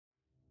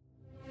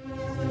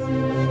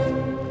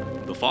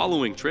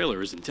following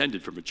trailer is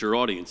intended for mature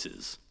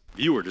audiences.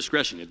 Viewer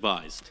discretion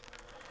advised.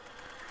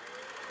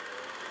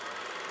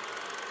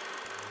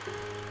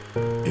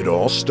 It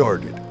all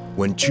started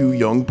when two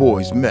young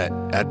boys met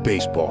at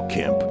baseball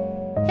camp.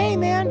 Hey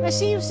man, I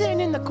see you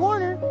sitting in the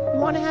corner. You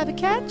want to have a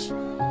catch?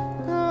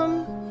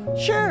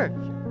 Sure.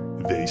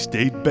 They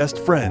stayed best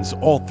friends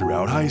all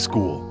throughout high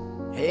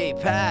school. Hey,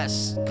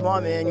 Pass. Come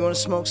on, man. You want to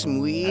smoke some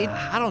weed?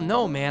 I don't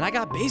know, man. I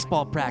got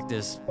baseball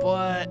practice,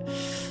 but...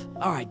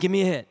 All right, give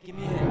me a hit.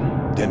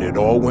 Then it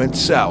all went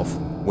south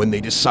when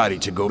they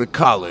decided to go to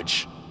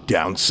college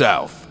down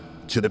south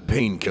to the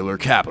painkiller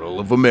capital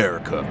of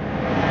America,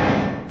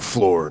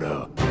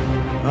 Florida.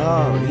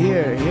 Oh,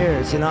 here.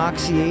 It's an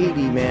Oxy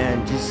 80,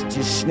 man. Just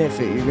sniff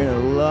it. You're gonna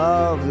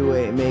love the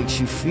way it makes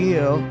you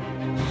feel.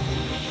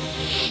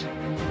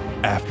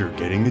 After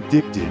getting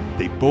addicted,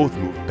 they both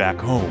moved back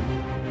home.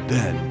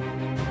 Then,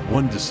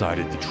 one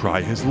decided to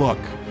try his luck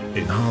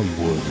in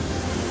Hollywood.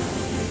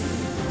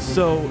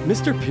 So,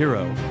 Mr.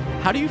 Piro,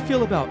 how do you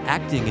feel about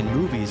acting in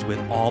movies with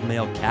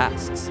all-male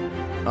casts?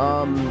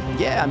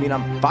 Yeah, I mean,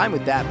 I'm fine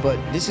with that, but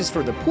this is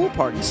for the pool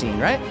party scene,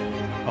 right?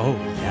 Oh,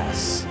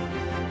 yes.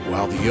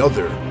 While the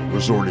other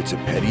resorted to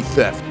petty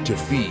theft to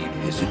feed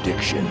his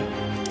addiction.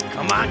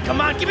 Come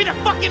on, give me the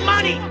fucking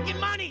money!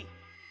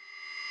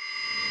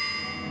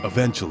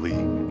 Eventually,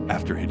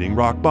 after hitting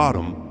rock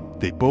bottom,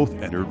 they both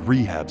entered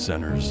rehab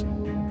centers.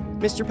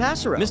 Mr.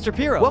 Passero. Mr.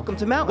 Piro. Welcome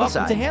to Mountainside.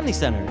 Welcome to Hanley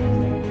Center.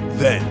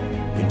 Then,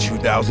 in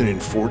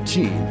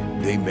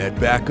 2014, they met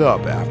back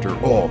up after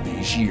all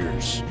these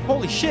years.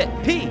 Holy shit,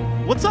 P,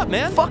 what's up,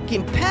 man?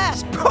 Fucking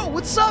Pass. Bro,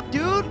 what's up,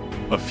 dude?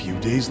 A few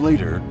days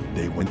later,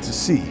 they went to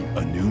see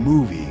a new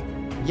movie.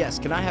 Yes,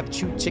 can I have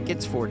 2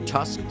 tickets for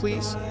Tusk,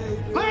 please?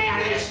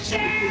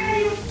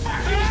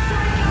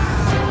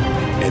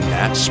 And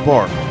that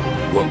sparked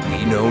what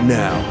we know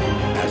now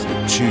as the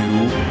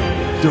two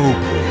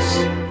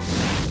Dopeless.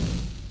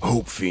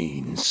 Hope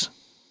Fiends.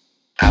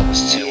 I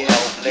was too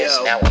hopeless,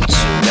 now I'm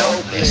too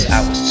dopeless.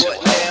 I was too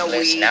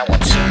hopeless, now I'm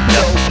too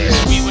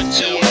dopeless. We were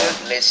too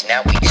hopeless,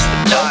 now we the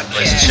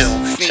dopeless.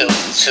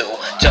 Two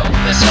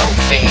dopeless hope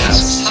fiends. I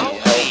was too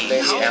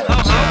hopeless, now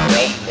I'm too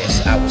dopeless.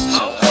 I was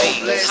too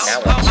hopeless, now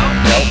I'm too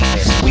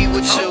dopeless. We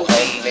were too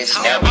hopeless,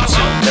 now we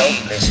too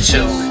dopeless.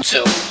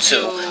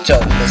 Two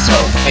dopeless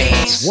hope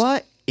fiends.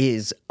 What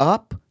is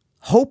up,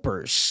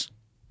 Hopers?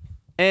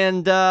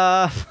 And,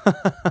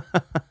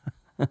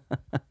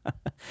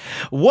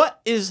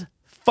 what is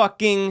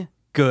fucking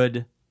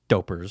good,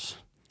 dopers?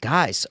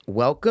 Guys,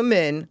 welcome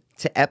in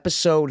to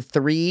episode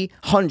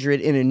 300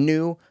 in a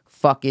new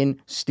fucking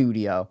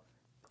studio.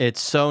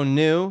 It's so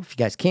new, If you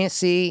guys can't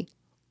see,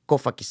 go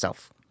fuck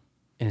yourself.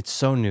 and it's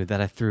so new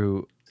that I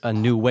threw a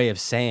new way of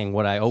saying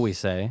what I always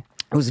say.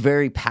 It was a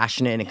very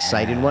passionate and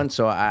excited one,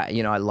 so I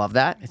love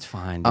that. It's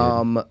fine,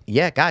 dude.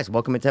 Yeah, guys,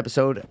 welcome into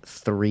episode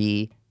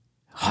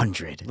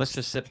 300. Let's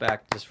just sit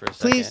back just for a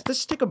second. Please,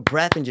 let's take a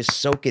breath and just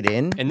soak it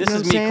in. And this You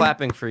know is what I'm me saying?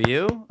 clapping for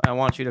you. I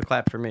want you to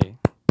clap for me.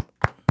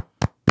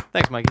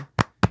 Thanks, Mikey.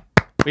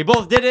 We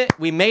both did it.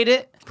 We made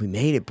it. We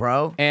made it,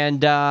 bro.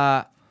 And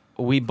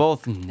we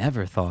both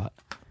never thought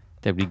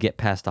that we'd get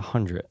past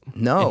 100.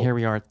 No. And here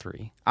we are at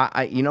 3.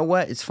 I you know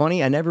what? It's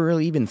funny. I never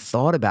really even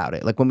thought about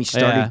it. Like when we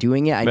started Yeah.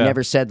 doing it, I Yeah.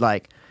 never said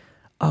like,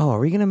 "Oh, are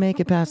we gonna make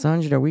it past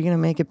 100? Are we gonna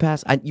make it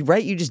past?"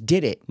 Right? You just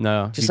did it.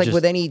 No, just you like just-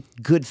 with any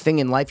good thing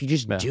in life, you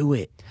just do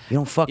it. You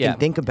don't fucking Yeah.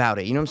 think about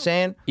it. You know what I'm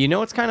saying? You know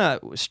what's kind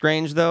of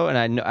strange, though?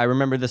 And I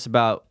remember this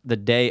about the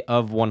day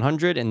of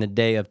 100 and the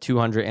day of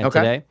 200 and Okay.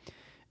 today.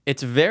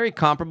 It's very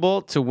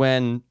comparable to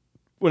when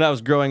I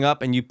was growing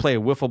up and you played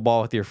wiffle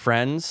ball with your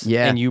friends.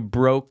 Yeah. And you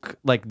broke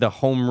like the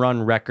home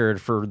run record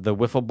for the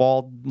wiffle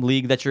ball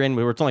league that you're in.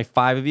 It's only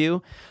 5 of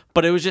you.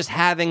 But it was just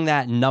having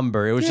that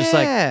number. It was just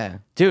like, Yeah.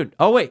 dude,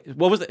 oh wait,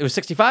 what was it? It was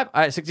 65?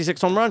 All right,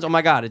 66 home runs? Oh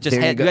my God. It just There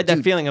you had, go. you had that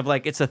Dude. feeling of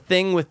like, it's a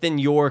thing within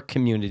your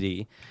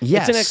community.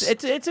 Yes.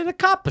 It's an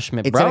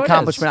accomplishment, It's bro. an It is.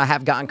 accomplishment. I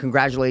have gotten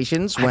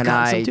congratulations I've when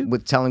gotten some too.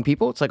 with telling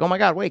people. It's like, oh my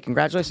God, wait,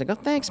 congratulations. I go,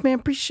 thanks, man,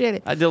 appreciate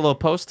it. I did a little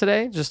post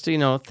today just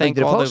to, thank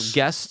did a all post? the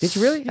guests. Did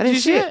you really? I didn't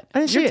you see it. I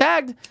didn't see You're it.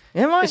 tagged.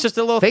 Am I? It's just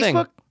a little thing.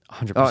 Facebook?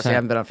 100%. Oh, see, I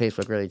haven't been on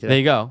Facebook really today. There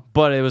you go.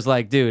 But it was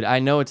like, dude, I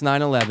know it's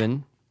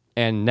 9/11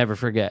 and never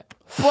forget.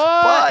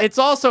 But it's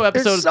also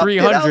episode something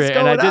 300 else and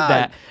I going did on.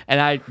 that. And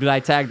I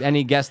tagged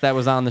any guest that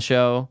was on the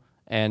show.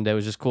 And it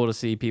was just cool to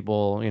see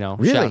people,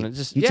 Really? shouting.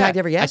 You tagged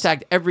every guest? I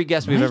tagged every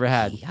guest we've ever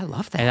had. Mikey, I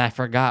love that. And I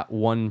forgot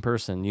one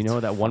person. You know who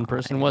that one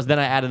person was? Then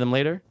I added them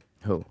later.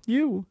 Who?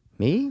 You.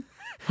 Me?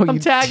 Oh, I'm you-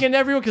 tagging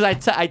everyone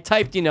because I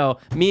typed,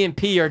 me and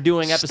P are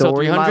doing episode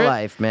Story of 300. my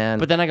life, man.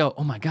 But then I go,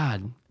 oh my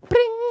God.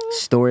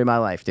 Story of my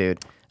life, dude.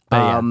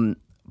 yeah.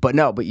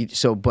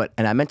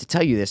 And I meant to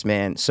tell you this,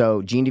 man.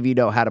 So Gene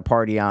DeVito had a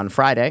party on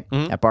Friday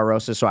Mm-hmm. at Bar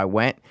Rosa, so I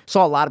went.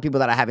 Saw a lot of people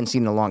that I haven't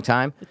seen in a long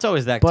time. It's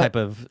always that But- type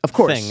of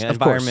course, thing, of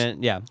course.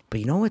 environment. Yeah.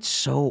 But you know what's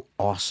so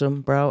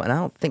awesome, bro? And I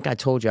don't think I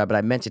told you, but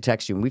I meant to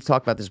text you, and we've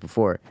talked about this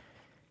before.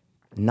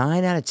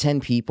 9 out of 10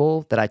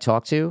 people that I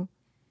talk to,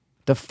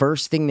 the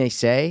first thing they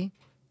say,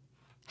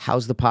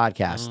 how's the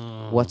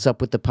podcast? What's up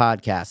with the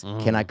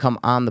podcast? Can I come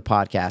on the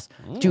podcast?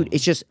 Dude,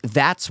 it's just,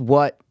 that's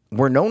what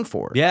we're known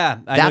for. Yeah,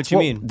 I know what you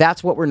mean.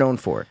 That's what we're known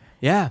for.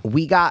 Yeah.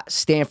 We got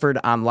Stanford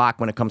on lock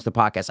when it comes to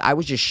podcasts. I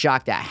was just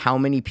shocked at how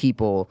many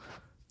people,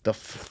 the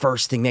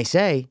first thing they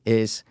say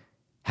is,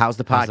 how's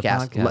the How's the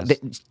podcast?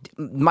 podcast?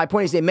 My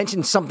point is they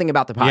mentioned something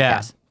about the podcast.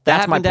 Yeah.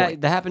 That's my point.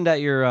 That happened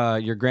at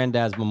your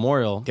granddad's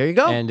memorial. There you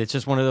go. And it's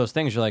just one of those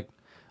things. You're like,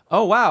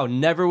 oh wow,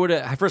 never would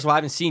have. First of all, I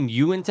haven't seen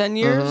you in 10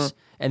 years,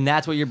 and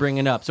that's what you're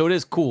bringing up. So it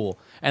is cool,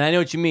 and I know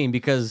what you mean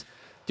because,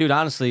 dude,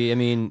 honestly, I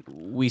mean,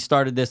 we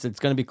started this. It's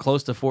going to be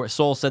close to 4.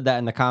 Soul said that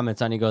in the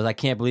comments, and he goes, I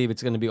can't believe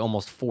it's going to be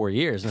almost 4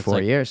 years. And it's 4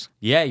 like, years.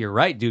 Yeah, you're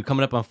right, dude.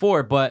 Coming up on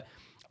 4, but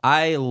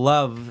I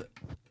love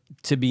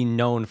to be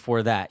known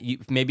for that.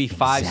 Maybe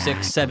 5,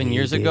 6, 7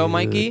 years ago, dude.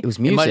 Mikey. It was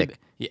might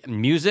have-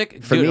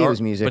 music. For dude, me, it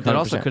was music, But that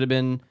also 100%. could have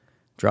been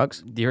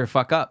Drugs? you're a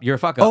fuck up,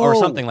 or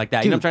something like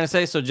that. You know what I'm dude, trying to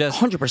say? So just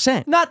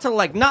 100%. not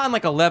on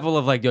like a level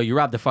of like, yo, you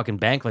robbed the fucking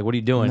bank. Like, what are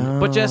you doing?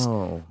 But just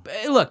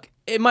look,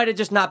 it might have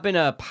just not been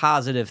a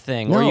positive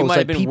thing, or No, you it's might have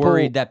like been people-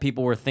 worried that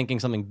people were thinking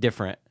something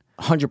different.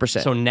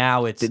 100%. So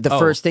now it's the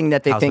first thing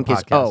that they how's the think is,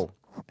 podcast? oh,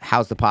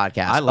 how's the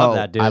podcast? I love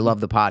that, dude. I love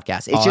the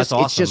podcast. It's Oh, just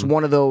that's it's just awesome.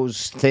 one of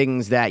those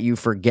things that you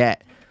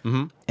forget.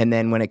 And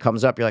then when it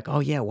comes up, you're like, oh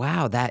yeah,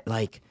 wow, that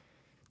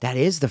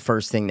is the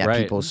first thing that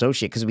Right. people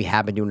associate because we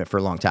have been doing it for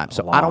a long time.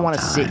 So I don't want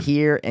to sit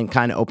here and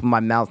kind of open my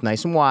mouth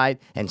nice and wide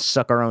and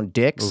suck our own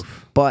dicks,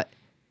 but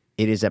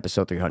it is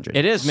episode 300.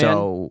 It is, man.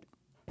 So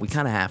we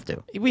kind of have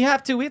to. We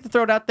have to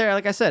throw it out there.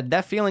 Like I said,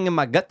 that feeling in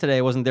my gut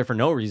today wasn't there for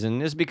no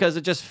reason. It's because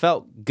it just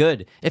felt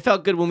good. It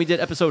felt good when we did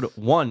episode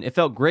 1. It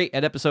felt great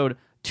at episode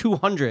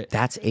 200.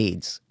 That's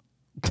AIDS.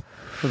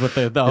 With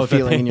the The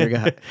feeling in your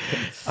gut.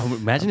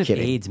 Imagine if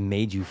kidding. AIDS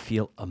made you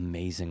feel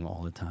amazing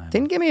all the time.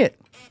 Didn't give me it.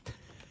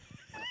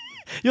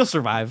 You'll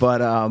survive. But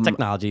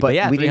technology. but But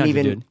yeah, we didn't 300,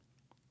 even dude.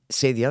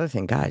 say the other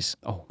thing, guys.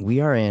 Oh. We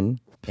are in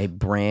a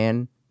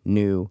brand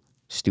new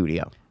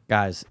studio.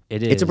 Guys,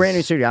 it is. It's a brand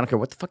new studio. I don't care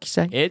what the fuck you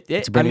say.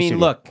 It's a brand I new mean,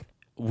 studio.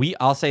 look,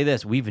 I'll say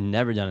this: we've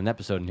never done an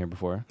episode in here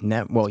before,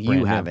 Well, you brand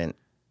new. haven't.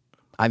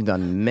 I've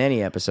done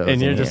many episodes.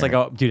 and you're in just here. like,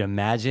 oh, dude,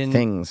 imagine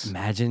Things.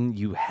 Imagine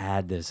you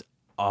had this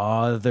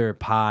other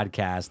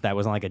podcast that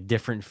was on like a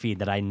different feed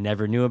that I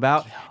never knew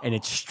about, and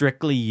it's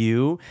strictly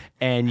you,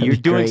 and you're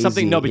be doing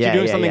something. crazy. No, but Yeah, you're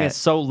doing yeah, something yeah. that's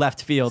so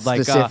left field,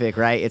 like specific,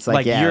 right? It's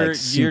like, yeah, you're like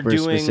super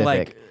doing specific.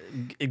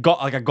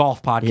 like a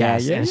golf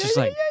podcast, yeah, and it's just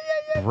yeah, like,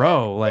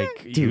 bro,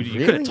 like Dude,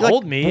 you could have really?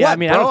 told Like, me. what, I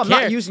mean, bro? I don't I'm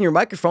care. not using your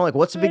microphone. Like,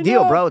 what's the big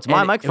deal, bro? It's my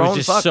And microphone. It was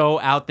just fuck. so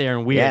out there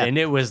and weird, Yeah. and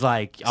it was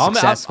like, I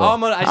Successful.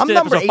 just I'm did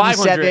number episode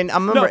 500. 87.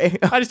 I'm number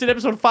No, I just did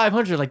episode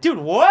 500. Like, dude,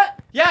 what?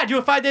 Yeah, I do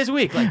it 5 days a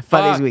week. Like,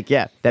 5 days fuck. a week.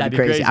 Yeah, that'd be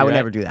crazy. I would right?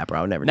 never do that, bro.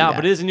 I would never do No, that.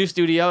 but it is a new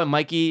studio, and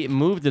Mikey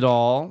moved it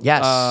all.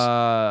 Yes.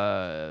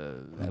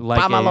 Like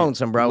By my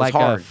lonesome, bro. It was Like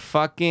hard. a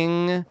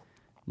fucking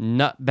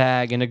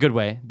nutbag in a good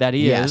way. That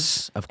he Yes,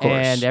 is. of course.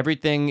 And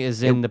everything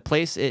is in the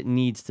place it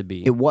needs to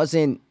be. It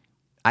wasn't.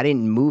 I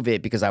didn't move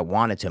it because I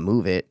wanted to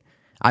move it.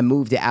 I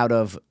moved it out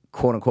of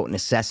quote unquote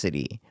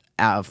necessity.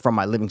 From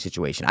my living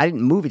situation, I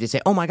didn't move it to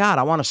say, "Oh my God,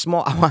 I want a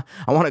small. I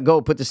want to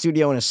go put the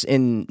studio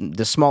in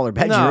the smaller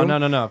bedroom."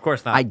 No. Of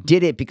course not. I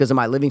did it because of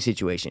my living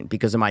situation,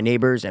 because of my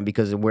neighbors, and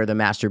because of where the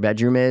master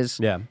bedroom is.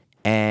 Yeah.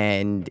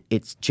 And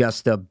it's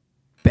just a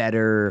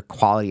better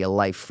quality of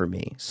life for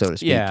me, so to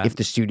speak. Yeah. If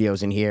the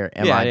studio's in here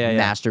and Yeah, my yeah.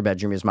 master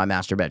bedroom is my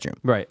master bedroom.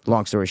 Right.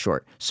 Long story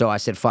short. So I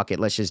said, fuck it,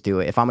 let's just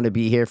do it. If I'm going to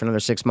be here for another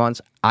 6 months,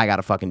 I got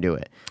to fucking do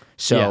it.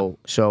 So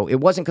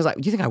it wasn't because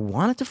do you think I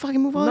wanted to fucking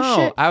move all this No,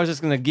 shit? I was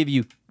just gonna give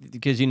you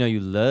because you know you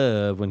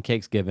love when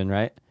cake's given,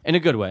 right? In a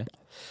good way.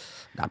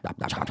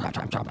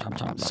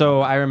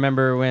 So I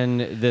remember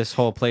when this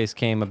whole place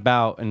came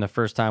about, and the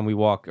first time you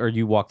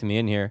walked me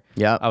in here.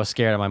 Yep. I was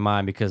scared out of my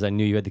mind because I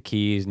knew you had the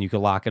keys and you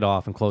could lock it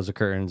off and close the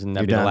curtains, and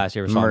that'd be You're the done. last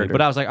you ever saw me. Murdered.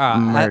 But I was like, all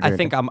right, I Murdered.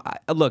 think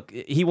look,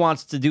 he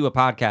wants to do a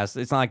podcast.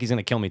 It's not like he's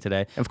gonna kill me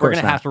today. Of We're course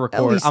gonna not. have to record.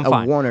 At least I'm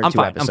fine. one or I'm two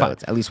fine. episodes. I'm fine.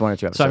 At least 1 or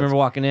 2 episodes. So I remember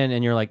walking in,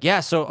 and you're like, yeah,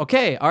 so,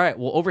 okay, all right,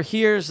 well, over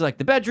here's like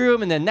the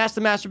bedroom, and then that's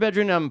the master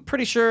bedroom. And I'm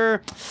pretty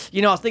sure,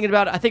 I was thinking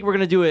about it. I think we're going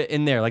to do it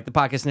in there, like the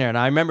podcast in there. And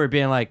I remember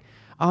being like,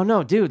 oh,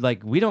 no, dude,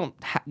 like, we don't,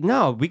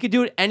 no, we could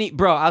do it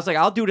bro, I was like,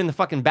 I'll do it in the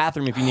fucking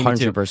bathroom if you need me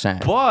to.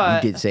 100%.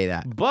 But, You did say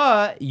that.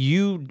 But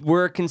you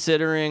were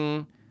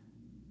considering,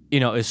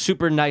 it's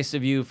super nice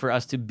of you for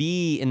us to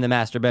be in the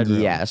master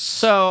bedroom. Yes.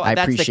 So I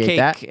that's the appreciate cake.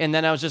 that. And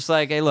then I was just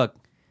like, hey, look,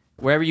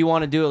 wherever you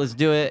want to do it, let's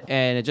do it.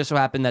 And it just so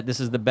happened that this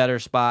is the better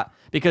spot.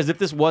 Because if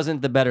this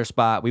wasn't the better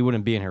spot, we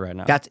wouldn't be in here right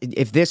now. That's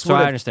if this So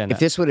would I understand if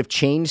that. this would have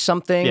changed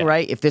something, Yeah.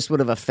 right? If this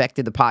would have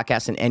affected the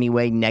podcast in any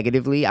way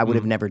negatively, I would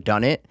have never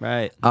done it.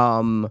 Right.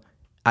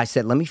 I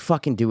said, let me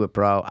fucking do it,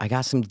 bro. I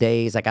got some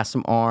days, I got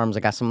some arms,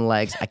 I got some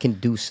legs, I can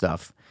do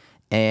stuff.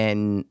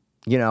 And,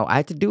 I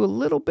had to do a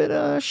little bit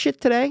of shit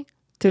today.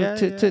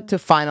 to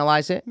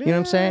finalize it. You know what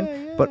I'm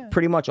saying? But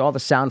pretty much all the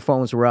sound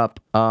phones were up,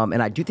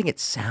 and I do think it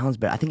sounds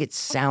better. I think it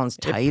sounds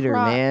tighter,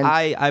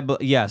 man.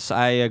 Yes,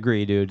 I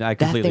agree, dude. I That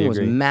completely thing was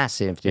agree.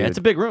 massive, dude. Yeah, it's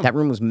a big room. That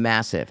room was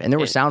massive, and there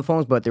were sound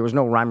phones, but there was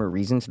no rhyme or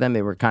reason to them.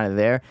 They were kind of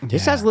there.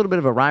 This has a little bit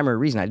of a rhyme or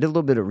reason. I did a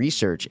little bit of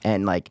research,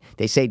 and like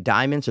they say,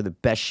 diamonds are the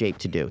best shape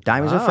to do.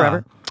 Diamonds are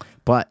forever.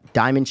 But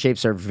diamond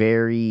shapes are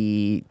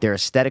they're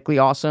aesthetically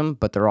awesome,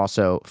 but they're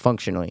also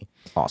functionally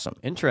awesome.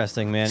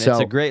 Interesting, man. So-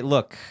 It's a great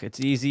look. It's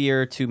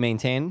easier to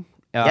maintain.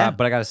 Yeah.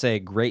 But I gotta say,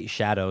 great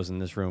shadows in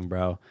this room,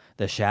 bro.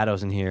 The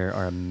shadows in here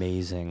are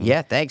amazing.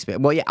 Yeah, thanks,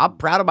 man. Well, yeah, I'm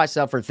proud of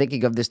myself for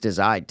thinking of this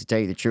design, to tell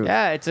you the truth.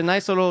 Yeah, it's a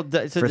nice little.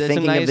 It's For a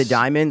thinking nice, of the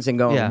diamonds and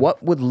going, Yeah.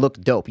 what would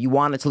look dope? You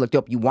want it to look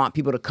dope. You want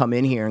people to come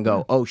in here and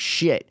go, oh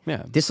shit,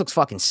 Yeah. this looks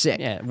fucking sick.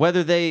 Yeah, whether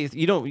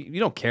you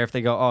don't care if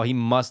they go, oh, he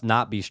must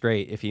not be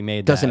straight if he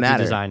made that. Doesn't if he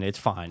matter. designed it. It's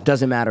fine.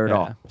 Doesn't matter at Yeah.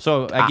 all.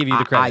 So I give you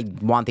the credit.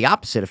 I want the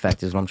opposite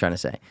effect, is what I'm trying to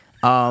say.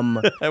 I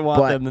want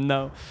but- them to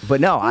know.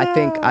 But no, I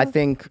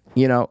think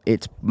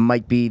it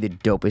might be the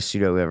dopest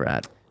studio we've ever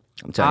had.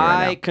 I'm telling you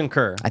right I now.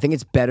 concur. I think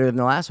it's better than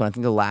the last one. I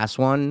think the last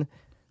one,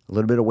 a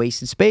little bit of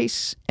wasted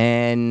space,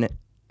 and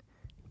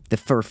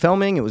for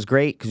filming, it was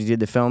great because we did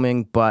the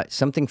filming, but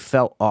something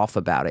felt off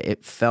about it.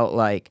 It felt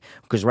like,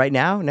 because right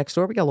now, next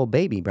door, we got a little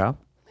baby, bro.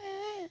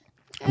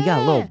 We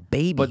got a little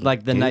baby. But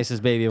like the dude.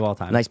 nicest baby of all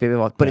time. Nice baby.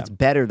 But it's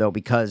better, though,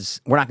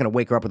 because we're not going to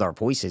wake her up with our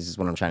voices, is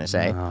what I'm trying to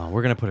say. Oh,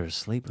 we're gonna put her to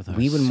sleep with our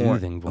We would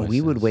soothing voices.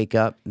 we would wake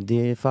up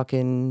the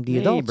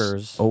Neighbors.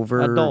 adults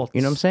over Adults.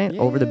 you know what I'm saying,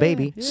 over the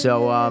baby.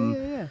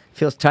 So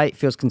feels tight,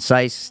 feels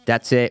concise.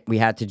 That's it. We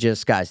had to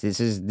just, guys,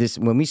 this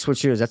when we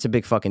switch years, that's a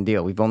big fucking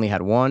deal. We've only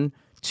had 1,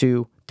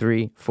 2,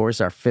 3, 4.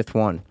 It's our 5th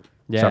one.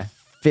 It's Yeah. our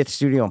 5th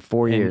studio in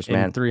 4 years, in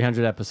man.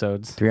 300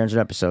 episodes. 300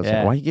 episodes.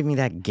 Yeah. Why are you giving me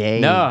that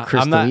gay No,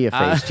 Chris I'm not- D'Elia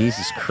face?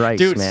 Jesus Christ,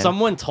 Dude, man.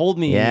 someone told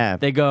me. Yeah.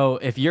 They go,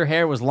 if your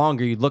hair was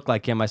longer, you'd look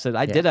like him. I said,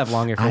 I did have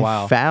long hair for a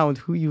while. I found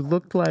who you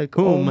looked like.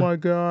 Whom? Oh my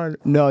god.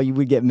 No, you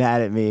would get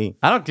mad at me.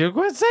 I don't do.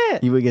 Go ahead, say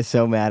it. You would get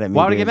so mad at me.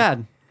 Why would I dude. get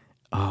mad?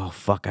 Oh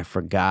fuck! I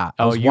forgot.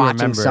 I Oh, was you watching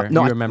remember. something.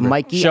 No, You remember.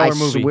 Mikey. Show I or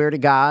movie? swear to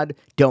God,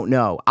 don't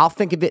know. I'll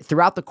think of it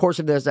throughout the course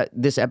of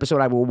this episode.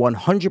 I will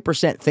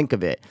 100% think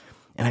of it,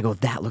 and I go,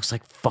 "That looks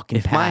like fucking."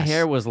 If my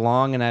hair was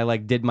long and I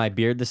like did my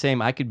beard the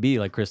same, I could be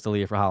like Chris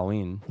D'Elia for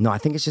Halloween. No, I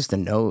think it's just the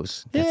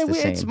nose. That's the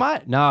same. it's my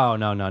no.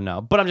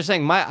 But I'm just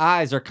saying, my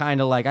eyes are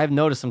kind of like, I've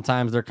noticed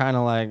sometimes they're kind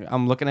of like,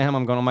 I'm looking at him,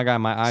 I'm going, oh my god,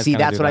 my eyes. See,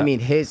 kinda that's do what I that. mean.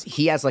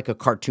 He has like a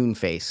cartoon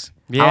face.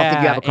 Yeah, I don't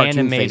think you have a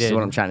cartoon face. Is animated.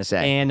 what I'm trying to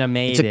say.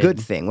 Animated. It's a good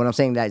thing. What I'm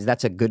saying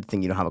that's a good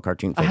thing. You don't have a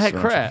cartoon face. I had is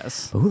what I'm saying.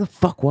 Chris. But who the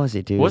fuck was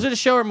it, dude? Was it a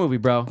show or movie,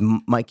 bro?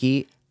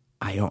 Mikey?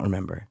 I don't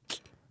remember.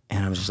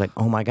 And I was just like,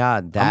 oh my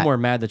god, that I'm more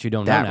mad that you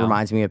don't know that now.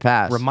 reminds me of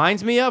past.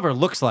 Reminds me of or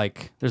looks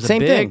like? There's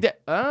Same a big thing.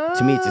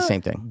 To me, it's the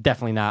same thing.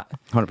 Definitely not.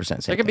 100% same.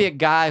 There could be a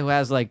guy who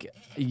has like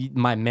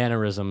my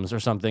mannerisms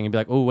or something and be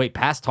like, oh wait,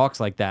 Past talks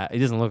like that. He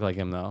doesn't look like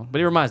him though, but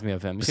he reminds me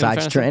of him. You see what I'm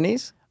Besides trying to trannies?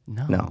 say?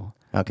 No.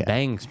 Okay.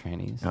 Bangs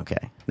trannies.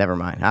 Okay. Never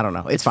mind. I don't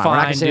know. It's fine. We're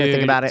not gonna sit here and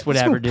think dude. about it. It's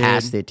whatever, Let's move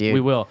past it, dude. We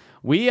will.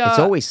 It's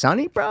always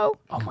sunny, bro.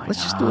 Oh my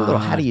Let's just do a little.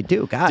 How do you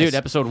do, guys? dude.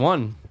 Episode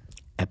 1,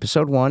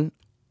 Episode 1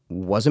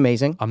 was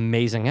amazing.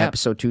 amazing ep.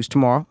 Episode 2 is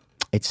tomorrow.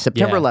 It's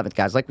September Yeah. 11th,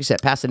 guys. Like we said,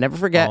 past it. Never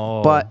forget.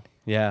 Oh, But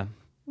yeah.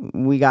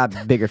 we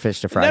got bigger fish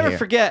to fry Never here.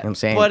 forget. You know what I'm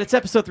saying? But it's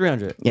episode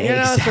 300. Yeah, you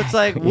know, so it's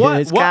like exactly.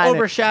 what? It's what kinda-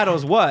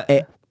 overshadows what?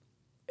 It-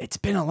 It's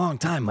been a long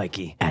time,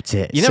 Mikey. That's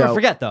it. You never So,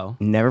 forget though.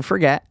 Never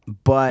forget.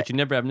 But You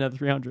never have another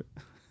 300.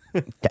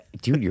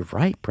 dude, you're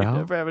right, bro.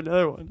 Never have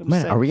another one. I'm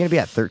Man, saying. are we gonna be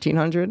at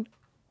 1300?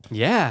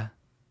 Yeah.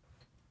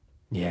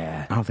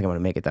 Yeah. I don't think I'm gonna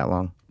make it that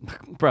long.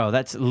 Bro,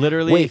 that's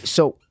literally. Wait.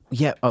 So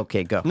yeah.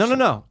 Okay. Go.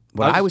 No.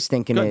 What I was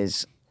thinking Go.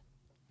 is,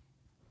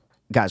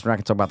 guys, we're not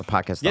gonna talk about the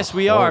podcast. Yes, the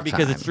we whole are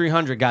because time. it's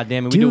 300. God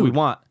damn it, we do what we Dude.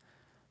 want.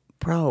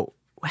 Bro,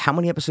 how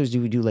many episodes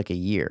do we do like a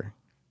year?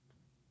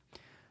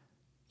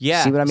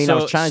 Yeah. See what I mean? I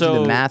was trying to do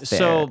the math there.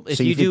 So if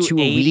you do do 2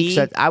 a 80, week,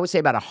 so I would say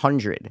about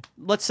 100.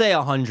 let's say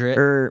 100.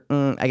 Or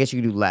I guess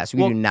you could do less. We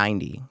Well, could do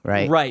 90,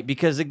 right? Right,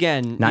 because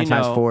again, 9 you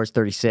times know, 4 is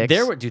 36.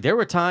 There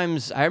were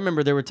times. I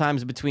remember there were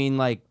times between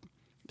like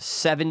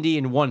 70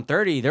 and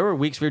 130. There were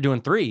weeks we were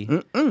doing 3.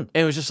 And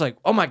it was just like,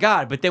 oh my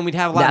god! But then we'd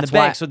have a lot in That's the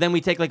bank, why- so then we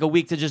take like a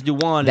week to just do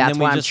one. That's and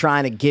then why we I'm just,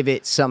 trying to give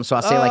it some. So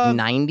I'll say like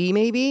 90,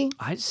 maybe.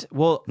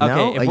 Well,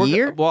 No? okay, if A we're,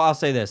 year? Well, I'll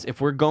say this: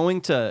 if we're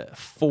going to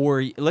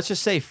 4, let's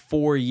just say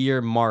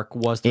 4-year mark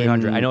was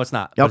 300. I know it's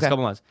not. But it's a Okay.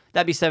 couple months.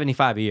 That'd be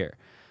 75 a year.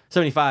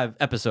 75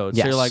 episodes. So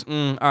Yes. you're like,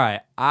 all right,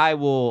 I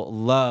will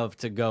love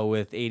to go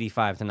with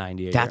 85 to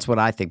 90 a That's year. what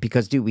I think.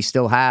 Because, dude, we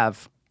still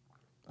have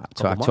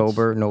to Couple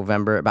October,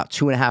 November, about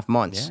 2.5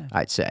 months,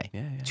 I'd say.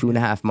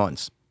 2.5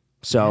 months.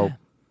 So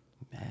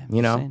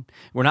You know? Insane.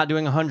 We're not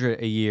doing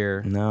 100 a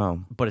year,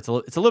 No. but it's a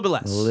little bit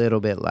less. A little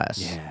bit less.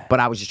 Yeah. But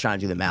I was just trying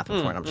to do the math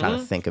before, and I'm trying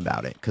to think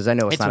about it because I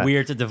know it's, It's not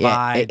weird to Yeah,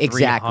 divide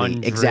exactly,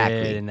 300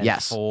 exactly. and then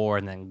Yes. 4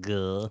 and then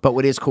good. But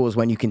what is cool is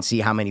when you can see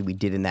how many we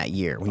did in that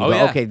year. When you Oh, go,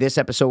 yeah. okay, this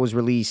episode was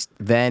released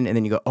then, and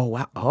then you go, oh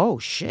wow, oh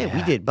shit, we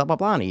Yeah. did blah blah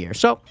blah in a year.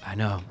 So I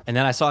know. And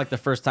then I saw like the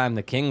first time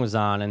The King was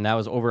on, and that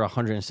was over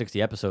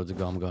 160 episodes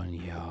ago. I'm going,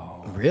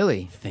 yo,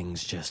 really,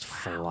 things just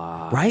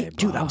fly. right,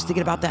 dude? I was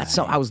thinking about that.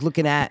 So I was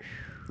looking at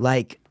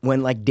like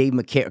when like Dave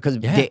McCary, because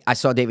Yeah. I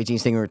saw David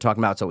Jean's thing. We were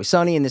talking about It's Always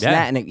Sunny and this and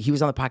Yeah. that, and he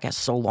was on the podcast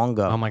so long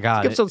ago. Oh my God.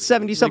 Like, episode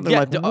 70 something. Yeah,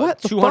 like what?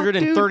 The fuck,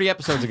 230 dude?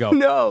 episodes ago.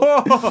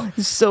 No,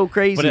 it's so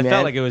crazy, But it man.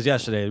 felt like it was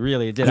yesterday.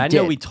 Really, it did. It I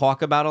know did. we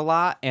talk about a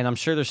lot, and I'm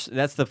sure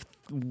that's the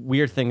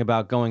weird thing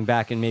about going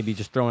back and maybe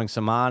just throwing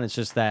some on. It's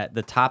just that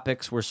the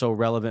topics were so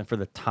relevant for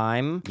the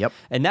time. Yep.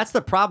 And that's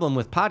the problem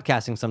with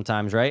podcasting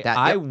sometimes, right?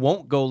 I yep.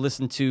 won't go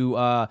listen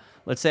to,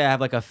 let's say I have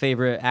like a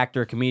favorite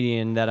actor or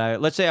comedian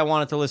let's say I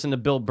wanted to listen to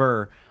Bill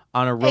Burr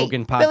on a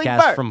Rogan Billy podcast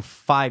Burr. from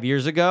 5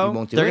 years ago. You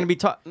won't do They're it? going to be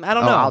talking, I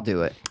don't Oh, know. I'll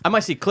do it. I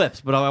might see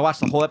clips, but I watch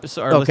the whole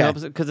episode or listen to Okay. the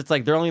episode because it's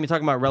like they're only going to be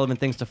talking about relevant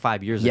things to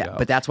 5 years yeah, ago.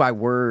 but that's why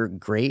we're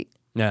great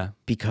yeah.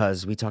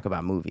 because we talk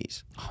about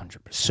movies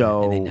 100%.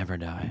 So- and they never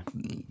die.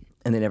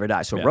 and they never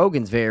die. So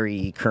Rogan's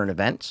very current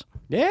events.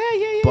 Yeah.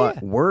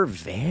 But we're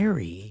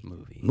very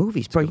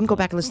movies, bro. You can go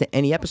back and listen to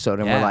any episode,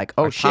 and Yeah. we're like,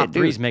 oh Our shit, top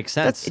dude, threes make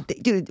sense.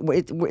 dude.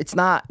 It's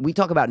not. We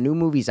talk about new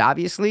movies,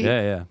 obviously.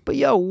 Yeah. But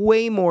yo,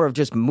 way more of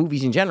just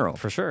movies in general.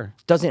 For sure.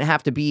 Doesn't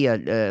have to be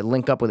a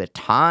link up with a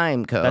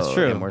time code. That's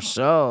true. And we're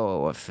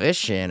so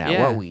efficient at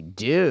Yeah. what we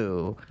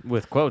do.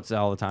 With quotes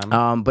all the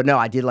time. But no,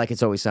 I did like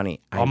It's Always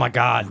Sunny. oh my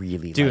God.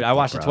 really, Dude, liked I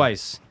watched it bro.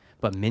 twice.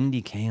 But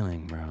Mindy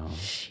Kaling, bro.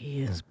 She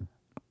is,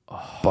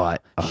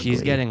 but She's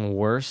ugly. getting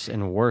worse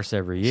and worse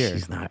every year.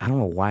 She's not. I don't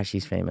know why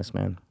she's famous,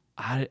 man.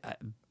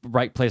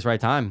 Right place, right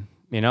time.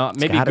 You know,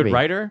 maybe a gotta good be.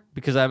 writer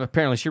because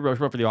apparently she wrote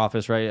for The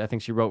Office, right? I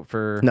think she wrote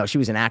for. No, she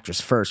was an actress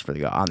first for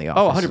on the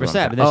Oh, Office.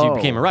 100%. But then she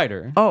became a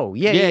writer. Oh,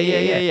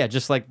 yeah.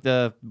 Just like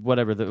the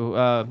whatever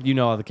you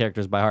know all the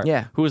characters by heart.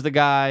 Yeah. Who was the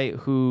guy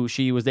who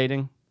she was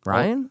dating?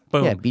 Ryan? Oh,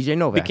 boom. Yeah, BJ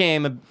Novak.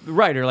 Became a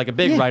writer, like a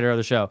big writer of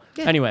the show.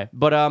 Anyway,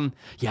 but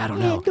yeah, I don't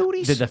know.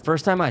 duties. The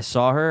first time I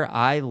saw her,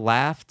 I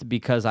laughed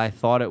because I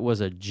thought it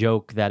was a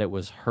joke that it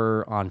was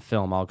her on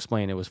film. I'll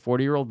explain. It was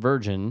 40-Year-Old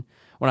Virgin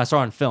when I saw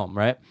her on film,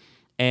 right?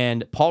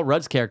 And Paul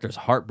Rudd's character is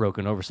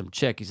heartbroken over some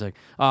chick. He's like,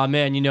 "Oh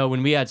man, you know,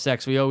 when we had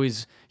sex, he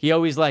always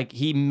like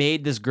he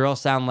made this girl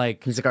sound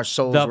like He's like, our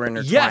souls were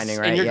intertwining, yes,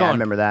 right? And you're Yeah, going, I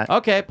remember that.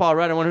 Okay, Paul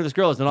Rudd, I wonder who this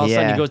girl is. And all of a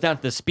sudden Yeah. he goes down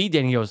to the speed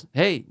dating. He goes,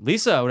 "Hey,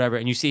 Lisa," or whatever.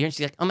 And you see her, and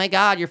she's like, "Oh my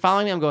God, you're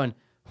following me." I'm going,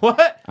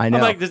 "What?" I know.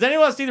 I'm like, does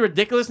anyone see the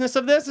ridiculousness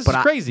of this? This is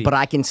crazy. But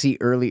I can see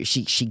earlier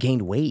she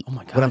gained weight. Oh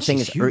my God, What I'm saying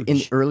she's is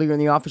huge. earlier in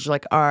the office, you're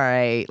like, all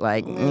right,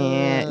 like,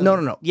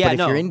 no. yeah, but if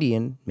no. you're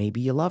Indian,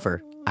 maybe you love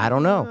her. I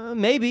don't know.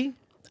 Maybe.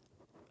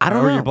 I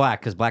don't Or know. you're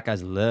black, because black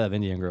guys love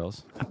Indian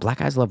girls. Black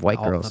guys love white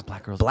All girls. the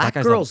black girls- Black black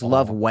guys girls love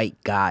love all. white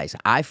guys.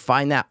 I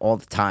find that all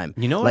the time.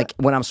 You know what? Like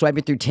when I'm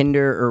swiping through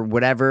Tinder or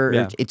whatever,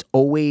 Yeah. it's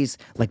always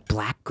like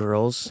black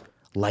girls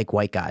like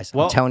white guys.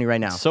 I'm telling you right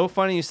now. So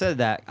funny you said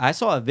that. I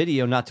saw a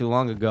video not too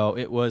long ago.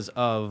 It was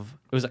a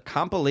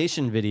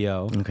compilation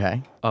video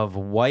Okay. of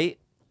white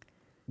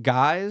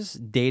guys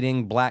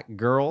dating black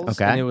girls.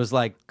 Okay. And it was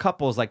like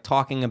couples like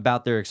talking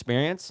about their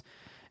experience.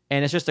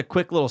 And it's just a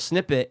quick little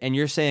snippet, and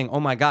you're saying, "Oh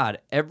my God!"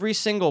 Every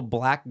single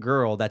black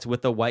girl that's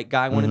with a white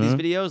guy in one of these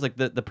videos, like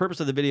the purpose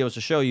of the video is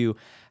to show you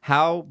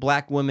how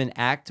black women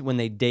act when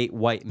they date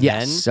white men.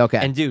 Yes, okay.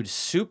 And dude,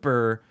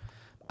 super.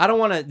 I don't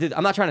want to.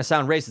 I'm not trying to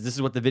sound racist. This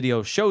is what the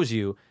video shows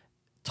you.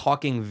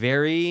 Talking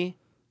very.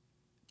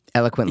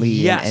 Eloquently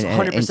Yes, and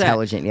 100%.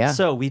 intelligent. Yeah.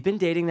 So we've been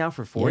dating now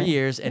for 4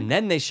 years, and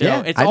then they show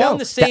Yeah, it's I all know. in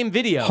the same That-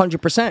 video.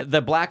 100%. The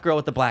black girl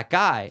with the black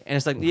guy, and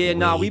it's like, yeah,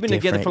 no, Way we've been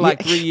together for different. like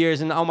Yeah. 3 years,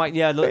 and oh my,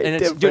 yeah, and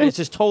it's dude, different. it's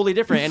just totally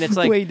different, and it's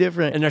like Way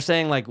different. And they're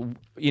saying like,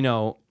 you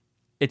know,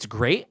 it's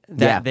great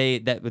that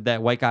Yeah.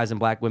 that white guys and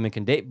black women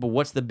can date, but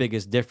what's the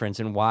biggest difference,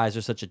 and why is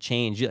there such a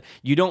change?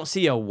 You don't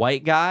see a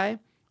white guy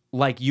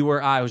like you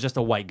or I was just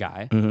a white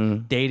guy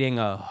dating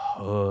a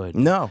hood.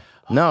 No.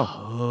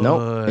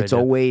 It's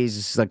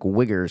always like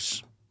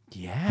wiggers.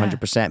 Yeah,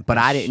 100%. But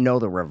I didn't know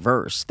the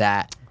reverse.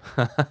 That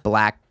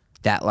black.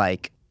 That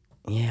like.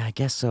 Yeah, I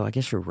guess so. I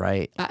guess you're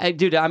right.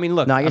 Dude, I mean,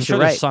 look, No, I I'm guess sure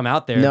you're right. there's some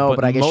out there. No,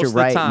 but I guess most you're of the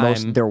right. time-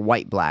 Most they're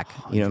white black.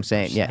 You know what I'm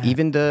saying? Yeah.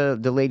 Even the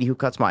lady who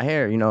cuts my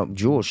hair, you know,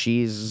 Jewel,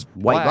 she's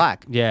white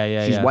black.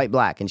 Yeah, She's yeah. white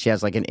black, and she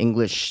has like an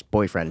English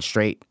boyfriend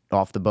straight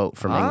off the boat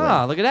from England.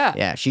 Ah, look at that.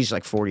 Yeah, she's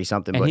like 40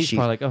 something, And but he's she's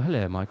probably like, "Oh,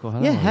 hello, Michael.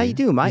 Hello. Yeah, how you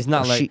doing, Mike?" He's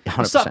not Oh, like, she-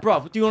 "What's up, 100%. bro?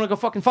 Do you want to go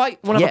fucking fight?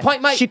 Want to have a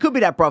pint, mate?" She could be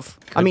that bruv.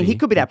 I mean, he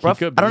could be that bruv. He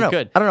could be, I don't he know.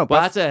 could. I don't know.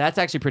 Well, bruv. that's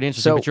actually pretty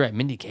interesting. So- But you're right,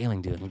 Mindy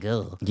Kaling, dude.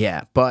 Girl.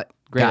 Yeah, but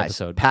Great guys,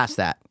 episode. past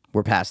that.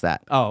 We're past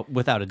that Oh,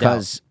 without a doubt.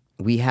 because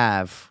we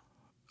have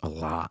a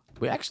lot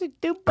We actually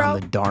do, on bro.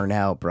 the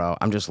Darnell, bro.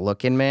 I'm just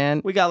looking,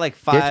 man. We got like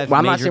There's- 5 Well,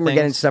 I'm not major saying we're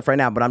getting things. stuff right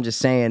now, but I'm just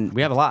saying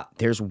We have a lot.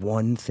 there's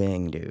one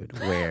thing, dude,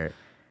 where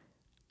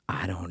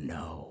I don't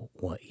know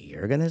what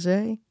you're gonna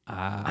say.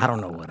 I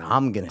don't know what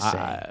I'm gonna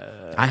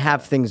say. I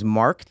have things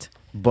marked,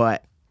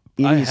 but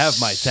it I is have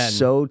my 10.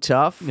 so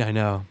tough. I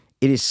know.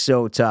 It is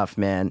so tough,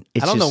 man.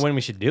 It's I don't know just- when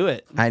we should do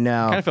it. I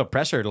know. I kind of feel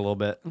pressured a little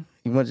bit.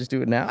 You want to just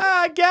do it now?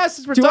 I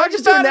guess we're Do you wanna talking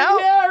just do it about now?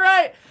 Yeah,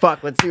 right.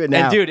 Fuck, let's do it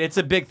now. And dude, it's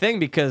a big thing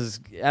because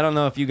I don't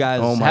know if you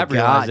guys Oh my have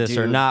realized God, this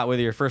or dude. not,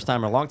 whether you're a first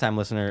time or long time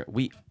listener.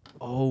 We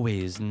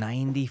always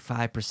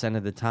 95%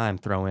 of the time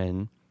throw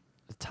in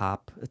the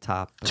top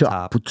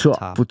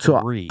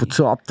three.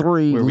 top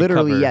three. Where we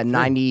Literally, cover- yeah,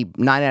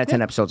 99 out of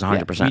 10 episodes,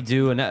 100%. We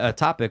do a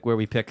topic where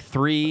we pick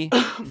 3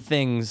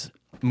 things,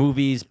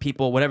 movies,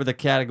 people, whatever the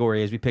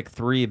category is. We pick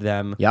 3 of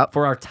them Yep.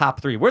 for our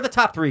top 3. We're the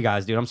top 3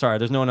 guys, dude. I'm sorry.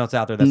 There's no one else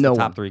out there that's No the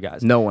top one. 3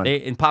 guys. No one.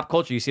 In pop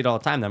culture, you see it all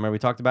the time. Remember we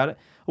talked about it?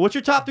 What's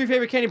your top 3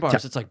 favorite candy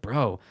bars? It's like,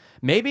 bro,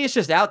 maybe it's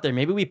just out there.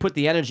 Maybe we put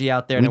the energy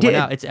out there and We it went did.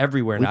 out. It's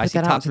everywhere We now. I put see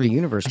that out top into 3. the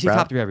universe, I see bro.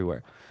 top 3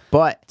 everywhere.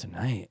 But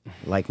Tonight.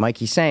 like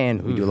Mikey's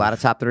saying, we do a lot of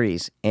top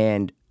threes.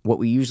 And what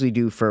we usually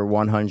do for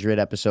 100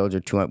 episodes or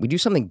 200, we do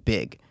something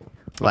big.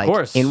 Like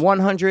course. in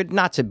 100,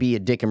 not to be a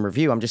dick and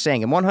review, I'm just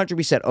saying, in 100,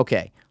 we said,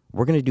 okay,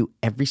 we're going to do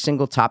every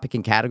single topic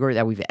and category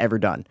that we've ever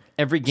done.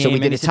 Every So we game,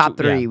 did any a top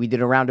situ- 3. yeah. We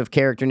did a round of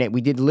character name.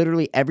 We did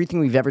literally everything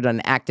we've ever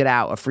done, acted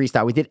out, a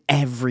freestyle. We did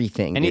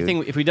everything. dude.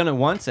 Anything, if we done it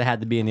once, it had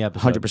to be in the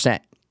episode. 100%.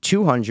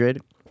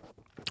 200,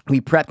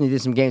 we prepped and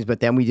did some games, but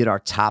then we did our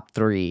top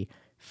 3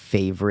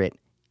 favorite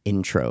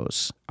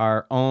intros.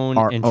 Our own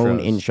Our intros. own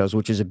intros,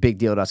 which is a big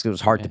deal to us 'cause it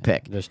was hard to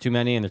pick. There's too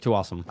many and they're too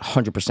awesome.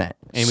 100%.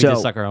 And we So,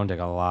 just suck our own dick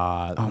a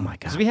lot. Oh my God,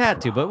 Because we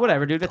had to, but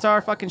whatever, dude. It's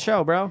our fucking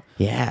show, bro.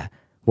 yeah.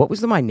 What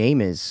was the My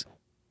Name Is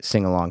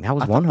sing along? That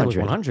was I thought 100. that was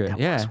 100. That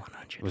Yeah. was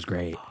 100. It was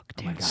great. Fuck,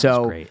 Oh my dude. God, So, it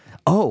was great.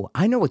 oh,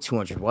 I know what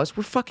 200 was.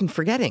 We're fucking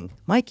forgetting.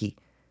 Mikey,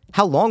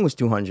 how long was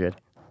 200?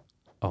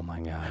 Oh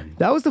my God.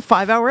 That was the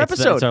 5-hour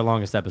episode. It's our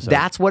longest episode.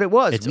 That's what it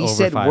was. It's We over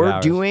said 5 we're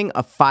hours. doing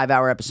a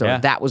 5-hour episode. Yeah.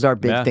 That was our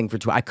big Yeah. thing for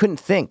 2. I couldn't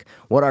think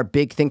what our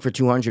big thing for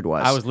 200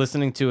 was. I was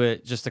listening to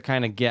it just to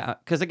kind of get,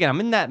 because again, I'm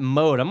in that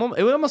mode.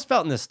 It almost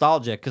felt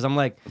nostalgic because I'm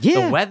like,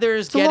 Yeah, the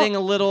weather's it's a lot- getting a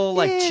little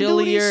like Yeah,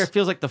 chillier. duties. It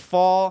feels like the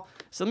fall.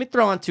 So let me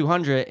throw on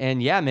 200,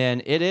 and yeah,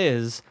 man, it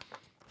is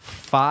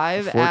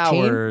 5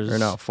 14 hours. or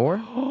no 4?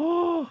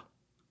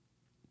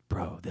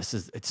 Bro,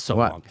 it's so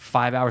What? long.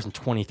 5 hours and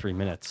 23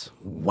 minutes.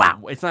 Wow.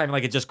 It's not even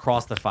like it just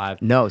crossed the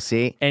 5. No,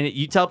 see, And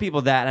you tell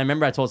people that, and I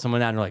remember I told someone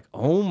that, and they're like,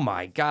 "Oh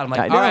my God!" I'm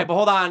like, I "All know. right, but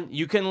hold on.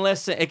 You can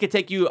listen. It could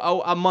take you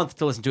a month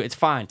to listen to it. It's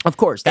fine. Of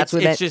course, that's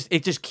what it's that-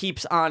 it just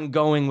keeps on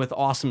going with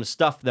awesome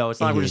stuff, though. It's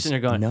not like we're just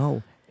sitting there going,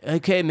 no.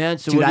 okay, man.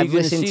 So Dude, what are you I've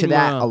gonna listened see to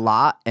that tomorrow?" a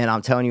lot, and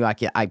I'm telling you,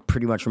 I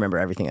pretty much remember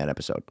everything in that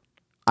episode.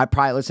 I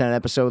probably listened to that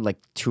episode like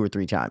 2 or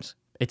 3 times.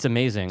 It's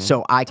amazing.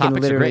 So I can Topics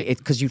are literally, great.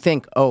 because you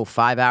think, oh,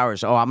 5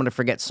 hours. Oh, I'm going to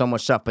forget so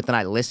much stuff. But then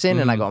I listen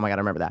and I go, oh my God,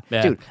 I remember that.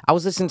 Yeah. Dude, I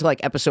was listening to like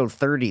episode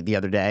 30 the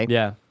other day.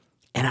 yeah.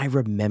 And I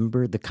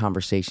remember the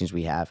conversations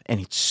we have. And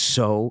it's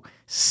so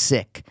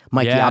sick.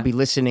 Mikey, Yeah. I'll be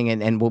listening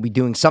and we'll be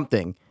doing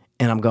something.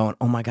 And I'm going,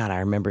 oh my God, I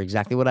remember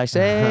exactly what I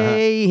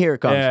say. Here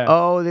it comes. Yeah.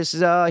 Oh, this is,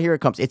 here it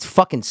comes. It's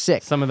fucking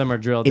sick. Some of them are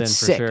drilled It's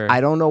in for sick. sure.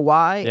 I don't know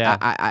why. Yeah.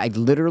 I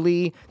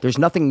literally, there's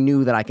nothing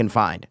new that I can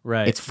find.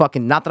 Right. It's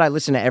fucking, not that I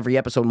listen to every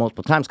episode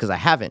multiple times because I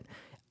haven't.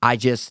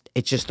 It's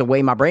just the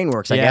way my brain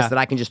works, I Yeah. guess, that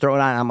I can just throw it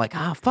on and I'm like,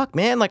 fuck,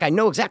 man. Like, I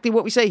know exactly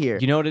what we say here.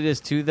 You know what it is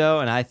too, though,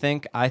 and I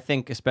think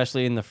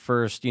especially in the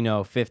first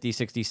 50,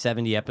 60,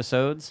 70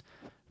 episodes.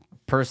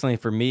 Personally,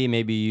 for me,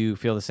 maybe you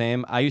feel the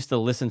same. I used to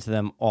listen to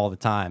them all the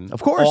time,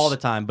 Of course. all the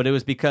time. But it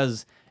was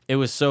because it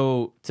was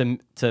so to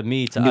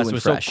me to New us. and It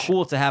was fresh. so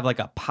cool to have like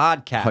a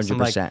podcast. I'm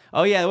 100%. like,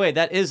 oh yeah, wait,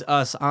 that is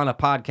us on a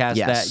podcast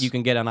Yes. that you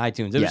can get on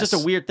iTunes. It was Yes. just a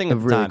weird thing at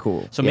the Really time.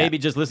 cool. So Yeah. maybe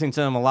just listening to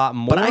them a lot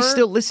more. But I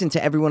still listen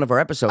to every one of our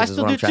episodes, I is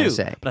still what do I'm trying too. to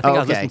say. But I think I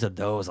was Okay. listening to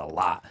those a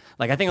lot.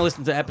 Like I think I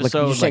listened to Like,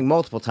 episodes. you're saying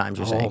multiple times,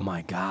 you're Oh saying.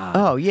 my God.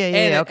 Oh, yeah,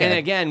 and, okay. And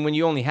again, when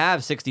you only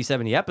have 60,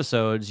 70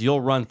 episodes,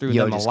 you'll run through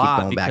You'll them just a keep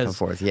lot. going back and because-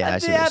 forth. Yeah, I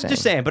see what you're I'm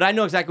just saying, but I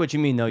know exactly what you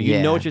mean, though. You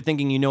Yeah. know what you're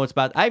thinking. You know what's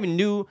about. I even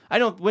knew. I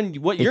know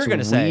what you're It's going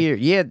to say.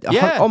 weird. Yeah.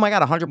 Yeah. Oh my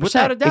God, 100%.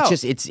 Without a doubt.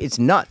 It's just, it's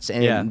nuts.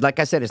 And Yeah. like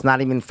I said, it's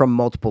not even from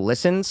multiple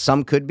listens.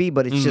 Some could be,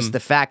 but it's Mm. just the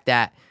fact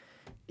that,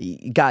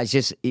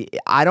 guys,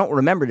 I don't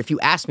remember it. If you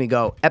ask me,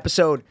 go,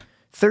 episode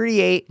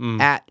 38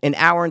 at an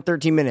hour and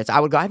 13 minutes, I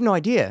would go, I have no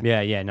idea.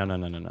 Yeah.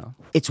 No.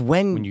 It's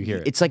when you hear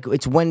it.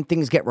 it's when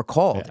things get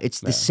recalled. Yeah, It's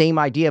the same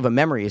idea of a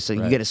memory. So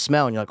you get a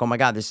smell and you're like, oh my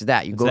God, this is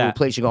that. You go to a that.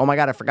 place, you go, oh my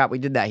God, I forgot we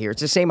did that here.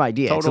 It's the same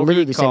idea. Total it's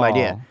literally the same recall.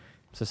 idea.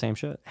 It's the same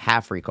shit.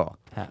 Half recall.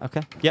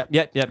 Okay. Yep.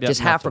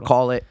 Just No, half total.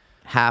 recall it,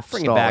 half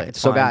Bring it stall back. it. It's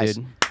So fine, guys,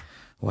 dude.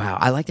 wow,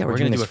 I like that we're, We're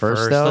doing gonna do this it first,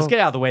 first. though. Let's get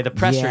out of the way. The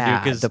pressure, yeah,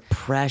 dude. Because the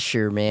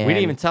pressure, man. we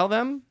didn't even tell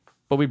them,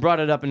 but we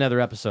brought it up in another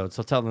episode.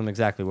 So tell them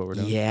exactly what we're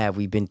doing. Yeah,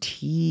 we've been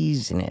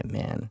teasing it,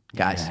 man.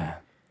 Guys, Yeah.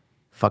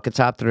 fuck a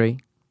top 3.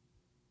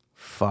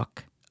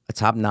 Fuck a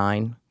top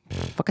 9.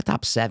 Fuck a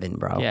top 7,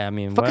 bro. Yeah, I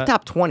mean, fuck a what?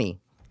 top 20.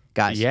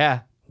 Guys,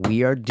 Yeah.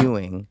 we are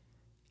doing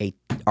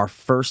our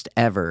first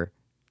ever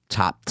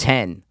top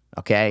 10.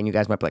 Okay, and you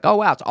guys might be like, "Oh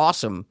wow, it's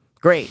awesome,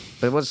 great,"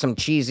 but it was some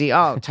cheesy.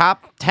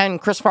 Top 10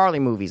 Chris Farley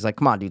movies. Like,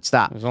 come on, dude,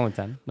 stop. There's only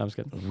 10. No, I'm just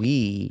kidding.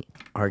 We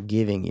are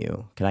giving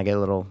you. Can I get a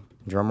little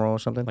drum roll or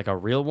something? Like a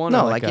real one?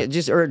 no, or like a,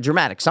 just or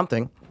dramatic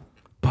something.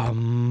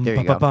 There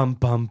you go. Bum,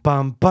 bum,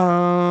 bum,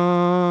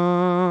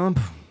 bum.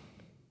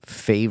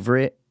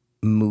 Favorite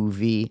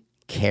movie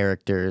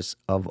characters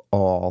of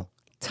all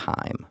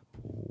time.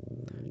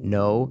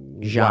 No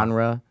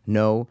genre,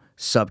 no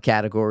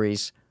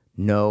subcategories,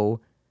 no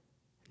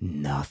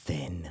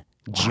nothing.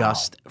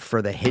 Just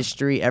for the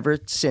history, ever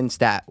since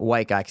that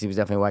white guy, because he was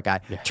definitely a white guy,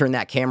 turned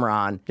that camera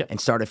on and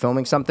started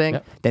filming something,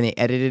 then they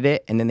edited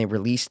it, and then they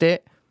released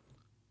it.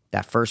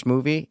 That first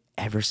movie,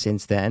 ever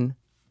since then,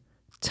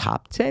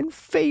 top 10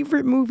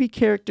 favorite movie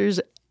characters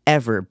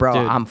ever. Bro,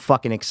 Dude, I'm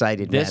fucking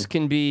excited, man. This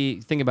can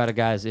be, think about it,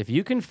 guys. If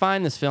you can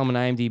find this film in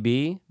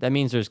IMDb, that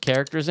means there's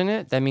characters in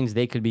it. That means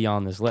they could be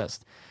on this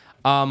list.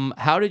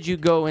 How did you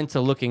go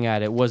into looking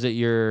at it? Was it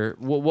your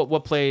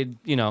what played?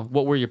 You know,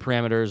 what were your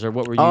parameters, or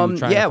what were you trying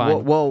to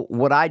find? Well,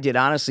 what I did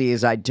honestly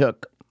is I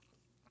took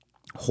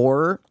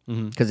horror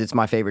because it's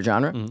my favorite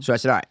genre. So I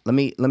said, all right,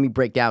 let me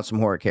break down some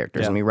horror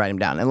characters. Let me write them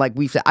down. And like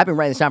we've said, I've been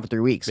writing this down for 3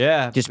 weeks.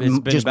 Yeah, just it's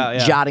been about,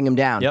 jotting them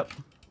down. Yep.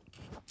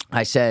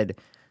 I said,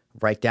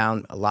 write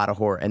down a lot of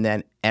horror, and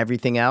then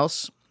everything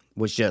else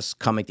was just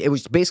coming. It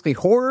was basically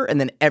horror, and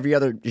then every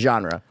other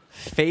genre.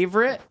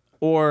 Favorite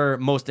or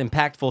most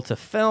impactful to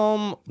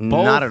film?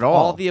 Both, Not at all.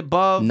 All the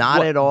above? Not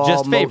What, at all.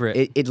 Just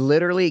favorite? It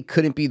literally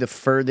couldn't be the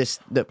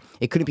furthest.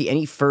 It couldn't be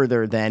any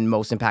further than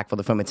most impactful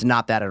to film. It's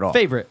not that at all.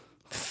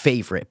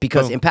 Favorite,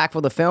 because Boom.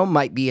 impactful to film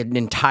might be an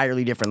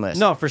entirely different list.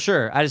 No, for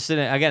sure. I just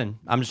didn't. Again,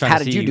 I'm just trying How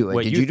to did see you do it?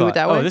 what Did you you do it thought.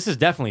 that way? Oh, this is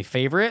definitely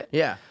favorite.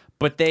 Yeah.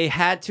 But they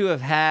had to have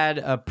had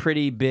a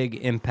pretty big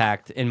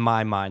impact in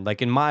my mind,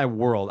 like in my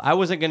world. I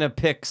wasn't gonna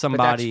pick But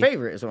somebody. that's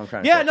favorite is what I'm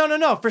trying to Yeah, say.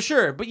 no, for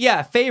sure. But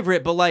yeah,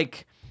 favorite. But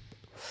like,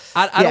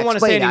 I don't want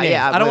to say any names.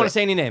 I don't want to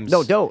say any names.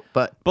 No, don't.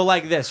 But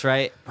like this,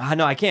 right?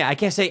 No, I can't. I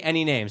can't say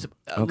any names.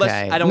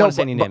 okay. I don't want to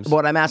say any but names.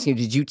 what I'm asking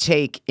you, did you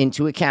take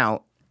into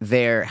account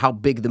how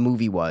big the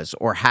movie was,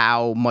 or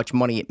how much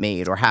money it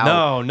made, or how?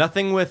 No,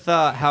 nothing with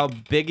how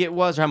big it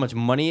was or how much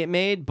money it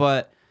made,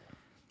 but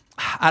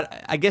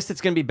I guess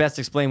it's going to be best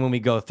explained when we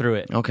go through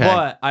it. Okay.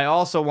 But I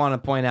also want to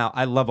point out,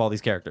 I love all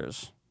these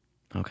characters.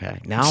 Okay.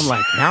 Now I'm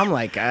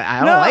like, I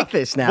don't like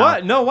this now.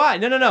 What? No, why?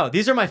 No.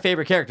 These are my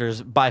favorite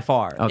characters by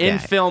far Okay. in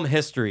film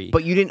history.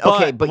 But you didn't.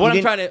 Okay, but what you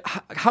I'm didn't.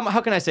 trying to,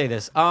 how can I say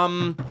this?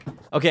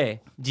 Okay.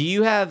 Do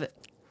you have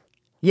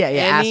Yeah.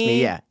 Ask any?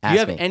 me. Yeah. Do Ask you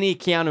have me. any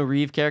Keanu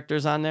Reeves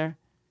characters on there?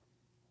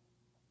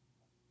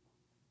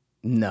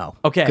 No.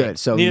 Okay. Good.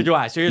 So neither do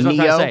I. So here's what I'm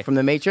Neo trying to say. from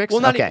The Matrix.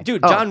 Well, not okay. even,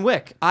 dude. Oh. John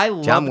Wick. I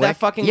love John that Wick?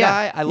 fucking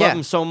Yeah, guy. I love yeah.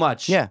 him so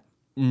much. Yeah.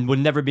 Would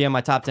never be on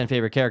my top 10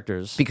 favorite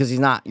characters. Because he's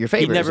not your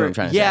favorite. He is what never. I'm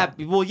trying to Yeah.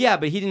 say. Well, yeah,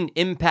 but he didn't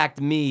impact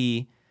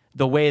me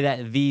the way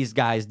that these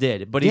guys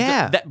did. But he's,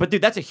 Yeah. but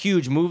dude, that's a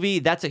huge movie.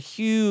 That's a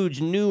huge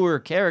newer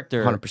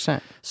character.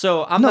 100%.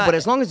 So I'm No, not. but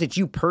as long as it's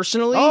you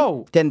personally,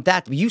 Oh. then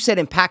that you said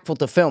impactful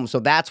to film, so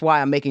that's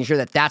why I'm making sure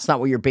that that's not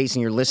what you're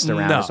basing your list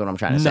around. Is what I'm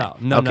trying to say.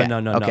 No. Okay. No.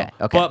 Okay.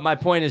 But my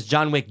point is,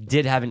 John Wick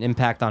did have an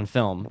impact on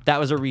film. That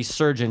was a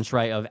resurgence,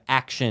 right, of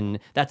action.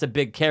 That's a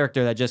big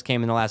character that just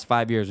came in the last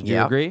 5 years. Would you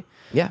Yeah. agree?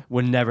 Yeah.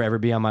 Would never ever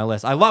be on my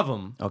list. I love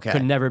him. Okay.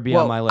 Could never be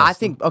Well, on my list. I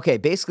think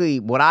basically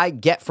what I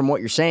get from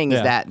what you're saying is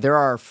Yeah. that there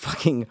are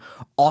fucking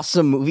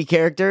awesome movie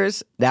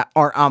characters that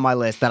aren't on my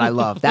list that I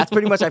love. That's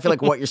pretty much I feel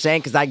like what you're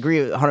saying because I agree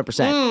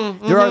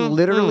 100%. There are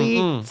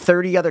literally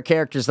 30 other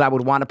characters that I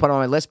would want to put on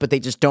my list, but they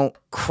just don't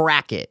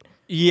crack it.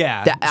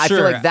 Yeah, I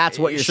feel like that's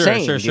what you're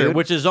saying, Sure. dude.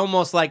 Which is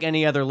almost like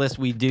any other list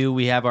we do.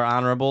 We have our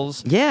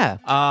honorables. Yeah.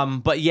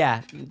 But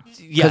yeah, Because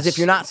yes. if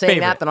you're not saying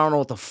favorite. that, then I don't know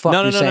what the fuck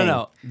no, you're saying.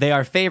 No. They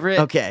are favorite.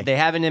 Okay. They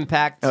have an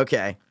impact.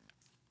 Okay.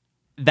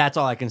 That's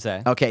all I can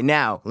say. Okay,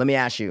 now let me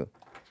ask you,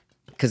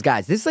 because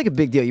guys, this is like a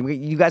big deal.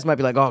 You guys might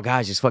be like, "Oh,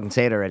 guys, just fucking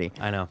say it already."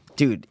 I know.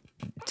 Dude.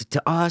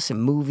 To us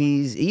and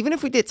movies, even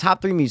if we did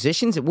top 3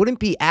 musicians, it wouldn't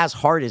be as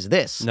hard as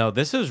this. No,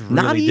 this is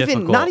really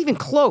difficult. Not even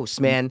close,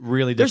 man.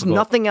 Really There's difficult.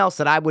 nothing else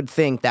that I would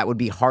think that would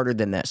be harder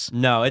than this.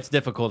 No, it's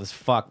difficult as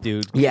fuck,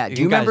 dude. Yeah,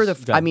 do you remember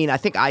guys- I mean, I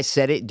think I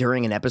said it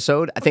during an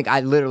episode. I think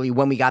I literally,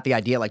 when we got the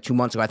idea like 2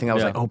 months ago, I think I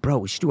was Yeah. like, "Oh, bro,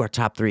 we should do our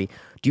top 3."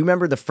 Do you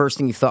remember the first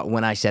thing you thought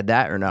when I said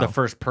that, or no? the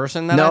first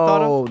person that I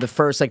thought of? No, the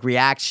first like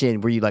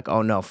reaction. Were you like,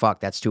 "Oh no, fuck,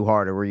 that's too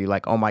hard," or were you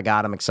like, "Oh my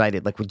god, I'm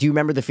excited"? Like, do you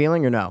remember the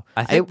feeling or no?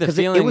 I think the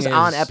feeling it was is,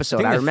 on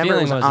episode. I remember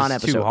it was on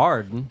it's episode. too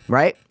hard.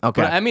 Right?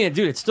 Okay. But I mean,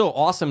 dude, it's still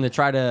awesome to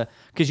try to,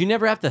 because you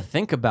never have to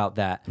think about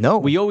that. No.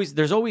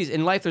 There's always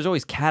in life. There's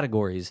always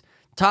categories.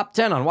 Top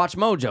 10 on Watch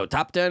Mojo.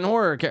 Top 10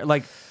 horror.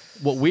 Like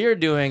what we're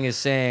doing is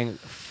saying,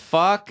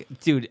 fuck,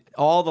 dude.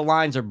 All the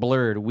lines are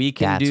blurred. We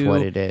can That's do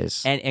what it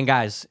is. And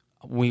guys,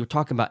 when we're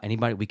talking about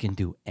anybody, we can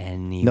do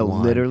anyone. No,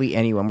 literally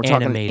anyone. We're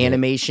talking Animated.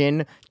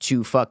 animation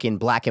to fucking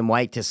black and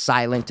white to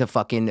silent to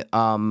fucking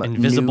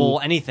Invisible,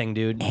 new- anything,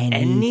 dude.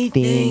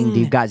 anything,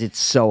 dude. Guys, it's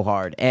so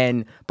hard.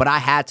 But I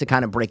had to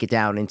kind of break it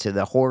down into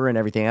the horror and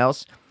everything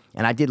else.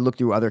 And I did look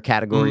through other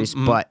categories,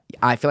 but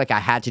I feel like I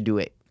had to do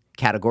it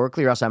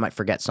categorically or else I might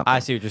forget something. I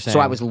see what you're saying. So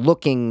I was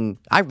looking.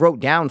 I wrote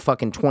down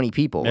fucking 20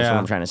 people. Is Yeah. what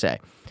I'm trying to say.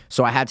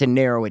 So I had to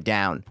narrow it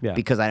down Yeah.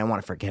 because I didn't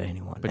want to forget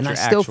anyone. And I your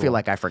still actual- feel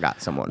like I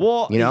forgot someone.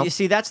 Well, you know, you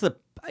see, that's the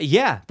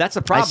I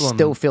problem.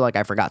 still feel like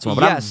I forgot someone.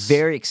 But Yes. I'm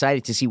very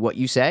excited to see what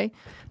you say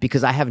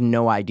because I have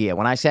no idea.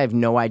 When I say I have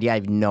no idea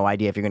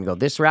if you're going to go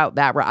this route,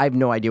 that route. I have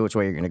no idea which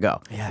way you're going to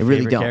go. Yeah, I really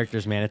favorite don't.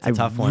 characters, man. It's a I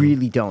tough one.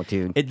 really don't,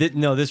 dude.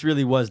 No, this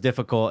really was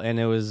difficult, and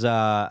it was.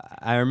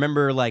 I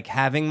remember like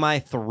having my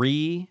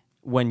 3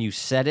 when you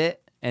said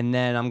it, and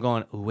then I'm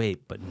going, oh,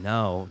 wait, but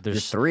no, there's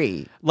Just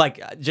 3.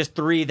 Like just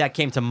 3 that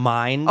came to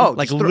mind. Oh,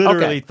 like just three-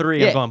 literally okay. 3.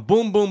 Yeah. I'm going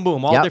boom, boom,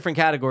 boom, all Yep. different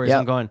categories. Yep.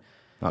 I'm going,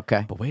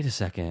 Okay. but wait a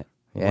second.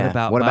 Yeah. What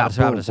about What about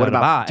boom? What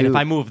about- and if dude.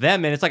 I move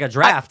them in, it's like a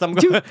draft. I'm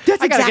Dude, going.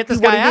 that's I gotta exactly get this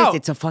what guy it is. out.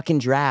 It's a fucking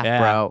draft, Yeah,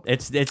 bro.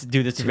 it's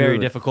dude. It's very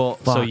Dude, difficult.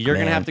 So fuck, you're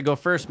gonna man. have to go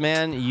first,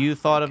 man. You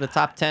thought of the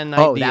top 10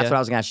 Oh, idea. that's what I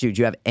was going to ask you.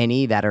 Do you have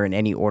any that are in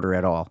any order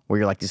at all where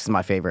you're like, this is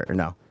my favorite or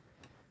no?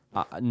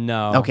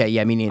 No. Okay,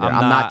 yeah, me neither.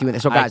 I'm not doing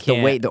this. So, I guys,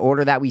 can't. the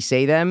order that we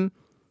say them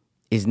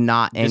is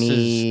not This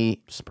any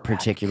is sporadic.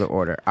 particular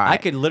order. All I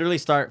right. could literally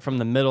start from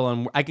the middle,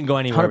 and I can go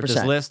anywhere with this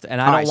 100%. list, and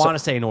I All don't right, so- want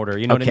to say an order.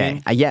 You know what I Okay.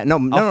 mean? Yeah, no,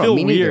 I'll feel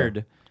me neither.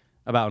 weird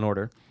about an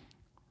order.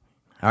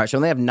 All right, so I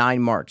only have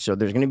 9 marks. So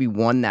there's going to be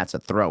one that's a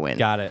throw in.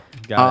 Got it.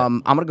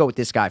 I'm going to go with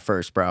this guy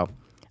first, bro.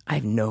 I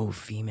have no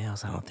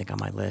females, I don't think, on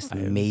my list.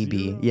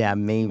 Maybe. Yeah,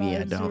 maybe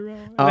I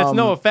don't. That's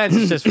no offense.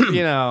 It's just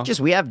Just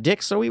we have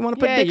dicks, so we want to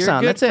put yeah, dicks you're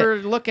on. good That's it. for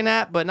looking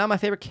at, but not my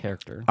favorite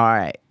character. All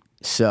right.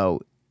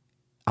 So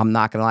I'm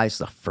not going to lie. This is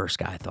the first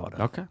guy I thought of.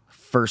 Okay.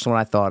 First one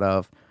I thought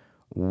of,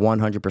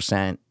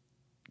 100%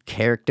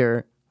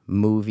 character,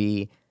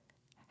 movie.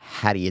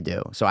 How do you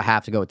do? So I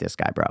have to go with this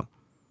guy, bro.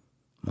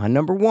 My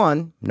number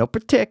 1, no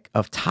partic,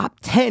 of top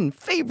 10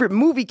 favorite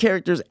movie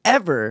characters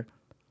ever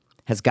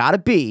has got to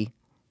be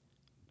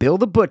Bill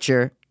the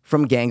Butcher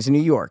from Gangs of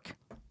New York,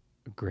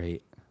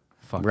 Great.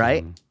 Fucking,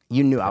 right?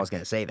 You knew I was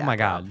going to say that. Oh my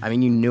bro. God. I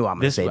mean, you knew I'm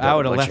going to This say Bill I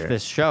would the have Butcher. left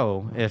this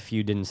show if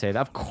you didn't say that.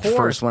 Of course,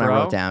 First one bro. I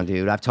wrote down,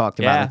 dude. I've talked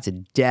about Yeah. it to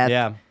death.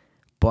 Yeah.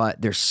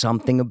 But there's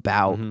something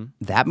about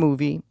that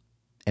movie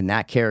and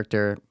that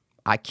character.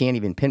 I can't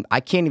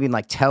even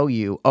like tell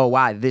you, oh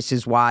wow, this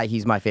is why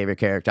he's my favorite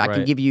character. I can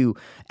Right. give you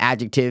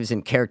adjectives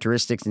and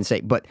characteristics and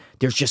say, but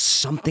there's just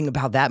something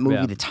about that movie,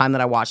 Yeah. the time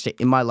that I watched it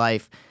in my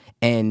life,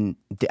 and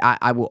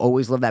I will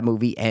always love that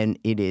movie, and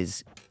it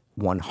is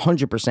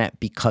 100%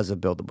 because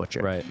of Bill the Butcher.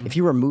 Right. If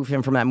you remove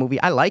him from that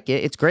movie, I like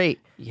it. It's great.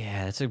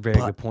 Yeah, that's a very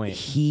But good point.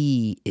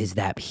 He is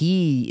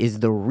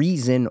the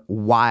reason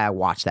why I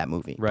watched that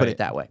movie. Put Right. it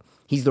that way.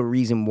 He's the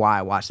reason why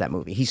I watched that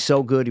movie. He's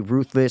so good,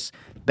 ruthless,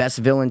 best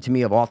villain to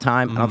me of all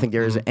time. I don't think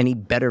there is any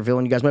better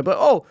villain. You guys might be like,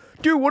 oh,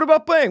 dude, what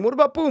about Bang? What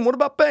about Boom? What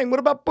about Bang? What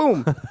about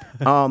Boom?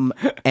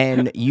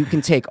 And you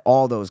can take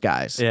all those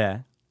guys. Yeah.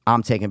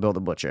 I'm taking Bill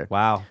the Butcher.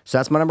 Wow. So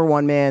that's my number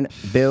 1, man.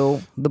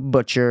 Bill the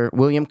Butcher.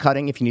 William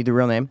Cutting, if you need the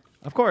real name.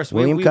 Of course,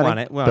 William we Cutting, want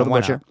it. Well, Bill the why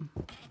Butcher.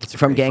 not?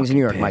 From Gangs of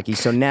New York, Mikey.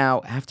 So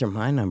now, after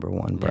my number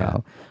 1, bro, Yeah.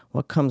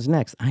 what comes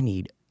next? I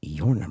need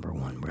your number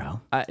 1,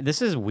 bro.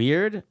 This is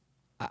weird.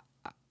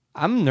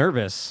 I'm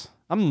nervous.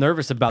 I'm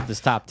nervous about this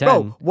top 10.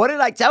 Bro, what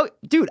did I tell you?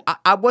 Dude,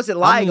 I wasn't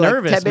lying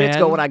nervous, like 10 minutes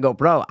ago man. when I go,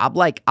 bro,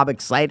 I'm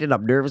excited,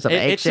 I'm nervous, I'm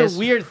It's anxious. a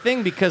weird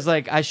thing because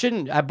like I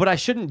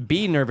shouldn't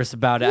be nervous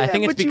about it. I Yeah,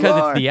 think it's but you because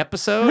are. it's the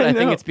episode. I I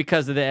think know. it's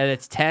because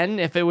it's 10.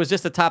 If it was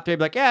just a top 3, I'd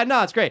be like, yeah,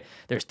 no, it's great.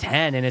 There's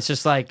 10, and it's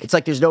just like It's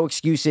like there's no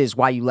excuses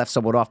why you left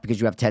someone off because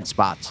you have 10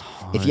 spots.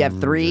 If you have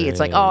 3, it's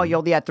like, oh, you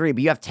only had 3,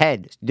 but you have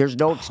 10. There's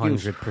no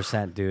excuse.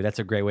 100%, dude. That's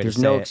a great way There's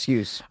to say no it.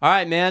 excuse. All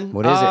right, man.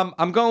 What is it?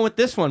 I'm going with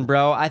this one,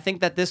 bro. I think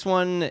that this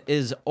one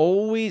is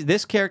always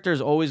this character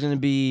is always going to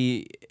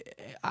be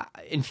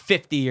in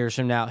 50 years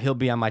from now, he'll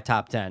be on my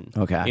top 10.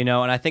 Okay. You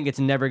know, and I think it's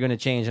never going to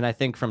change. And I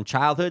think from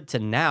childhood to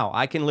now,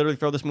 I can literally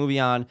throw this movie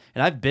on,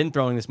 and I've been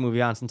throwing this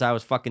movie on since I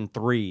was fucking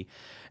 3.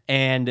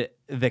 And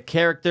the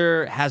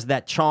character has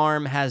that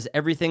charm, has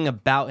everything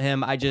about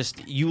him.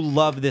 You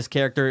love this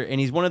character, and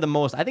he's one of the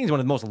most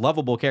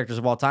lovable characters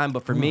of all time.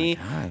 But for me,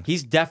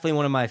 he's definitely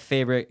one of my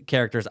favorite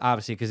characters,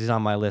 obviously, because he's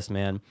on my list,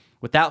 man.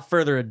 Without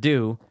further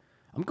ado,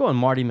 I'm going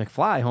Marty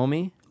McFly,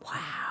 homie.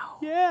 Wow.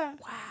 Yeah.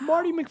 Wow.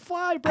 Marty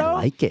McFly, bro. I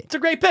like it. It's a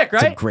great pick,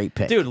 right? a great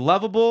pick. Dude,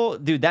 lovable.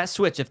 Dude, that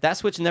switch, if that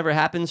switch never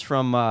happens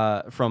from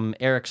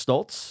Eric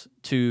Stoltz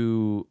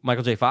to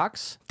Michael J.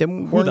 Fox,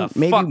 Then who the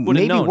fuck would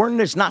have known?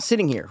 Werner's not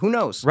sitting here. Who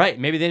knows? Right,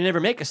 maybe they never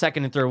make a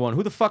second and third one.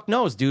 Who the fuck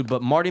knows, dude?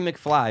 But Marty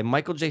McFly,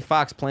 Michael J.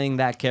 Fox playing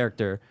that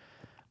character,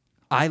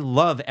 I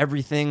love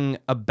everything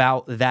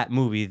about that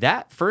movie.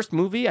 That first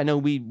movie, I know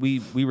we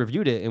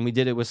reviewed it and we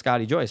did it with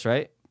Scotty Joyce,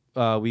 right?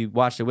 We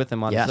watched it with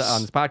him on Yes.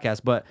 this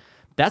podcast, but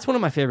that's one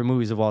of my favorite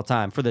movies of all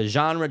time for the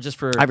genre, just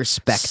for I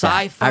respect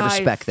that. sci-fi, I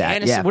respect that,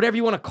 fantasy, yeah. whatever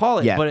you want to call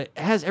it. Yeah. But it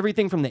has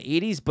everything from the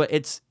 80s, but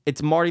it's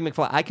Marty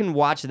McFly. I can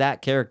watch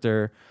that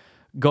character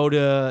go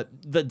to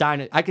the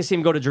diner. I can see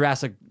him go to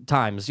Jurassic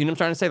Times. You know what I'm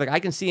trying to say? Like I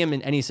can see him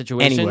in any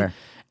situation. Anywhere.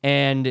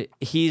 And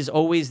he's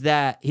always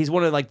he's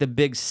one of like the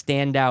big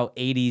standout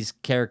 80s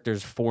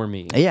characters for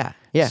me. Yeah,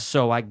 yeah.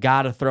 So I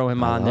gotta throw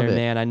him on love there, it.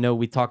 man. I know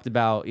we talked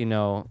about,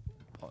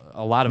 a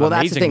a lot of Well,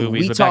 that's the amazing thing.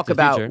 movies. We but talk Back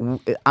to the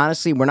about, Future.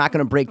 honestly, we're not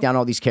going to break down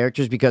all these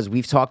characters because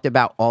we've talked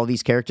about all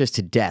these characters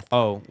to death.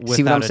 Oh, see what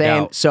without I'm a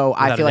saying? doubt. So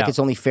I Without feel a like doubt. it's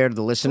only fair to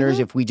the listeners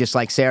if we just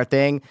like say our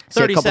thing,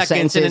 say a 30 couple seconds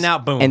sentences, in and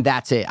out, boom. and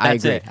that's it. I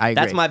That's agree. it. I agree.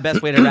 That's my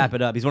best way to wrap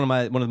it up. He's one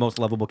of the most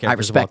lovable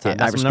characters of all respect time.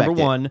 it. I That's my number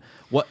respect it. one.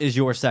 What is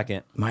your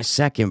second? My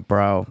second,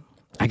 bro.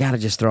 I gotta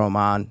just throw him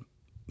on.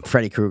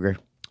 Freddy Krueger.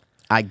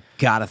 I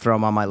gotta throw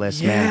him on my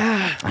list,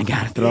 man. I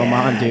gotta throw him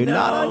on, dude.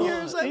 Not on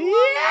yours. Dude.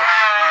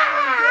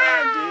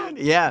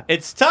 Yeah.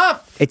 It's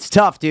tough. It's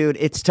tough, dude.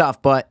 It's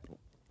tough, but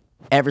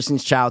ever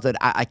since childhood,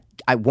 I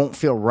won't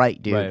feel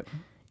right, dude, Right.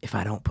 if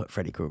I don't put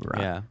Freddy Krueger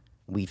on. Yeah.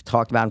 We've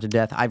talked about him to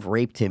death. I've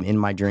raped him in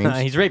my dreams.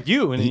 He's raped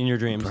you in your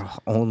dreams. Bro,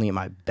 only in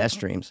my best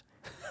dreams.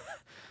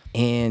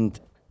 And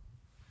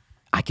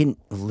I can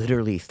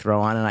literally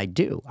throw on, and I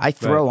do. I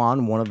throw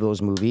on one of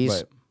those movies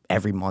Right.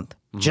 every month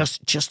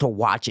just to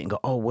watch it and go,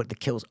 oh, what the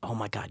kills? Oh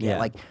my god, yeah. Yeah.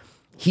 Like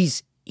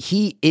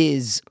he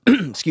is,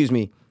 excuse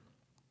me,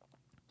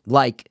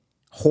 like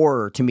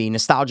horror to me,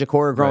 nostalgic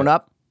horror growing Right.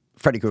 up.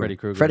 Freddy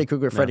Krueger, Freddy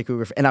Krueger. Freddy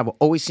Krueger, and I will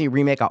always see a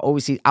remake.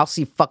 I'll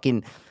see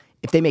fucking.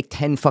 If they make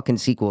 10 fucking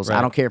sequels, I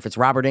Right. don't care if it's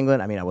Robert Englund.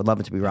 I mean, I would love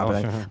it to be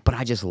Robert Englund, but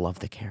I just love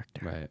the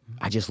character. Right.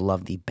 I just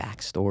love the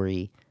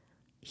backstory.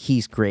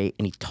 He's great,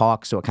 and he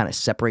talks, so it kind of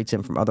separates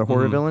him from other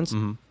horror villains.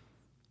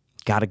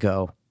 Gotta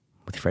go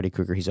with Freddy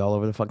Krueger. He's all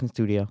over the fucking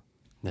studio,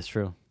 That's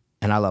true.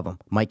 and I love him.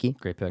 Mikey,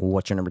 Great pick.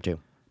 what's your number 2?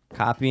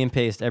 Copy and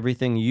paste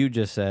everything you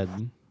just said,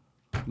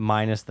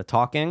 minus the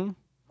talking,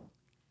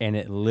 and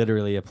it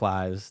literally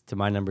applies to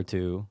my number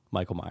 2,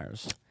 Michael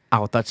Myers.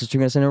 Oh, I thought you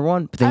were going to say number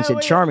 1, but then you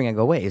said charming. I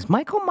go, wait, is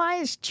Michael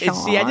Myers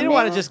charming? See, I didn't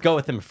want to just go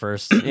with him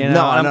first. You know?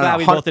 No, I'm no, glad no.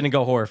 we both didn't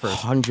go horror first.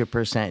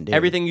 100%, dude.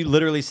 Everything you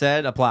literally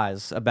said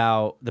applies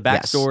about the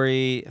Yes.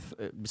 backstory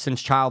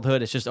since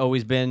childhood. It's just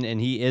always been,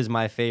 and he is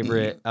my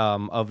favorite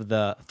of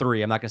the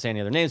 3. I'm not going to say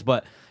any other names,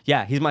 but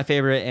yeah, he's my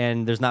favorite,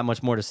 and there's not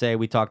much more to say.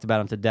 We talked about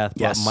him to death,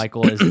 but Yes.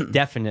 Michael is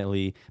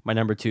definitely my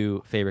number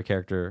 2 favorite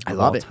character of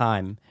love all it.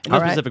 time. In no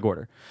All right. specific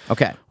order.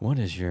 Okay. What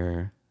is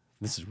your...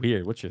 This is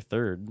weird. What's your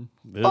third?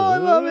 Oh, I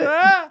love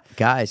it.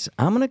 Guys,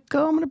 I'm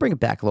gonna bring it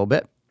back a little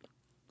bit.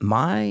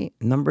 My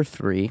number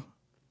 3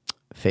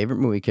 favorite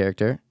movie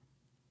character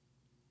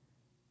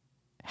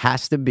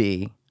has to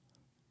be.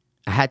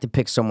 I had to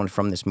pick someone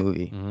from this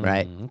movie,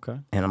 right? Okay.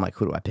 And I'm like,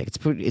 who do I pick? It's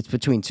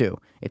between 2.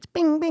 It's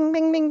Bing, Bing,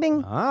 Bing, Bing,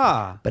 Bing.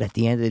 Ah. But at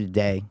the end of the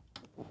day,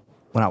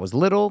 when I was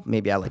little,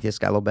 maybe I like this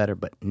guy a little better.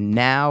 But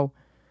now,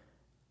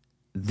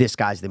 this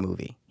guy's the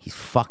movie. He's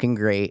fucking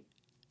great.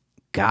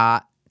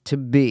 Got to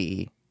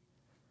be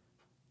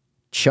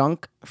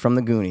Chunk from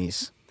the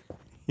Goonies.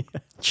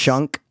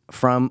 Chunk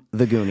from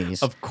the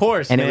Goonies. Of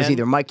course, And it was man.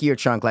 either Mikey or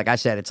Chunk. Like I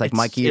said, it's like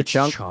Mikey or it's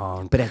Chunk.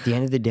 Chunk. But at the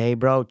end of the day,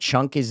 bro,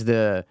 Chunk is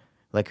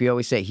like we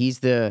always say, he's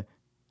the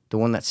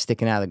one that's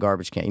sticking out of the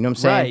garbage can. You know what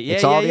I'm saying? Right, yeah,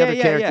 it's all yeah, the yeah, other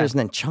yeah, characters,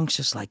 yeah. and then Chunk's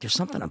just like, there's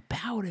something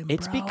about him,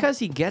 It's bro. because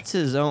he gets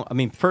his own. I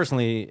mean,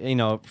 personally, you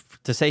know,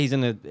 to say he's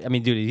in the. I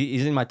mean, dude,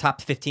 he's in my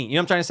top 15. You know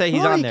what I'm trying to say?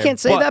 He's Well, on you there. can't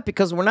say but- that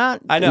because we're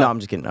not. I know. No, I'm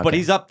just kidding. But Okay.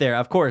 he's up there,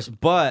 of course.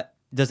 But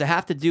does it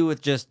have to do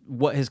with just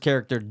what his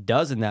character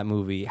does in that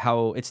movie?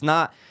 How it's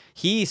not.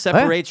 He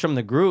separates from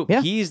the group.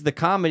 Yeah. He's the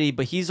comedy,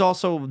 but he's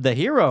also the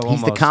hero. He's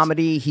the almost.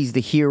 comedy. He's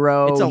the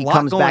hero. It's a he lot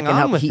comes back going and on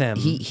helps. with him.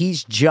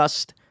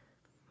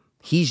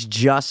 He's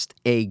just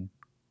a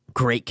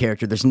great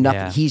character. There's nothing.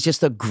 Yeah. He's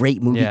just a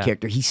great movie Yeah.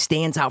 character. He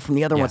stands out from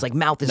the other Yeah. ones. Like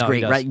Mouth is No, he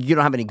great, does. right? You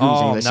don't have any goons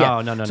Oh, in this. no,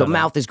 Yeah. no, So no.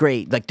 Mouth is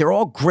great. Like they're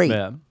all great.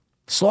 Yeah.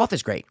 Sloth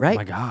is great, right?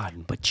 Oh my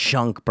God. But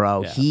Chunk,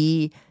 bro,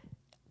 Yeah.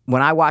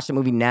 when I watch the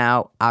movie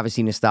now,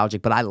 obviously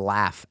nostalgic, but I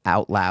laugh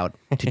out loud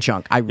to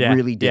Chunk. I Yeah,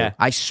 really do. yeah.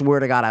 I swear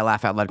to God, I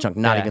laugh out loud to Chunk.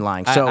 Not Yeah. even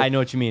lying. I- So I know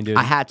what you mean, dude.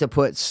 I had to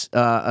put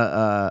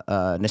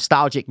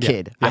nostalgic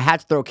kid. yeah. I had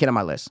to throw a kid on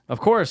my list. Of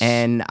course.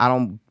 And I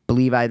don't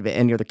believe I had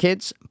any other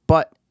kids,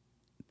 but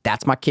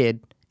that's my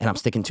kid, and I'm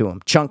sticking to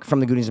him. Chunk from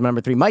the Goonies,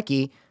 number 3.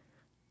 Mikey,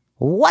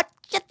 what's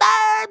your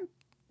third,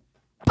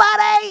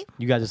 buddy?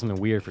 You guys are something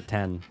weird for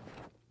 10.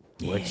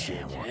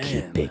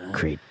 Keep it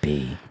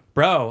creepy.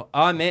 Bro,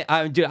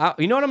 dude,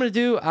 you know what I'm gonna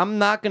do? I'm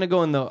not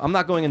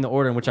going in the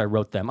order in which I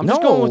wrote them. I'm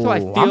just No, going with what I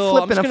I'm feel.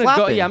 flipping just and gonna go.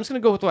 flopping. Yeah, I'm just gonna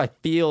go with what I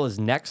feel is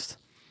next.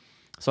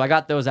 So I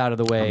got those out of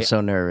the way. I'm so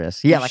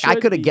nervous. Yeah, like I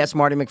should could have be. guessed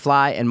Marty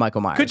McFly and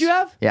Michael Myers. Could you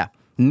have? Yeah.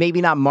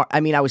 Maybe not. I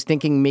mean, I was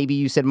thinking maybe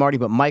you said Marty,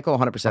 but Michael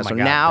 100%. Oh my so God,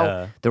 now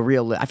duh. the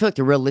real. I feel like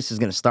the real list is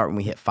going to start when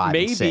we hit 5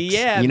 Maybe, and 6.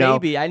 yeah, you know?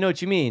 maybe. I know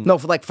what you mean. No,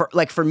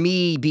 for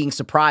me being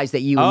surprised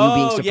at you and you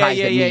being surprised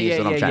at me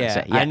is what I'm trying to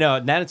say. Yeah. I know.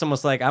 Then it's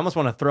almost like I almost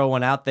want to throw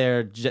one out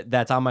there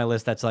that's on my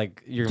list. That's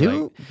like you're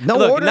Dude, like no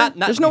look, order? Not,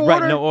 There's no right,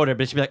 order? no order.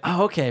 But it should be like,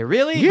 oh, okay,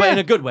 really? Yeah. But in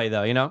a good way,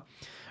 though. You know.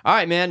 All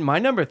right, man. My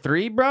number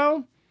 3,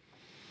 bro.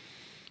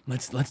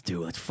 Let's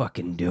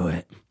fucking do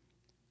it.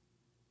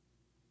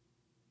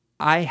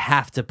 I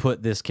have to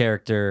put this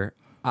character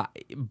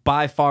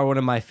by far one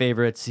of my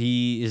favorites.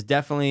 He is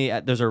definitely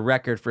there's a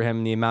record for him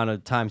in the amount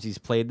of times he's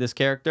played this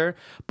character.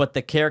 But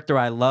the character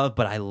I love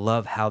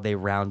how they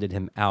rounded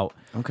him out.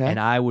 Okay. And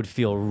I would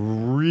feel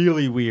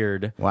really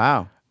weird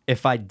Wow.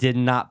 if I did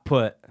not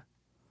put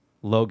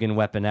Logan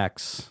Weapon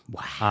X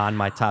on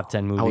my top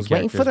 10 movie I was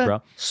characters, waiting for the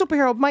bro.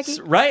 superhero, Mikey.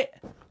 Right?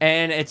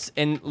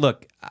 And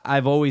look,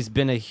 I've always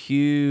been a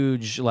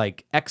huge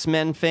like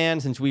X-Men fan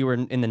since we were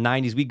in the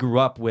 90s. We grew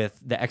up with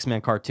the X-Men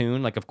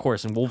cartoon, like of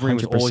course, and Wolverine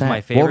was always 100%.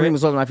 my favorite. Wolverine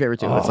was always my favorite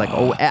too. It's like,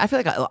 I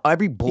feel like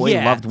every boy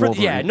loved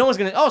Wolverine. Yeah, no one's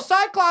gonna. Oh,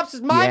 Cyclops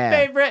is my Yeah,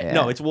 favorite. yeah.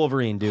 No, it's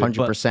Wolverine, dude. 100%.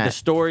 But the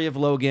story of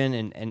Logan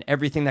and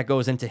everything that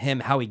goes into him,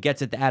 how he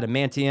gets at the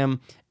adamantium.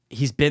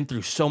 He's been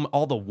through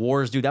all the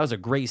wars, dude. That was a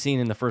great scene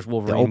in the first The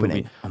Wolverine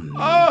opening, movie.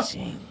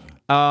 amazing.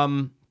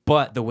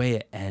 But the way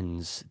it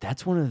ends,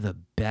 that's one of the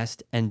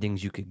best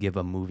endings you could give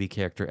a movie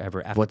character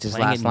ever. After What's his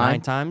playing last it line?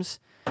 9 times.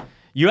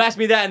 You asked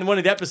me that in one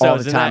of the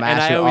episodes, time. I and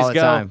ask I you always all the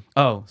go, time.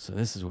 "Oh, so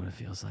this is what it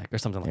feels like," or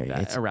something like that.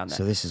 It's- Around that.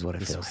 So this is what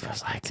it feels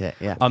like. That's it.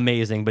 Yeah.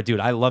 Amazing. But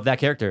dude, I love that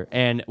character.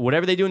 And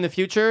whatever they do in the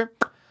future,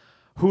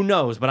 who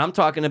knows? But I'm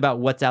talking about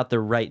what's out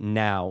there right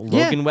now.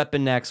 Yeah. Logan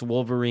Weapon X,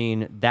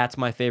 Wolverine, that's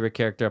my favorite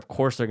character. Of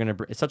course, they're going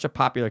to... It's such a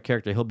popular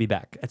character. He'll be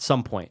back at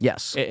some point.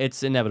 Yes.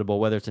 It's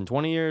inevitable, whether it's in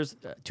 20 years,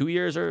 2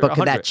 years, or But could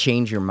 100. that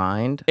change your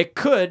mind? It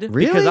could,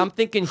 Really? because I'm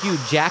thinking Hugh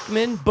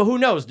Jackman, but who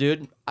knows,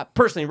 dude?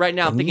 Personally, right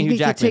now, I'm thinking you Hugh need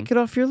to Jackman. take it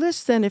off your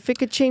list then. If it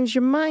could change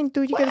your mind,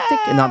 dude, you gotta take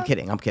it. No, I'm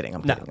kidding. I'm kidding.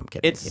 I'm No, kidding. I'm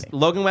kidding. it's I'm kidding.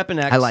 Logan Weapon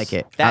X. I like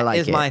it. That I like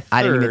is it. my third.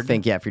 I didn't even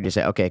think, for you to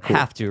say, okay, cool.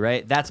 Have to,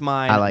 right? That's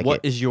mine. I like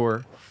What it. is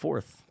your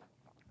fourth?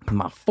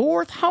 My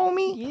fourth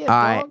homie? Yeah,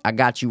 All right, dog. I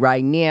got you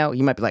right now.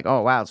 You might be like,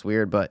 oh, wow, it's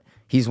weird, but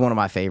he's one of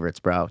my favorites,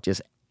 bro.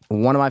 Just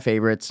one of my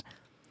favorites.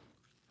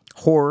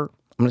 Horror.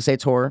 I'm going to say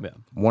it's horror. Yeah.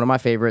 One of my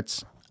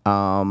favorites.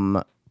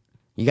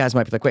 You guys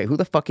might be like, wait, who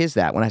the fuck is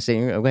that? When I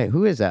say, wait,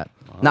 who is that?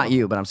 Not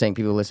you, but I'm saying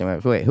people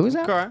listening. Wait, who is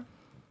that? Okay.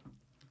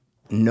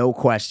 No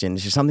question.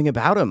 There's just something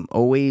about him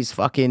always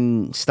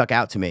fucking stuck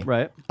out to me.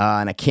 Right.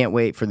 And I can't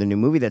wait for the new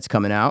movie that's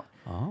coming out.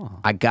 Oh.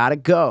 I gotta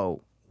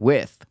go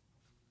with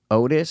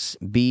Otis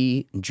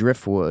B.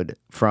 Driftwood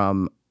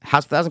from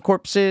House of 1,000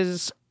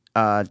 Corpses,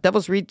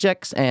 Devil's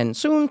Rejects, and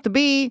soon to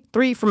be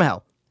 3 from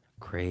Hell.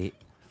 Great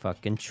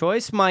fucking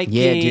choice, Mikey.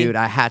 Yeah, dude,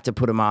 I had to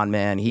put him on,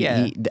 man. He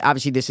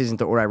obviously this isn't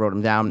the order I wrote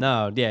him down.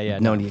 No, yeah.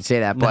 No need to say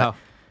that, but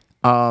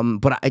I'm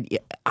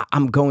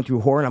going through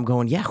horror and I'm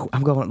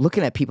going,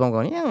 looking at people, I'm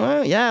going,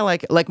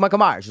 like Michael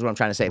Myers is what I'm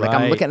trying to say. Like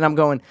I'm Right. looking and I'm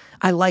going,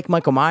 I like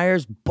Michael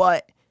Myers,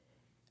 but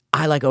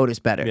I like Otis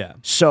better. Yeah.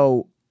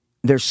 So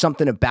there's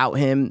something about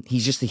him.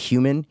 He's just a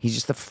human. He's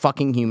just a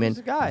fucking human. He's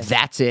a guy.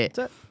 That's it.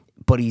 That's it.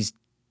 But he's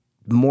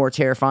more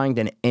terrifying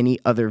than any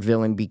other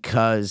villain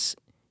because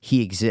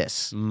he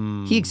exists.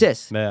 He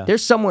exists. Yeah.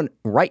 There's someone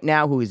right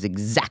now who is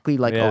exactly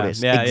like Yeah.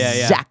 Otis. Yeah.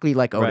 Exactly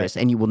like Otis.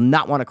 Right. And you will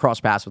not want to cross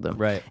paths with him.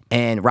 Right.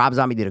 And Rob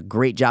Zombie did a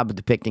great job of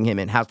depicting him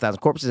in House of 1,000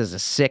 Corpses as a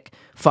sick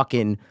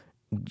fucking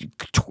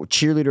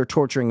cheerleader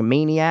torturing a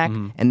maniac.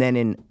 Mm-hmm. And then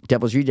in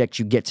Devil's Rejects,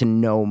 you get to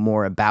know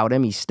more about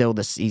him.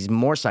 He's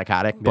more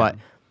psychotic, but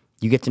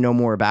you get to know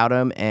more about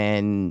him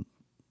and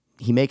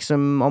he makes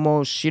him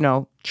almost,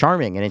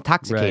 charming and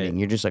intoxicating. Right.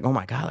 You're just like, oh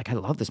my God, like I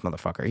love this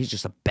motherfucker. He's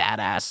just a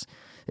badass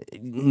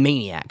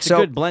maniac. It's a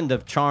good blend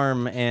of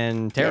charm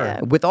and terror.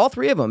 Yeah, with all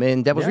 3 of them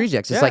in Devil's Yeah,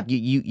 Rejects, it's yeah. like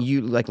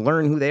you like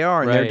learn who they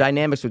are and their Right.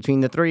 dynamics between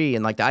the 3,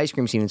 and like the ice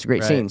cream scene. It's a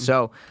great Right. scene.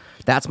 So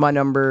that's my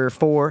number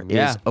 4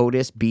 Yeah. is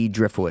Otis B.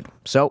 Driftwood.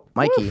 So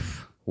Mikey,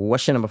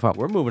 what's your number 5?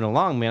 We're moving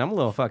along, man. I'm a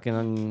little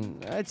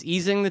fucking... it's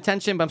easing the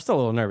tension, but I'm still a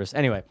little nervous.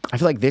 Anyway. I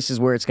feel like this is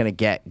where it's gonna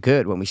get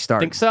good when we start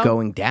Think so?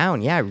 going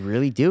down. Yeah, I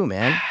really do,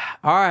 man.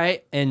 All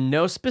right. And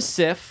no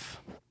specific.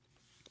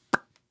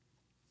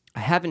 I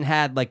haven't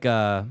had like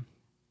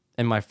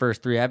in my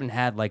first 3, I haven't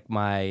had like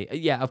my...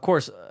 Yeah, of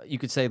course, you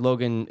could say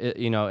Logan,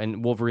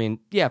 and Wolverine.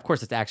 Yeah, of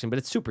course it's action, but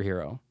it's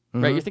superhero.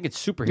 Right? You're thinking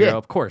superhero, Yeah.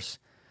 of course.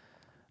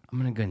 I'm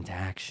going to go into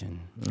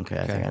action. Okay,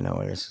 I think I know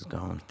where this is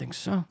going. Think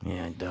so?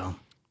 Yeah, I do.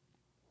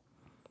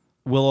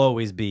 Will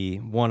always be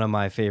one of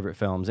my favorite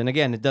films. And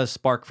again, it does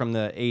spark from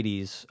the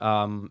 80s.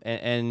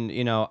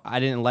 I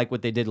didn't like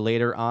what they did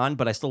later on,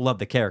 but I still love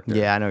the character.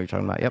 Yeah, I know what you're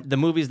talking about. Yep. The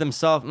movies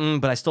themselves,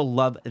 but I still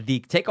love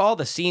take all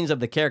the scenes of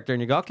the character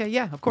and you go, okay,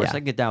 yeah, of course, Yeah. I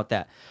can get down with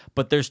that.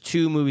 But there's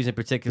 2 movies in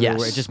particular Yes.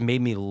 where it just made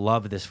me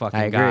love this fucking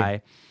I agree.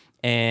 guy.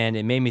 And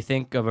it made me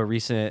think of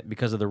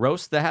because of the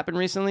roast that happened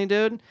recently,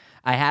 dude.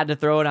 I had to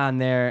throw it on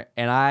there,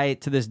 and I,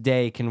 to this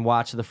day, can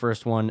watch the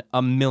first one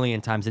a million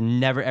times and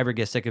never, ever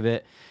get sick of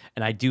it.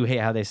 And I do hate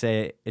how they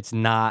say it's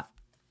not,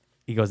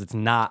 he goes, it's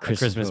not a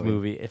Christmas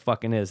movie. It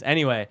fucking is.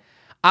 Anyway,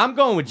 I'm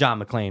going with John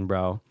McClane,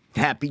 bro.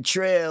 Happy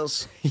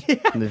trails. Yeah.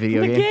 In the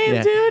video the game,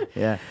 yeah. dude.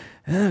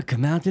 Yeah.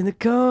 Come out to the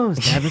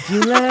coast, have a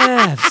few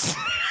laughs.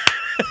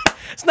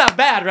 It's not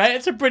bad, right?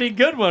 It's a pretty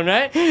good one,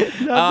 right?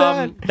 Not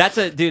bad. That's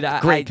a dude.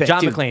 Great pick,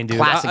 John dude. McClane, dude.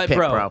 Classic pick,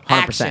 bro. 100%.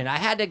 Action. I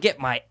had to get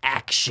my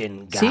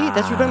action guy. See,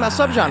 that's what we're talking about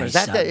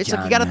subgenres. It's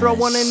like you got to throw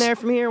one in there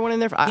from here, one in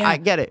there. I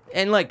get it.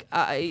 And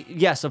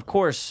yes, of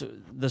course,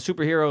 the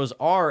superheroes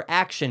are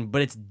action,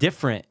 but it's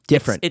different.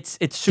 Different. It's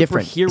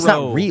Different. superhero. It's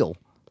not real.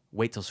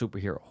 Wait till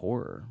superhero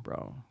horror,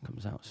 bro,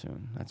 comes out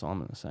soon. That's all I'm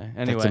gonna say.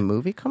 Anyway, That's a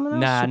movie coming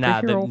out?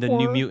 Nah. The Superhero New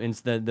horror? Mutants,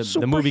 the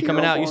movie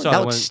coming Superhero out. You horror? saw That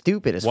the looks one.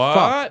 stupid as What?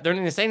 fuck. They're in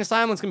an insane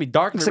asylum. It's gonna be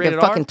dark and It's like rated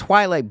a fucking R.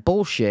 Twilight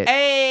bullshit.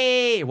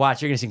 Hey,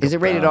 watch. You're gonna see. Is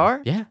it rated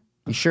R? Yeah.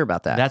 You sure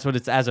about that? That's what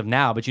it's as of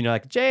now, but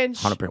that could change.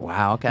 100%.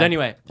 Wow. Okay. But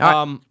anyway,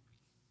 All right.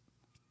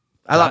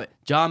 I love it.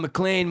 John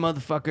McClane,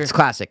 motherfucker. It's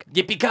classic.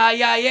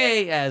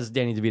 Yippee-ki-yay, as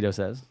Danny DeVito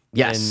says.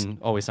 Yes. In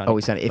Always Sunny.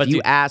 Always Sunny. If But you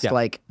dude, ask yeah.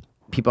 like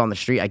people on the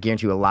street, I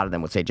guarantee you a lot of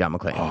them would say John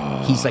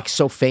McClane. He's like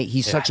so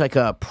He's such like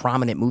a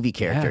prominent movie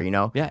character,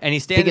 Yeah, and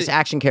he's standing. biggest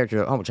action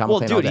character. Oh, John Well,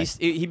 McClane. all dude,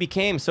 day. he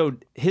became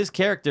his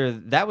character.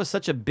 That was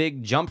such a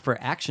big jump for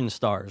action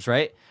stars,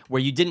 right?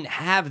 Where you didn't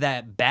have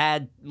that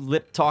bad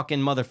lip talking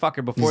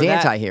motherfucker before He's the that.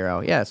 anti-hero.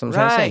 Yeah, that's what I'm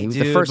trying to say. Right, He was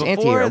dude, the first before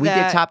anti-hero. We did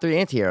that- top 3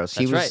 anti-heroes.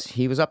 He That's was right.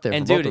 he was up there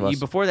And for dude, both of us.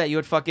 before that, you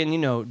had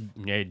fucking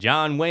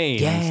John Wayne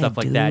and Yeah, stuff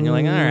like that. And you're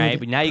like, all right,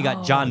 but now you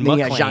got John And then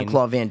you McClane. got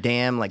Jean-Claude Van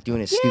Damme like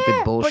doing his stupid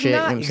Yeah, bullshit. but You know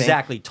not what I'm saying?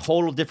 exactly.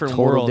 Total different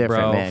Total world,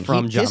 different, bro. man.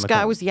 From John This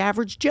guy McClane. was the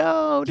average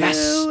Joe, dude,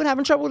 Yes.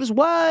 having trouble with his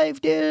wife,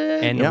 dude.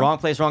 And You the know? wrong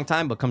place, wrong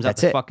time, but comes That's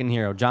out the it. fucking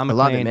hero. John McClane. I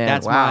love it, man.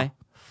 That's Wow. my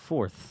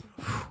 4th.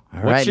 All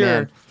What's right, your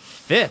man.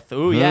 5th?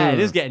 Ooh, yeah, it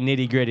is getting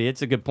nitty gritty.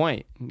 It's a good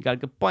point. You got a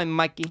good point,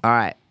 Mikey. All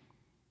right.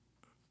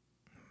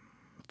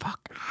 Fuck.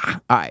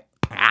 All right.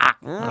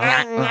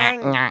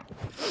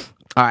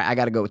 All right, I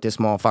got to go with this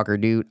motherfucker,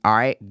 dude. All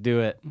right. Do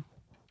it.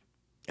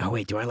 Oh,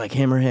 wait, do I like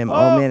him or him?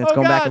 Oh, man, it's oh,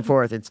 going back God. and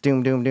forth. It's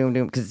doom,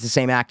 because it's the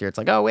same actor. It's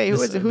like, oh, wait,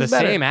 who is it? Who's the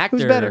better? same actor.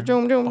 Who's better?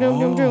 Doom.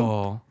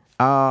 Oh.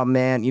 Oh,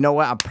 man. You know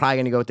what? I'm probably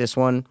going to go with this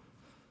one.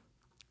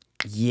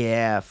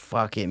 Yeah,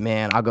 fuck it,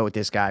 man. I'll go with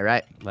this guy,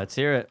 right? Let's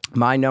hear it.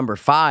 My number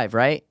 5,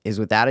 right, is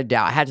without a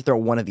doubt. I had to throw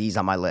one of these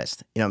on my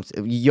list.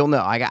 You'll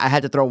know. I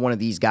had to throw one of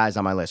these guys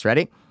on my list.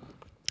 Ready?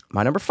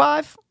 My number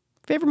 5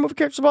 favorite movie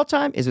characters of all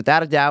time is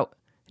without a doubt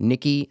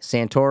Nicky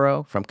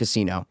Santoro from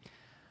Casino.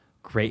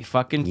 Great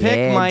fucking pick,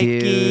 Yeah, Mikey.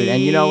 dude.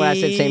 And you know when I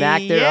said same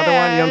actor, other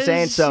one, you know what I'm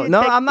saying? So, no,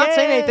 I'm not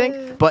saying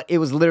anything, but it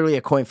was literally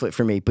a coin flip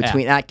for me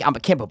between, I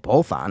can't put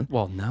both on.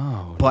 Well,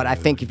 no. But I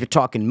think if you're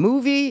talking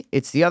movie,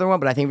 it's the other one.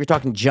 But I think if you're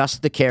talking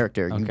just the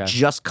character, you Okay.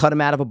 just cut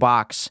him out of a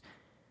box.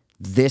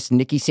 This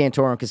Nicky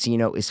Santoro in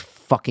Casino is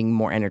fucking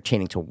more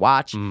entertaining to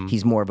watch.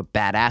 He's more of a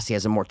badass. He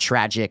has a more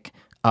tragic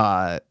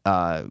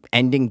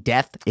ending,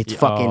 death. It's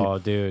fucking. Oh,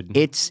 dude.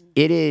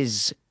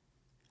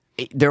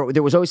 There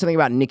was always something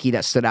about Nicky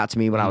that stood out to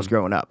me when I was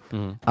growing up.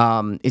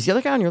 Is the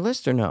other guy on your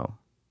list or no?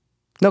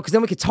 No, because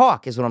then we could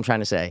talk. Is what I'm trying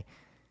to say.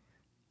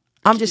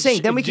 I'm just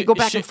saying. Then we could go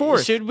back and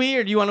forth. Should we,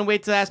 or do you want to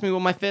wait to ask me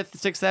what my 5th,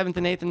 6th, 7th,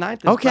 and 8th, and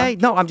 9th is? Okay,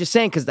 no, I'm just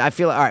saying because I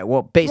feel like, all right,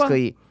 well,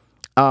 basically,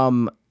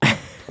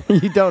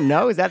 you don't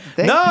know? Is that the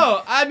thing?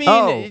 No, I mean,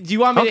 Oh, do you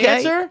want me to okay.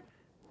 answer?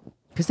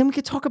 Because then we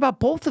could talk about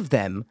both of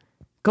them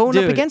going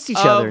up against each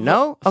other,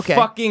 no? Okay.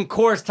 Fucking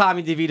course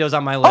Tommy DeVito's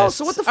on my list.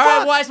 so what the All right,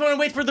 fuck? well, I just want to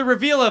wait for the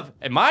reveal of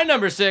my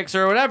number 6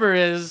 or whatever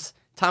is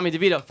Tommy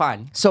DeVito.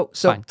 Fine. So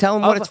Fine. tell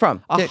him what it's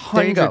from. There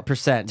you go.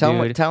 100%, Tell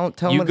him dude. tell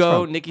him you what go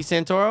it's from. Nicky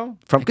Santoro?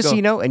 From I go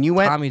Casino, and you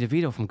went Tommy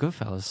DeVito from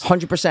Goodfellas.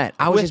 100%.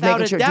 I was just Without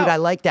making a sure, doubt. dude. I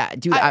like that,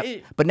 dude.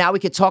 but now we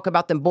could talk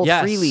about them both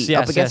freely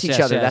up against each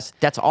other. Yes.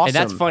 That's awesome. And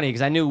that's funny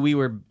because I knew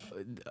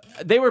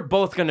they were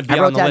both going to be I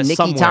on wrote the down list Nicky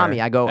somewhere.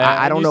 Tommy. I go.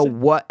 I and don't you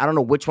know said- I don't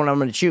know which one I'm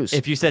going to choose.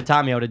 If you said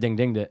Tommy, I would have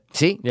dinged it.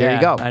 See, Yeah, there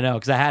you go. I know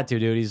because I had to,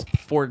 dude. He's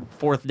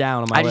fourth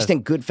down on my I list. just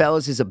think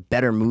Goodfellas is a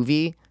better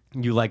movie.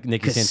 You like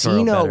Nicky Santoro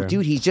Casino, better.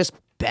 dude, he's just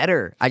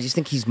better. I just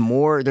think he's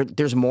more.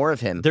 There's more of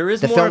him. There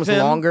is the more film's of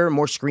him. longer,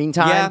 more screen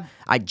time. Yeah.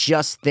 I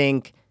just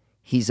think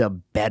he's a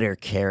better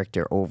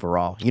character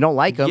overall. You don't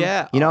like him.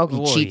 Yeah. You know, he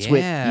Well, cheats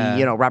yeah.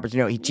 with Robert De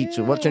Niro. He cheats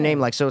with what's her name?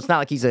 Like, so it's not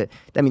like he's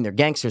they're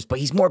gangsters, but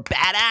he's more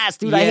badass,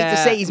 dude. I hate to Yeah.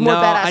 say he's more No,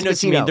 badass. I in know what you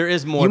Casino. mean. There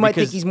is more You might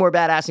think because- he's more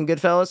badass in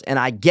Goodfellas, and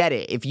I get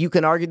it. If you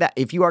can argue that,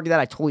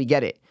 I totally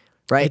get it.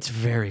 Right? It's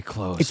very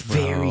close. It's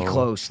very bro.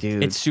 close,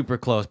 dude. It's super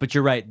close. But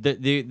you're right.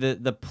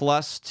 The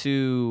plus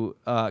to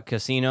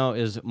Casino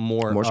is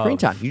more screen of-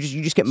 time. You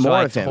just get So more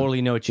I of him.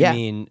 totally know what you Yeah.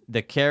 mean.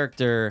 The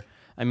character.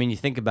 I mean, you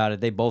think about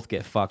it, they both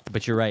get fucked.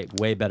 But you're right.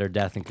 Way better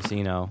death in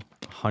Casino.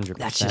 100%.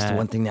 That's just the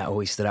one thing that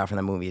always stood out from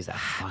that movie is that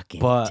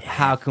fucking. But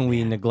how can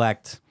we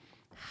neglect?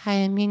 I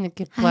didn't mean to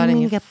get blood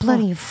in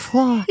your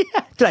floor.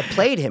 Dude, I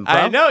played him, bro.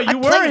 I know you I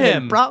were played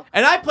him, bro.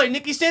 And I played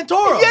Nicky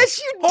Santoro. Yes,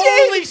 you did.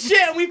 Holy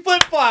shit! And we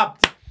flip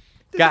flopped.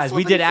 Guys,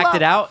 we flippity did act flop.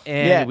 it out,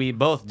 and Yeah. we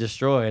both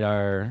destroyed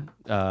our.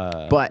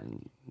 But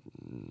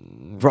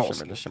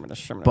rolls.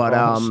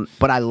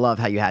 But I love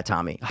how you had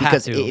Tommy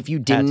because to. if you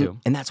Had didn't, to.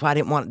 and that's why I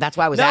didn't want. That's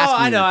why I was No,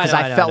 asking I know, you I because know,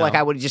 I, I know, felt I like know.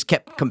 I would have just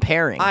kept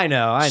comparing. I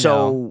know.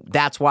 So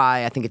that's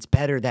why I think it's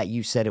better that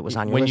you said it was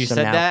on your When list. you so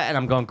said now- that, and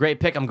I'm going, great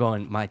pick. I'm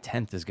going, my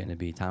 10th is going to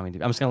be Tommy.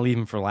 I'm just going to leave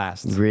him for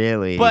last.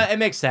 really, But it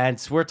makes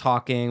sense. We're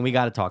talking. We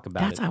got to talk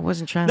about that's it. I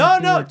wasn't trying. No,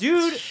 to do no, it.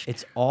 dude.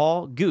 It's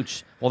all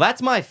gooch. Well,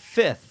 that's my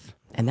 5th.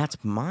 And that's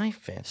my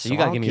fifth. So you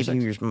gotta I'll give me your give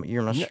you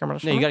your No, you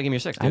got to give me your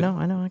 6th. I know.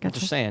 I got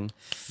Just you. saying.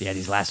 Yeah,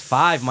 these last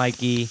 5,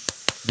 Mikey.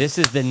 This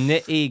is the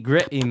nitty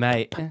gritty,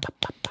 mate. All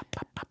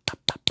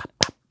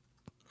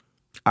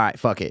right,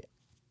 fuck it.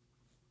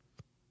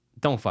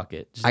 Don't fuck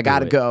it. Just I do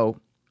gotta it. go.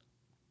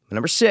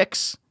 Number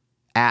 6,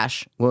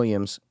 Ash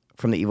Williams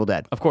from The Evil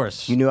Dead. Of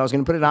course. You knew I was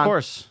going to put it on. Of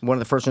course. One of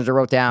the first ones I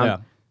wrote down. Yeah.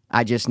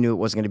 I just knew it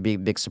wasn't going to be a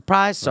big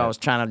surprise, so I was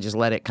trying to just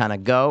let it kind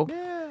of go.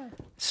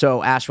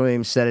 So Ash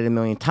Williams said it a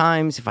million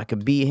times. If I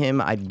could be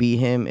him, I'd be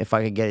him. If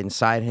I could get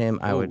inside him,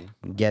 I would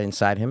get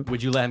inside him.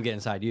 Would you let him get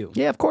inside you?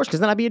 Yeah, of course,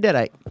 because then I'd be a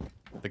Deadite.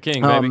 The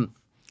king, baby.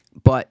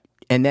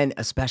 And then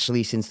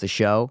especially since the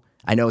show,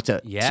 I know it's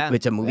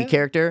a movie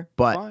character,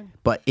 but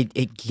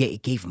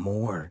it gave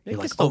more. You're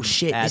like, oh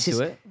shit, add this to is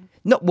it.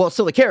 no, well, it's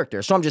still a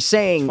character. So I'm just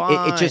saying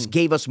it just Fine.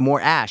 gave us more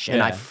Ash,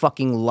 and I Yeah.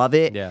 fucking love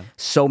it. Yeah.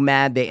 So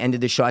mad they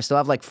ended the show. I still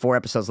have like 4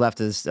 episodes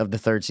left of the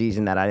 3rd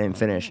season that I didn't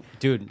finish.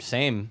 Dude,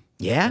 same.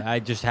 Yeah? I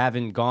just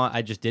haven't gone.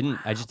 I just didn't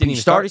You even started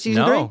start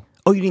season no. 3?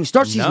 Oh, you didn't even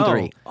start season No.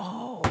 3.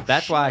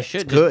 That's why I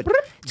should good. just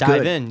It's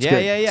dive good. in. It's Yeah,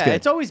 good. yeah, It's yeah. good.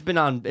 It's always been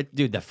on.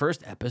 Dude, the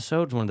first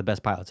episode is one of the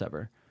best pilots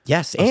ever.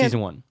 Yes, Of and season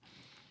 1.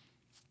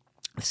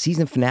 the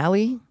season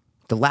finale,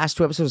 the last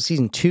 2 episodes of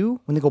season 2,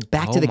 when they go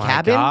back to the my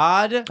cabin.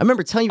 God. I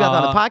remember telling you about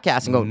that on the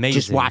podcast and go, just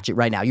Amazing. watch it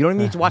right now. You don't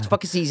even need to watch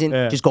fucking season.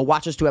 Just go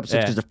watch those 2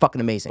 episodes because they're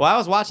fucking amazing. Well, I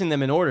was watching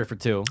them in order for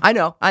 2. I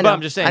know. But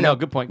I'm just saying. I know. No,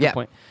 good point. Good Yeah.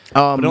 point.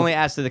 But it only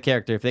adds to the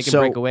character. If they can So-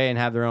 break away and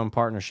have their own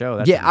partner show,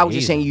 that's Yeah, I was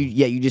just saying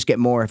amazing. you just get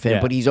more of him.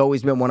 Yeah. But he's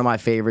always been one of my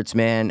favorites,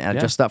 man. And I Yeah.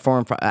 dressed up for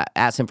him,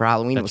 asked him for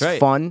Halloween. It That's was right.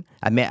 fun.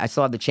 I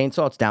still have the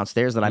chainsaw. It's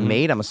downstairs that I Mm-hmm.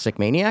 made. I'm a sick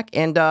maniac.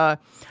 And I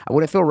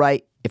wouldn't feel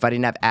right if I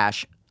didn't have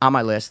Ash on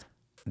my list.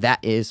 That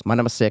is my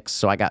number 6.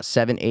 So I got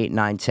 7, 8,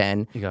 9,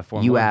 10. You got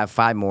 4 You more. have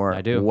 5 more.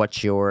 I do.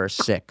 What's your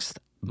 6th,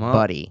 Well,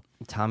 buddy?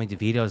 Tommy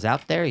DeVito's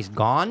out there. He's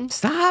gone.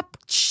 Stop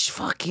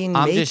fucking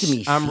I'm making just-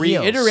 me I'm feel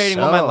reiterating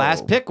what my so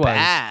last pick was.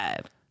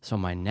 Bad. So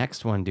my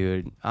next one,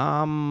 dude,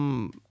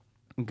 I'm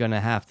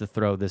gonna have to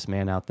throw this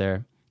man out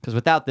there because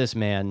without this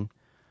man,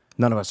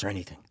 None of us are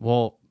anything.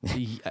 well,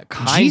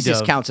 kind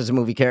Jesus of counts as a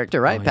movie character,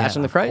 right? Oh,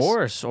 Passion yeah, of the Christ. of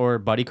course, or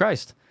Buddy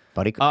Christ.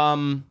 Buddy.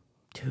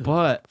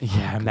 But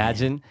yeah,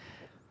 imagine.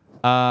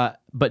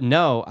 But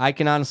no, I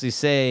can honestly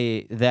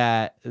say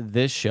that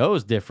this show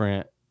is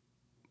different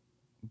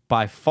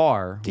by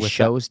far. The with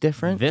show's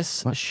different?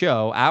 This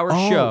show, our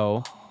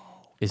show,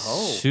 is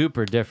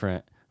super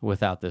different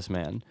without this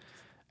man.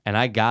 And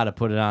I gotta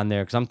put it on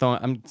there because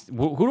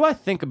who do I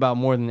think about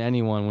more than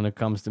anyone when it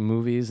comes to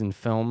movies and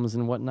films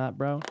and whatnot,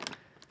 bro?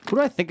 Who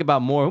do I think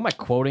about more? Who am I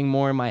quoting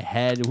more in my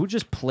head? Who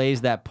just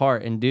plays that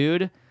part? And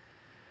dude,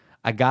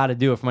 I gotta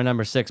do it for my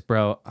number 6,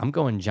 bro. I'm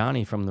going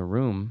Johnny from The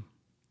Room.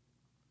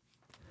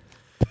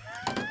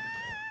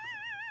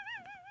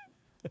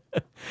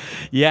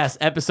 Yes,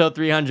 episode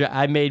 300.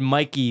 I made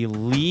Mikey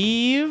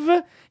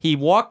leave. He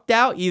walked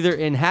out either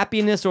in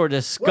happiness or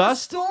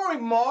disgust. story,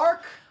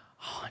 Mark?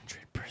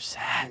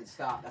 100%.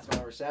 Stop. That's my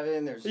number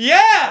 7. There's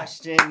Yeah!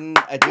 question.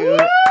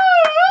 Dude,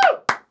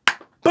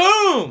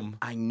 Boom!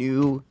 I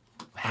knew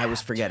I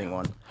was forgetting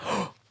one.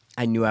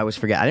 I knew I was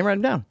forgetting. I didn't write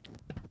him down.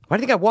 Why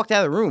do you think I walked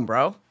out of the room,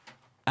 bro?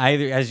 I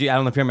don't know if you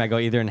remember, I go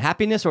either in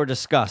happiness or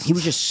disgust. He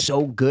was just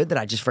so good that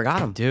I just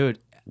forgot him. dude.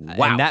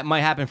 Wow. And that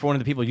might happen for one of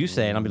the people you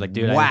say, and I'll be like,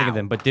 dude, I Wow. didn't think of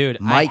them. But dude,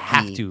 Mikey. I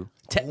have to.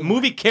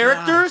 Movie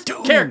characters?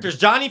 dude. Characters.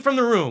 Johnny from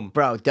The Room.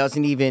 Bro, it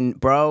doesn't even,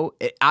 bro.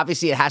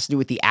 Obviously, it has to do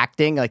with the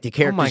acting, like the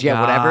characters, my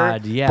whatever.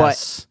 God, yes.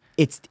 But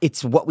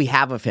it's what we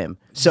have of him.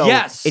 So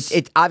Yes.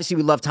 it's obviously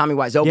we love Tommy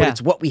Wiseau, Yeah. but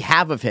it's what we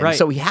have of him. Right.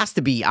 So he has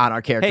to be on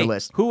our character Hey,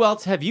 list. who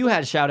else have you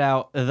had shout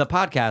out the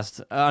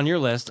podcast on your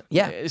list?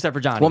 Yeah. Except for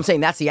Johnny. Well, I'm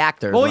saying that's the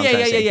actor. is Oh, what I'm yeah, trying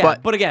yeah, to say. yeah.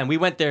 But again, we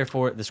went there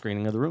for the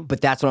screening of The Room. But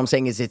that's what I'm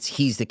saying is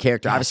he's the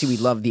character. Obviously, we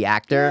love the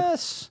actor.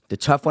 Yes. The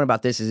tough one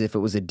about this is if it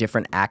was a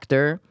different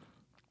actor,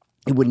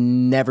 it would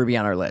never be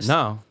on our list.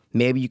 No.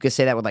 Maybe you could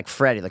say that with like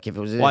Freddie. Like if it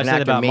was Well, I an said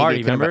actor, about maybe Marty,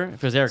 it could've remember? been-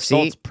 If it was Eric See?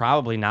 Stoltz,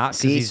 probably not,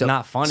 because he's so,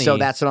 not funny. So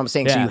that's what I'm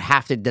saying. So Yeah. you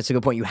have to. That's a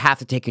good point. You have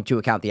to take into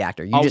account the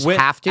actor. You just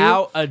have to.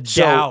 without a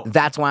So doubt.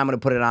 that's why I'm going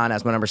to put it on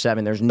as my number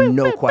 7. There's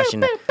no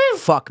question.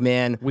 Fuck,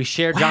 man. We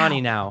share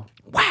Johnny now.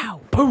 Wow.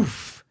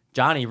 Poof.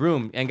 Johnny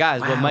Room. And guys,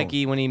 what Wow.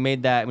 Mikey, when he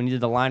did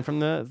the line from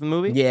the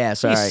movie? Yeah,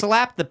 sorry. He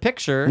slapped the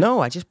picture. No,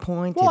 I just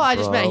pointed. Well, I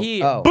just bro. meant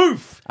he, Oh.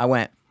 boof. I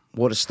went.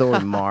 What a story,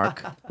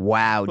 Mark.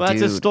 Wow, Well, dude.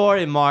 that's a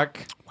story,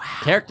 Mark.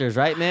 Characters,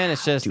 right, man?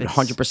 It's just Dude, it's-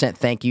 100%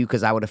 thank you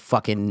because I would have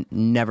fucking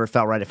never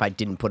felt right if I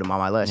didn't put him on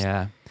my list.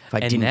 Yeah. If I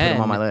And didn't put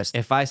him on my then, list.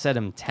 If I said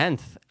him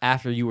 10th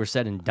after you were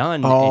said and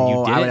done, Oh, and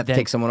you did I would it, have to then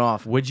take someone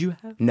off. Would you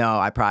have? No,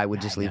 I probably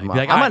would just leave him Be off.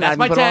 like, I all might right, not that's even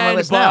my put him on my 10,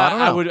 list but now. I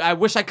don't know. I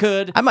wish I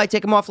could. I might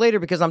take him off later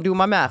because I'm doing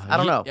my math. I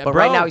don't know. Yeah, But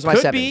bro, right now he's my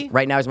could 7. be.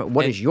 Right now he's my.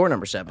 What And- is your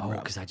number 7? Oh, bro?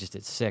 because I just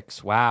did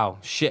 6. Wow.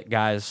 Shit,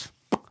 guys.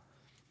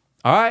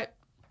 All right.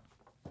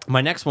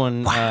 My next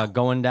one,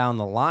 going down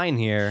the line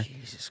here.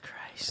 Jesus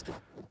Christ.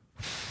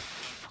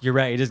 You're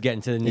right. It is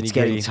getting to the nitty It's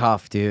getting gritty.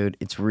 tough, dude.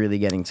 It's really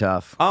getting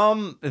tough.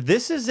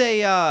 This is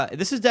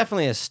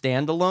definitely a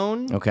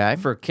standalone. Okay.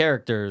 For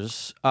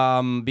characters,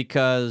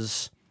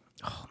 because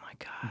Oh my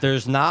God.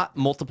 there's not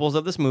multiples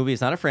of this movie.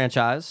 It's not a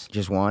franchise.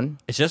 Just one?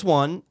 It's just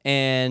one,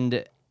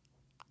 and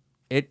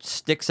it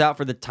sticks out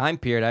for the time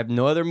period. I have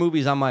no other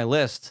movies on my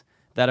list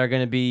that are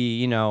going to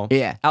be,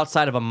 Yeah.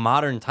 outside of a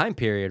modern time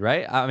period,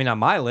 right? I mean, on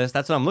my list,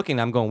 that's what I'm looking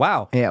at. I'm going,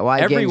 wow. Yeah, well,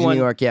 I Games in New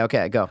York. Yeah,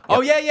 okay, go.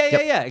 Oh, Yep.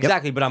 yeah,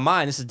 exactly. But on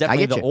mine, this is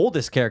definitely get the you.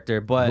 oldest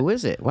character. But Who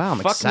is it? Wow, I'm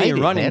fuck excited,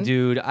 me running, man.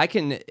 dude.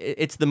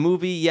 It's the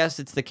movie. Yes,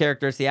 it's the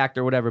character, it's the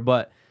actor, whatever.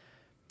 But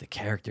the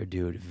character,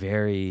 dude,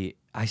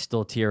 I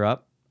still tear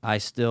up. I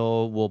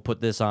still will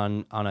put this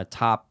on a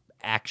top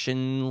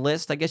action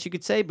list, I guess you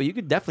could say. But you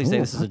could definitely say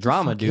this is a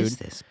drama, dude. What is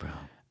this, bro?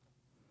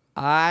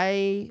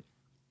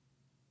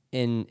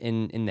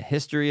 In the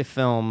history of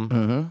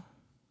film,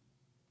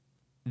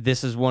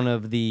 this is one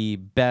of the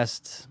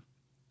best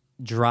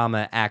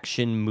drama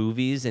action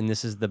movies, and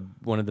this is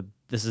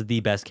the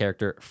best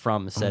character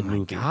from said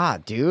movie.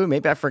 God, dude,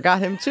 maybe I forgot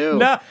him too.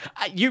 No,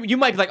 you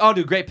might be like, oh,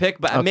 dude, great pick,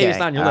 but maybe it's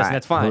not on your list, and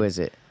that's fine. Who is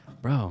it?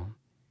 Bro,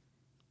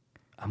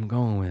 I'm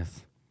going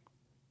with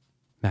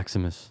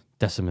Maximus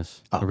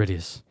Decimus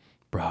Meridius.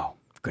 Bro,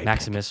 Great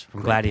Maximus pick.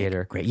 from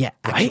Gladiator. Great, yeah,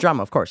 action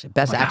drama, of course,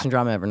 best action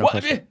drama ever. No What?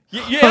 question.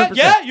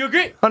 Yeah, you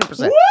agree?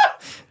 100%.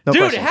 What? No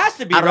Dude, question. it has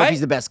to be, I don't know right? if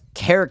he's the best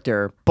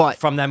character, but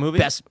From that movie?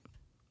 best.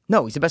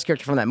 No, he's the best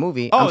character from that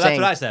movie. Oh, I'm that's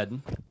saying, what I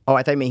said. Oh,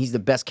 I thought you meant he's the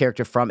best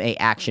character from a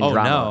action Oh,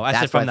 drama. no, I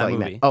That's said from what that thought you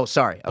meant. movie. Oh,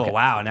 sorry. Okay. Oh,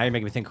 wow, now you're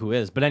making me think who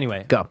is. But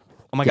anyway. Go.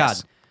 Oh, my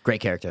Yes. God.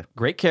 Great character.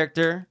 Great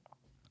character.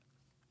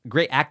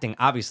 Great acting,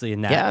 obviously,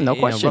 in that. Yeah, no You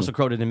know, question. Russell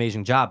Crowe did an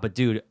amazing job. But,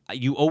 dude,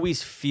 you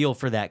always feel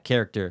for that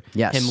character.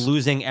 Yes. Him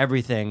losing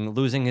everything,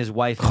 losing his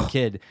wife and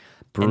kid.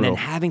 And then Brutal.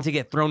 having to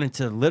get thrown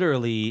into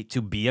literally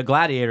to be a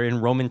gladiator in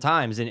Roman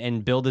times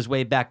and build his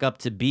way back up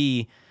to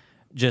be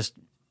just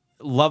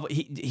love.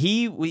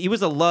 He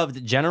was a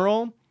loved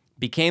general,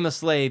 became a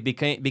slave,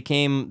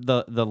 became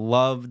the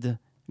loved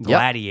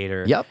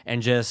gladiator. Yep.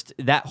 And just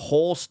that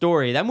whole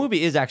story. That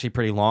movie is actually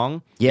pretty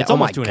long. Yeah. It's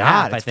almost oh my 2.5,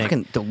 God, I it's think.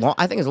 fucking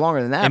I think it's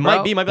longer than that. It bro.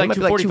 might be like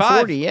 245.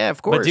 240. Yeah,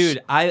 of course. But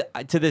dude, I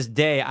to this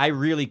day, I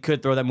really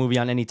could throw that movie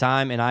on any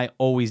time, and I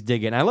always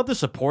dig it. And I love the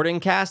supporting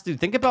cast,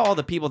 dude. Think about all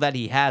the people that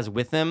he has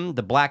with him.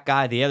 The black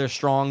guy, the other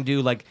strong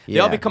dude. Like they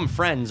all Yeah. become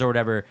friends or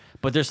whatever.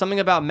 But there's something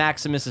about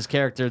Maximus's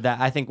character that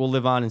I think will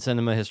live on in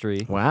cinema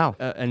history. Wow.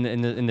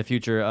 In the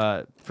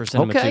future for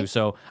cinema Okay. too.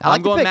 So I like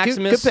I'm going the pick,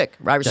 dude. Maximus. Good pick.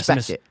 I respect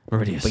Decimus it.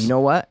 Meridius. But you know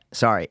what?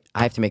 Sorry,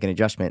 I have to make an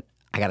adjustment.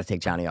 I got to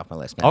take Johnny off my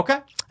list, man. Okay.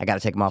 I got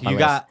to take him off my You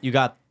list.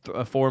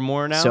 got 4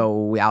 more now.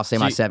 So I'll say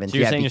my you- seventh. So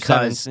you're yeah, saying because your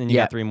seventh, and you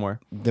got 3 more.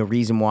 The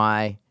reason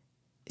why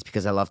is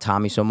because I love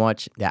Tommy so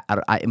much that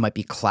it might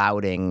be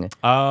clouding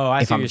Oh, I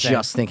see if what I'm you're saying.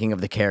 just thinking of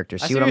the character.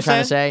 See see what what I'm you're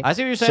trying to saying. say? I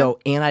see what you're saying. So,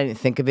 and I didn't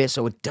think of it,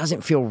 so it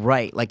doesn't feel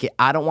right. Like,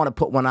 I don't want to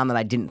put one on that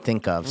I didn't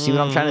think of. See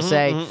what I'm trying to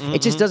say?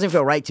 It just doesn't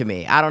feel right to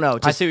me. I don't know.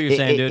 It I just, see what you're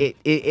saying, dude.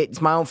 It's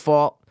my own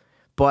fault,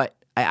 but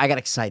I got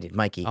excited,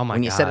 Mikey. Oh my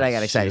when you said it, God, I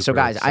got excited. So, super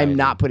guys, I'm excited.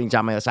 not putting John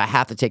on my list. I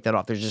have to take that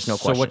off. There's just no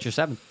So question. what's your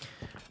 7th?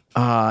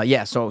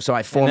 Yeah, so I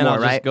have 4 And then more, I'll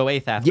just right? go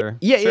 8th after.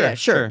 Yeah, Sure.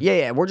 sure.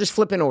 Yeah. We're just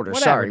flipping orders.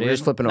 Whatever, Sorry, dude. we're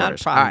just flipping Not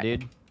orders. a problem, All right.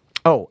 dude.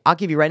 Oh, I'll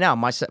give you right now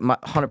my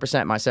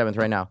 100% my 7th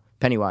right now.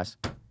 Pennywise.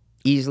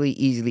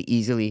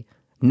 Easily.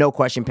 No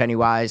question,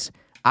 Pennywise.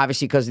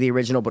 Obviously because of the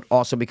original, but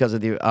also because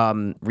of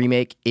the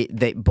remake.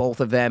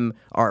 Both of them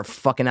are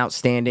fucking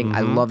outstanding.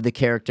 I love the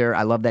character.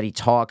 I love that he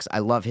talks. I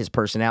love his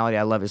personality.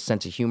 I love his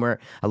sense of humor.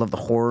 I love the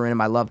horror in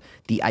him. I love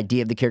the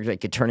idea of the character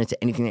that could turn into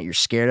anything that you're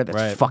scared of. That's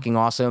Right. fucking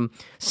awesome.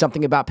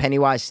 Something about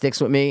Pennywise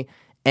sticks with me,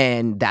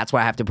 and that's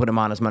why I have to put him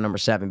on as my number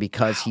 7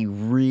 because he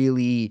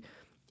really,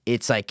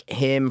 it's like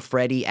him,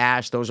 Freddy,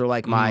 Ash. Those are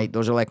like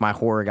my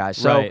horror guys.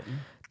 So Right.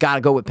 gotta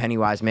go with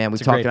Pennywise, man. We a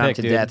talked great about him pick,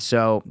 to dude. death.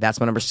 So that's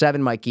my number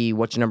 7, Mikey.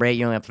 What's your number 8?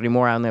 You only have 3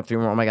 more. I only have 3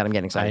 more. Oh my god, I'm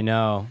getting excited. I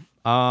know.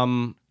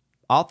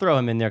 I'll throw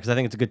him in there because I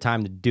think it's a good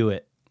time to do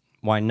it.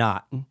 Why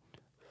not?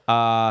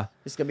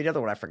 This is gonna be the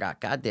other one I forgot.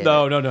 God damn.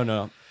 No. it.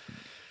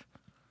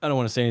 I don't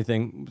want to say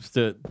anything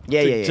to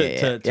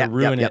Yeah.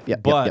 ruin it.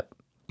 Yep. But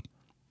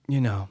you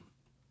know,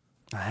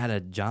 I had a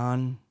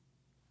John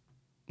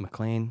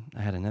McClane.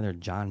 I had another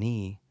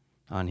Johnny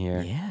on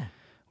here. Yeah.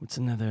 What's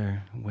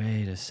another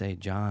way to say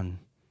John?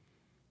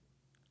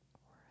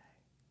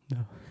 No.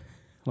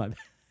 My bad.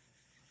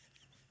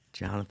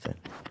 Jonathan.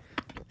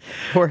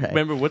 Jorge.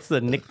 Remember, what's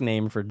the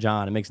nickname for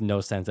John? It makes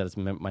no sense that it's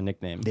my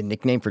nickname. The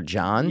nickname for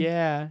John?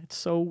 Yeah, it's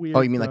so weird.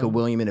 Oh, you mean like a bro.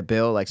 William and a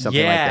Bill, like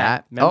something like Yeah,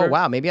 that? remember? Oh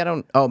wow, maybe I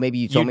don't. Oh, maybe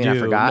you told me and I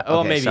forgot. Oh,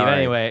 Okay, maybe. But sorry.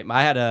 anyway,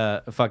 I had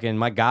a fucking.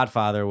 My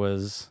godfather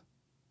was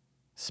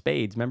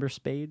Spades. Remember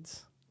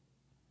Spades?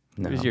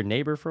 No. He was your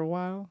neighbor for a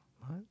while.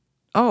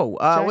 Oh,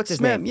 Jack what's his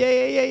Smith. name?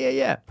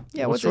 Yeah.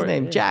 Yeah, what's his Short-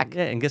 name? Jack.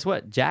 Yeah, and guess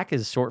what? Jack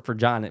is short for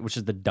John, which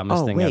is the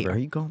dumbest Oh thing wait, ever. are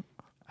you going?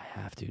 I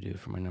have to, dude,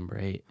 for my number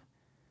 8.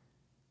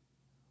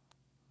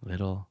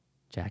 Little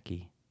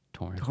Jackie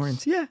Torrance.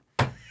 Torrance, yeah.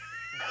 Bro,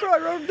 I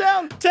wrote him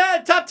down.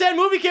 Top 10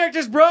 movie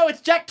characters, bro. It's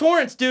Jack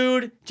Torrance,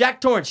 dude.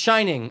 Jack Torrance,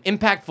 shining,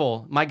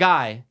 impactful, my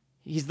guy.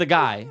 He's the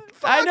guy.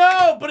 I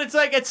know, but it's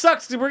like, it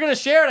sucks 'cause we're going to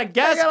share it, I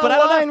guess, I got but a I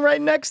don't know. line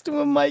right next to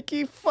him,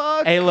 Mikey.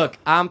 Fuck. Hey, look,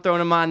 I'm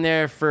throwing him on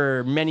there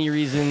for many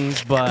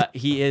reasons, but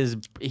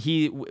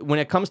when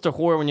it comes to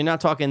horror, when you're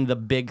not talking the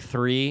big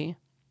 3,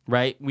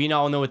 right? We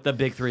all know what the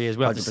big 3 is.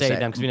 We have to say 100%.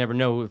 them because we never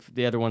know if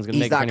the other one's going to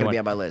He's make not it going to for be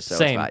anyone. on my list, so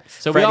Same. it's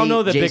fine. So we all Freddy,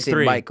 know the Jason, big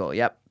 3. Michael,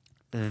 yep.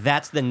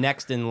 That's the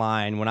next in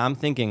line. When I'm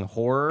thinking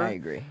horror, I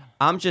agree.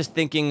 I'm just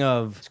thinking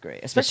of It's great.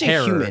 the Especially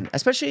terror. human.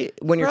 Especially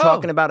when you're Bro.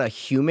 talking about a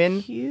human.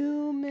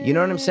 Human. You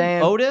know what I'm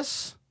saying?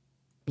 Otis?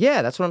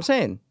 Yeah, that's what I'm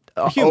saying.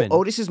 human.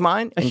 Otis is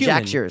mine, and human.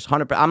 Jack's yours.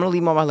 100%. I'm going to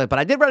leave him on my list, but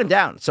I did write him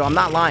down, so I'm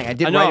not lying. I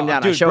did write him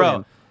down. Dude, I showed bro,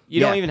 him. You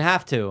don't even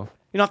have to.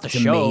 You don't have to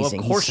It's show. amazing.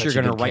 Of He's course, such you're a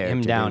going to good write him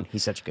character, down. dude.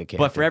 He's such a good But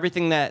character. for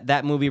everything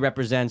that movie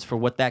represents, for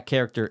what that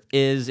character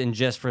is, and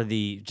just for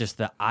the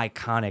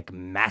iconic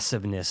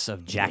massiveness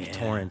of Jack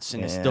Torrance,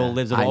 and it still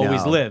lives. It'll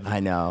always live. I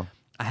know.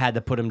 I had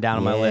to put him down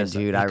on my Yeah, list,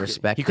 dude, I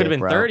respect He could have it, been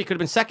bro. third. He could have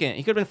been second.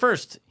 He could have been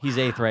first. He's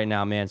eighth right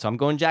now, man. So I'm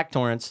going Jack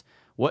Torrance.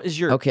 What is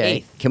your Okay.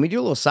 eighth? Can we do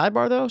a little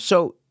sidebar though?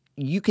 So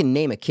you can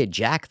name a kid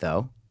Jack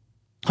though.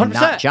 and 100%.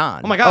 Not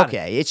John. Oh my god.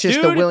 Okay, it's just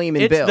Dude, the William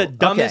and Bill. It's the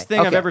dumbest thing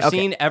I've okay, ever okay.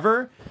 seen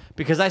ever.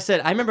 Because I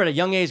remember at a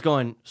young age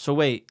going, so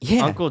wait,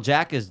 Yeah. Uncle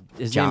Jack his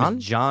John? name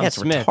is John Yeah, it's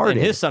Smith, retarded. and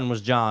his son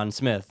was John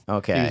Smith.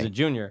 Okay. He was a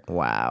junior.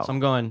 Wow. So I'm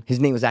going. His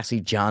name was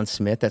actually John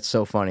Smith. That's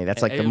so funny.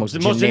 That's like the It most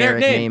was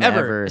generic name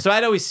ever. So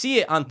I'd always see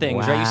it on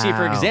things, right? You see it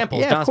for Wow.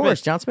 examples. Yeah, John of course,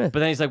 Smith. John Smith. But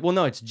then he's like, well,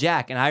 no, it's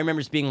Jack. And I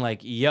remember just being like,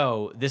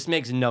 yo, this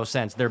makes no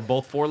sense. They're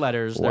both 4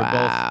 letters. They're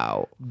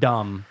Wow. both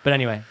dumb. But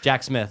anyway,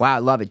 Jack Smith. Wow, I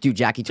love it. Dude,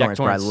 Jackie Torrance,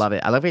 bro. I Torrance. love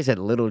it. I love how he said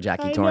little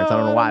Jackie I Torrance. I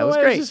don't know know, why. It was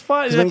it's great. just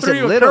fun. 'Cause when he That said threw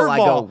you a little, I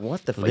go, curveball.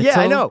 what the fuck? Yeah,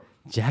 I know.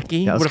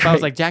 Jackie? That was What if I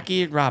was great. like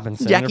Jackie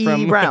Robinson? Jackie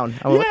from, Brown.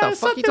 Oh, what the fuck you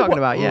something- talking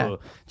about? Yeah. Ooh,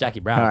 Jackie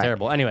Brown, All right.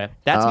 terrible. Anyway,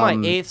 that's my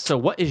eighth. So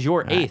what is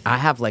your eighth? I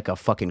have like a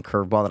fucking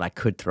curveball that I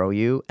could throw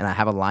you, and I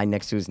have a line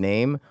next to his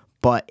name.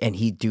 And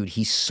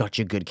he's such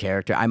a good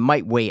character. I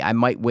might wait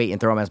and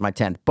throw him as my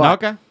 10th.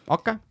 But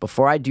Okay.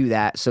 before I do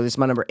that, so this is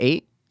my number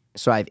 8.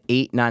 So I have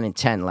 8, 9, and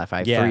 10 left. I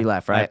have 3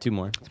 left, right? I have 2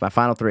 more. It's my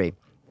final 3.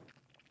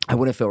 I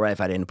wouldn't feel right if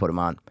I didn't put him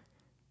on.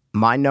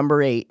 My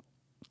number 8,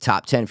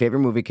 top 10 favorite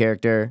movie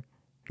character,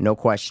 no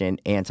question,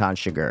 Anton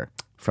Chigurh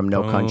from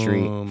No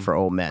Country for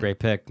Old Men. Great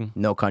pick.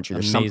 No Country.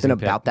 There's Amazing something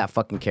pick. about that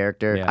fucking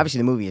character. Yeah. Obviously,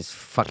 the movie is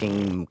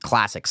fucking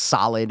classic,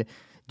 solid.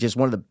 Just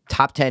one of the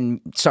top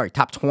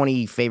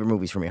 20 favorite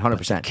movies for me,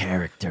 100%.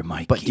 Character,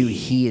 Mike. But dude,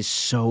 he is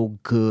so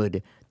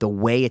good. The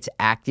way it's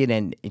acted,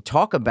 and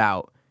talk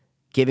about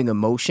giving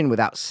emotion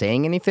without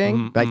saying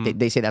anything. Like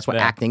they say that's what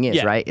Yeah. acting is,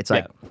 Yeah. right? It's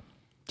like,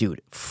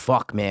 dude,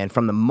 fuck, man.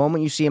 From the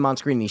moment you see him on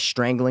screen and he's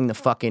strangling the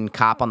fucking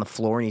cop on the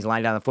floor and he's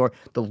lying down on the floor,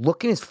 the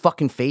look in his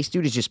fucking face,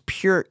 dude, is just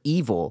pure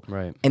evil.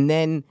 Right. And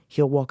then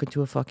he'll walk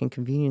into a fucking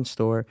convenience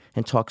store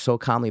and talk so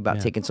calmly about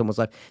taking someone's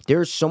life.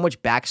 There's so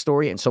much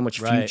backstory and so much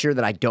Right. future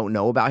that I don't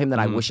know about him that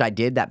I wish I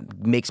did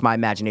that makes my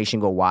imagination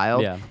go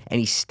wild. Yeah. And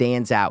he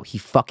stands out. He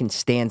fucking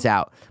stands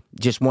out.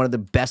 Just one of the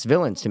best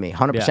villains to me.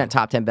 100%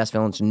 top 10 best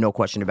villains, no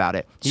question about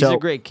it. He's so, a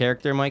great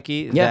character,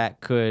 Mikey, Yeah.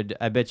 that could,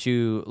 I bet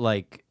you,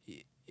 like,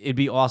 it'd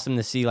be awesome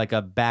to see, like,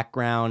 a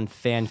background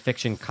fan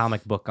fiction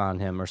comic book on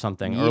him or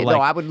something. Yeah, or no,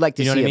 like, I would like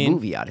to you know see what I a mean?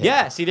 movie out of him.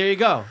 Yeah, see, there you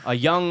go. A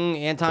young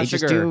Anton they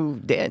just Chigurh.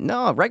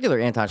 do regular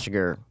Anton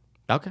Chigurh.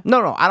 Okay.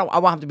 No, I don't. I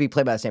want him to be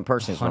played by the same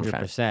person. is what I'm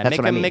trying to- 100%. That's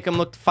what I mean. Make him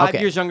look 5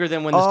 Okay. years younger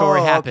than when the story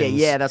happens. Okay,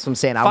 yeah, that's what I'm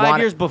saying. I 5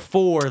 want years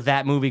before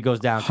that movie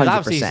goes down. Because 100%.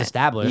 obviously he's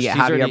established. Yeah,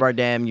 He's Javier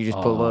already- Bardem. You just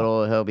put a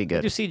little. He'll be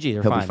good. Do CG,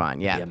 they're He'll fine. be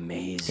fine. Yeah, Be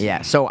amazing.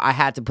 Yeah, so I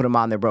had to put him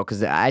on there, bro,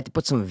 because I had to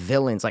put some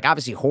villains. Like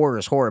obviously horror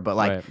is horror, but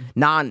like Right.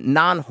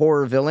 non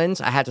horror villains,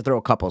 I had to throw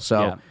a couple.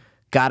 So Yeah.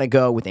 gotta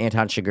go with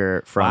Anton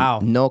Chigurh from Wow.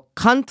 No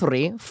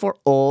Country for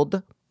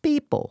Old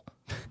People.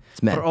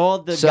 It's men. For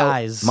old So,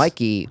 guys.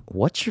 Mikey,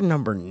 what's your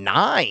number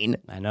 9?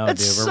 I know, That's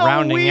dude. We're so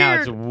rounding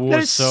out. weird. It's That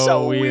is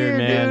so weird,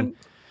 man. dude.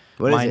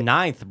 What is My it?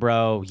 9th,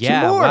 bro.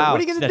 Yeah, more. wow. What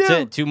are you gonna That's do?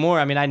 it. 2 more.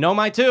 I mean, I know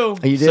my 2.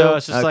 You do? So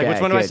it's just like, Okay,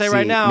 which one do I good. say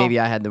right See, now? Maybe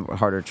I had the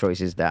harder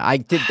choices that I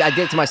did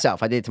it to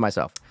myself. I did it to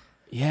myself.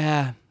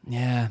 Yeah.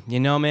 You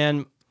know,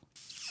 man,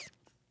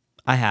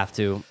 I have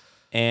to.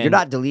 And You're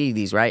not deleting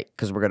these, right?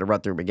 Because we're gonna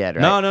run through them again,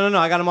 right? No.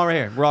 I got them all right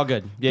here. We're all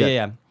good. Good.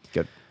 Yeah.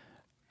 Good.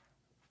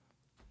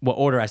 What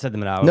order I said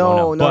them in? I No,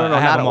 don't know. But I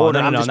have not them all. order.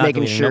 No, I'm no, just not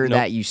making deleting. sure Nope, nope.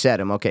 that you said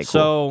them. Okay, cool.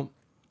 So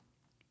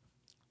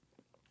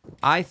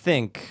I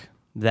think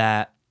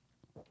that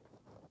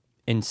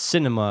in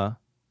cinema,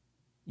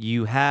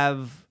 you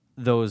have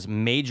those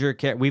major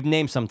we've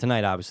named some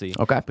tonight, obviously.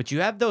 Okay. But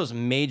you have those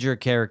major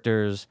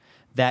characters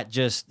that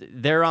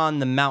they're on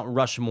the Mount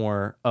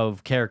Rushmore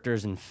of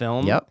characters in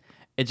film. Yep.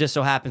 It just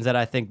so happens that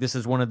I think this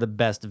is one of the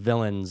best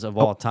villains of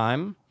all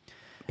time.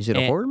 Is it a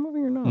and- horror movie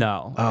or no?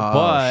 No. Oh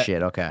but,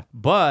 shit. Okay.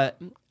 But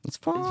It's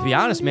fine. to be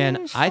honest,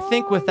 man, I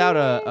think without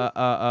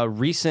a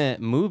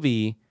recent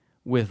movie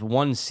with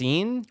one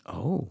scene,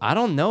 I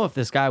don't know if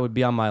this guy would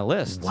be on my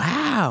list.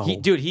 Wow.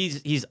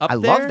 He's up I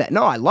there. love that.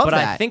 No, I love but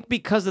that. I think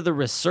because of the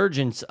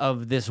resurgence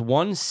of this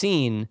one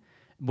scene,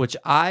 which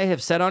I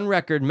have said on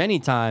record many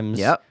times,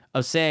 Yep.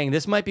 of saying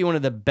this might be one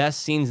of the best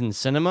scenes in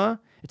cinema.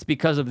 It's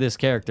because of this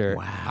character.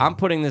 Wow. I'm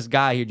putting this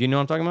guy here. Do you know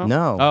what I'm talking about?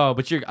 No. Oh,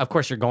 but of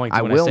course you're going to.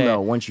 I when will say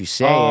know it. once you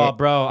say Oh, it.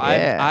 bro,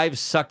 Yeah. I've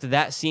sucked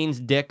that scene's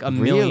dick a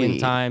Really? million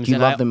times. Do you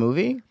and love the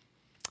movie,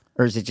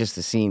 or is it just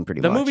the scene?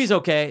 Pretty The much. movie's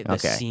okay. The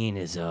Okay. scene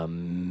is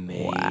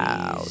amazing.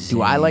 Wow.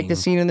 Do I like the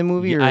scene in the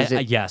movie, or is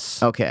it?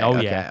 Yes. Okay. Oh,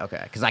 okay, yeah. Okay.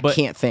 Because I But-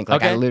 can't think.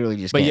 Like I literally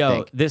just but can't yo,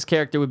 think. this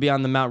character would be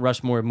on the Mount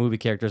Rushmore of movie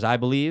characters, I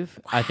believe.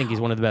 I think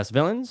he's one of the best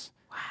villains.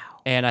 Wow.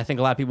 And I think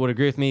a lot of people would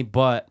agree with me.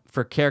 But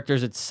for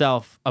characters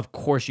itself, of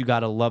course, you got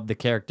to love the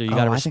character. You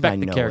got to I think I respect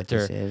the know what character.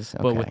 this is.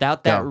 But Okay.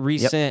 without that Go. Yep.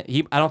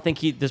 recent, I don't think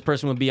this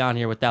person would be on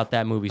here without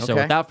that movie. So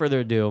Okay. without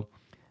further ado,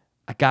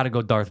 I gotta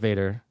go Darth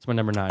Vader. It's my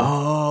number 9.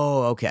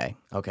 Oh, okay.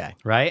 Okay.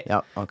 Right?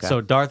 Yep, okay.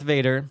 So Darth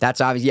Vader.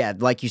 That's obvious. Yeah,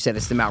 like you said,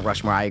 it's the Mount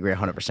Rushmore. I agree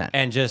 100%.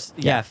 And just,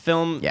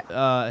 film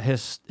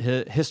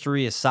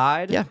history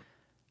aside. Yeah.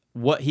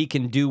 What he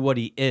can do, what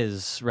he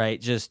is, right?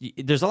 Just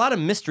there's a lot of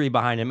mystery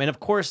behind him, and of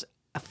course,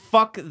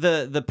 fuck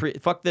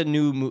the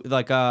new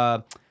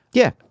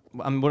Yeah.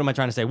 what am I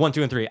trying to say? 1,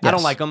 2, and 3. I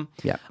don't like them.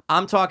 Yeah.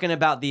 I'm talking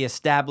about the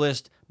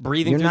established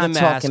breathing You're through not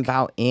the mask. talking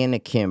about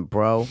Anakin,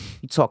 bro.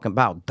 You're talking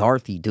about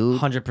Dorothy, dude.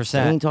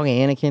 100%. You ain't talking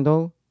Anakin,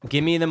 though?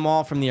 Give me them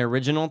all from the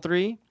original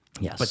 3.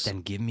 Yes. But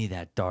then give me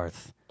that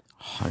Darth.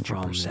 100%.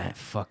 From that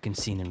fucking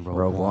scene in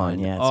Rogue One,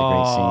 yeah, it's a oh,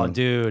 great scene.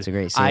 Dude, It's a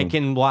great scene. I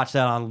can watch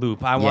that on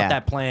loop. I Yeah. want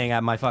that playing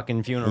at my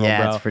fucking funeral,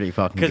 Yeah, bro. it's pretty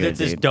fucking Because good, it's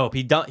just dude.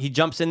 dope. He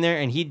jumps in there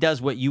and he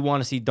does what you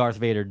want to see Darth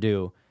Vader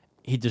do.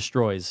 He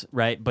destroys,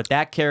 right? But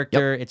that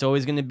character, it's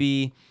always going to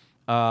be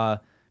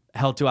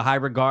held to a high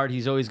regard.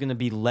 He's always going to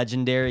be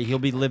legendary. He'll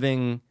be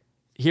living.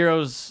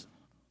 Heroes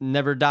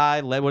never die.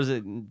 What is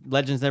it?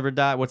 Legends never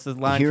die. What's the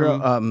line?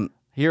 from?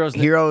 Heroes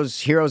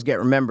get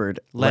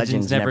remembered.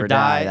 Legends never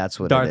die. That's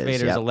what Darth it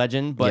is. Vader's Yep. a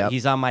legend, but Yep.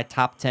 he's on my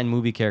top 10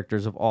 movie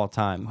characters of all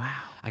time. Wow.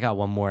 I got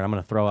one more. And I'm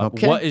gonna throw up.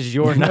 Okay. What is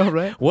your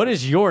right? What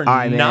is your All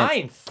right, man.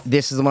 ninth?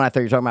 This is the one I thought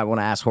you were talking about when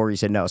I asked Horry. He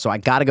said no. So I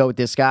got to go with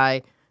this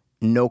guy.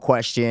 No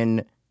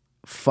question.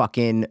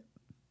 Fucking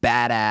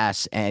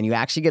badass. And you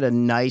actually get a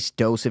nice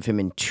dose of him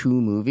in 2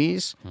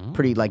 movies.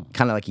 Pretty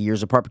kind of like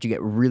years apart, but you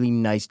get really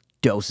nice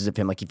doses of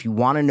him. Like if you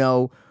want to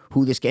know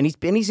who this guy,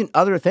 and he's in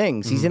other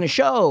things. He's in a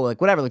show, like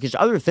whatever. Like there's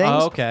other things.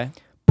 Oh, okay.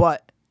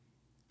 But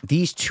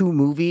these 2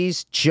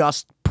 movies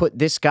just put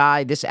this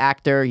guy, this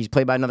actor, he's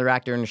played by another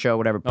actor in the show,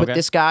 whatever. Put Okay.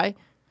 this guy,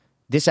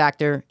 this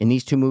actor in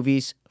these 2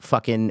 movies,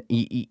 fucking,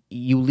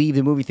 you leave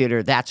the movie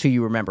theater, that's who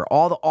you remember.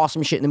 All the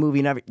awesome shit in the movie,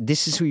 and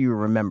this is who you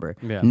remember.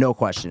 Yeah. No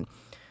question.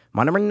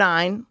 My number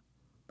 9,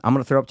 I'm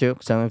going to throw up 2,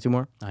 because I only have 2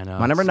 more. I know,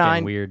 My number it's getting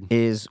 9 weird.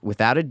 is,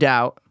 without a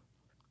doubt,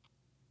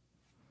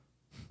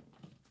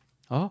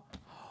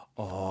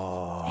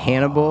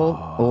 Hannibal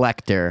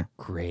Lecter.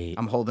 Great.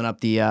 I'm holding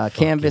up the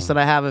canvas that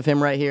I have of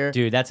him right here.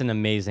 Dude, that's an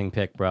amazing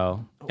pick,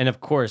 bro. And of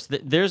course,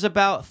 there's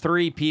about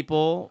 3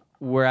 people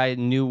where I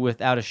knew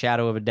without a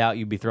shadow of a doubt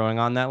you'd be throwing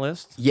on that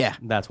list. Yeah.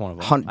 That's one of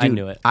them. Dude, I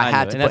knew it. I knew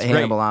had it. to And put that's great.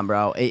 Hannibal on,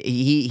 bro.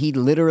 He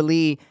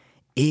literally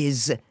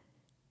is.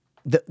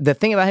 The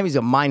thing about him, he's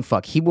a mind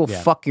fuck. He will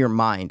fuck your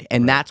mind,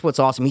 and that's what's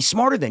awesome. He's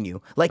smarter than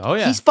you. Like, Oh,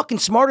 yeah. he's fucking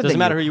smarter Doesn't than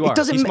matter you. who you are. It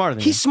doesn't He's ma- smarter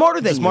than He's you.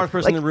 smarter than He's the you. smartest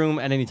person in the room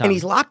at any time. And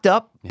he's locked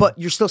up, but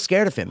you're still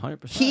scared of him.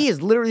 100%. He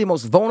is literally the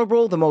most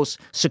vulnerable, the most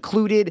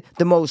secluded,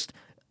 the most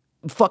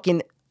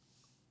fucking.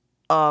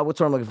 What's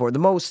what I'm looking for? The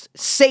most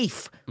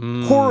safe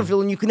horror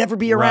villain you can ever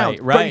be around.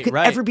 Bro, you could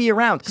ever be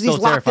around because he's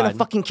Still locked in a terrified.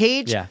 fucking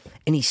cage. Yeah.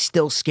 And he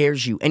still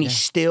scares you. And he's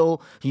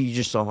still, you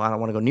just, I don't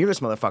want to go near this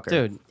motherfucker.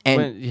 Dude,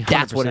 And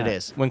that's what it 100%.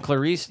 is. When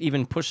Clarice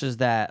even pushes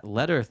that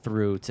letter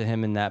through to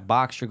him in that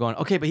box, you're going,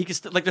 okay, but he can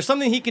like, there's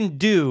something he can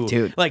do.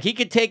 Dude. Like, he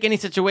could take any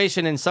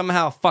situation and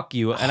somehow fuck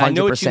you. And I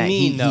know what you 100%.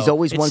 mean, though. He's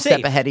always It's one safe.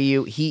 step ahead of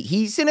you.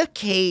 He's in a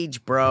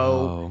cage, bro.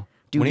 Oh.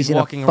 Dude, when he's in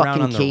walking a around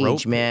fucking on the cage,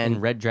 rope man.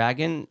 in Red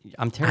Dragon,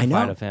 I'm terrified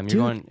know, of him.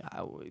 You're dude.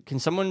 going, can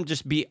someone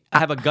just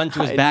have a gun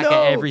to his I back know.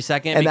 at every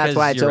second? And that's Because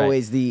why it's you're right.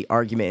 always the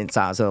argument in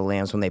Silence of the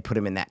Lambs when they put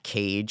him in that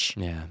cage.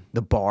 Yeah.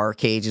 The bar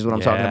cage is what I'm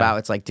talking Yeah. about.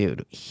 It's like,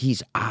 dude,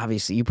 he's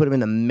obviously, you put him in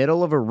the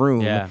middle of a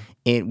room Yeah.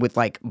 with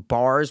like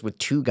bars with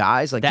 2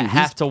 guys. Like, that dude,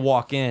 have to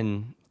walk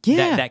in.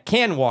 Yeah. That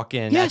can walk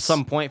in at Yes.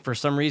 some point. For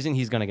some reason,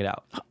 he's going to get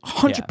out.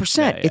 100%.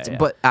 Yeah, It's yeah.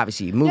 But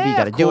obviously, movie, you Yeah,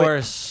 got to of do it.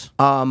 course.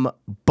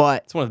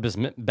 But It's one of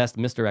the best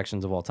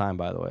misdirections of all time,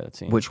 by the way. That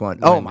scene. which one?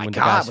 When- Oh my when the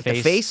God, guy's with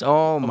the face?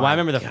 Oh my Well, I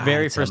remember the God,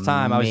 very it's first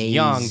time I was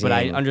young, but I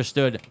amazing.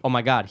 understood. Oh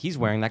my God, he's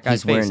wearing that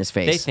guy's He's wearing his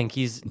face. They think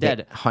he's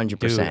dead. 100%.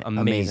 Dude, amazing.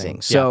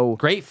 Amazing. So- Yeah,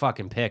 great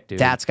fucking pick, dude.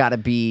 that's got to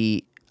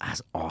be,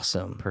 that's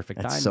awesome.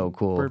 Perfect That's timing. so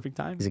cool. Perfect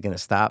timing. Is it going to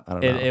stop? I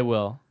don't know. it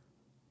will,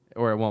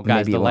 or it won't.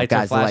 Guys, Maybe the it won't. lights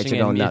Guys, the are lights flashing,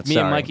 are going and nuts, if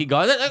me and sorry. Mikey go,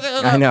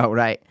 I know,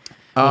 right?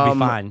 We'll be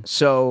fine.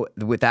 So,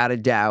 without a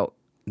doubt,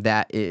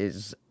 that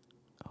is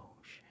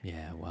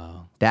Yeah,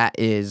 wow.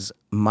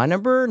 my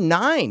number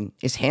 9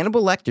 is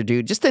Hannibal Lecter,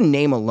 dude. Just the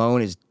name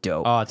alone is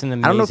dope. Oh, it's an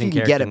I don't know if amazing you can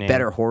get a character name.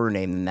 better horror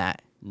name than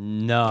that.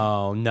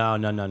 No.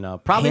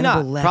 Probably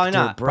Hannibal not. Lecter, Probably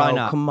not. bro. Probably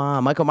not. Come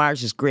on, Michael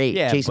Myers is great.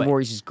 Yeah, Jason but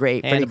Voorhees is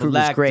great. Freddy Hannibal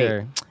Krueger's great.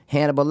 Lecter.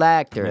 Hannibal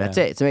Lecter. That's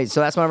Yeah. it. It's amazing. So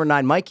that's my number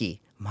 9,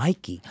 Mikey.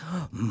 Mikey.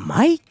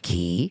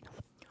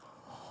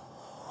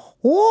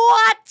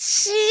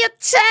 What's your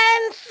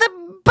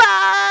 10th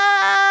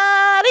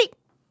body?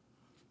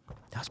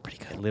 That was pretty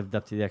good. Lived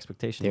up to the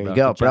expectation. There you bro.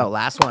 go, Good bro. job.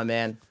 Last one,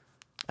 man.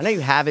 I know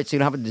you have it, so you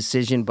don't have a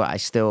decision, but I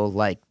still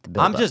like the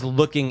build I'm just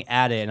looking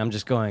at it and I'm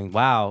just going,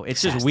 wow.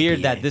 It's has just to weird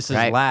be that it, this is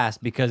right?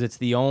 last because it's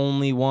the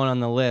only one on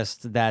the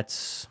list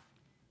that's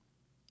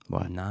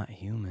What? not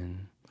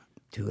human.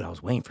 Dude, I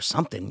was waiting for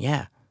something.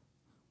 Yeah.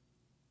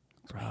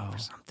 Bro, For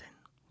something.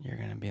 you're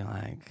going to be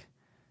like,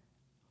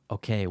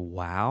 okay,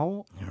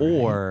 wow.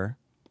 Or,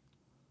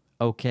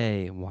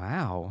 okay,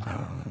 wow.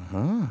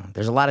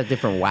 There's a lot of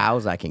different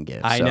wows I can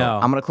give. I so know.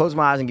 I'm going to close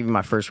my eyes and give you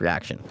my first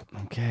reaction.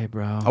 Okay,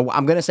 bro. Oh,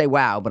 I'm going to say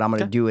wow, but I'm going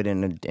to do it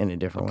in a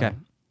different Okay. way.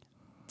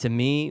 to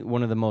me,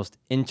 one of the most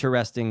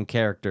interesting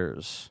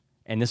characters.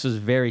 And this was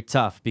very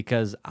tough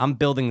because I'm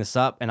building this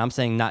up and I'm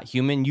saying not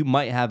human. You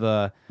might have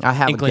a I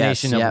have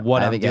inclination a guess. of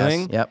what I have I'm a guess.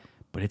 doing. Yep.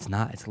 But it's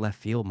not. It's left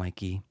field,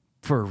 Mikey,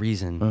 for a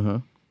reason. Mm-hmm.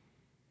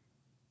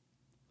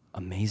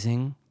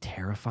 Amazing,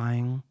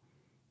 terrifying.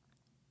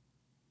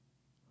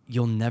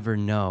 You'll never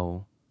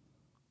know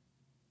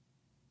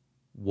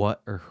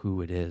what or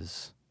who it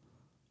is.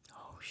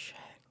 Oh shit.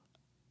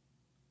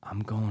 I'm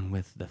going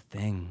with The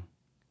Thing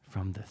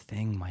from The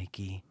Thing,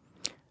 Mikey.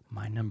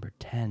 My number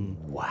 10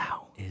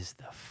 Wow. is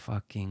the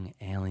fucking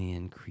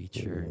alien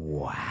creature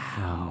Wow.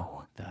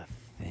 from The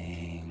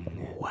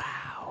Thing.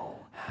 Wow.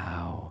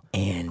 How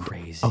And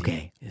crazy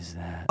okay, is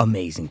that?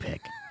 amazing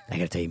pick. I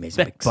gotta tell you,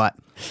 amazing pick. Thanks. But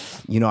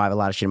I have a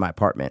lot of shit in my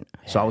apartment,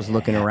 so I was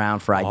looking around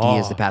for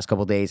ideas the past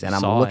couple days, and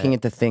I'm Saw looking it.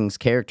 at the Thing's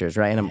characters,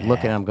 right? And I'm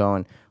looking, and I'm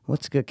going,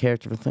 "What's a good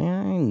character for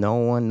Thing? No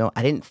one. No,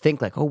 I didn't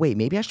think like, oh wait,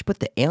 maybe I should put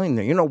the alien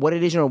there. You know what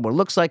it is? You know what it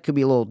looks like? Could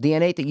be a little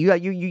DNA that you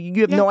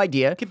have no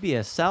idea. It could be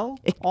a cell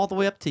all the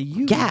way up to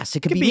you. Gas.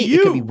 It could be me.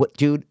 you. It could be what,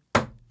 dude.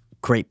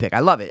 Great pick. I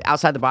love it.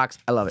 Outside the box.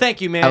 I love it.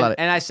 Thank you, man. I love it.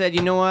 And I said,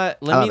 you know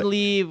what? Let love me it.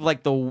 leave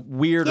like the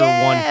weirder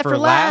Yeah, one for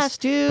last,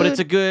 dude. But it's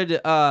a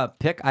good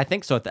pick. I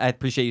think so. I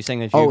appreciate you saying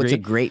that you Oh, agree. it's a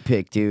great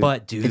pick, dude.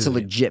 But, it's a dude,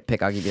 legit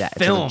pick. I'll give you that.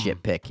 It's a film.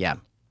 legit pick. Yeah.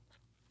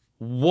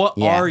 What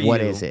Yeah, are you?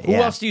 what is it? Who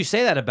Yeah. else do you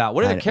say that about?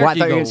 What are the Well, I characters thought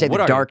you were go, going to say what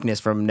the are you? darkness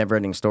from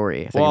Neverending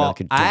Story. I thought you Well, meant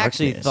the I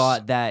actually darkness.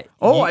 thought that.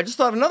 Oh, you- I just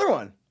thought of another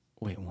one.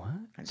 Wait, what?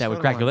 That thought would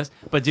of crack one. your list.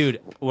 But dude,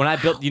 when I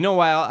built, you know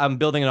why I'm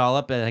building it all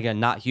up and again,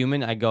 not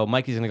human. I go,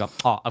 Mikey's gonna go.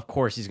 Oh, of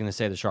course he's gonna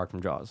say the shark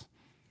from Jaws.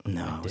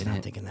 No, I was didn't.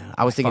 not thinking that.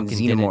 I was thinking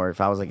fucking did it. Xenomorph.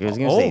 I was like, I was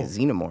going to say Oh.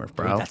 Xenomorph,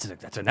 bro. Dude,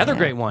 that's another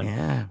great one.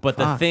 yeah, but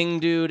The fuck. Thing,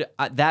 dude,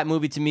 that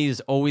movie to me is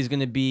always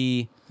going to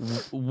be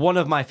one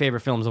of my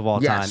favorite films of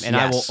all Yes, time, and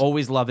I will yes.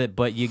 always love it.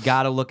 But you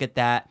got to look at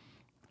that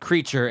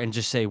creature and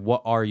just say,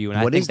 "What are you?"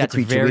 And What I think is the that's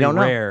creature? We very don't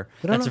know. rare.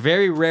 We don't That's know.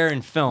 very rare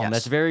in film. Yes.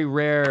 That's very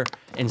rare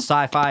in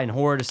sci-fi and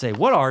horror to say,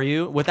 "What are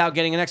you?" without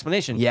getting an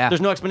explanation. Yeah.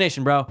 There's no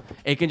explanation, bro.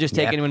 It can just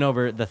take Yeah. anyone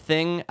over. The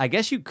Thing. I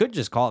guess you could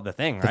just call it The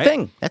Thing, right?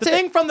 Thing. That's the it.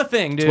 Thing from The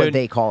Thing, dude. That's what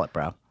they call it,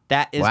 bro.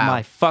 That is Wow.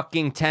 my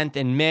fucking 10th.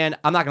 And man,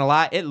 I'm not going to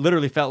lie. It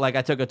literally felt like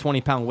I took a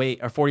 20-pound weight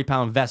or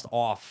 40-pound vest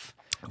off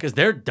because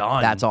they're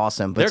done. That's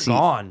awesome. But They're see,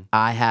 gone.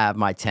 I have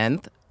my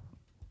 10th,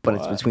 but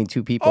it's between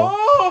two people.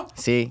 Oh!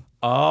 See?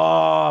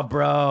 Oh,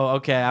 bro.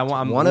 Okay.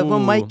 I'm One of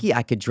them, ooh. Mikey,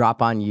 I could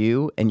drop on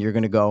you, and you're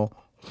going to go,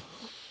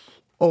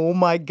 oh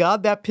my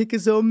God, that pick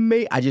is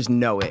amazing. I just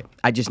know it.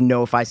 I just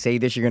know if I say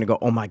this, you're going to go,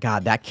 oh my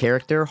God, that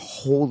character,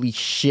 holy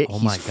shit, Oh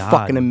he's my God.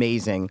 fucking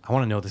amazing. I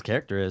want to know what this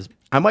character is.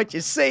 I might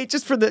just say it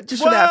just for that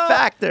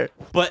factor.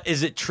 But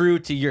is it true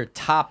to your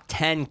top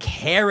 10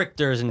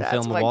 characters in That's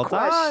film my of all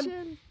time?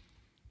 question.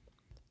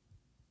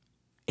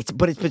 It's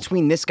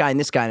between this guy and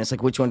this guy, and it's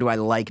like, which one do I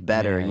like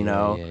better? Yeah, you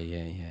know?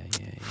 Yeah.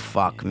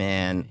 Fuck,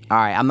 man. All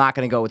right, I'm not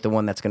gonna go with the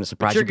one that's gonna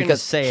surprise you're you gonna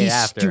because say it he's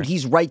after. dude,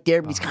 he's right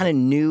there, but he's kind of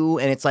new,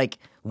 and it's like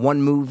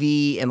one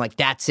movie, and like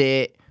that's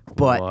it.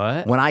 But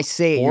What? when I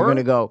say it, you're Horror?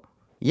 gonna go,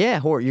 yeah,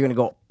 horror. You're gonna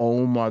go,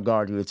 oh my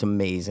God, dude, it's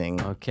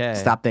amazing. Okay.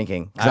 Stop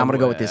thinking, because I'm gonna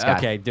go with this guy.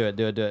 Okay, do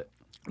it.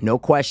 No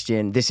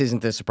question. This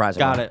isn't the surprising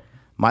Got one. it.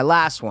 My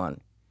last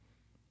one,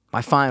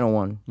 my final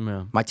one,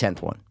 Yeah. my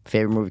 10th one,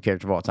 favorite movie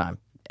character of all time.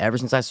 Ever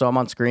since I saw him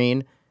on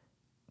screen,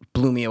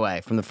 blew me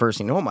away from the first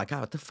scene. Oh my God,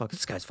 what the fuck?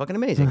 This guy's fucking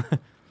amazing.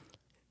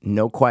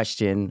 No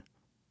question.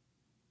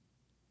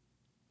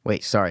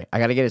 Wait, sorry. I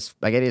gotta get his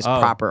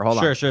proper. Hold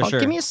on. Sure.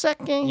 Give me a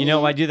second. You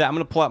know, I do that. I'm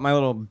going to pull out my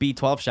little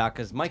B12 shot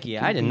because, Mikey,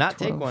 I did not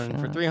take B12 one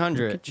for shot.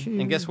 300. Look at you.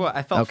 And guess what?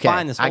 I felt Okay,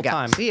 fine this whole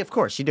time. See, of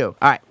course you do.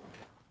 All right,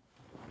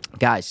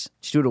 guys,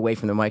 just do it away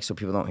from the mic so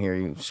people don't hear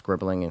you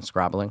scribbling and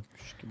scrobbling.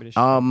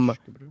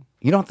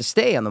 You don't have to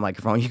stay on the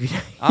microphone. You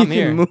can. I'm you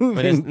here. Can move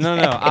But it's, and- no.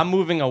 I'm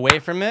moving away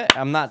from it.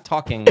 I'm not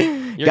talking.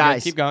 You're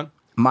Guys, good. Keep going.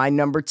 My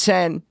number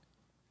 10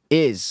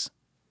 is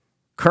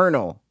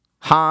Colonel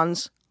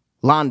Hans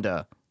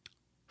Landa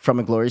from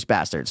Inglourious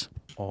Bastards.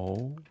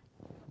 Oh,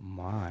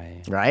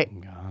 my. Right?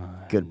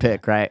 God. Good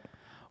pick, right?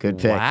 Good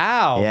pick.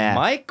 Wow. Yeah.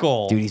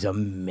 Michael. Dude, he's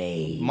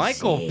amazing.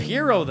 Michael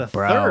Piro the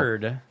bro.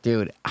 third.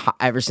 Dude,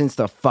 ever since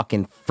the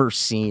fucking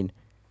first scene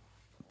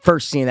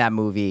of that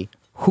movie,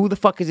 who the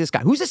fuck is this guy?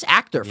 Who's this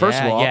actor, first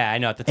of Yeah, all? yeah, I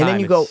know, at the And then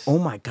time, you go, it's- oh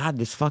my God,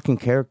 this fucking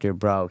character,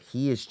 bro.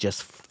 He is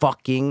just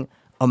fucking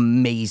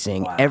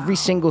amazing. Every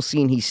single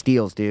scene he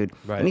steals, dude.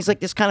 Right. And he's like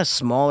this kind of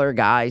smaller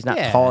guy. He's not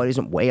Yeah. tall. He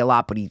doesn't weigh a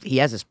lot, but he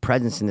has this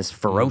presence and this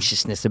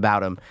ferociousness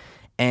about him.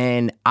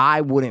 And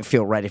I wouldn't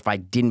feel right if I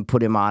didn't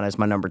put him on as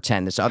my number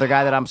 10. This other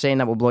guy that I'm saying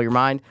that will blow your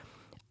mind,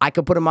 I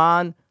could put him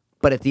on,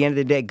 but at the end of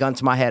the day, gun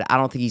to my head, I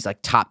don't think he's like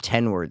top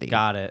 10 worthy.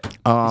 Got it. He's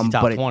but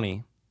top it-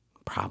 20.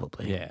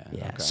 Probably. Yeah,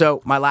 okay.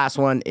 So my last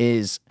one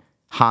is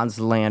Hans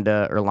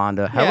Landa or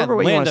Landa, however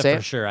way you want Landa to say for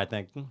it. sure, I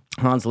think.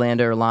 Hans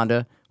Landa or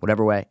Landa,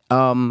 whatever way.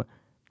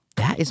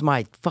 That is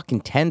my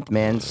fucking 10th,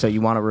 man. So you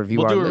want to review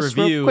We'll our do a list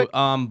real review, quick?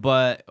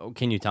 but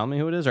can you tell me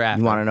who it is or after?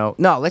 You want to know?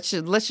 No, let's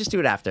just do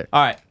it after.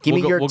 All right. Give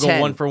we'll me your we'll 10.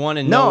 go one for one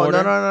in No, no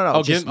order. no.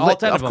 Oh, Just give all let-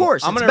 10 of them.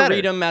 course, I'm it's gonna better.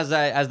 read them as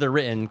they're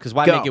written because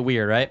why Go. make it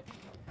weird, right?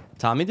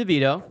 Tommy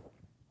DeVito,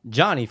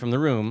 Johnny from The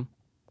Room,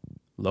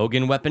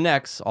 Logan Weapon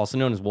X, also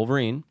known as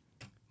Wolverine,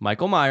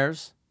 Michael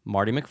Myers,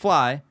 Marty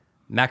McFly,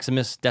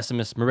 Maximus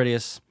Decimus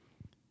Meridius,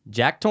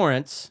 Jack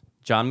Torrance,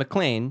 John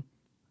McClane,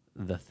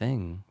 The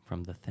Thing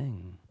from The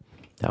Thing.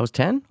 That was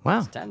 10?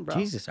 Wow. 10, bro.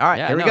 Jesus. All right,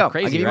 Yeah, here we no, go.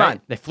 Crazy, I'll give you right?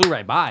 mine. They flew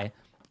right by.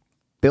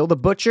 Bill the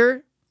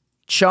Butcher,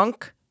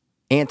 Chunk,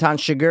 Anton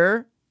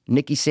Chigurh,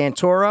 Nicky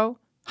Santoro,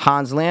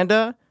 Hans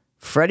Landa,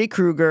 Freddy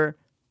Krueger,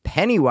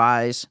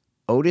 Pennywise,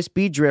 Otis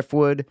B.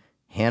 Driftwood,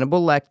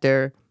 Hannibal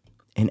Lecter,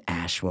 and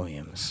Ash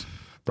Williams.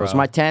 Those are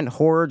my 10.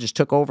 Horror just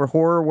took over.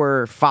 Horror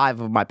were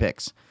 5 of my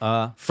picks.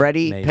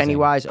 Freddy, amazing.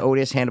 Pennywise,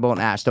 Otis, Hannibal, and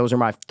Ash. Those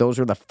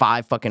were the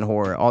 5 fucking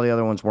horror. All the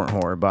other ones weren't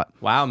horror, but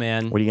Wow,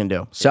 man. what are you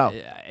gonna do? So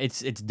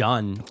It's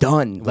done.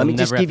 done. Let me We'll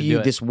just never have give to you do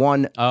it. this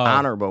one Oh,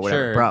 honorable,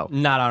 whatever, sure. bro.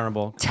 Not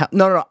honorable.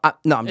 No.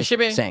 I'm should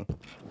be. just saying,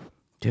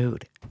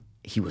 dude.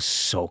 He was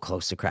so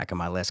close to cracking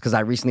my list because I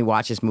recently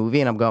watched this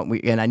movie and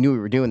and I knew we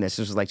were doing this.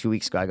 This was like 2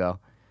 weeks ago. I go,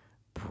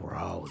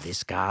 bro,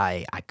 this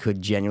guy, I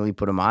could genuinely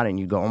put him on, and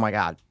you go, oh my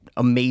god,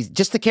 amazing,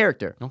 just the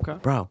character. Okay.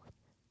 Bro,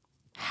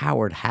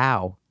 Howard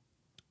Howe.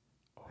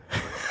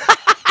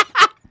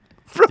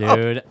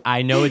 Dude,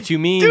 I know what you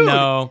mean, Dude.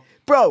 though.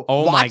 Bro,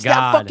 Oh watch my that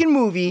God. fucking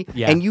movie,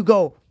 Yeah. and you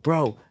go,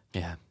 bro,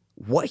 Yeah.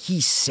 what he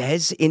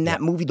says in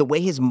that movie, the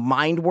way his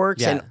mind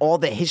works, Yeah. and all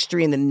the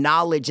history and the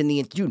knowledge and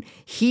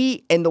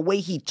the way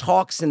he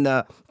talks and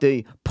the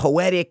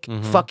poetic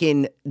Mm-hmm.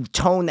 fucking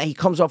tone that he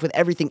comes off with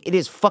everything, it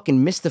is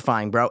fucking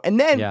mystifying, bro. And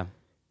then Yeah.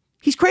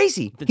 he's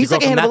crazy. To He's go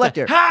like a from Hannibal that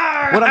to,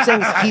 Lecter. What I'm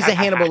saying is he's a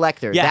Hannibal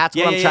Lecter. Yeah, That's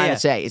yeah, what I'm yeah, trying yeah. to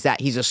say, is that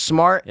he's a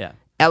smart, Yeah.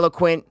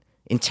 eloquent,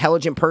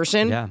 intelligent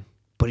person. Yeah.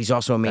 But he's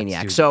also a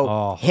maniac. dude. So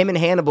Oh. him and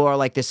Hannibal are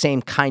like the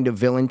same kind of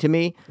villain to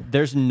me.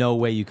 There's no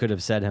way you could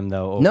have said him,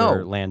 though, over No,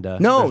 Landa.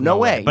 No, There's no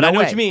way. But no I know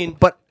way. what you mean.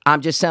 But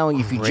I'm just telling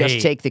you, if you just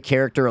Great. take the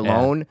character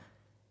alone,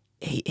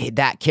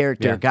 that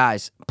character, Yeah.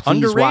 guys, please watch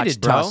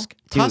Underrated, bro. Tusk.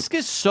 Dude, Tusk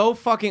is so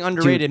fucking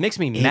underrated. dude, It makes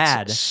me it's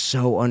mad.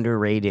 so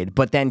underrated.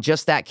 But then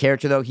just that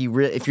character, though,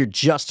 if you're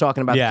just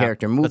talking about Yeah, the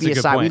character, that's a movie good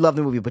aside, we point. love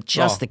the movie, but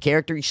just Oh. the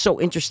character, he's so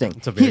interesting.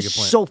 That's a very He's good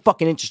point. so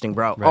fucking interesting,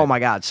 bro. Right. Oh my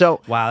god.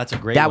 So Wow, that's a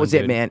great That one, was it,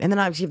 dude. man. And then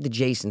obviously you have the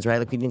Jasons, right?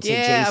 Like we didn't say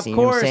Yeah, Jason. of You know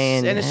what I'm course.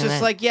 saying? And it's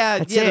just like,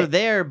 they're it.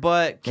 there,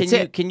 but That's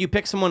it. can you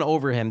pick someone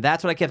over him?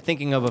 That's what I kept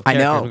thinking of I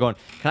characters. know. I'm going,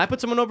 can I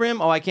put someone over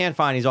him? Oh, I can't.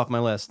 Fine, he's off my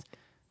list.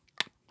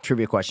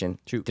 Trivia question.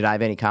 Shoot. Did I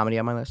have any comedy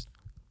on my list?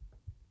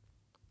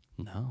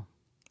 No.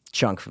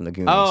 Chunk from the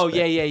Goonies. Oh, but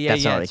yeah.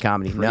 That's yeah. not really It's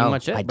comedy. Pretty No,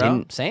 much it, I bro.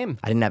 didn't. Same.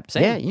 I didn't have.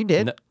 Same. Yeah, you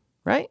did. No-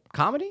 Right?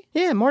 Comedy?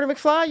 Yeah, Marty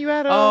McFly. You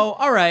had a. Oh,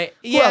 all right.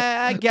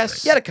 Yeah, I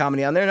guess. You had a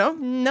comedy on there, no?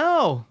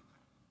 No.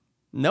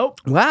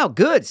 Nope. Wow,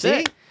 good. See,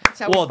 That's it. That's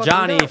how we Well, fucking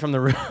Johnny do it. from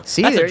the room.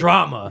 See, That's there- a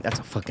drama. That's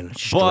a fucking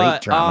straight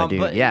But, drama, dude.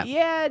 but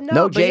yeah. no.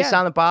 No but Jay yeah.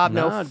 Silent Bob,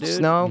 no dude.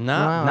 Snow? No,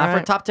 Wow, not for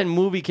alright. top 10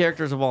 movie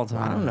characters of all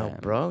time. I don't know, man.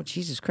 bro.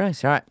 Jesus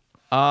Christ. All right.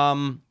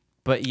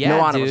 But yeah,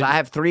 no honorables. dude. I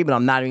have 3, but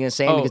I'm not even gonna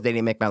say them Oh. because they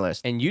didn't make my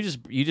list. And you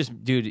just,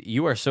 dude,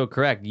 you are so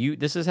correct.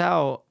 This is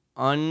how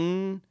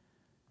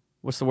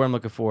what's the word I'm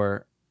looking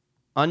for?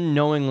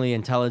 Unknowingly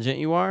intelligent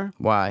you are.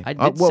 Why? I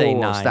did say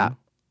 9. Stop.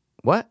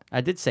 What?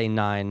 I did say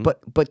 9.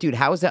 But dude,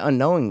 how is that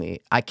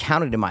unknowingly? I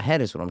counted in my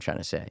head. Is what I'm trying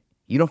to say.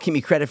 You don't give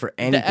me credit for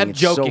anything. I'm It's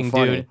joking, so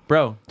funny. dude.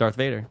 Bro, Darth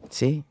Vader.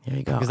 See, there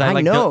you go. Because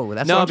I know.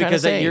 That's no, what I'm trying to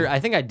because say. I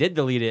think I did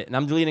delete it, and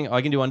I'm deleting. Oh,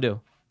 I can do undo.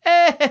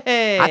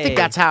 Hey, I think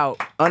that's how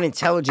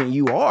unintelligent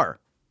you are.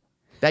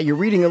 That you're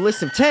reading a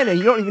list of 10 and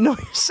you don't even know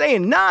you're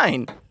saying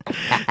 9.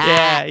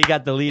 yeah, he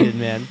got deleted,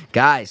 man.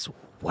 Guys,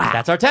 wow.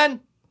 That's our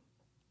 10.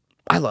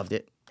 I loved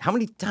it. How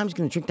many times are you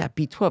going to drink that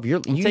B12? You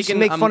used to Taking,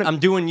 make fun of... I'm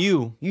doing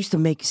you. You used to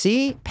make...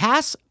 See?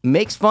 Pass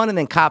makes fun and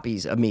then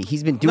copies of me.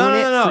 He's been doing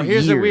it No. for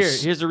Here's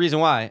years. Here's the reason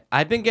why.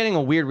 I've been getting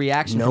a weird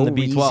reaction No from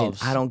the B12s.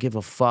 reason. I don't give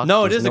a fuck.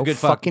 No, it There's is a no good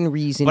fuck. fucking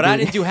reason, But I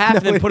dude. didn't do half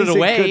and then put it is a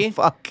away. good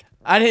fuck.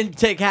 I didn't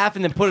take half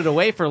and then put it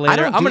away for later.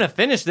 don't I'm do- gonna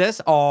finish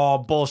this. Oh,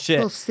 bullshit.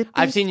 Little sippy.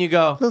 I've seen you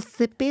go. Little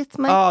sippy,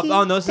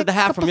 Oh, no, this is the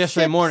half from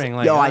yesterday morning.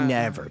 Like, Yo, I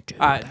never do.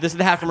 All right, this is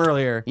the half from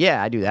earlier.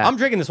 Yeah, I do that. I'm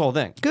drinking this whole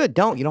thing. Good.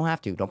 Don't. You don't have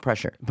to. Don't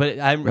pressure. But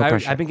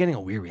pressure. I've been getting a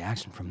weird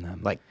reaction from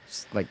them. Like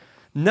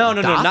no,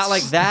 dots? not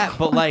like that.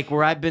 But like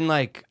where I've been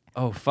like,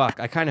 oh fuck,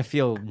 I kind of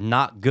feel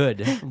not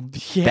good.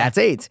 Yeah, that's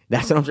AIDS.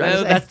 That's what I'm trying to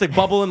say. that's the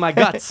bubble in my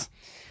guts.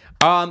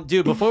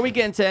 Dude, before we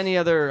get into any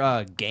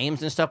other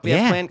games and stuff we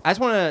have Yeah. planned, I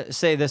just want to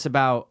say this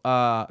about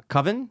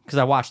Coven because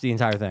I watched the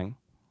entire thing.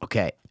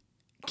 Okay.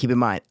 Keep in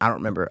mind, I don't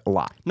remember a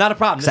lot. Not a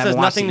problem. 'Cause This I has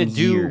haven't watched nothing it to in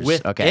do years.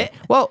 with Okay. it.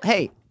 Well,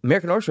 hey,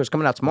 American Horror Story is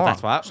coming out tomorrow.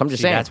 That's why. So I'm just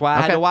see, saying. That's why I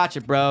had Okay. to watch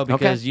it, bro.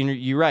 Because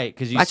you're right.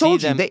 Because you I see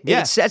told you, them.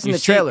 it says in you the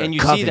see- trailer, and you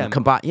see Coven,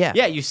 them. yeah.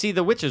 Yeah, you see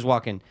the witches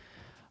walking.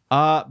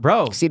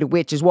 Bro. See the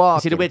witches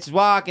walking. See the witches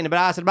walking, but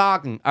I said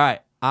walking. All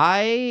right,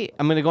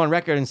 I'm gonna go on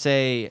record and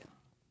say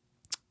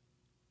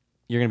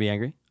you're gonna be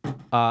angry,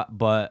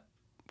 but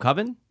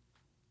Coven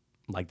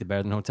liked it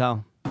better than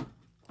Hotel.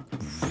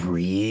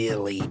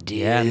 Really, dude?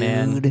 Yeah,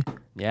 man.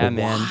 Yeah,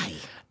 man. Why?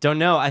 Don't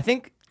know. I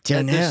think.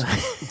 Don't know.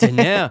 Don't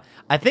know.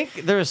 I think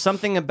there's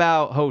something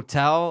about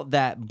Hotel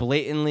that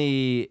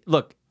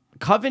look.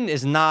 Coven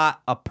is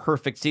not a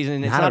perfect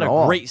season. It's Not not at a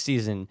all. great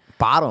season.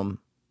 Bottom.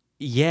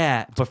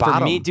 Yeah, but for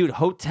bottom. me, dude,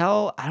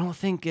 Hotel, I don't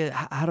think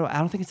I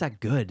don't think it's that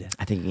good.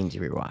 I think you need to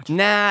rewatch.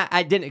 Nah,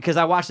 I didn't because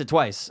I watched it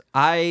twice.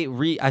 I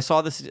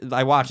saw this.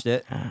 I watched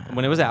it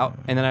when it was out,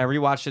 and then I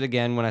rewatched it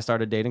again when I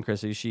started dating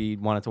Chrissy. She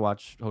wanted to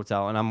watch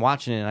Hotel, and I'm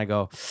watching it, and I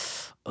go,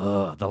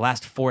 ugh. The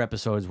last 4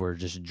 episodes were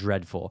just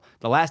dreadful.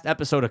 The last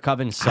episode of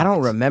Coven sucked. I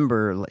don't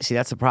remember. See,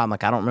 that's the problem.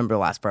 Like, I don't remember the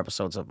last 4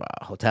 episodes of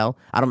Hotel.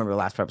 I don't remember the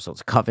last 4 episodes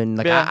of Coven.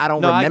 Like, Yeah. I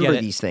don't No, I remember get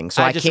it. these things.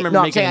 So I just can't. remember No,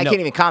 I'm making saying a I note. can't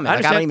even comment.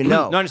 Like, I don't even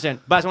know. No, I understand.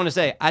 But I just want to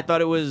say, I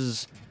thought it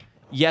was.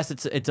 Yes,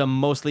 it's a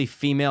mostly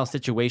female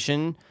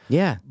situation.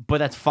 Yeah. But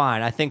that's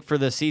fine. I think for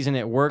the season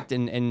it worked,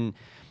 and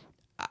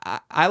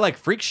I like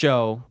Freak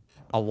Show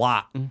a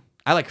lot.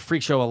 I like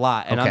Freak Show a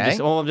lot, and Okay.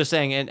 I'm just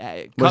saying. And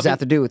What does that have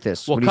to do with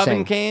this? Well, What are you Coven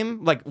saying?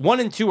 came like 1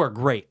 and 2 are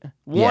great.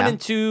 1 Yeah. and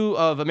 2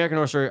 of American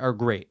Horror Story are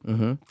great.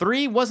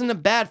 3 wasn't a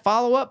bad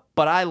follow up,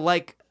 but I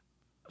like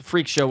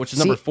Freak Show, which is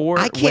number 4.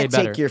 I way can't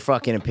better. take your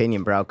fucking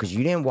opinion, bro, because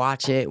you didn't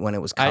watch it when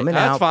it was coming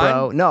that's out, fine.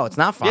 bro. No, it's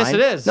not fine. Yes, it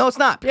is. No, it's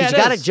not. Because Yeah,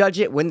 you it got to is. judge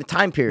it when the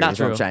time period Not is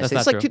what I'm true. trying to That's say.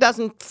 It's not like true.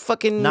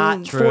 2014,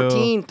 Not true.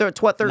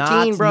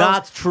 13, bro.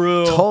 Not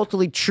true.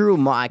 Totally true,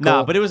 Michael.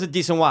 No, but it was a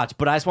decent watch.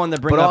 But I just wanted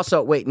to bring But up.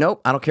 also, wait,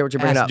 nope. I don't care what you're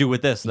It has bringing to up. do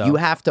with this, though. You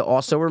have to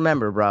also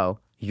remember, bro,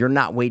 you're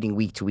not waiting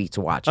week to week to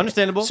watch it.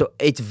 Understandable. So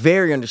it's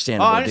very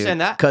understandable. Oh, I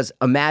understand that. Because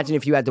imagine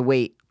if you had to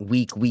wait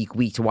week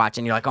to watch,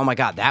 and you're like, oh my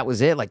god, that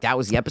was it. Like that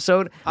was the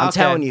episode. I'm Okay.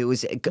 telling you, it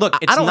was. Look,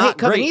 it's I don't not hate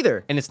Coven great,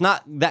 either. and it's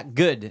not that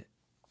good.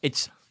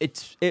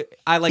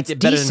 I liked it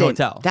better decent. than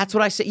Hotel. That's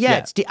what I say. Yeah, Yeah.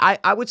 it's.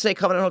 I would say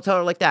Coven and Hotel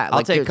are like that. I'll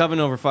like take Coven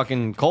over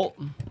fucking Cult.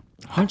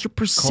 100%.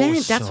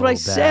 Colt's That's so what I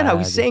said. I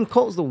was bad. saying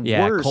Colt's the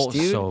Yeah, worst, Colt's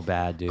dude. so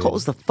bad, dude.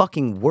 Colt's the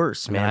fucking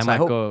worst, man. I So might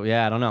hope. go.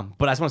 Yeah, I don't know,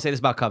 but I just want to say this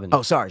about Coven.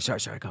 Oh, sorry.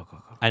 Go.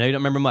 I know you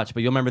don't remember much,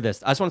 but you'll remember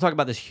this. I just want to talk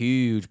about this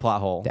huge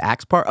plot hole. The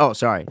axe part. Oh,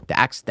 sorry. The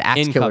axe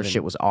In killer Coven.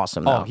 shit was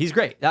awesome. Oh, though. he's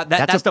great.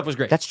 That stuff was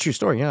great. That's a true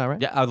story. You know that,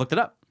 right? Yeah, I looked it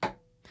up.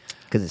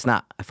 Because it's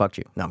not. I fucked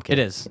you. No, I'm It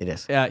kidding. is. It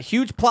is.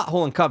 Huge plot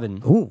hole in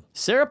Coven. Ooh.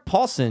 Sarah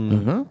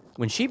Paulson,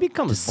 when she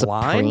becomes The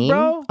blind, Supreme?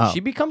 bro, Oh. she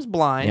becomes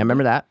blind. Yeah, I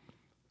remember that.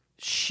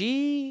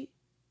 She,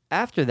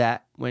 after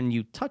that, when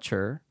you touch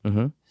her,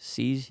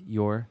 sees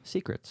your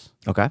secrets.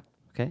 Okay.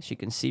 Okay, she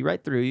can see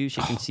right through you.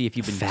 She can see if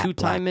you've been Fat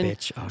two-timing. black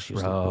bitch. Oh, she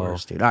was Bro, the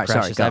worst, dude. All right,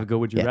 Precious, sorry. Go. I have a good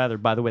would you Yeah. rather.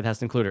 By the way, that has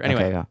to include her.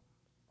 Anyway, Okay,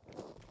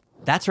 go.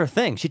 that's her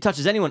thing. She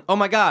touches anyone. Oh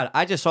my God,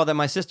 I just saw that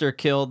my sister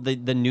killed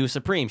the new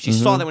Supreme. She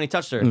saw that when he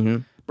touched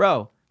her.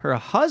 Bro, her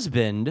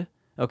husband,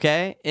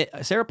 okay?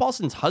 Sarah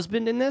Paulson's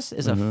husband in this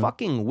is a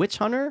fucking witch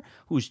hunter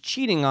who's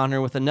cheating on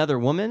her with another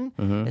woman.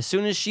 As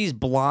soon as she's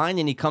blind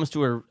and he comes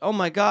to her, oh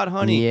my God,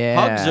 honey, Yeah,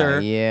 hugs her.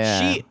 yeah.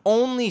 She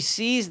only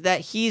sees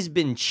that he's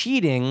been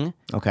cheating.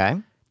 Okay.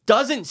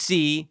 Doesn't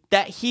see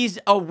that he's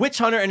a witch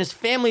hunter and his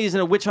family is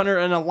a witch hunter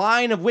and a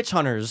line of witch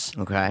hunters.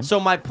 Okay. So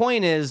my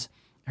point is,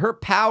 her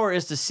power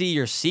is to see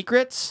your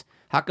secrets.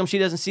 How come she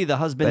doesn't see the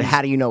husband? But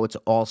how do you know it's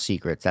all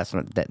secrets? That's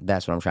what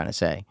I'm trying to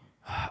say.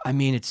 I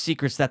mean, it's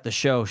secrets that the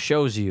show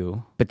shows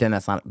you. But then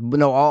that's not.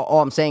 No,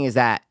 all I'm saying is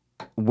that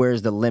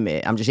where's the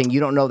limit? I'm just saying you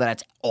don't know that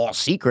it's all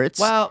secrets.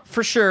 Well,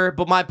 for sure.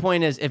 But my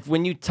point is, if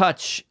when you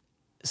touch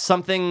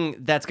something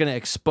that's going to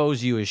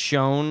expose you is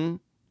shown,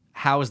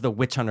 how is the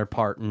witch hunter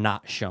part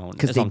not shown?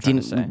 because Is they what I'm trying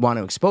to say. didn't want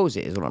to expose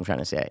it. Is what I'm trying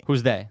to say.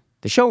 Who's they?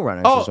 The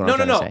showrunners. Oh is what no I'm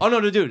no trying no! to say. Oh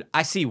no, dude!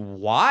 I see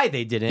why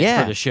they didn't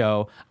Yeah. for the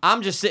show.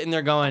 I'm just sitting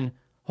there going,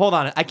 "Hold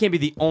on, I can't be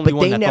the only But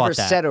one they that never thought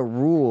that." set a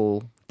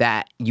rule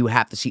that you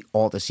have to see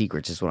all the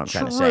secrets. Is what I'm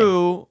trying to say.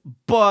 True,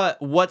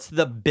 but what's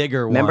the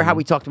bigger one? Remember how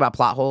we talked about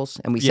plot holes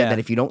and we Yeah. said that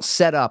if you don't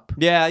set up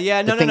Yeah,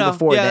 the thing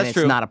before, yeah, then that's it's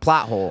true. not a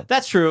plot hole.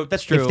 That's true.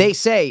 That's true. If they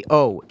say,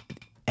 "Oh,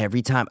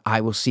 every time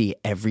I will see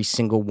every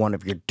single one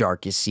of your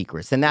darkest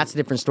secrets," then that's a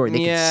different story. They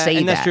yeah, can say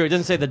and that's that. true. It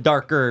doesn't say the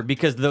darker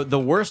because the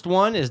worst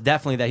one is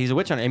definitely that he's a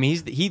witch hunter. I mean,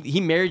 he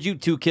married you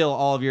to kill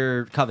all of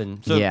your coven.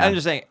 So Yeah. I'm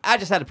just saying, I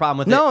just had a problem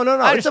with No, it. no,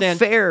 no. I It's a understand.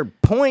 fair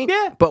point.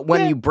 Yeah, But when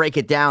yeah. you break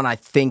it down, I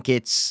think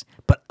it's.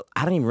 But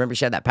I don't even remember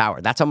she had that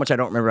power. That's how much I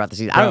don't remember about the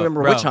season. I don't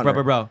remember Witch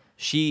Hunter. Bro.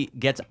 She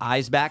gets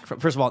eyes back.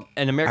 First of all,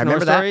 in American Horror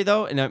remember that. Story,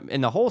 though,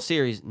 in the whole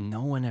series,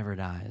 no one ever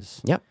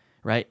dies. Yep.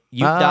 Right?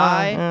 You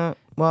die.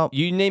 Well,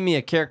 You name me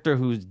a character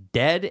who's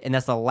dead, and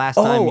that's the last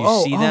time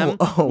you see them.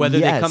 Whether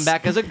they yes. come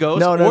back as a ghost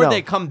No, or no.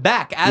 they come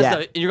back as yeah,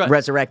 and you're going,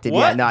 resurrected.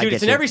 What? Yeah, no, I Dude, get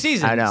it's in you. every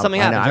season. I know. Something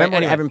I know. happens. I remember right?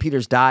 when Anyway. Evan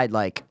Peters died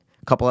like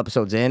a couple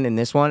episodes in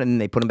this one, and then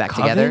they put him back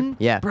together. Coven?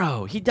 Yeah.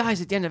 Bro, he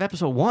dies at the end of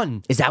episode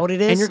 1. Is that what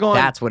it is? And you're going,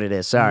 That's what it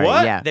is. Sorry.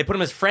 What? Yeah. They put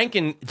him as Dude,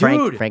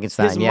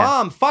 Frankenstein, his yeah.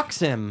 mom fucks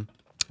him.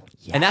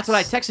 And that's what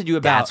I texted you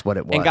about. That's what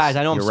it was. And guys,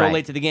 I know I'm You're so right.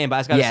 late to the game, but I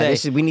just gotta Yeah,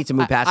 say, we need to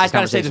move past I this just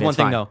gotta say this conversation. one It's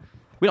thing fine. though.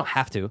 We don't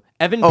have to.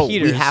 Evan Oh, we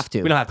Peters. have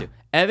to. We don't have to.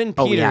 Evan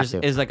Oh, we have Peters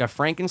to. is like a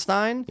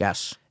Frankenstein.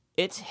 Yes.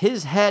 It's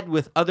his head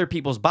with other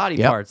people's body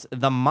Yep. parts.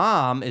 The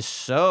mom is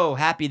so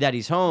happy that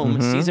he's home,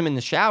 Mm-hmm. sees him in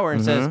the shower,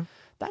 and says,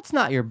 "That's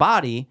not your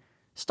body."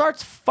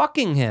 Starts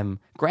fucking him,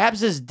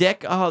 grabs his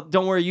dick. Oh,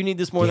 don't worry, you need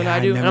this more than I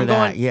do. And I'm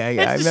going, Yeah,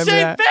 it's I the remember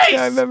same that. face.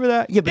 Yeah, I remember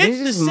that. Yeah, but It's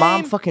isn't the his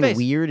mom same fucking face.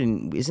 weird?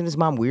 And isn't his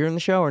mom weird in the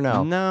show or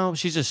no? No,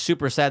 she's just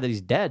super sad that he's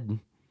dead.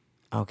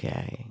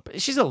 Okay.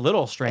 She's a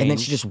little strange. And then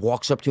she just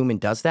walks up to him and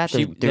does that?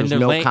 She- There's then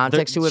no they're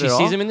context to it she at all?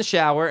 sees him in the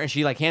shower and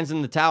she like hands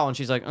him the towel and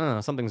she's like,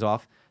 something's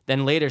off.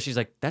 Then later she's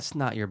like, that's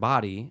not your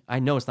body. I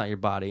know it's not your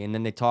body. And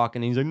then they talk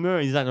and he's like, no,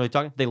 he's not really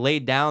talking. They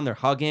laid down, they're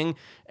hugging,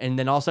 and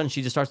then all of a sudden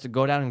she just starts to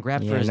go down and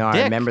grab for his no,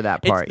 dick. I remember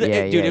that part. Dude, Yeah,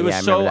 it yeah, was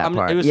I so remember that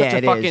part. it was Yeah, such a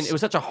it fucking is. it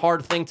was such a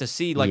hard thing to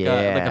see, like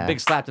a big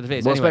slap to the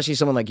face. Well, Anyway. especially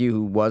someone like you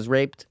who was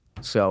raped.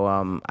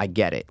 So I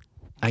get it.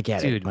 I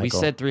get it. Dude, we Michael.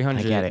 said 300.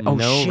 I get it. Oh,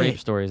 no shit. rape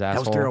stories,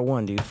 asshole. That was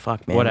 301, dude.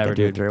 Fuck, man. Whatever, We gotta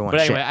do dude. 301.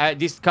 But Shit. anyway,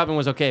 this Coven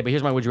was okay. But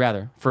here's my would you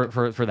rather for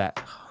that.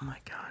 Oh my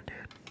god,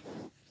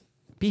 dude.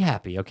 Be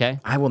happy, okay?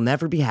 I will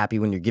never be happy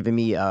when you're giving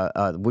me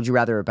would you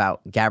rather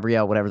about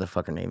Gabrielle, whatever the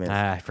fuck her name is.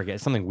 I forget.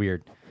 It's something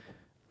weird.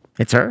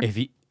 It's her? If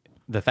you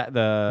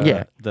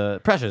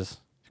the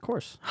Precious, of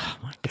course.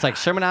 It's like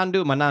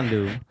Shermanandu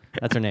Manandu.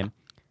 That's her name.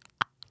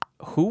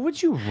 Who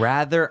would you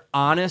rather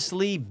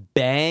honestly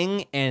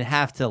bang and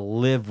have to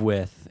live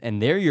with? And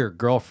they're your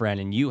girlfriend,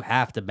 and you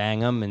have to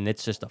bang them, and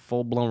it's just a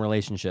full blown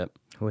relationship.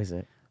 Who is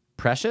it?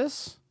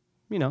 Precious,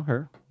 you know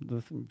her,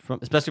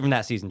 especially from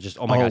that season. Just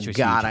oh my Oh god, she was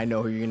god, huge. I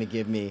know who you're gonna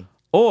give me.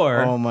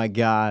 Or Oh my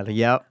god.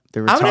 Yep.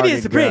 The I'm gonna be a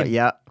retarded Supreme. girl.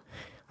 Yep.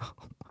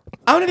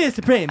 I want to be a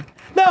Supreme.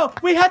 No,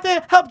 we have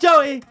to help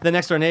Joey. The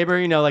next door neighbor,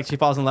 you know, like she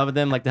falls in love with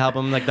him, like to help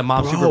him, like the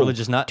mom's super Bro,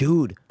 religious nut.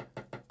 Dude.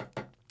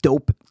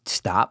 Dope.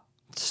 Stop.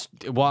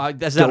 Well,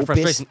 that's not a Dopest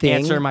frustration. thing.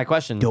 Answer my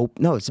question. Dope.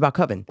 No, it's about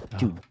Coven.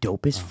 Dude,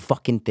 dopest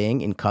fucking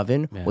thing in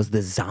Coven was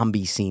the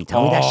zombie scene.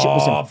 Tell me that shit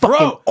wasn't fucking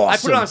bro, awesome. I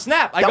put it on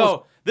Snap. I That go,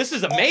 was- this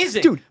is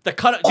amazing. Dude, the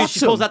cut. Dude, she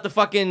awesome. pulls out the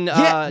fucking the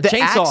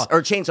chainsaw. axe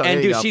or chainsaw. And there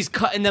you dude, go. she's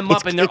cutting them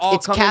up, and they're all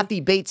it's coming.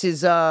 Kathy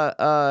Bates's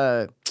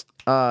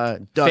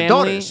Family,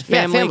 daughters.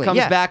 family comes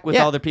back with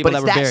all the people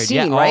but that it's were buried.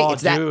 Scene, yeah, right? oh,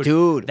 It's that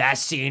dude. That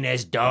scene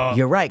is dope.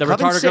 You're right. The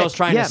Coven's retarded girl's sick.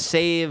 trying Yeah. to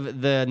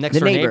save the next The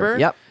door neighbor.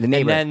 Yep, the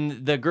neighbor. And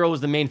then the girl was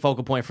the main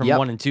focal point from Yep.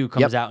 1 and 2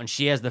 comes Yep. out, and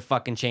she has the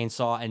fucking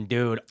chainsaw. And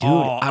dude,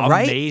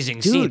 right?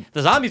 amazing Dude. scene.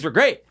 The zombies were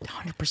great.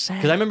 100%.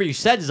 Because I remember you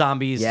said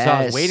zombies, so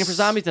I was waiting for Yes.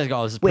 zombies. And I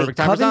go, oh, this is Wait, perfect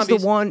time for Coven's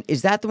zombies. the one.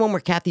 Is that the one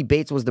where Kathy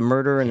Bates was the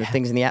murderer and the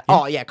things in the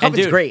Oh yeah, Coven's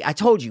dude- great. I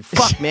told you.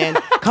 Fuck man,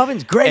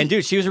 Coven's great. And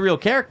dude, she was a real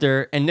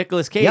character. And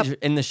Nicolas Cage Yep.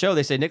 in the show,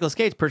 they said Nicolas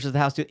Cage purchased the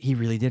house too. He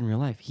really did in real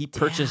life. He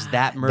purchased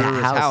that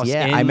murderer's house,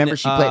 yeah. in, I remember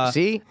she played-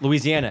 see?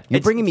 Louisiana. You're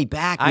It's- bringing me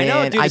back, I know,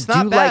 man. dude. It's I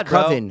not do bad, like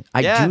bro. Coven. I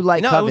Yeah. do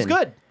like no, Coven. it was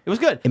good. It was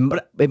good.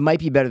 It might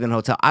be better than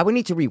Hotel. I would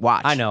need to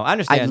rewatch. I know, I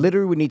understand. I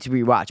literally would need to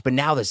rewatch. But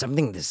now there's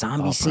something, the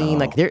zombie scene,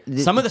 like there.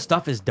 Some of the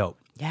stuff is dope.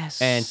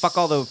 Yes. And fuck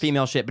all the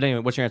female shit. But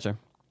anyway, what's your answer?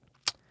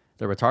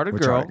 The retarded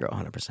girl.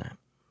 100%.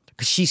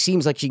 Because she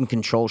seems like she can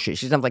control shit.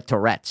 She doesn't have like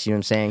Tourette's. You know what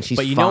I'm saying? She's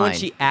But you fine. know when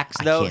she acts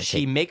I though, can't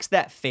she take- makes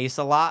that face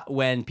a lot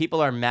when people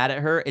are mad at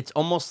her. It's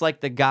almost like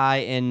the guy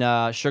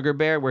in Sugar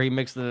Bear where he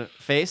makes the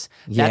face.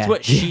 Yeah. That's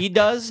what she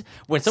does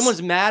when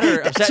someone's mad or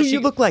upset. That's who she, you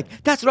look like.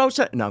 That's what I was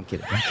saying. No, I'm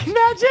kidding.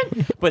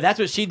 Imagine, but that's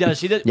what she does.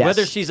 She does Yes.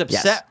 whether she's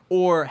upset Yes.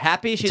 or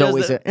happy. She It's does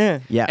always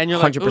yeah, and you're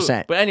like,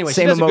 100%. ooh. But anyway,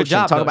 Same she does a emotion. good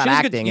job. Talk though. about She does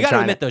a good- acting You and got to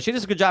trying admit to- though, she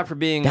does a good job for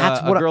being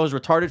That's a what I- girl who's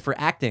retarded for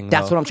acting.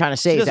 That's though. what I'm trying to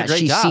say. She Is does a that great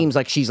she job. seems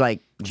like she's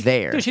like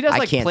there. Dude, she does I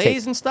like can't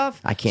plays take, and stuff.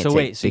 I can't So take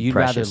wait, so Big you'd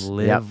Precious. rather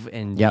live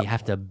and Yep. you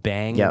have to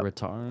bang Yep. a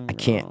retard? I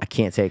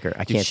can't take her.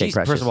 I Dude, can't take she's,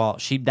 Precious. first of all,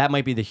 that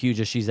might be the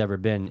hugest she's ever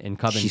been in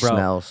Coven, she bro.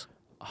 smells.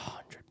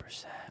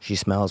 100%. She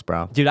smells,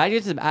 bro. Dude,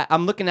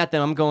 I'm looking at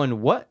them. I'm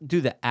going, what do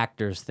the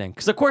actors think?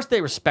 Because of course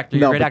they respect her.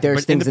 No, You're a great but actor,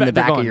 there's things in the they're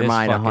back of going, your "This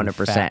mind, fucking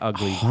 100%, fat,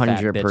 ugly, fat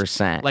bitch."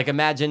 100%. Like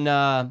imagine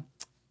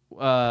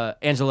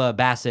Angela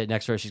Bassett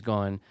next to her. She's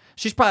going.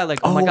 She's probably like,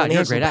 oh my god, and you're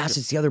a Angela great actor.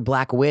 Bassett's the other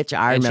Black Witch.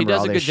 I And remember she does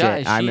all a this good job.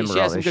 shit. I remember She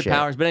all has some this good shit.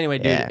 powers. But anyway,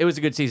 dude, Yeah. it was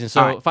a good season.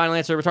 So All right. final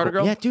answer, retarded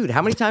girl. Yeah, dude.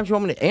 How many times do you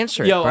want me to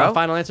answer it, Yo, bro?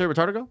 final answer,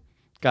 retarded girl.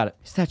 Got it.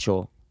 Is that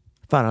your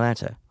final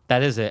answer?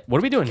 That is it. What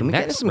are we doing Can we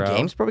next, get into some bro?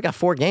 games, bro? We got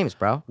 4 games,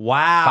 bro.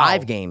 Wow.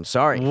 5 games.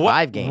 Sorry, What-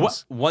 5 games.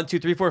 What? 1, 2,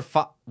 3, 4,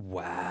 5.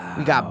 Wow.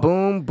 We got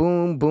boom,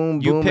 boom,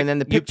 boom, You boom, picked- and then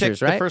the you picked pictures,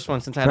 the right? first one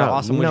since I had Bro, an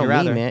awesome you Would know You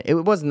Rather. me, man. It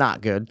was not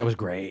good. It was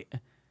great. It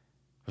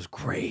was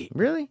great.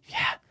 Really? Yeah.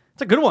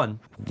 It's a good one.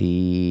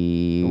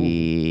 The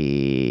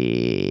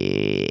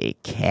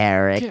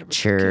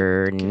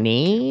character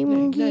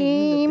name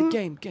game.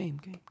 Game.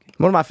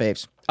 One of my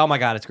faves. Oh my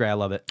god, it's great. I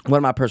love it. One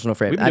of my personal We've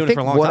favorites. been doing I it think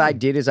for a long what I time.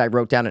 did is I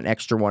wrote down an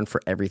extra one for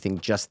everything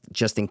just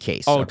in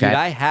case. Oh, okay? dude,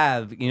 I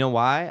have. You know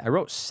why? I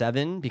wrote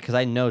 7 because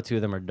I know 2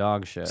 of them are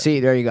dog shit. See,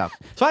 there you go.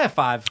 So I have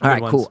 5. All good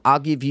right, ones. cool. I'll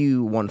give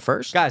you one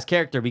first. Guys,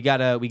 character. We give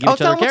Oh, each other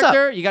tell a 'em what's up.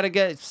 character. You gotta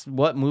get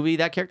what movie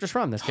that character's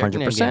from. That's character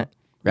name 100%. game.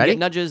 Ready? You get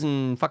nudges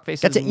and fuck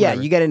faces. That's it. and Yeah,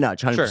 whatever. you get a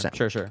nudge,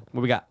 100%. Sure.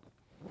 What we got?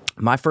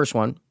 My first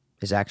one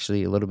is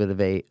actually a little bit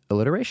of a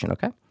alliteration,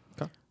 okay?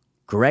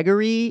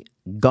 Gregory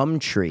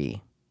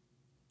Gumtree.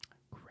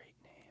 Great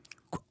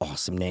name.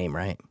 Awesome name,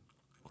 right?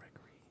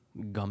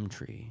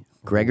 Gumtree.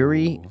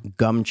 Gregory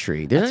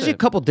Gumtree. There's That's actually it. a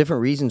couple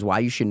different reasons why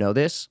you should know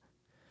this.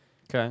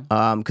 Okay.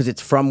 Because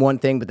it's from one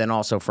thing, but then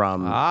also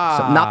from so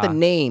not the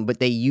name, but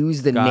they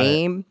use the Got it.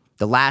 name,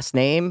 the last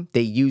name.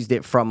 They used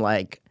it from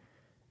like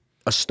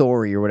a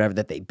story or whatever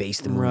that they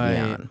based the movie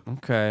on.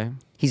 Okay.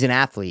 He's an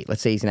athlete.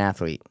 Let's say he's an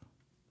athlete.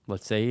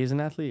 Let's say he's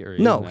an athlete, or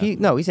he's No, an athlete.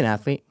 he's an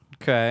athlete.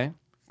 Okay.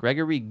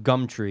 Gregory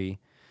Gumtree.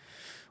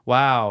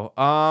 Wow.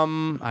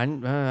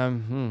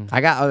 I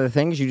got other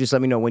things. You just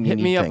let me know when you Hit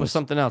need me up things. with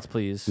something else,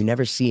 please. You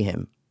never see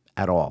him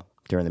at all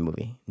during the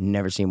movie.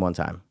 Never see him one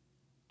time.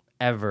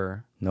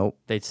 Ever. Nope.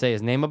 They'd say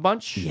his name a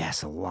bunch.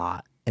 Yes, a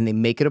lot. And they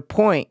make it a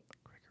point.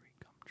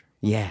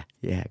 Yeah,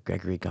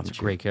 Gregory Gumtree. It's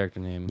a great character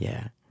name.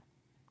 Yeah.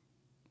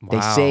 Wow.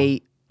 They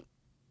say,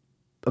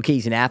 okay,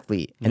 he's an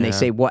athlete. And they Yeah.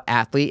 say what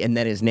athlete and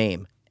then his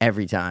name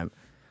every time.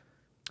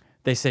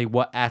 They say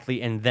what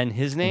athlete and then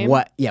his name.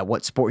 What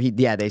sport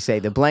they say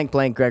the blank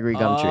Gregory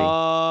Gumtree.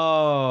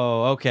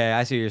 Oh, okay.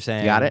 I see what you're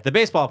saying. Got it? The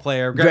baseball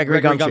player,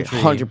 Gregory Gumtree.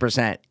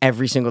 100%.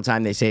 Every single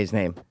time they say his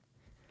name.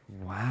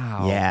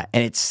 Wow. Yeah,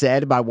 and it's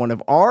said by one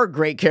of our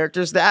great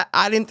characters that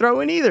I didn't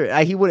throw in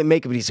either. He wouldn't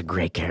make it, but he's a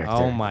great character.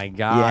 Oh my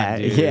god. Yeah,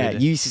 dude. yeah.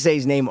 You used to say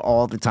his name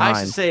all the time.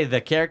 I should say the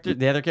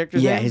other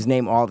character's yeah, name? his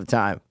name all the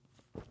time.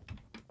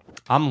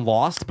 I'm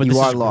lost, but You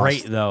this are is lost.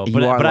 great though. You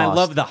But are I lost.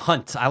 love the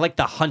hunt. I like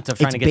the hunt of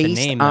trying It's to get the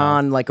based name. Though.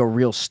 on like a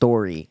real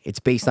story. It's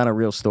based on a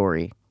real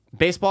story.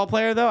 Baseball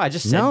player though. I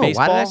just said No, why did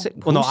baseball. I say-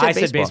 well, no, who said I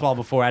said baseball? baseball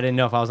before. I didn't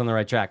know if I was on the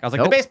right track. I was like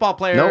Nope. the baseball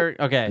player. Nope.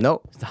 Okay.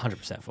 Nope. It's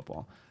 100%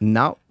 football.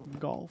 No,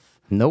 Golf.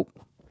 nope,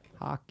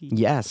 Hockey.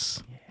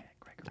 yes.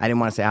 I didn't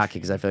want to say hockey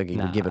because I feel like it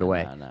would give it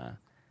away. Nah.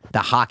 The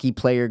hockey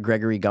player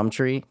Gregory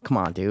Gumtree. Come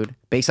on, dude.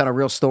 Based on a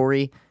real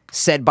story,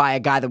 said by a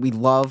guy that we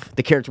love,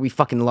 the character we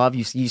fucking love. You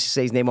used to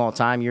say his name all the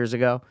time years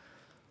ago,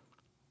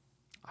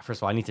 First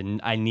of all, I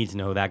need to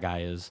know who that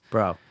guy is.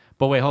 bro.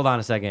 But wait, hold on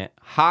a second.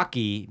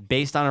 Hockey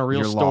based on a real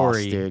You're story.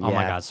 lost, dude, Oh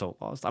my yeah. god, so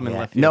lost. I'm in Yeah.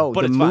 left field. No,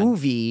 but the it's fine.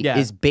 movie Yeah,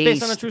 is on a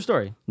based- true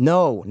story.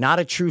 No, not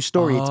a true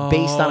story. It's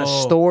based on a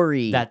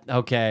story. That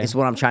okay. is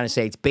what I'm trying to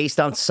say. It's based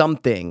on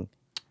something.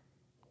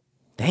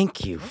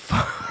 Thank you.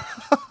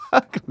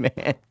 Fuck,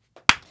 man.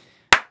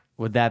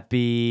 Would that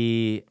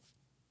be?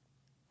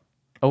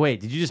 Oh wait,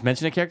 did you just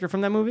mention a character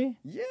from that movie?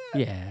 Yeah.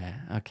 Yeah.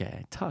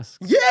 Okay. Tusk.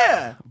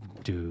 Yeah.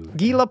 Dude.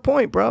 Guy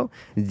Lapointe, bro.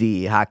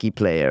 The hockey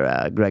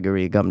player,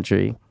 Gregory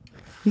Gumtree.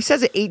 He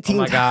says it 18 Oh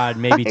my times. god,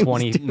 maybe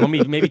 20,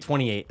 dude. maybe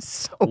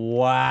 28.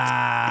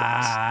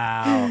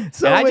 Wow.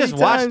 So and I many just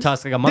watched times.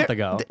 Tusk like a month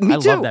ago. Me I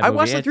too. love that I movie.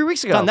 watched it 3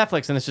 weeks ago. It's on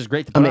Netflix and it's just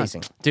great to put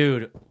Amazing. on.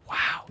 Dude,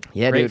 wow.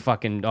 Yeah, great dude.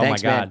 fucking, oh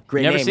Thanks, my god. man.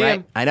 Great Never name, see right?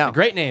 him? I know.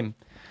 Great name.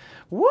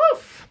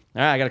 Woof.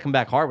 All right, I got to come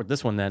back hard with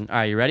this one then. All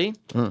right, you ready?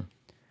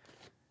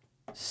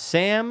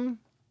 Sam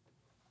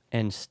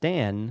and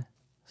Stan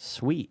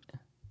Sweet.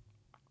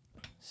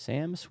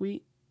 Sam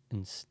Sweet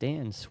and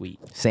Stan Sweet.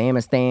 Sam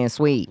and Stan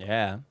Sweet.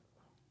 Yeah.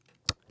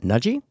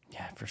 Nudgy?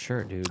 Yeah, for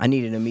sure, dude. I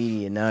need an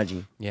immediate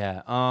nudgy.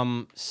 Yeah.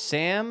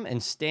 Sam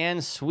and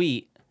Stan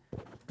Sweet.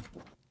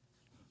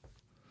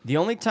 The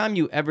only time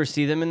you ever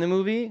see them in the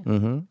movie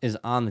is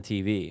on the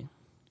TV.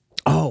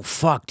 Oh,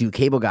 fuck, dude.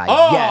 Cable guy.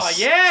 Oh, yes.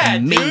 yeah,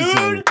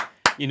 Amazing. dude.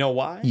 You know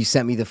why? You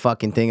sent me the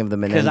fucking thing of the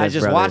Menendez Because I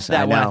just brothers. watched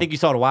that one. I know. think you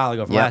saw it a while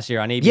ago from Yeah. last year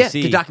on ABC. Yeah,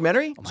 the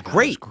documentary. It's my God,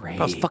 great. it was great.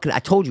 I was fucking. I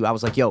told you. I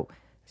was like, yo,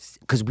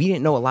 because we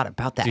didn't know a lot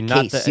about that Do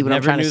not case. the, See what I'm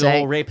never trying knew to the say?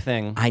 whole rape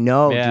thing. I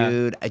know, Yeah.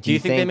 dude. Do you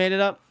think they made it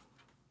up?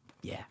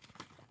 Yeah,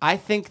 I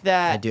think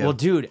that. I do. Well,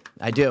 dude.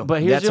 I do.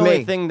 But here's That's the only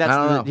me. thing I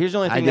don't know. here's the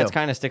only I thing do. that's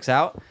kind of sticks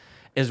out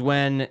is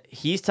when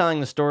he's telling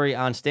the story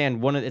on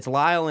Stand. It's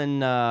Lyle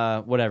and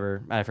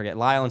whatever I forget.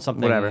 Lyle and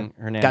something. Whatever.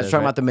 Hernandez. Guys, talking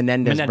right? about the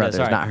Menendez brothers,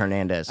 sorry. not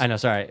Hernandez. I know.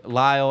 Sorry,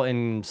 Lyle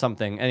and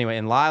something. Anyway,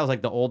 and Lyle's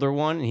like the older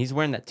one, and he's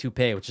wearing that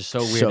toupee, which is so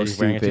weird So that he's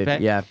wearing a stupid.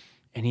 toupee. Yeah.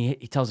 And he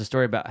tells a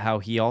story about how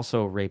he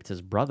also raped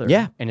his brother.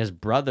 Yeah. And his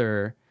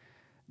brother,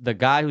 the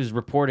guy who's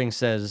reporting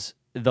says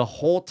the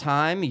whole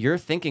time you're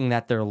thinking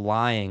that they're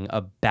lying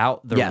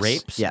about the Yes,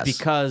 rapes yes.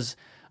 because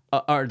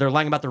or they're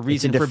lying about the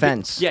reason for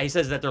defense. yeah, he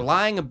says that they're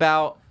lying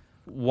about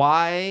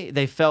why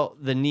they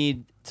felt the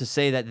need to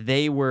say that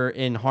they were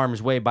in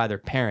harm's way by their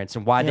parents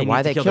and why they why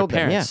need to they kill killed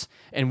their them, parents.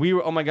 And we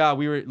were, oh my God,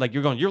 we were like,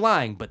 you're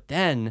lying. But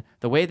then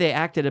the way they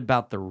acted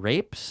about the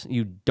rapes,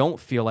 you don't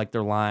feel like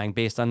they're lying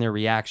based on their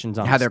reactions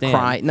on How the they're stand.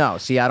 crying. No,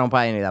 see, I don't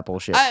buy any of that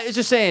bullshit. It's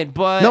just saying,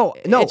 but no,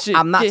 it's-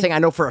 I'm not saying I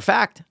know for a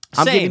fact.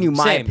 I'm Same, giving you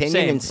my same, opinion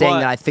same, and saying but-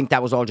 that I think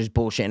that was all just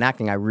bullshit and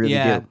acting. I really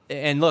yeah. do.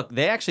 And look,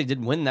 they actually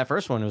did win that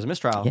first one. It was a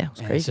mistrial. Yeah, it was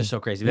Man, crazy. It's just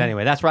so crazy. But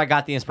anyway, that's where I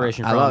got the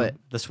inspiration I from. love it.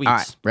 The sweets. All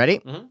right,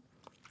 ready?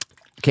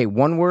 Okay,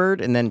 one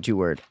word and then 2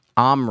 word.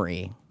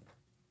 Omri.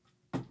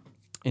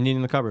 Indian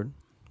in the cupboard.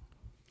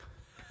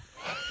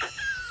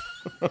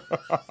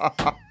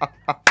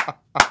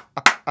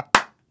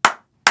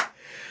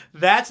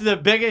 That's the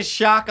biggest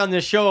shock on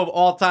the show of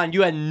all time.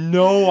 You had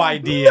no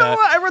idea. No,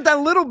 I wrote that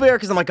Little Bear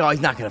because I'm like, oh,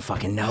 he's not gonna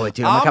fucking know it,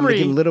 dude. I'm like, I'm gonna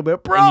give him Little Bear,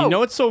 bro. And you know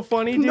what's so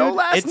funny, dude? No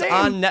last it's name.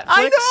 on Netflix.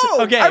 I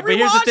know. Okay, I but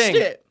here's the rewatched thing.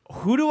 it.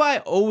 Who do I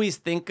always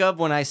think of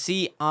when I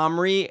see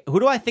Omri?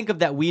 Who do I think of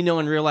that we know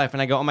in real life?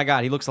 And I go, oh my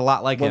God, he looks a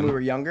lot like When him. we were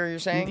younger, you're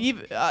saying?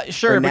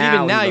 Sure, Or but now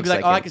even he now, you'd looks be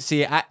like, like oh, I him. can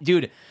see it.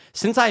 Dude,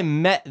 since I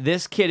met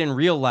this kid in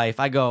real life,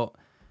 I go,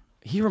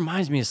 he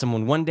reminds me of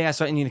someone. One day I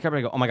saw Indian in the cupboard,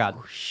 I go, oh my God.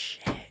 Oh,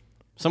 shit.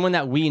 Someone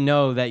that we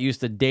know that used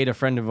to date a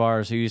friend of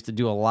ours who used to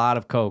do a lot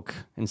of coke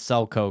and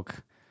sell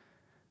coke.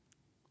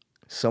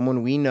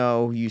 Someone we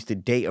know who used to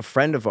date a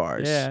friend of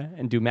ours. Yeah,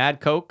 and do mad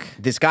coke.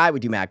 This guy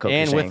would do mad coke.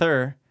 And you're with saying.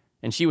 her,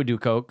 and she would do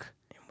coke.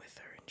 And with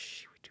her, and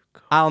she would do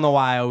coke. I don't know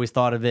why I always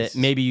thought of it.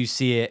 Maybe you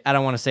see it. I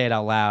don't want to say it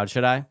out loud.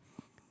 Should I?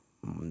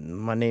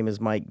 My name is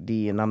Mike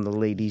D, and I'm the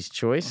lady's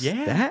choice.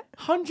 That?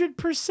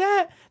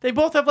 100%. They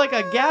both have like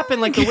a gap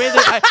in like the way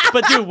that.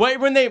 But dude, wait,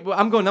 when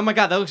I'm going. Oh my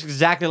god, that looks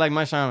exactly like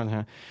my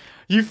Shaman.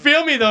 You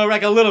feel me though,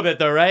 like a little bit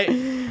though, right?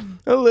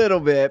 A little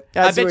bit.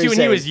 I bet you when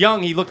he was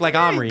young, he looked like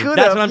Omri. That's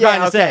what I'm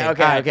trying to say.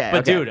 Okay, All right, okay. But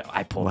okay. dude,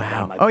 I pulled it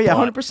out of my Oh yeah,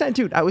 butt. 100%,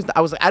 dude. I was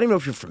like, I didn't know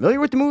if you're familiar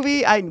with the movie.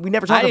 We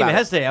never I talked didn't about even it.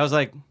 hesitate. I was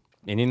like,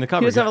 Indian the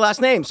cover. He doesn't have a last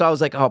name, so I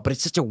was like, oh, but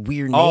it's such a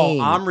weird Oh,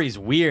 name. Omri's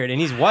weird, and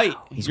he's white.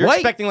 He's You're white.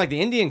 expecting like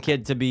the Indian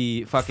kid to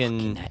be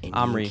fucking That Indian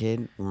Omri.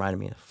 kid reminded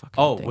me of fucking.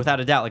 Oh, thing. without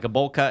a doubt, like a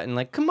bowl cut and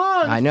like, come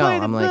on. I let's know. play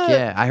the I'm like, bit.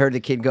 yeah. I heard the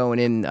kid going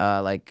in,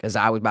 like, as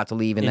I was about to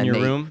leave, and In then your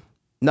they, room?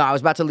 No, I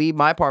was about to leave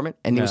my apartment,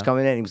 and he was Yeah.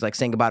 coming in, and he was like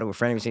saying goodbye to a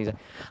friend. He was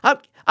like,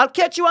 I'll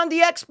catch you on the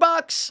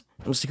Xbox.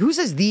 I was like, who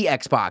says the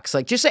Xbox?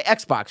 Like, just say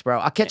Xbox, bro.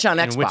 I'll catch you on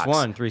And Xbox. which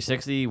one?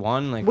 360,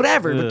 one? Like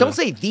Whatever, but ugh. don't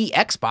say the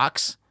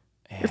Xbox.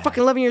 You're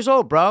fucking 11 years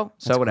old, bro.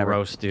 So That's whatever.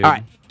 gross, dude. All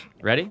right.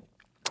 Ready?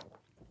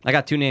 I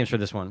got two names for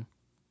this one.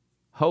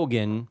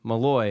 Hogan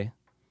Malloy.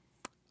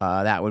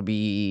 That would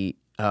be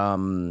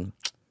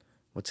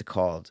what's it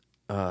called?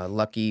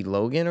 Lucky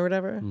Logan or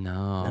whatever.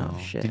 No. Oh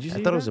shit! Did you see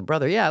I thought it was a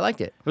brother. Yeah, I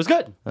liked it. It was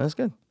good. That was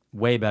good.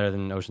 Way better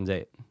than Ocean's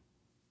 8.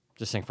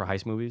 Just saying for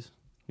heist movies.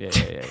 Yeah.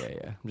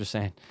 I'm just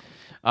saying.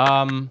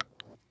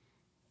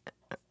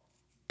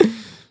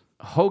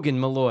 Hogan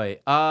Malloy.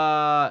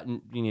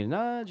 You need a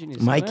nudge? You need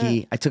a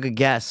Mikey, I took a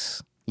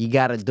guess. You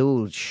got a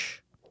douche.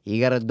 You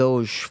got a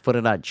douche for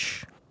the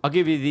nudge. I'll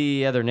give you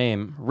the other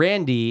name.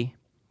 Randy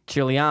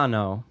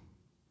Chiliano.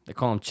 They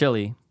call him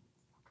Chili.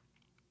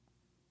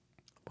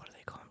 What do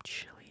they call him?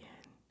 Chili.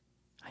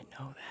 I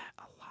know that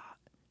a lot.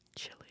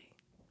 Chili.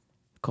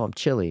 Call him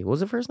Chili. What was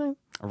the first name?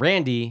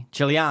 Randy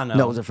Chiliano.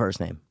 No, it was the first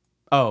name.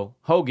 Oh,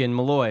 Hogan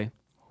Malloy.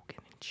 Hogan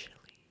and Chili.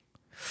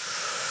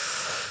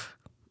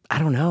 I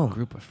don't know.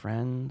 Group of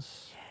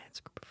friends. Yeah, it's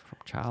a group of From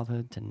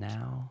childhood to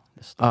now.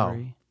 The Oh,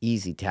 story.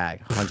 easy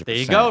tag. 100%. There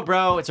you go,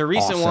 bro. It's a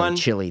recent Awesome. one.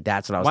 Chili.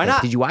 That's what I was Why thinking.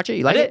 not? Did you watch it?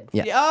 You I like did. it?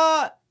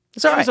 Yeah.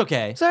 It's all It was right.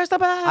 okay. Sorry,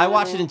 stop it. I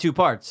watched it in 2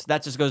 parts.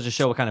 That just goes to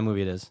show what kind of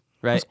movie it is,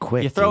 right? was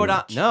quick, You throw it dude.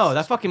 on. No,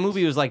 that fucking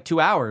movie was like 2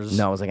 hours.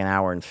 No, it was like an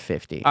hour and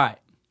 50. All right.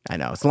 I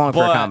know. It's long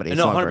for a But, comedy. It's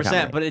no, long for a 100%.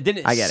 comedy. But it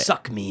didn't I get it.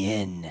 suck me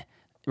in,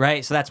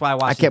 right? So that's why I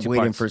watched I it in kept 2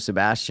 waiting parts. for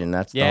Sebastian.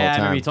 That's the Yeah, whole I time.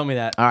 remember you told me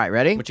that. All right,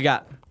 ready? What you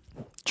got?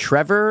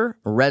 Trevor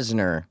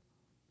Reznor.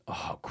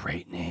 Oh,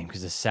 great name,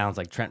 because this sounds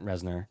like Trent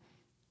Reznor,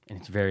 and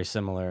it's very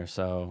similar.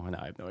 So no,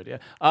 I have no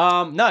idea.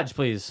 Nudge,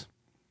 please.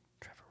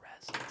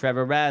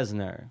 Trevor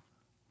Reznor.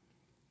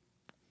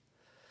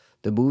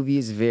 The movie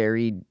is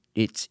very.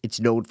 It's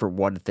known for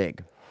one thing,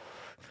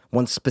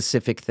 one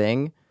specific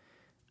thing.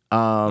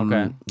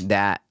 Okay.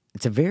 That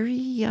it's a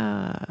very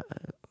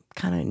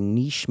kind of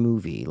niche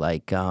movie.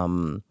 Like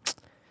not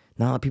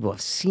a lot of people have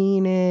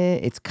seen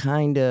it. It's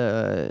kind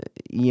of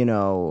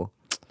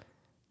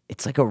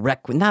it's like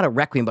not a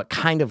requiem, but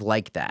kind of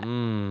like that,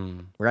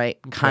 right?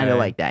 Kind of Okay.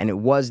 like that, and it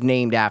was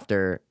named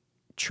after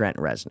Trent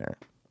Reznor.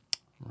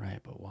 Right,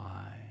 but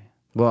why?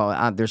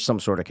 Well, there's some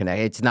sort of connect.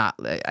 It's not,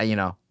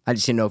 I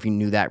just didn't know if you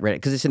knew that,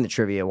 because it's in the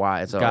trivia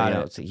why. So, Got it.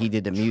 it's, he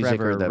did the music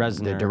Trevor or the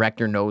Reznor.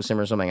 director knows him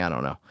or something. I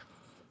don't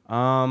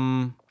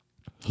know.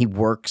 He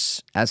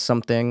works as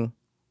something.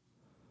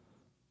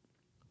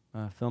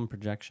 Film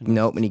projection.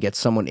 Nope, and he gets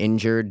someone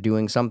injured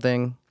doing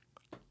something.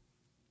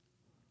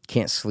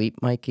 Can't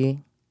sleep,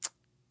 Mikey.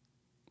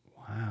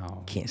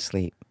 Wow. Can't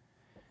sleep.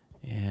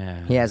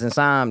 Yeah. He has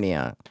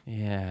insomnia.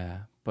 Yeah.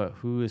 But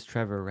who is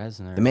Trevor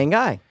Reznor? The main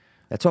guy.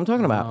 That's what I'm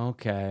talking about.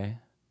 Okay.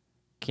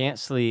 Can't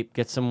sleep.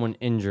 Get someone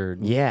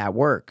injured. Yeah, at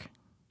work.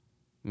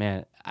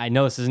 Man, I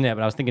know this isn't it,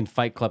 but I was thinking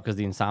Fight Club because of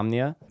the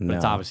insomnia. But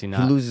it's No. obviously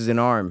not. He loses an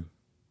arm.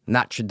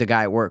 Not the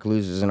guy at work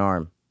loses an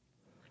arm.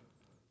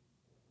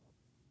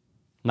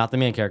 Not the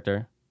main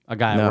character. A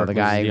guy at No, work the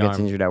guy loses who the gets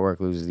arm. injured at work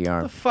loses the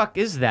arm. What the fuck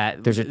is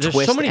that? There's a so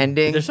twist many,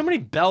 ending. There's so many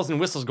bells and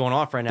whistles going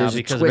off right now There's a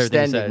because twist of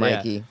everything ending, you said.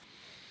 Mikey. Yeah.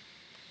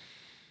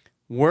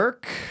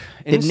 Work,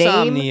 The name-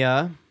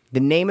 insomnia. The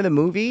name of the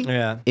movie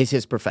Yeah. is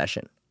his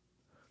profession.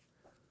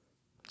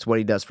 It's what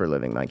he does for a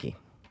living, Mikey.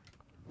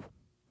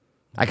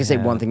 I can say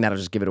one thing that'll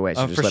just give it away.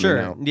 So just For let sure.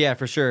 me know. Yeah,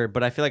 for sure.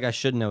 But I feel like I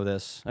should know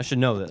this. I should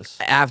know this.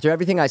 After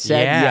everything I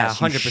said, Yeah, yes,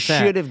 100%.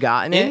 you should have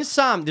gotten it.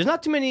 There's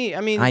not too many. I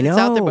mean, I it's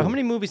out there, but know. how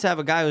many movies have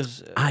a guy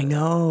who's I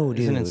know,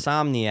 is dude. an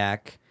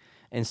insomniac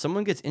and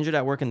someone gets injured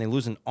at work and they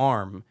lose an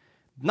arm?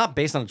 Not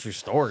based on a true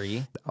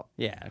story.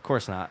 Yeah, of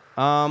course not.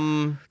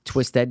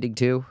 Twist ending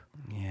too.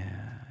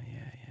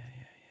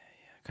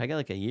 Can I get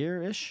like a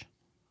year-ish?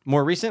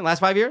 More recent? Last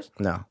 5 years?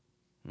 No.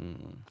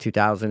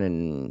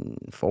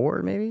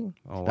 2004, maybe?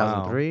 Oh, wow.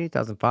 2003,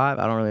 2005?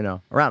 I don't really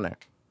know. Around there.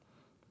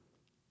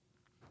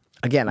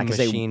 Again, I can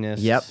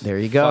Machinist. say, yep, there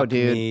you go, Fuck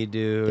dude. me,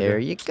 dude. There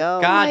you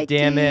go. God Mikey.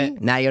 damn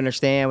it. Now you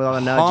understand with all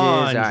the nudges.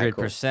 All right,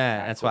 cool. 100%.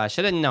 That's why I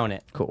should have known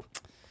it. Cool.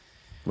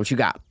 What you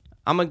got?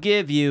 I'm going to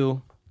give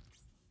you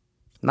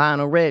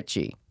Lionel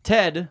Richie.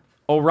 Ted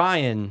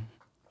Orion.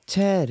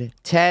 Ted.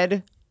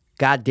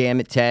 God damn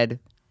it, Ted.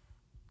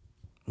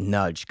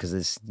 Nudge, because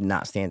it's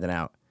not standing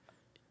out.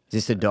 Is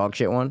this the dog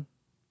shit one?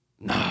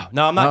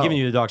 No, I'm not giving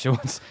you the dog shit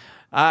ones.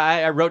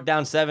 I wrote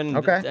down 7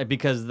 Okay.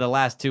 because the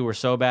last 2 were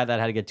so bad that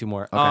I had to get 2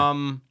 more.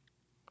 Okay.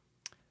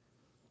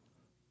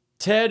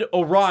 Ted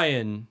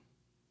O'Ryan,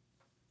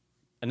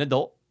 an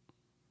adult.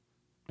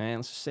 And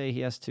let's just say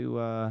he has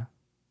to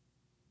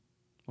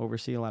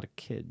oversee a lot of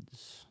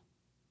kids.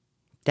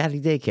 Daddy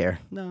daycare.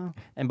 No.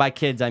 And by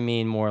kids, I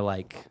mean more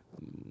like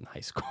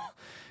high school.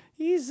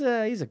 He's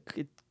a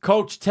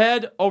Coach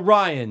Ted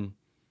O'Ryan.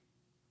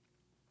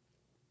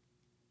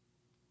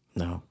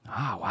 No.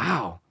 Oh,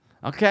 wow.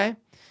 Okay.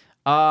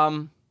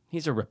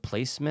 He's a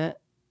replacement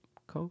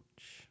coach.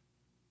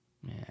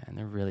 Man,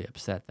 they're really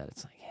upset that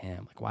it's like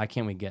him. Like, why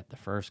can't we get the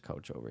first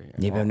coach over here?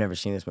 Yeah, but I've never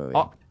seen this movie.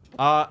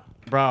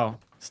 Bro,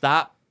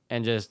 stop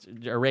and just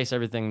erase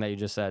everything that you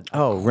just said.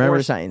 Oh, Of Remember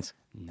course- Science.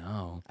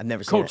 No. I've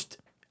never seen Coach, it.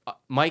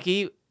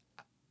 Mikey,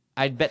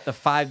 I'd bet the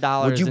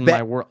 $5 Would you in bet?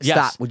 my world. Stop.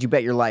 Yes. Would you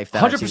bet your life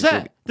that I've seen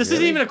 100%. This movie?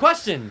 isn't even a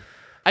question.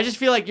 I just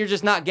feel like you're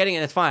just not getting it.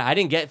 It's fine. I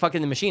didn't get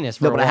fucking The Machinist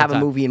for No, a but I long have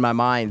time. a movie in my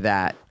mind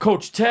that.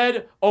 Coach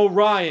Ted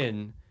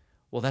O'Ryan.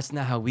 Well, that's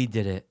not how we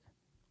did it.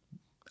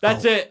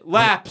 That's it.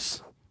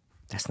 Laps.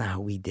 That's not how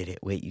we did it.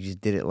 Wait, you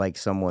just did it like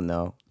someone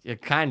though. Yeah,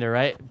 kind of,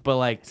 right? But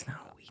like,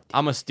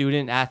 I'm a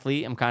student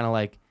athlete. I'm kind of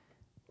like,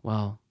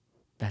 well,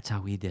 that's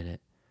how we did it.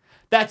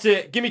 That's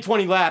it. Give me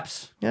 20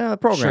 laps. Yeah, the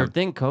program. Sure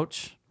thing,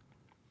 coach.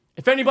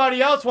 If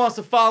anybody else wants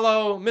to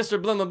follow Mr.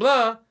 Blah, blah,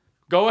 blah,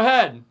 go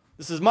ahead.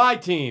 This is my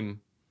team.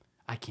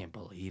 I can't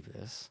believe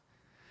this.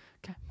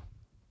 Okay.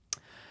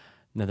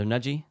 Another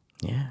nudgy.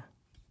 Yeah.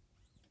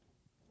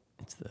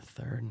 It's the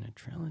third in a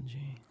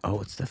trilogy.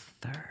 Oh, it's the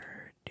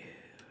third, dude.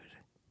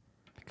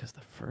 Because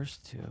the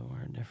first 2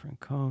 were a different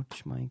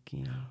coach,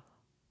 Mikey.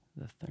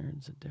 The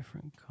third's a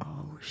different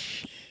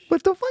coach.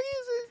 What the fuck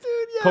is this,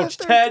 dude? Yeah, Coach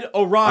third. Ted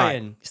All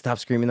O'Ryan. right, stop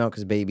screaming though,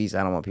 because babies.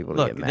 I don't want people to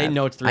Look, get mad. they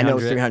know it's I know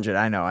it's 300. 300.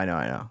 I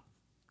know.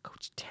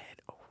 Coach Ted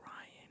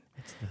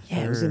O'Ryan. The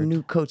Yeah, he was a third.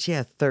 new coach.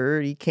 Yeah,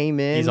 third. He came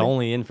in. He's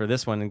only in for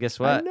this one, and guess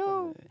I what?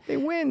 know. They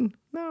win.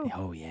 No.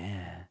 Oh,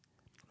 yeah.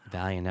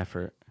 Valiant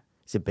effort.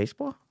 Is it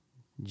baseball?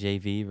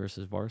 JV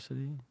versus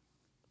varsity.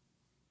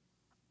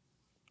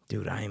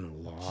 Dude, I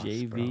am lost.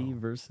 JV bro.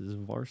 versus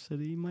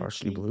varsity, Mikey?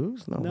 Varsity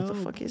Blues? No, what the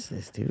No. fuck is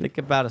this, dude? Think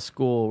about a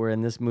school where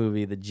in this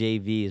movie the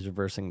JV is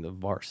reversing the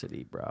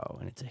varsity, bro,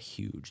 and it's a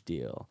huge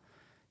deal.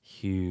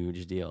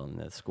 Huge deal in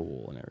that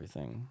school and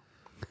everything.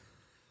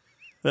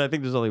 I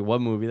think there's only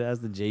one movie that has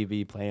the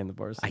JV playing the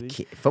varsity. I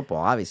can't, football,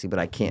 obviously, but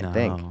I can't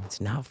think. No.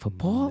 It's not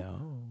football?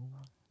 No.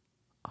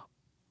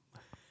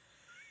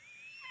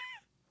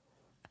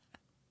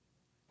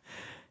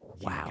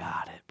 Wow. You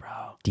got it,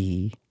 bro.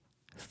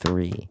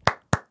 D3.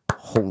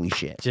 Holy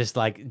shit. Just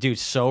like, dude,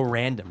 so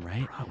random,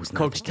 right? was not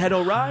Coach thinking Ted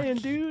O'Ryan,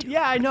 dude.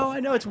 Yeah, I know.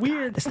 It's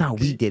weird. That's not how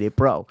we did it,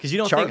 bro. 'Cause you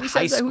don't Charlie think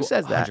high says that? Who school-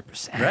 says that?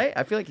 100%. Right?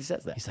 I feel like he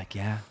says that. He's like,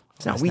 yeah.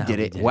 That's not how we did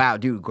it. Wow,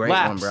 dude, great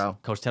one, bro.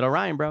 Coach Ted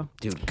O'Ryan, bro.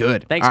 Dude,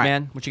 good. Thanks, All right.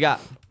 man. What you got?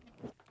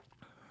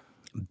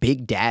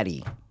 Big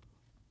Daddy.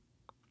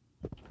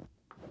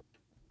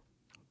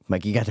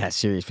 Like, you got that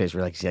serious face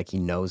where like he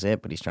knows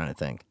it, but he's trying to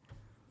think.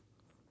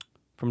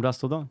 From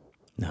Dusk Till Dawn.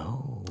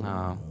 No.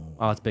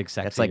 Oh, it's Big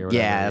Sexy. That's like, or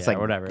whatever. yeah, that's like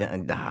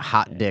whatever.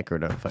 Hot Dick or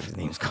whatever the fuck his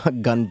name's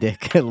called. Gun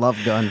Dick. Love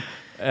Gun.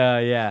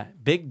 Yeah.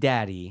 Big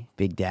Daddy.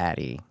 Big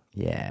Daddy.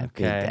 Yeah.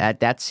 Big Okay.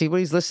 that's see what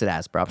he's listed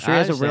as, bro. I'm sure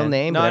I he has a real understand.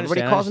 name, No, but I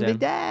everybody understand, calls him I Big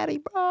Daddy,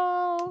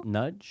 bro.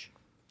 Nudge.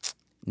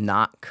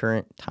 Not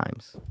current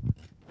times.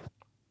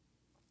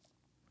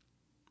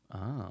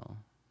 Oh,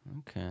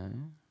 okay.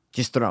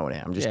 Just throwing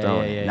it. I'm just Yeah,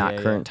 throwing yeah, it. yeah, Not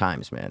yeah, current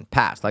times, man.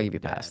 Past. I'll give you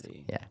past.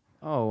 Daddy. Yeah.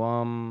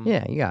 Oh,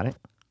 Yeah, you got it.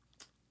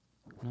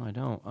 no, I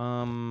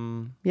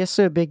don't. Yes,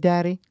 sir, Big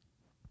Daddy.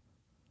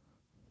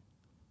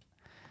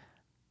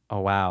 Oh,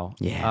 wow.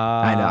 Yeah,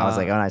 I know. I was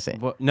like, when I say,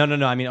 No.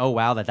 I mean, oh,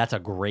 wow. That's a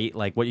great,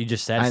 like, what you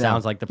just said I know.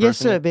 sounds like the person. Yes,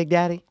 sir, Big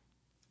Daddy.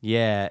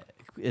 Yeah.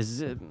 Is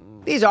it?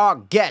 These are our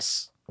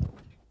guests.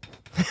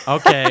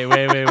 Okay,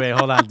 wait.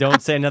 Hold on.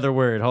 Don't say another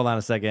word. Hold on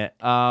a second.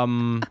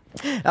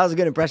 That was a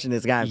good impression.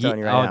 This guy I'm telling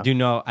you right now. do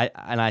know.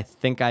 I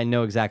think I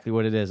know exactly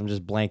what it is. I'm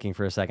just blanking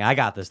for a second. I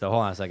got this though.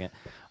 Hold on a second.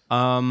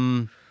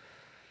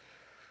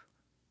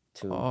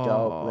 Too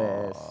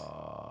dopeless.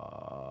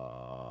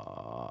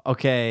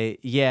 Okay.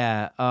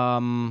 Yeah.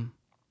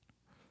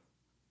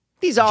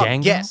 These are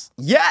Django? guests.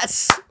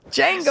 Yes,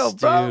 Django,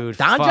 bro. Dude,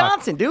 Don fuck.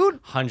 Johnson,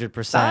 dude.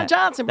 100%. Don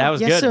Johnson, bro. That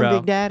was yes, good, sir, bro.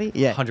 Big Daddy.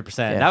 Yeah, 100%.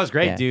 Yeah. That was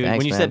great, Yeah. dude. Thanks,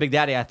 When you man. said Big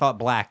Daddy, I thought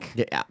black.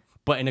 Yeah,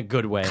 But in a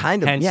good way.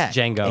 kind of. Hence yeah.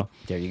 Django. Hey,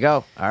 there you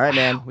go. All right,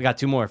 man. We got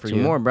 2 more for Two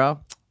you. more, bro.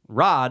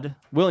 Rod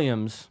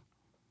Williams.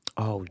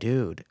 Oh,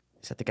 dude.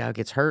 Is that the guy who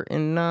gets hurt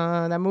in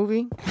that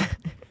movie?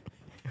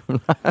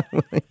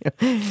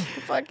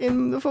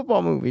 Fucking the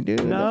football movie,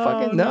 dude.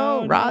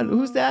 No. Rod,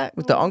 who's that?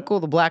 With the uncle,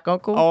 the black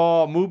uncle?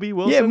 Oh, Mooby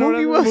Wilson. Yeah, or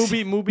Mooby whatever? Wilson.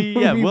 Mooby,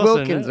 yeah, Mooby Wilson.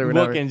 Wilkins or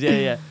whatever. Wilkins,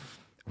 yeah.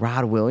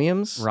 Rod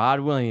Williams? Rod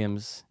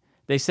Williams.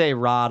 They say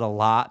Rod a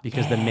lot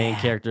because the main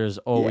character is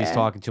always Yeah.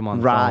 talking to him on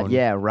the Rod, phone.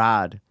 yeah,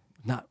 Rod.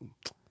 Not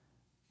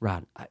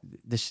Rod.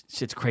 This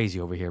shit's crazy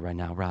over here right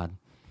now, Rod.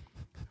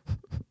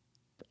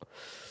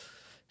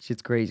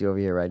 Shit's crazy over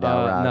here right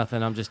now, Rod.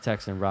 Nothing. I'm just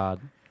texting Rod.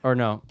 Or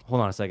no,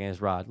 hold on a second.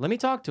 It's Rod. Let me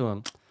talk to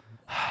him.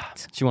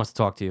 She wants to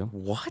talk to you.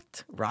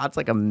 What? Rod's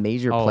like a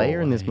major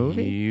player in this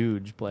movie?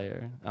 Huge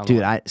player.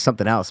 Dude,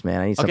 something else,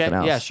 man. I need something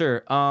else. Yeah,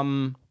 sure.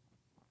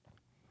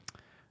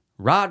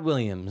 Rod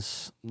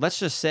Williams. Let's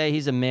just say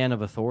he's a man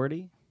of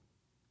authority,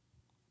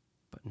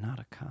 but not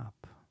a cop.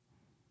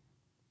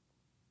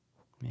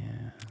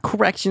 Yeah.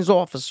 Corrections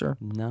officer.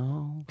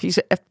 No. He's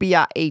an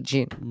FBI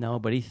agent. No,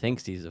 but he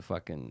thinks he's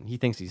he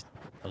thinks he's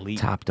elite.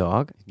 Top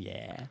dog.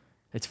 Yeah.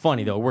 It's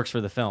funny, though. It works for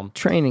the film.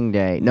 Training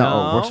Day. No,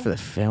 No. it works for the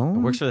film? It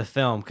works for the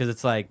film because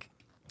it's like,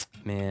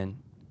 man,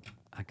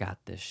 I got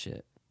this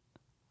shit.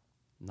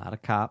 Not a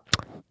cop.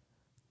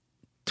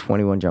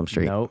 21 Jump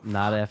Street. Nope,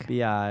 not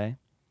FBI.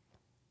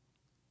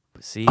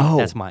 But see, Oh.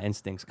 that's my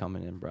instincts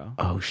coming in, bro.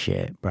 Oh,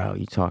 shit, bro.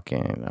 You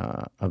talking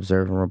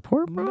Observe and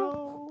Report,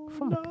 bro?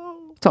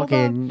 No.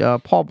 Talking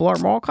Paul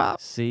Blart Mall Cop?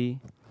 See,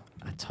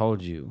 I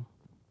told you.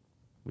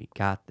 We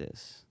got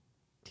this.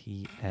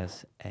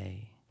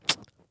 TSA.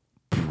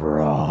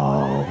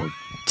 Bro.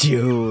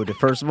 Dude,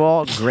 first of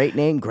all, great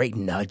name, great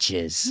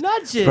nudges.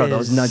 Nudges. Bro,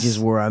 those nudges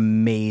were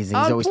amazing.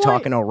 He's On always point.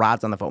 talking to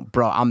Rod's on the phone.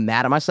 Bro, I'm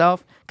mad at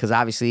myself because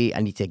obviously I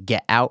need to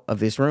get out of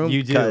this room.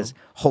 You do. Because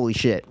holy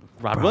shit.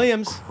 Rod Bro,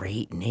 Williams.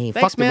 Great name.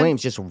 Thanks, Fuck the man.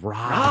 Williams, just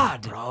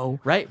Rod, bro.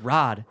 Right,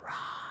 Rod.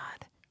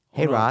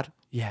 Hey, Hold on. Rod.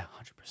 Yeah,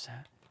 100%.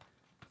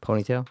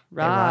 Ponytail. Hey,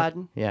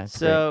 Rod. Yeah. it's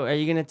So, are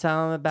you gonna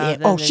tell him about great.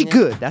 that? Yeah. Oh, she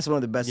good. That's one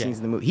of the best Yeah. scenes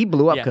in the movie. He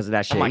blew up Yeah. because of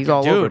that shit. Oh my He's God,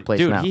 all dude, over the place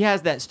dude, now. he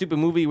has that stupid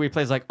movie where he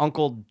plays like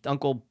Uncle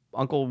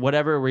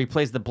whatever, where he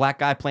plays the black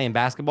guy playing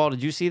basketball.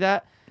 Did you see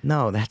that?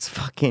 No, that's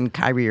fucking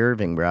Kyrie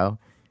Irving, bro.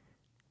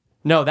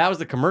 No, that was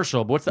the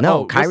commercial. But what's the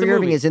No, what's Kyrie the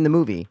Irving movie? is in the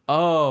movie.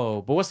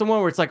 Oh, but what's the one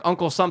where it's like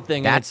Uncle something?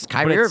 and That's it's-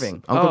 Kyrie but it's-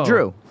 Irving. Uncle oh.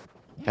 Drew.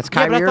 That's Yeah,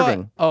 but Kyrie I thought-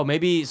 Irving. Oh,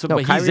 maybe. So, No,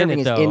 but Kyrie he's in Irving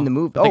it is though. in the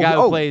movie. The guy who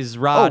Oh, plays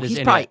Rod is he's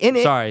in probably it. in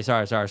it. Sorry.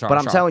 But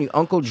I'm telling you,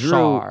 Uncle Drew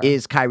Sorry.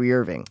 is Kyrie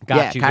Irving. Got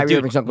yeah, you. But Kyrie dude,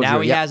 Irving's Uncle now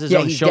Drew. he Yeah. has his yeah,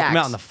 own he's show come out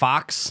Dax. on the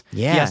Fox.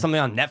 Yeah. He has something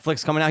on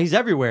Netflix coming out. He's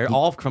everywhere,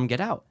 all from Get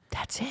Out.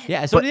 That's it.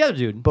 Yeah, so but, did the other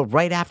dude. But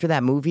right after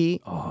that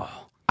movie,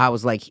 I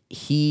was like,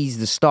 he's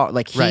the star.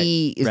 Like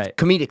he is right.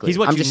 comedically. He's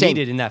what I'm you just saying,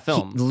 needed in that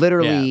film.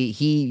 Literally,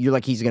 you're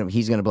like he's gonna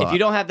blow up. If you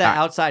don't have that All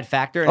right. outside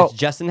factor and Oh. it's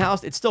Justin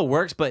House, it still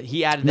works, but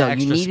he added No, that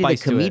you extra needed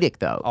spice a comedic to it.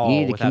 though. Oh, You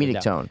needed a without comedic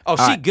doubt. tone. Oh, All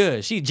she right.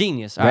 good. She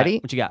genius. All right, Ready?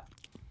 what you got?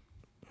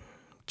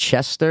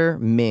 Chester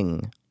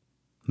Ming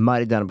might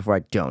have done it before. I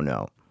don't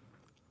know.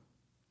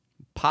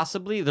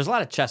 Possibly. There's a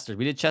lot of Chester.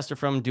 We did Chester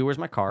from Do Where's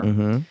My Car,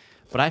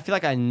 but I feel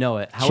like I know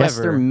it. However,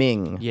 Chester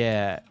Ming.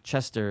 Yeah,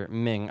 Chester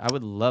Ming. I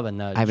would love a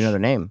nudge. I have another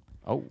name.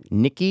 Oh,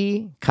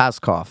 Nikki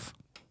Koskoff.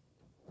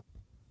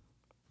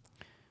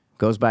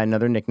 Goes by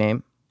another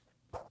nickname.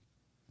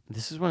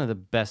 this is one of the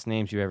best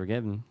names you've ever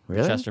given.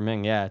 Really? Chester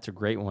Ming. Yeah, it's a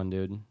great one,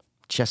 dude.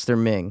 Chester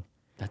Ming.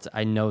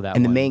 I know that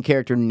And the one. main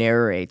character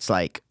narrates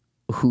like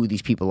who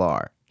these people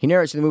are. He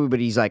narrates the movie, but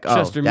he's like, "Oh,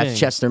 Chester that's Ming.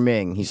 Chester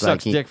Ming." He's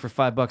Sucks like, dick for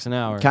 $5 an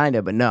hour. kind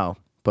of, but no.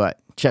 But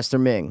Chester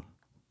Ming.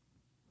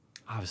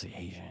 Obviously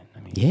Asian. I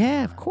mean,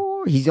 Yeah, of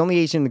course. He's the only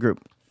Asian in the group.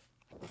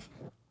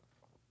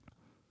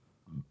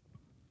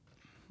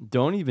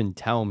 don't even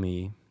tell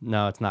me.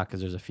 No, it's not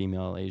because there's a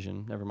female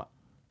Asian. Never mind.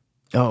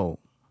 Oh,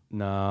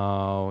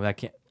 No, that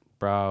can't,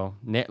 bro.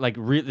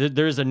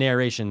 There's a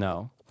narration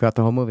though. throughout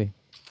the whole movie.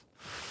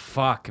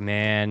 Fuck,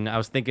 man. I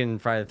was thinking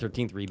Friday the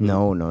 13th reboot.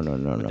 No.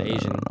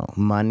 Asian.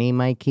 Money,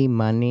 Mikey,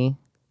 money.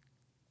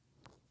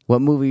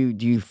 What movie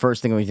do you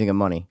first think of when you think of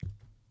money?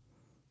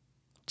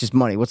 Just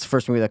money. What's the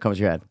first movie that comes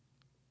to your head?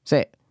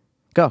 Say it.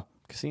 Go.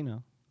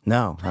 Casino.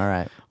 No. All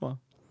right. Well,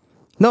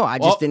 No, I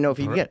just Well, didn't know if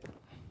you'd get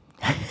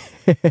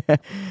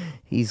it.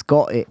 He's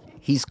got it.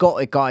 He's got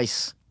it,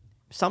 guys.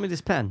 sell me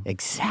this pen.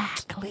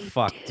 Exactly.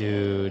 Fuck,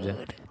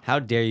 dude. How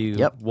dare you?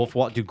 Yep. Wolf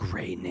Walt. Do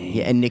great name.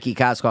 Yeah, and Nikki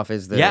Koskoff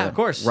is the Yeah, of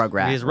course.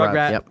 Rugrat. He is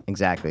Rugrat. Yep,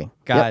 exactly. Yep.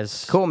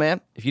 Guys. Cool,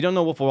 man. If you don't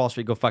know Wolf of Wall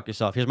Street, go fuck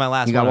yourself. Here's my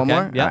last You got one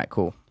okay? more? Yep. All right,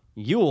 cool.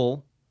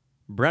 Yul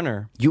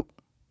Brenner.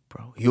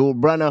 Yul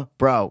Brenner,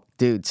 bro,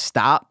 dude,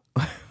 stop.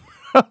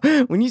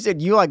 When you said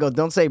Yul, I go,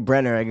 don't say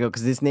Brenner. I go,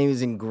 because this name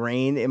is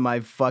ingrained in my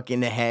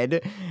fucking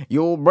head.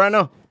 Yul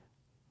Brenner.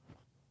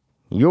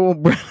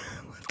 Yul Brenner.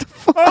 What the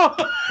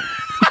fuck?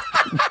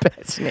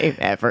 Best name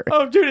ever.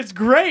 Oh, dude, it's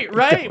great,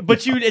 right?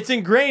 But it's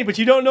ingrained, but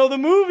you don't know the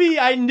movie.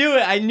 I knew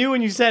it. I knew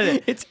when you said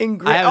it. It's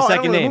ingrained. I have a don't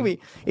second know the name. movie.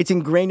 It's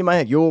ingrained in my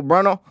head. Yul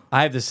Brenner.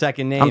 I have the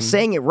second name. I'm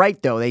saying it right,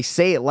 though. They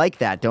say it like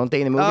that, don't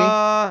they, in the movie?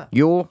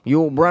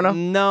 Yul Brenner.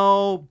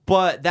 No,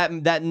 but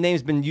that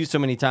name's been used so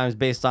many times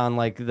based on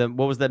like what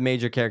was that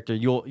major character?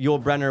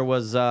 Yul Brenner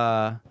was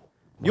Yul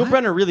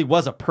Brenner really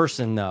was a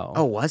person though.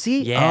 Oh, was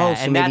he? Yeah, Oh,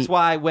 so and maybe that's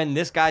why when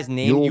this guy's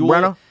name Yul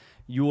Brenner?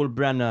 Yul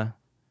Brenner.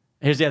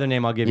 Here's the other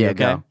name I'll give Yeah, you,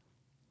 okay? go.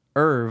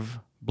 Irv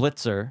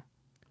Blitzer.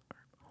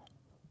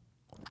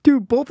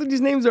 Dude, both of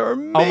these names are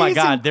amazing. Oh my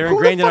God, they're Who the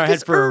ingrained in fuck our head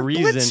is for a Irv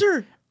reason.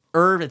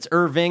 Blitzer? It's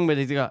Irving, but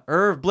he's got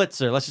Irv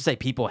Blitzer. Let's just say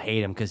people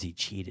hate him because he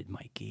cheated,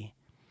 Mikey.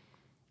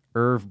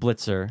 Irv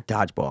Blitzer.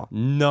 Dodgeball.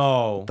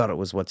 No. Thought it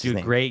was what's his Dude,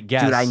 name. great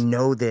guess. Dude, I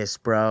know this,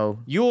 bro.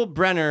 Yul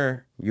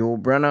Brenner. Yul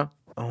Brenner.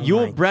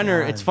 Yul my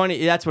Brynner, God. it's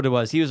funny. That's what it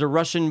was. He was a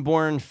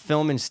Russian-born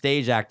film and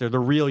stage actor, the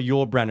real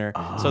Yul Brynner.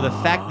 So the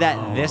fact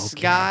that this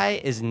guy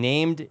is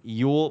named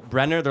Yul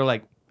Brynner, they're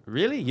like,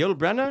 really? Yul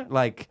Brynner?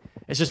 Like,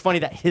 it's just funny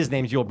that his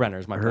name's Yul Brynner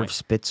is my Irv point.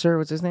 Spitzer,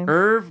 what's his name?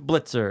 Irv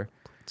Blitzer.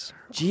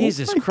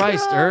 Jesus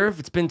Christ, Irv.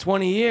 It's been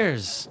 20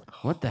 years.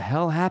 What the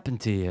hell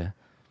happened to you?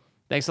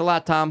 Thanks a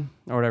lot, Tom,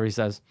 or whatever he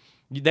says.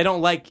 They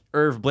don't like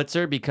Irv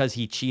Blitzer because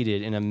he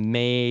cheated in a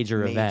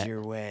major event.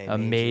 A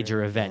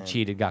major event.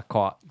 Cheated, got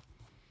caught.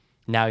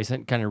 Now he's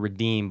kind of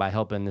redeemed by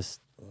helping this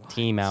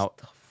team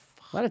out.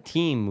 A lot of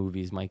team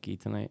movies, Mikey,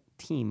 tonight.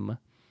 Team.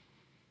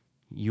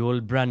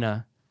 Yul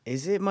Brynner.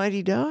 Is it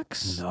Mighty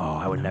Ducks? No,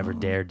 I would never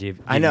dare give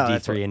I know, you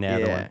that's D3 what- in the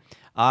other yeah.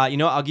 one. You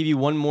know what? I'll give you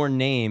one more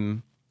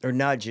name. Or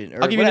Nudging.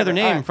 I'll give you another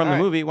name from the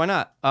movie. Why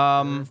not?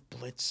 Irv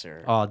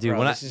Blitzer. Oh, dude, Bro,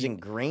 when this is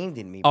ingrained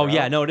in me, bro. Oh,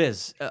 yeah, no, it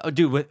is.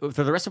 Dude,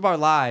 for the rest of our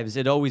lives,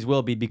 it always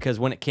will be because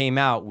when it came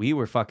out, we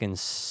were fucking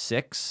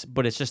 6,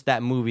 but it's just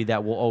that movie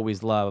that we'll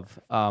always love.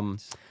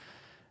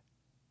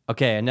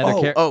 Okay, another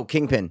character. Oh,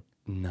 Kingpin.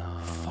 No.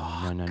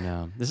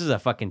 This is a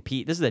fucking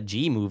This is a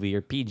G movie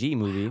or PG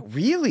movie.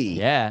 Really?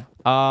 Yeah.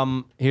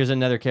 Here's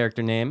another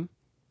character name.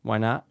 Why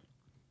not?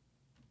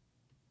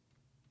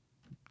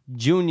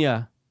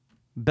 Junior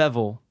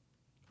Bevel.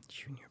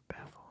 Junior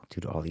Bevel.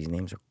 Dude, all these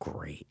names are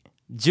great.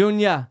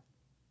 Junior.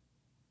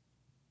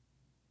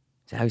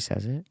 Is that how he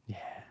says it?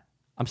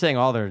 I'm saying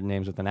all their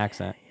names with an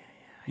accent.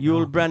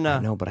 Yul I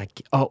Brynner. know, but I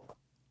can't. Oh.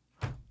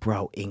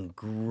 Bro,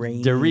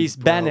 ingrained. Darius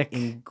bro. Bannock.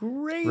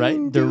 Ingrained, Right?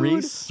 dude.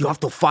 Darius? You have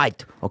to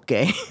fight,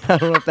 okay? I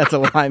don't know if that's a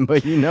line,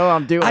 but you know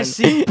I'm doing. I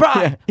see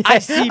pride. Yeah. I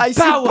see I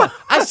see power. power.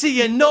 I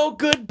see a no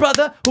good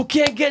brother who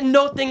can't get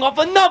nothing off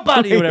of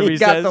nobody. Whatever he You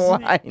got says. the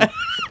line.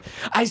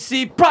 I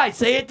see pride.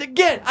 Say it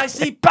again. I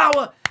see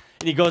power.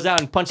 And he goes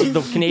out and punches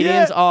the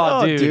Canadians. Yeah.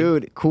 Oh,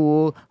 dude.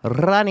 Cool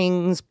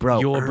runnings,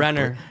 bro. Yul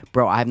Brynner.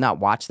 Bro, I have not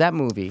watched that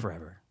movie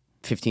Forever.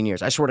 15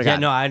 years. I swear to Yeah,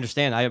 God. no, I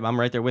understand. I'm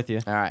right there with you.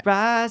 All right.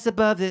 Rise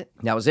above it.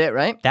 That was it,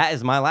 right? That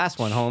is my last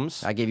one,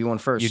 Holmes. I gave you one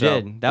first. You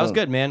so, did. That was boom.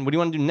 good, man. What do you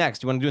want to do next?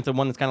 Do you want to do it the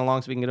one that's kind of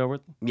long so we can get over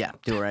it? Yeah,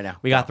 do it right now.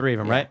 We got 3 of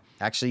them, right?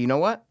 Actually, you know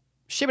what?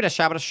 Shibbida,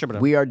 shabida, shibbida.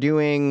 We are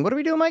doing. What are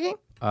we doing, Mikey?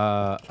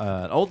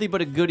 An oldie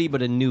but a goodie,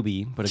 but a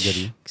newbie but a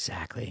goodie.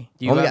 Exactly.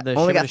 Do you only have got, the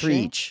only shibbida got 3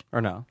 shing? each,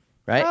 Or no?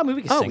 right? Oh,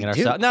 we can sing we it do?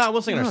 ourselves. No,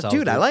 we'll sing it ourselves.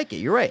 Dude, I dude. like it.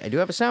 You're right. I do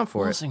have a sound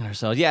for We'll it. sing it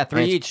ourselves. Yeah,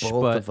 3 And each. it's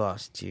both But of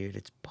us, dude.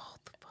 It's both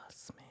of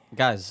us, man.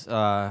 guys,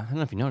 I don't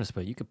know if you noticed,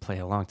 but you could play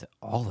along to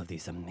all of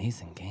these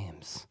amazing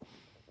games.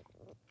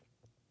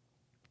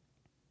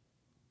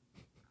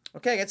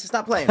 Okay, I guess to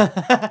stop playing.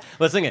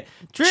 Let's sing it.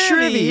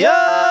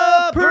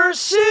 Trivia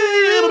Pursuit!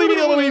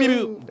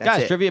 That's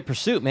Guys, it. Trivia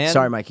Pursuit, man.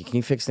 Sorry, Mikey. Can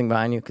you fix the thing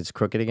behind you? 'Cause it's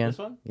crooked again. This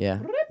one? Yeah.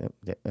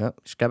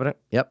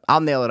 Yep.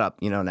 I'll nail it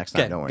up. Next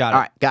time. Okay, Don't worry. got it.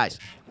 All right, guys.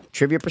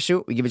 Trivia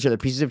Pursuit. We give each other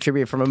pieces of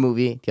trivia from a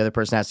movie. The other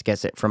person has to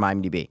guess it from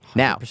IMDb.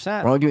 Now,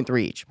 100%. we're only doing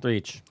 3 each. 3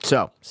 each.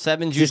 So,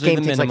 7's this usually game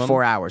the takes minimum. like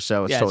 4 hours,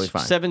 so it's Yeah, totally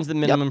fine. 7's the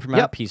minimum from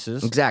out of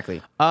pieces.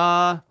 Exactly.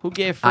 Who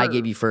gave first? I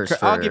gave you first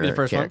I'll for give you the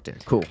first character.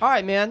 one. Cool. All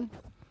right, man.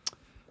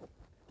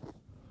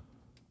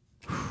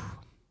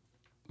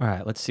 All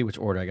right, let's see which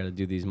order I got to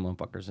do these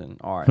motherfuckers in.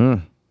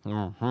 All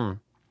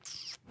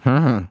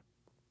right.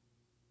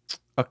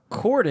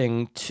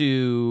 According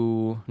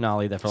to... No, I'll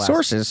leave that for last.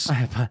 Sources.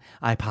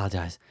 I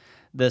apologize.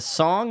 The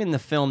song in the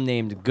film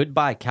named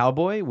Goodbye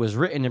Cowboy was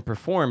written and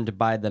performed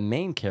by the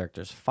main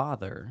character's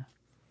father.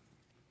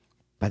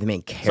 By the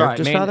main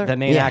character's father? the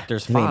main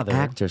actor's the main father.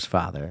 actor's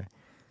father.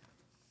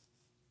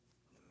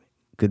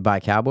 Goodbye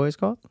Cowboy is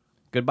called?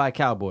 Goodbye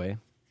Cowboy.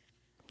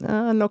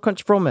 No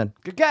Country for Old Men.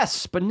 Good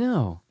guess, but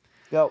no.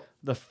 Go.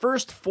 The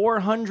first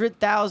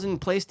 400,000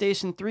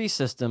 PlayStation 3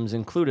 systems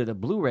included a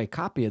Blu-ray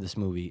copy of this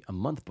movie a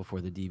month before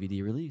the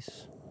DVD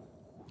release.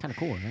 Kind of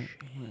cool, right?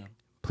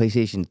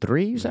 PlayStation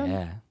 3, you said?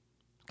 Yeah.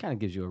 Kind of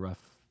gives you a rough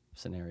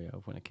scenario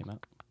of when it came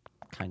out.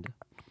 Kind of.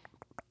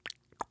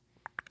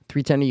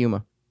 310 to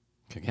Yuma.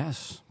 Good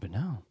guess, but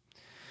no.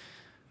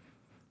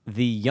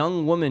 The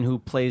young woman who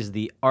plays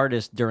the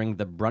artist during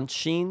the brunch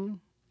scene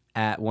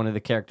at one of the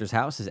characters'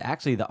 house is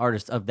actually the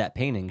artist of that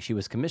painting. She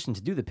was commissioned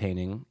to do the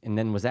painting and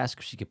then was asked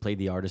if she could play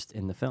the artist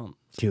in the film.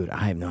 Dude,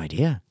 I have no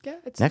idea. Yeah,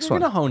 Next you're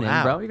one. gonna hone Wow.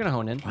 in, bro. You're gonna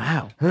hone in.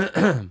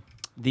 Wow.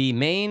 The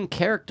main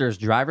character's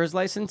driver's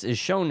license is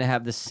shown to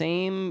have the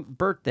same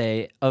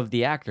birthday of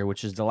the actor,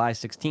 which is July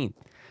 16th.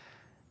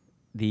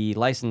 The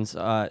license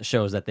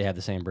shows that they have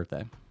the same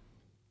birthday.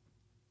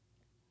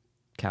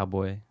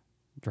 Cowboy,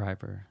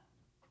 driver,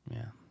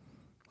 yeah.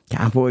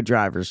 Cowboy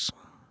drivers.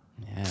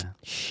 Yeah.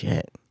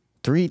 Shit.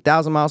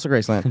 3,000 miles to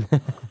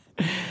Graceland.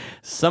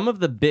 Some of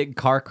the big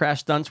car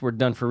crash stunts were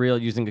done for real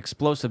using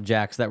explosive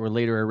jacks that were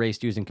later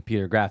erased using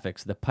computer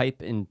graphics. The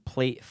pipe and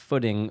plate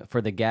footing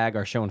for the gag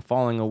are shown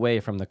falling away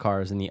from the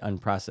cars in the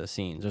unprocessed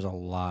scenes. There's a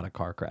lot of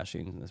car crash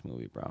scenes in this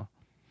movie, bro.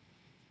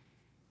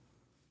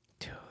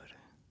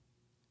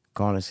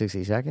 Gone in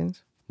 60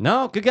 seconds?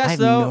 No, good guess I have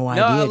though.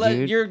 no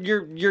idea,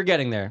 dude. You're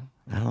getting there.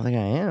 I don't think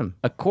I am.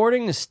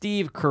 According to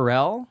Steve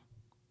Carell,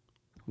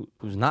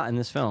 who's not in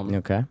this film,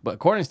 Okay. but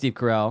according to Steve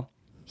Carell,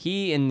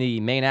 he and the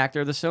main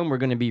actor of the film were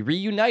going to be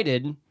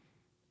reunited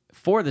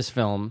for this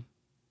film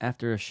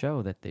after a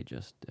show that they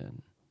just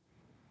did.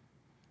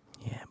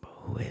 Yeah, but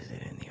who is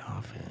it in the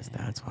office?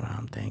 That's what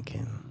I'm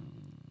thinking.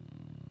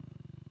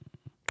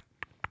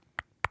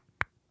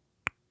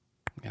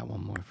 Got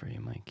one more for you,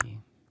 Mikey.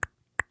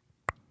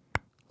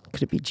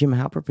 Could it be Jim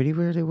Halpert? Pretty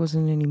weird there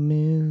wasn't any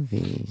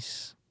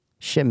movies.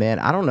 Shit, man.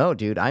 I don't know,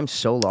 dude. I'm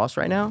so lost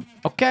right now.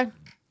 Okay.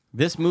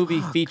 This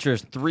movie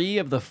features 3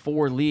 of the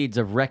 4 leads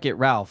of Wreck-It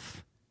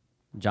Ralph.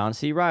 John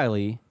C.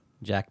 Reilly,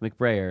 Jack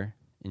McBrayer,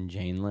 and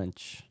Jane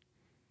Lynch.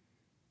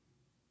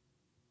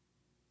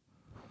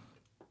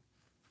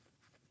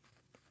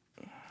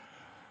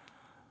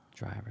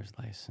 Driver's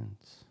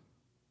License,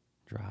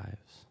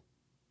 Drives,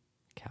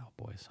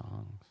 Cowboy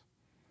Songs,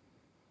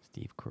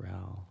 Steve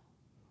Carell.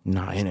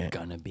 Not in He's it.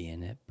 gonna be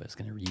in it, but it's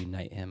gonna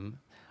reunite him.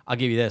 I'll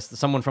give you this.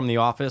 Someone from The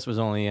Office was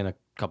only in a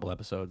couple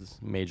episodes,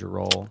 major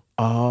role.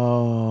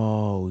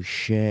 Oh,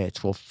 shit.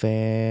 It's Will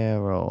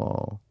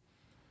Ferrell.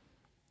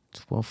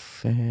 It's Will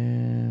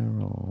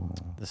Ferrell.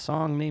 The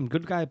song named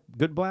Goodbye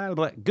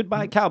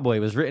Cowboy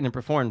was written and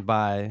performed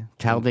by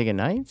Talladega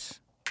Nights?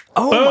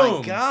 Oh,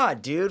 my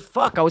God, dude.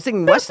 Fuck. I was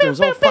thinking Westerns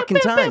all fucking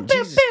time.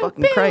 Jesus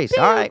fucking Christ.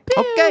 All right.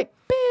 Okay.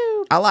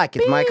 I like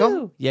it,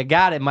 Michael. You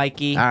got it,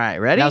 Mikey. All right,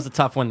 ready? That was a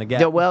tough one to get.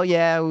 Yeah, well,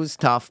 yeah, it was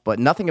tough, but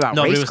nothing about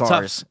No, but it race was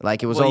cars. tough.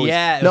 Like, it was Well, always...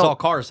 yeah, it was all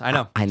cars. I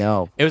know. I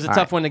know. It was a All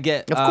tough right. one to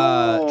get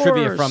Of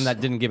trivia course. from that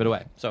didn't give it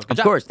away. So good Of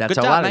job. course, that's Good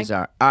how a job, lot of Mike. these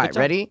are. All Good right, job.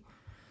 ready?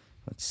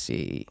 Let's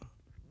see.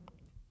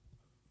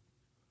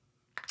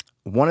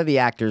 One of the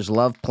actors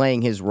loved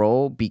playing his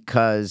role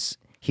because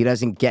he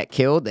doesn't get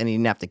killed and he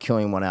didn't have to kill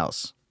anyone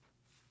else.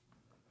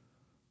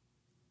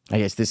 I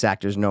guess this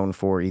actor's known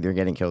for either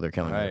getting killed or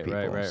killing other people.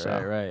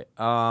 Right.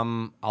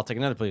 I'll take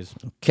another, please.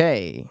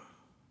 Okay.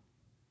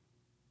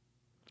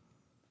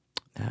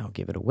 I'll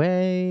give it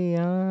away.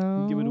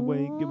 Give it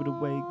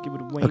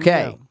away.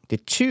 Okay. now. The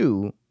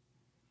 2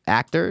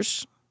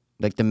 actors,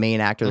 like the main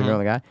actor, the girl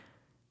and the guy,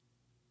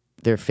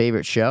 their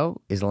favorite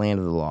show is Land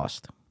of the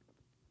Lost.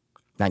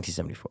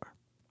 1974.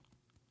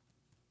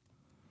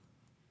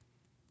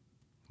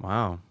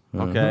 Wow.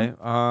 Okay.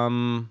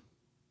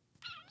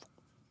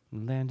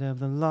 Land of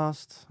the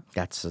Lost.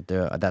 That's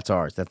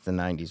ours. That's the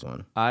 90s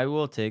one. I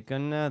will take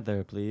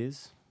another,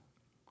 please.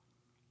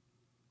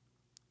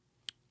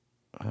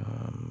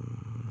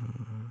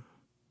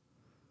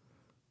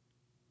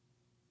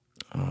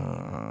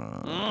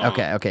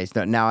 Okay.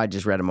 So now I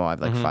just read them all. I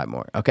have like 5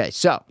 more. Okay,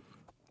 so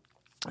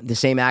the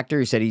same actor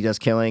who said he does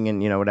killing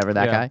and whatever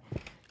that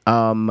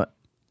guy.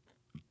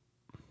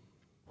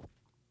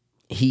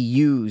 He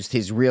used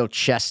his real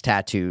chest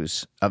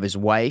tattoos of his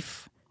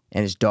wife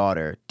and his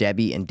daughter,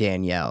 Debbie and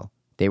Danielle.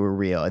 They were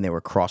real and they were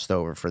crossed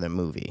over for the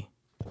movie.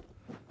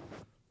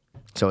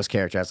 So his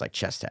character has like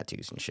chest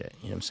tattoos and shit.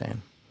 You know what I'm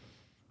saying?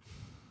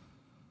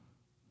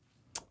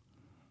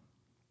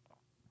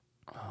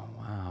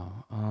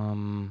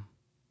 Wow.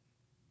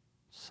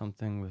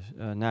 Something with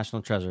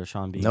National Treasure,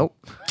 Sean Bean. Nope.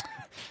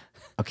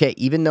 Okay,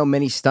 even though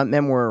many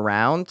stuntmen were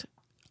around,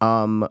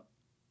 the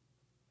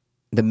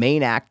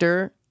main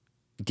actor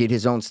did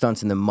his own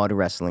stunts in the mud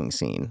wrestling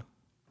scene.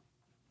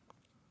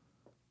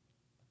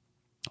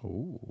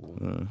 Ooh.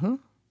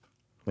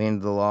 Land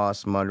of the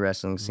Lost, mud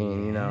wrestling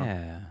scene,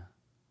 Yeah.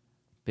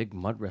 Big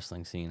mud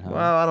wrestling scene, huh?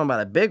 Well, I don't know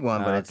about a big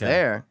one, but it's Okay.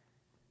 there.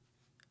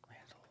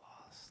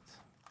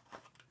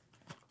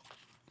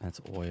 That's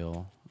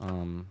oil.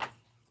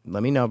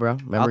 Let me know, bro.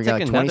 Remember, I'll we got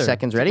take like 20 another.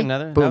 seconds. Take Ready?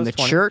 another. That Boom. was The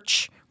 20.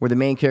 church where the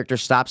main character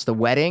stops the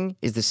wedding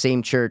is the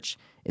same church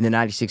in the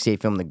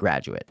 1968 film The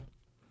Graduate.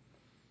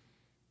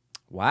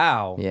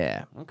 Wow.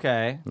 Yeah.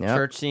 Okay. Yep.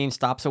 Church scene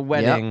stops a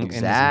wedding. Yep, And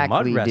exactly,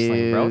 mud wrestling,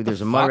 dude. bro. What the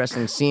There's a mud fuck?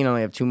 wrestling scene. I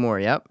only have 2 more.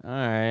 Yep. All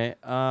right.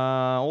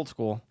 Old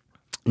school.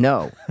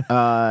 No.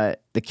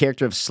 The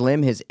character of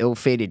Slim, his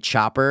ill-fated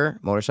chopper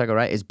motorcycle,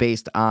 right, is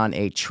based on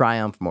a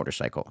Triumph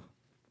motorcycle.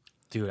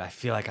 Dude, I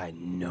feel like I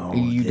know.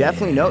 You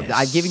definitely know.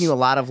 I've given you a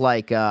lot of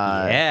like,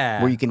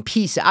 Yeah. where you can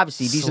piece.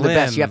 Obviously, these are the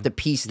best. You have to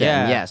piece them.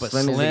 Yeah, Yes, but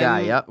Slim is the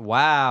guy. Yep.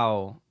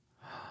 Wow.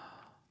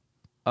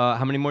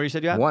 How many more you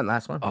said you had? One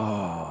last one.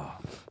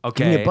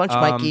 Okay. Give me a bunch,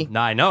 Mikey.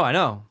 No, I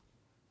know.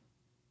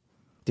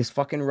 This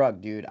fucking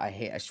rug, dude.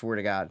 I swear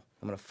to God,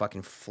 I'm gonna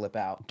fucking flip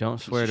out. Don't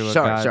swear to a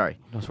Sorry, God. sorry.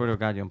 Don't swear to a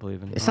God you don't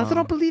believe in. It's not that I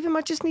don't believe him.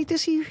 I just need to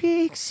see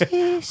he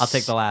exists. I'll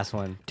take the last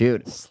one.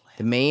 Dude,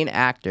 the main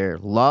actor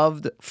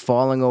loved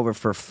falling over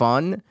for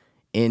fun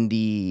in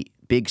the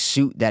big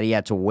suit that he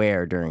had to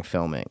wear during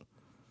filming.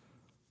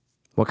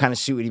 What kind of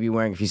suit would he be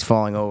wearing if he's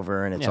falling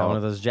over and it's Yeah, all... one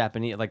of those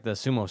Japanese, like the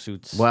sumo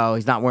suits. Well,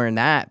 he's not wearing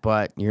that,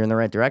 but you're in the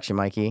right direction,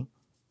 Mikey.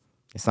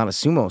 It's not a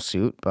sumo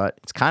suit, but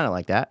it's kind of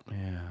like that. Yeah.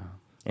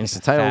 And it's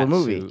the title of the Fat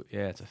movie. suit.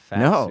 Yeah, it's a fat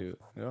No. suit.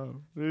 No.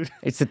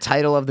 It's the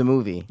title of the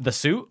movie. The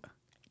suit?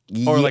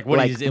 Ye- Or like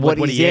what he's- like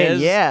what he in.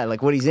 is? Yeah,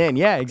 like what he's in.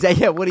 Yeah,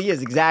 exactly. Yeah, what he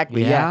is.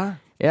 Exactly. Yeah.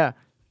 Yeah?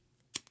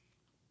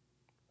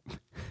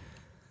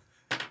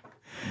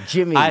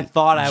 Jimmy. I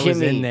thought I was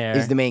Jimmy in there.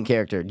 Is the main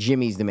character.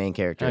 Jimmy's the main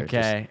character.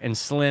 Okay. And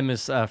Slim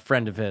is a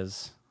friend of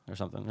his or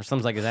something. Or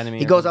Slim's like his enemy.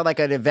 He or goes something. on like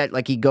an event,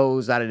 like he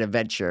goes on an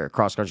adventure,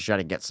 cross country, trying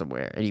to get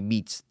somewhere, and he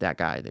meets that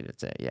guy. That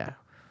it's yeah.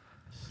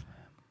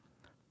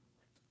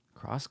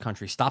 Cross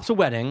country. Stops a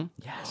wedding.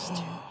 Yes, dude.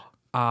 You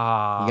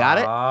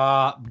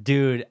got it?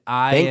 Dude,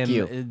 Thank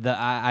you.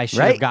 I should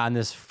Right? have gotten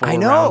this 4 I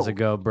know. rounds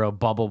ago, bro.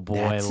 Bubble Boy.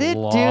 That's it, dude.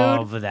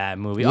 Love that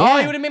movie. Yeah. Oh,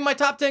 you would have made my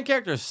top 10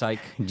 characters. Psych.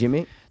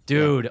 Jimmy.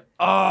 Dude.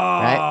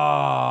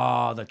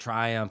 Oh, the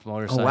Triumph Oh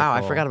motorcycle. wow,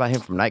 I forgot about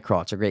him from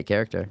Nightcrawl. It's a great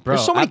character. Bro,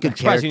 There's so many I'm good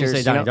surprised characters.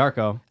 you didn't say Donnie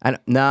Darko.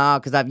 No,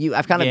 because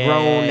I've kind of Yeah,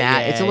 grown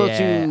that. It's a little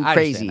yeah. too I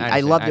crazy. understand, I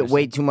loved I it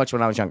way understand. too much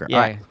when I was younger. Yeah,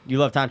 All right. you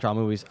love time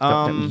travel movies.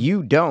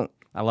 You don't.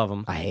 I love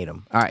them. I hate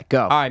them. All right,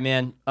 go. All right,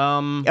 man.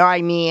 All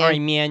right, man. All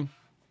right, man.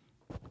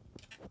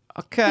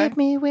 Okay. Hit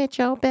me with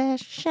your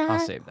best shot. I'll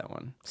save that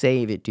one.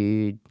 Save it,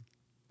 dude.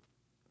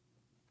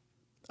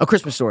 A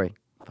Christmas Story.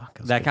 Fuck,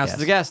 was a That good counts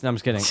as a guess. No, I'm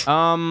just kidding.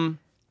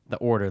 The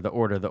Order.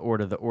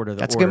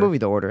 That's a good movie,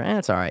 The Order.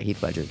 It's all right.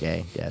 Heath Ledger,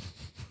 gay, dead.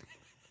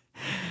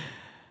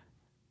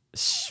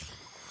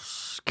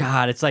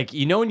 God, it's like,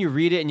 you know when you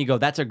read it and you go,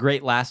 that's a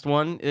great last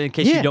one, in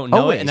case Yeah, you don't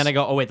know always. it, and then I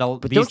go, oh, wait.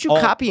 But don't you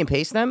copy and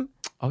paste them?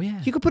 Oh, yeah.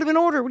 You could put them in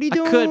order. What are you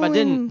doing? I could, but I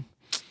didn't.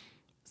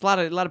 It's a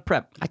lot of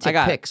prep. I take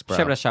got it. pics, bro.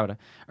 Shabba-da-shabba-da.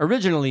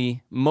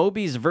 Originally,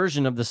 Moby's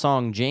version of the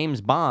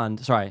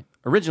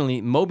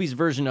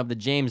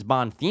James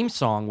Bond theme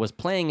song was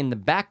playing in the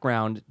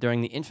background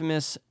during the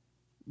infamous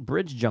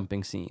bridge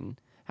jumping scene.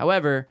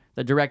 However,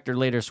 the director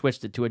later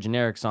switched it to a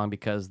generic song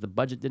because the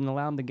budget didn't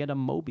allow him to get a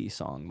Moby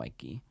song,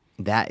 Mikey.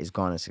 That is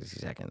gone in 60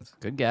 seconds.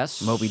 Good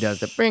guess. Moby does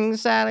the bring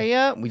Sally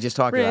up. We just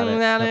talked Bring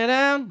about it. that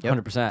down.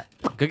 Yep. 100%.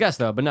 Good guess,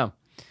 though, but no.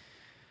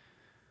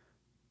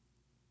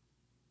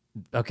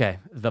 Okay,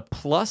 the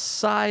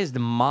plus-sized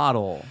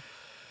model.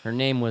 Her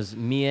name was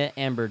Mia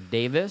Amber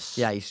Davis.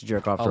 Yeah, I used to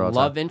jerk off a to her all the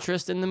love time.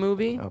 interest in the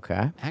movie.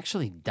 Okay.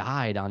 Actually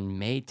died on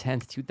May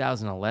 10th,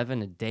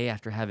 2011, a day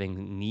after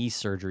having knee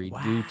surgery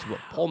due to a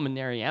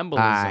pulmonary embolism.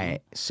 All right.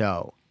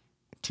 So,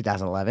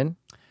 2011.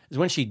 Is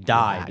when she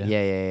died.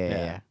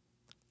 Yeah.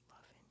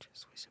 Love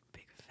interest was a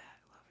big fat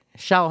love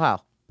interest. Shallow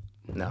Hal.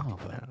 No,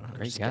 but I don't know.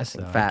 Great Just guess,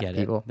 guessing. though. I Fat get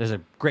people. it. There's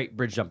a great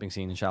bridge jumping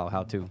scene in Shallow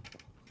Hal, too.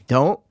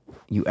 Don't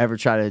you ever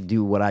try to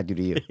do what I do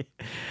to you.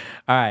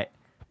 All right.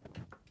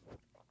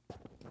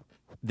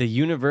 The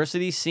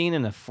university scene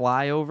in the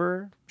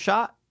flyover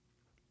shot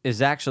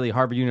is actually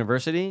Harvard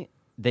University.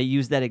 They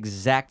use that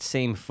exact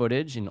same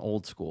footage in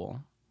Old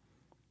School.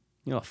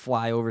 You know, a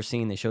flyover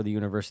scene, they show the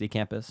university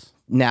campus.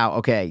 Now,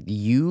 okay,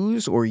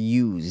 use or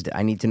used?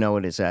 I need to know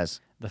what it says.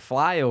 The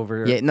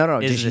flyover Yeah, no,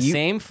 is just the you-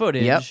 same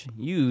footage Yep.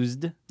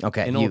 used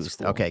Okay, in Old used.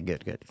 School. Okay,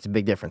 good. It's a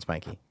big difference,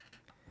 Mikey.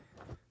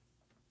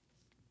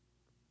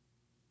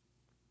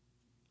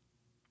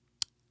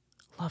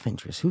 Love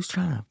interest. Who's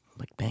trying to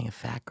like bang a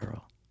fat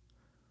girl?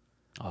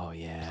 Oh,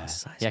 yeah.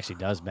 Plus-size He actually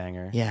does bang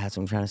her. Yeah, that's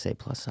what I'm trying to say.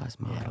 Plus size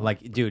model.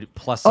 Like, dude,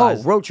 plus Oh,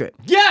 size. road trip.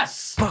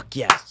 Yes! Fuck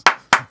yes.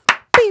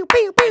 Pew,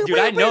 pew, pew, Dude,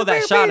 I pew, know pew, that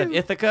pew, shot pew. of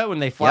Ithaca when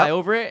they fly Yep.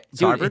 over it. It's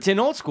Dude, Harvard? it's in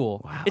Old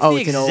School. Wow. It's Oh,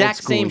 the it's in Old exact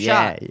School. same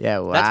Yeah, shot. yeah,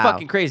 That's wow.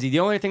 fucking crazy. The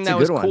only thing It's a that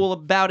was good one. cool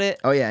about it,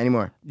 Oh yeah,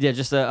 anymore. yeah,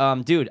 just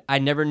dude, I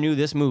never knew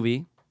this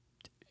movie.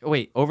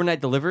 Wait,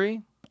 Overnight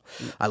Delivery?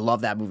 I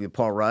love that movie.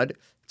 Paul Rudd.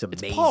 It's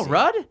amazing. Paul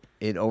Rudd?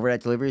 In Overnight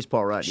Delivery is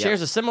Paul Rudd.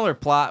 Shares a similar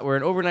plot where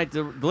in Overnight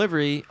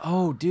Delivery,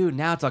 oh, dude,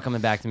 now it's all coming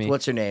back to me.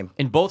 What's her name?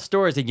 In both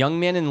stories, a young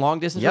man in a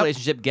long-distance Yep.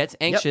 relationship gets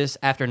anxious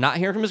after not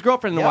hearing from his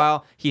girlfriend in a Yep.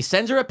 while. He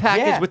sends her a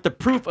package Yeah. with the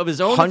proof of his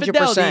own 100%,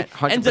 infidelity,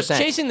 ends up 100%.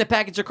 chasing the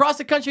package across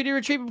the country to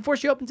retrieve it before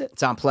she opens it.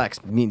 It's on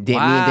Plex. Me and Dan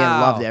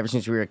loved it Wow. ever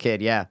since we were a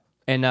kid. Yeah.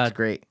 And It's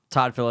great.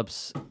 Todd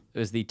Phillips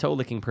is the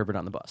toe-licking pervert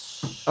on the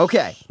bus.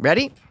 Okay,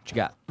 ready? What you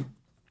got?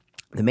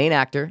 The main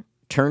actor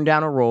turned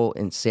down a role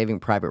in Saving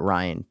Private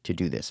Ryan to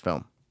do this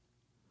film.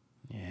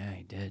 Yeah,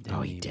 he did. Oh,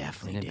 he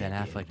definitely didn't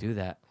Ben did, Affleck do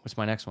that? What's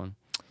my next one?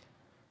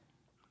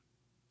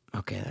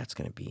 Okay, that's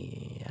gonna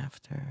be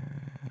after.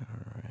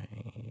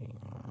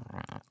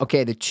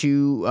 Okay, the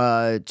two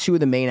of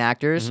the main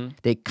actors,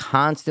 they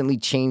constantly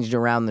changed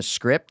around the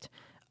script,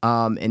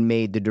 and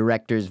made the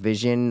director's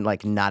vision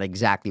like not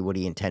exactly what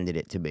he intended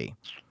it to be.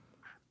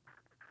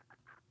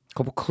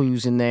 Couple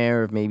clues in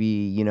there of maybe,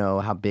 you know,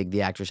 how big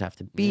the actors have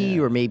to be,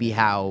 or maybe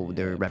how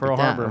they're Pearl represented.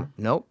 Harbor.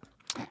 Nope.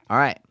 All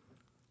right.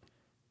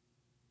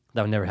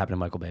 That would never happen to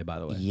Michael Bay, by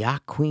the way.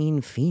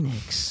 Joaquin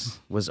Phoenix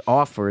was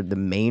offered the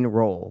main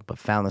role, but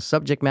found the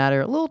subject matter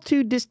a little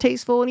too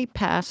distasteful, and he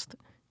passed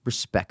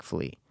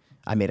respectfully.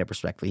 I made up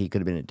respectfully. He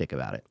could have been a dick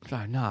about it.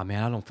 Sorry, nah,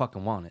 man, I don't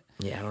fucking want it.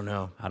 Yeah, I don't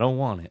know. I don't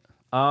want it.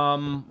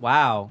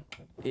 Wow.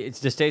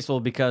 It's distasteful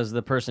because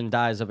the person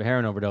dies of a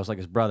heroin overdose like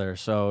his brother,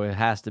 so it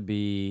has to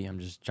be, I'm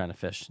just trying to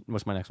fish.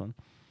 What's my next one?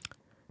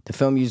 The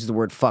film uses the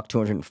word fuck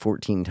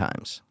 214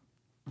 times.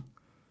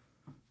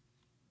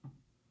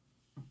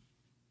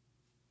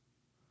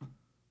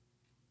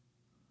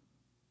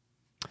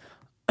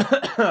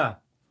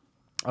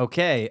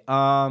 Okay,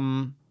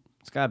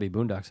 it's gotta be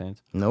Boondock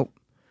Saints. Nope.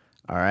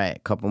 All right, a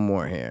couple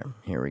more here.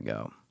 Here we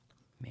go.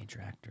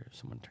 Major actor,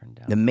 someone turned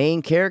down. The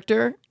main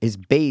character is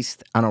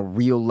based on a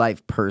real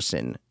life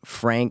person,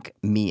 Frank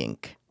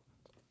Meink.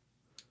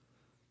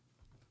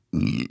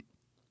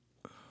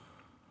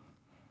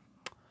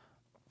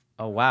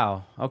 Oh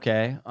wow.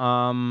 Okay.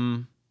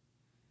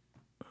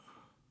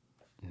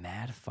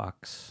 Mad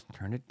fucks.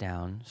 Turned it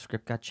down.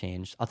 Script got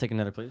changed. I'll take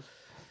another, please.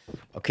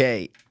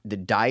 Okay, the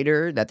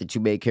diner that the two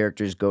main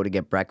characters go to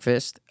get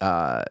breakfast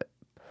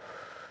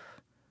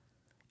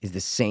is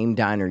the same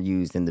diner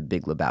used in The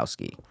Big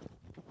Lebowski,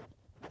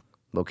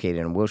 located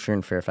in Wilshire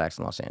and Fairfax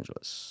in Los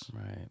Angeles.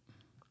 Right.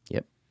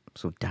 Yep.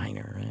 So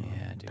diner, right?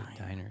 Yeah, dude.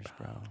 Diners,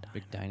 bro.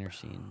 Big diner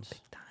scenes.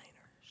 Big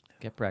diners.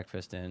 Get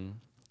breakfast in.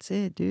 That's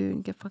it,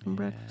 dude. Get fucking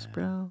breakfast,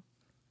 bro.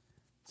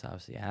 It's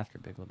obviously after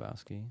Big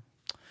Lebowski.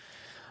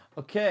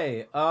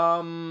 Okay.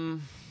 How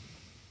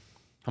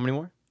many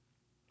more?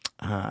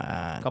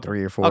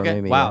 3 or 4, okay.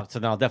 maybe. Wow. yeah. So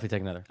then I'll definitely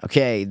take another.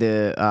 Okay,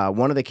 the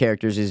one of the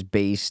characters is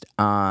based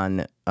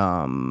on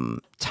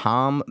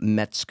Tom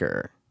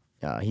Metzger.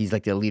 He's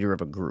like the leader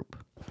of a group.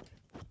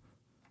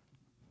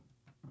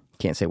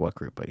 Can't say what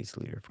group, but he's the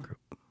leader of a group.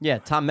 Yeah,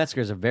 Tom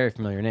Metzger is a very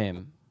familiar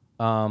name.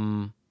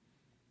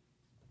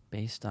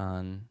 Based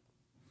on.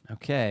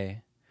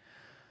 Okay.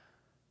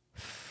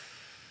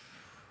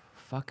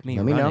 Fuck me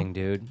Let me know. running,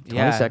 dude.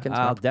 20 seconds,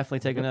 I'll man. definitely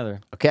take another.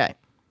 Okay.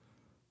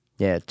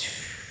 Yeah,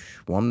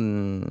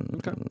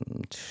 one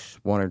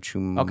or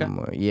two Okay.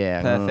 more.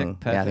 Yeah, Perfect, Yeah, I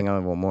perfect. think I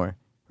have one more.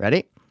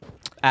 Ready?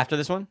 After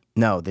this one?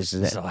 No, this is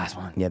This it. is the last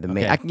one. Yeah, the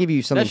main. Okay. I can give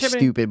you something That should be-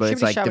 stupid, but should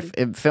it's be like shouty.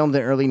 it filmed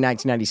in early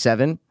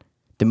 1997.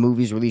 The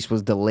movie's release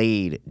was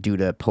delayed due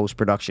to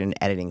post-production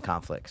editing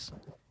conflicts,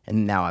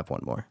 and now I have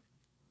one more.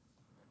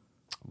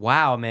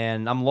 Wow,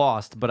 man, I'm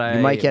lost, but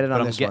I might get it on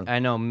but I'm this one. I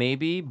know,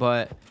 maybe,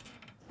 but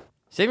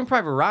Saving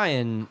Private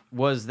Ryan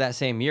was that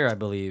same year, I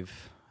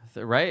believe,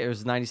 right? It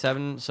was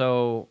 97.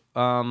 So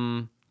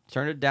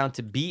turned it down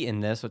to be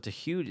in this. So it's a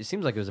huge. It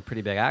seems like it was a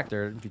pretty big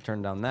actor if you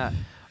turned down that.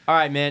 All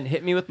right, man,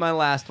 hit me with my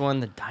last one,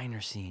 the diner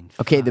scene.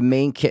 Okay, the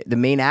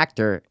main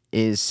actor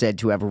is said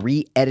to have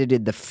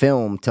re-edited the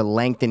film to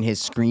lengthen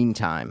his screen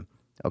time.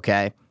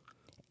 Okay,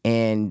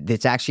 and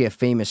it's actually a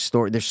famous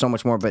story. There's so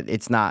much more, but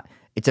it's not.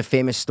 It's a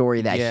famous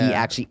story that he Yeah.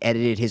 actually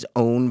edited his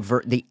own.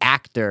 The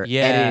actor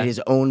Yeah. edited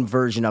his own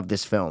version of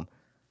this film.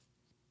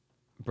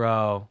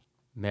 Bro,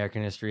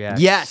 American History X.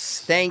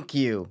 Yes, thank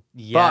you.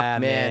 Yeah,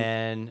 Fuck,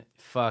 man.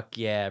 Fuck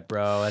yeah,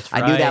 bro. That's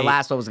right. I knew that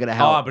last one was gonna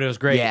help. Oh, but it was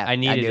great. Yeah, I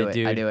needed knew it,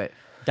 dude. I knew it.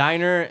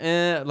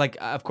 Diner, like,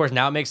 of course,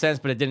 now it makes sense,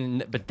 but it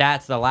didn't. But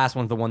that's the last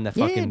one's the one that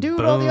Yeah, fucking.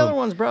 dude, all the boom. other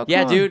ones, bro.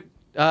 Yeah, Come on.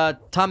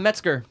 dude. Tom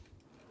Metzger,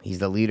 He's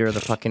the leader of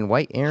the fucking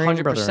White Aryan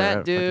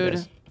 100%,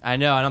 dude. I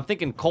know, and I'm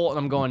thinking Colt, and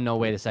I'm going, no,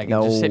 wait a second.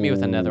 Just hit me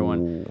with another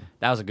one.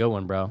 That was a good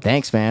one, bro.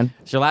 Thanks, man.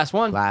 It's your last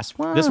one? Last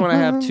one. This one I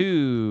have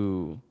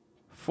 2,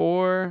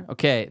 4.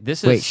 Okay,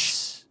 this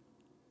is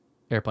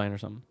airplane or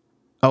something.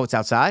 Oh, it's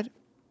outside?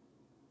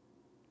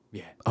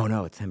 Yeah. Oh,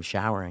 no, it's them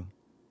showering.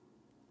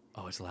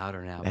 Oh, it's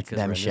louder now. That's because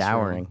them we're in this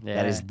showering. room.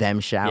 That is them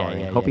showering.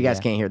 yeah, Hope you guys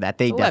yeah. can't hear that.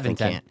 They 11, definitely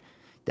 10. can't.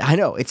 I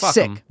know. It's Fuck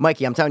sick. 'em.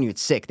 Mikey, I'm telling you,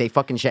 it's sick. They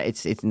fucking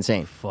it's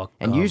insane. Fuck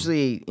And 'em.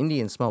 usually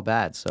Indians smell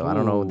bad, so I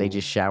don't know. They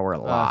just shower a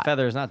lot.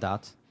 Feathers, not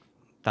dots.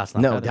 That's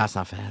not No, feathers. that's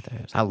not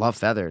feathers. I love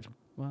feathered.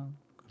 Well,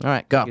 All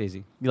right, go. take it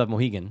easy. You love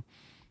Mohegan.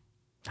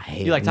 I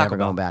hate You like it. Taco Never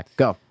Bell. going back.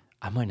 Go.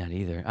 I might not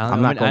either.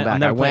 I'm not going back.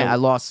 never I went. playing- I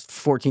lost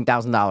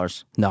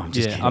 $14,000. No, I'm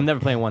just yeah, kidding. I'm never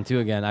playing 1-2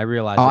 again. I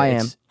realize. Oh, it. I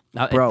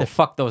am. Bro.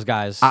 Fuck those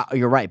guys.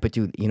 You're right, but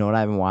dude, you know what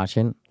I've been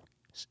watching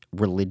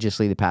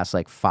religiously the past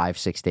like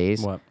 5-6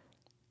 days? What?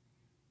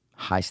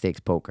 High stakes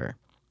poker.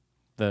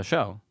 The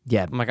show.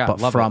 Yeah, Oh my God, but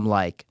love from it.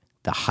 like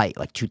the height,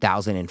 like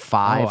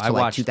 2005 Oh, to I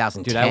like watched-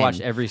 2010. dude, I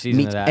watched every season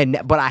Me of t-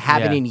 that. but I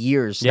haven't Yeah. in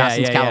years, Yeah, not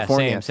since yeah, yeah,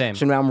 California. same.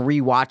 So now I'm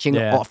rewatching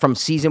Yeah. all, from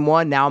season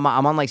 1. Now I'm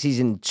on like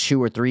season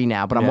 2 or 3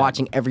 now, but I'm Yeah.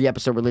 watching every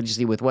episode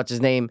religiously with what's his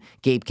name,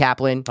 Gabe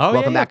Kaplan. Oh, yeah,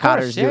 Welcome yeah, Back, of course.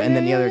 Cotters, Yeah, and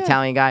then yeah, the other yeah.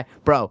 Italian guy.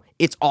 Bro,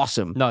 it's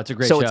awesome. No, it's a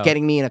great So show. it's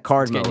getting me in a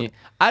card Getting mode. you-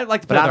 I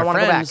like to play But I with don't our wanna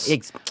go back.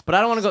 friends, but I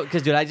don't want to go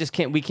because, dude, I just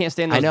can't. We can't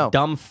stand I those know.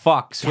 dumb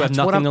fucks who have That's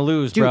what nothing I'm- to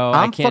lose, Dude, bro. I'm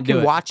I can't do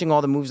fucking it. watching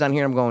all the moves on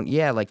here. I'm going,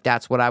 yeah, like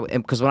that's what I.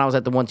 Because when I was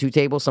at the 1-2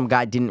 table, some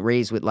guy didn't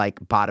raise with like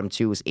bottom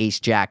 2 was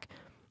Ace Jack,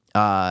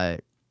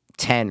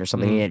 10 or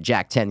something. He had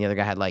Jack 10. The other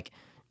guy had like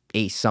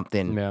Ace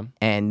something. Yeah.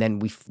 And then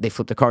they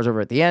flipped the cards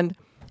over at the end.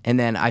 And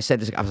then I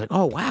said this. I was like,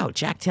 oh wow,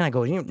 Jack 10. I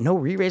go, no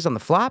re-raise on the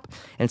flop.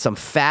 And some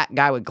fat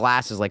guy with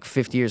glasses, like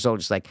 50 years old,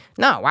 just like,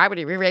 no, why would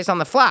he re-raise on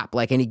the flop?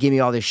 Like, and he gave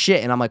me all this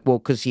shit. And I'm like, well,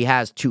 because he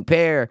has 2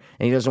 pair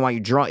and he doesn't want you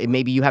drunk.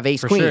 Maybe you have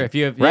Ace For Queen. sure. If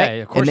you have- right?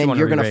 yeah, of course and you then wanna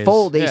you're gonna re-raise.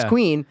 fold Ace Yeah.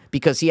 Queen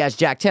because he has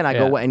Jack 10. I go,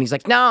 Yeah. what? And he's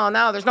like, no,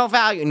 there's no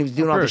value. And he was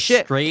doing all For this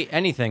shit. straight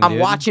anything, I'm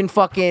dude. watching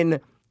fucking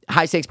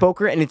high stakes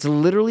poker, and it's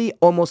literally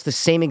almost the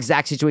same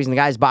exact situation. The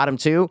guy's bottom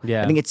 2.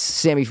 Yeah. I think it's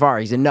Sammy Farr.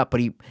 He's a nut, but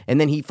he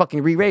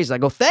fucking re-raised. I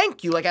go,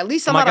 thank you. Like at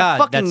least I'm Oh my not God,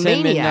 a fucking that's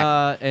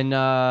maniac. him in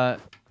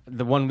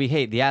the one we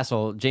hate, the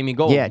asshole, Jamie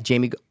Gold. Yeah,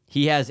 Jamie.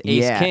 He has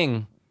Ace Yeah.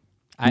 King.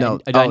 No,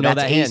 I know that's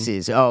that hand.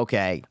 Aces. Oh,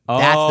 okay.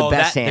 That's the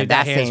best hand. Dude,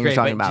 That's the hand's hand you're great,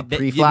 talking but about. It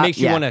Pre-flop. makes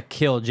you want to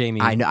kill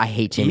Jamie. I know. I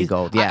hate Jamie He's-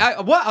 Gold. Yeah.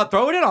 What? I'll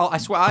throw it in. I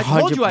swear. I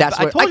told you. I That's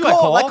told what- you I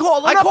called. I I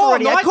called call. enough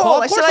already. No, I I called.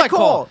 call. I Of said course I I call.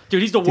 called.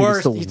 Dude, he's the Dude,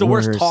 worst. He's the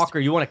worst worst. talker.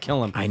 You want to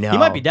kill him. I know. He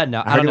might be dead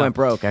now. I I heard don't he know. went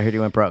broke. I heard he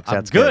went broke. So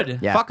that's good.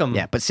 Yeah. Fuck him.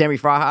 Yeah. But Sammy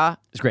Fraha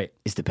It's great.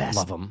 is the best.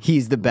 Love him.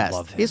 He's the best.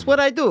 Love him. It's what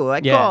I do. I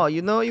Yeah. call.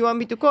 You know, you want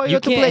me to call. You You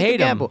have to can't play hate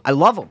to him. gamble. I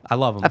love him. I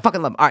love him. I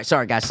fucking love him. All right.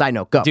 Sorry, guys. Side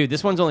note. Go. Dude,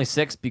 this one's only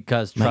 6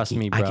 because trust Mikey,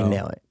 me, bro. I can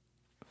nail it.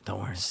 Don't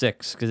worry.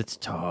 6 because it's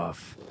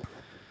tough.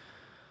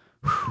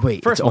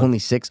 Wait, First it's one. only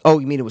 6? Oh,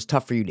 you mean it was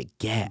tough for you to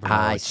get? Bro,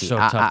 I it's see. so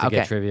tough to okay.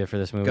 get trivia for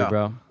this movie, Go.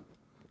 bro.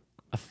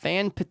 A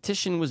fan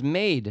petition was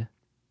made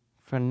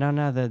for none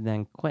other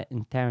than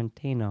Quentin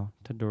Tarantino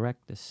to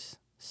direct this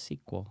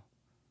sequel.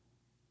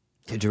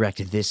 To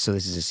direct this, so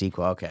this is a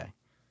sequel. Okay.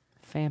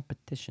 Fan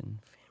petition.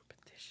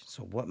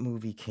 So what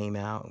movie came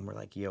out and we're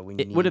like, yo, we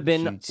need It would have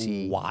been you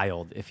to-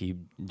 wild if he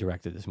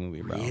directed this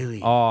movie, bro.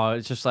 Really? Oh,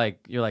 it's just like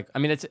you're like. I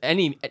mean, it's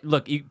any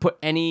look. You put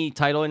any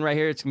title in right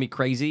here, it's gonna be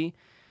crazy.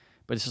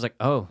 But it's just like,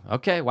 oh,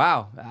 okay,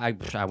 wow. I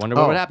wonder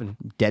what would happen.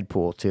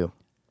 Deadpool too.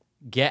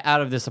 Get out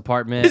of this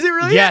apartment. Is it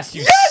really? Yes,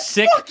 you Yes!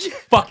 sick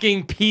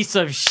fucking piece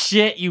of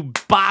shit, you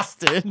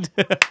bastard.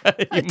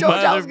 I told you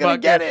I was gonna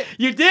get it.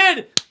 You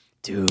did,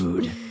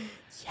 dude.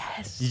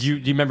 Yes. Do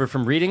you remember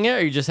from reading it,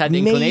 or you just had the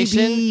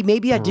inclination?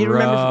 Maybe I did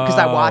remember because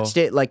I Bro. watched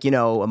it like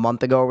a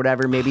month ago or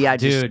whatever. Maybe I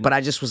just, Dude. but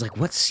I just was like,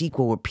 what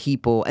sequel were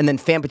people? And then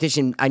fan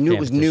petition. I knew it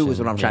was new, is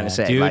what I'm trying to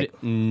say. Dude,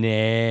 Like,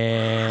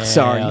 nailed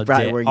Sorry, you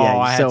probably it. were Oh,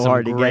 getting I had so some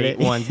hard to get great it.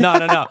 ones.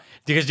 No.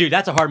 Because, dude,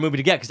 that's a hard movie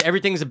to get because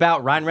everything's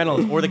about Ryan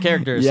Reynolds or the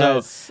characters.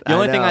 Yes, So the I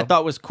only thing I know.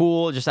 thought was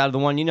cool, just out of the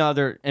one,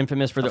 they're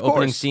infamous for their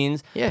opening course.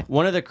 scenes. Yeah.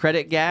 One of the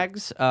credit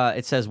gags,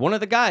 it says one of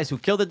the guys who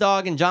killed a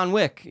dog in John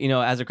Wick,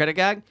 as a credit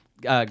gag.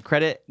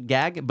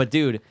 But,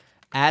 dude,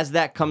 as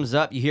that comes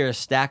up, you hear a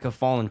stack of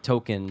fallen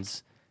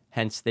tokens.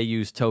 Hence, they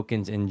use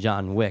tokens in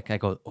John Wick. I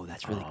go, oh,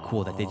 that's really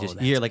cool that they just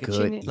hear like a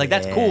good. ching, like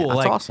that's Yeah, cool. that's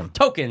like awesome.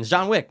 tokens,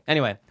 John Wick.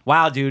 Anyway,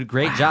 wow, dude,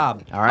 great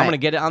job. All right. I'm gonna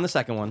get it on the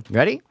second one.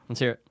 ready? Let's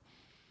hear it.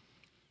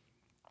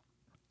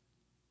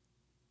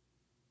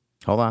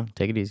 Hold on,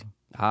 take it easy.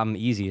 I'm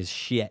easy as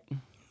shit.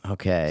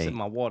 Okay. Sip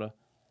my water.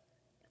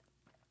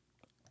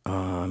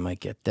 I might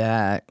get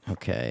that.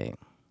 Okay.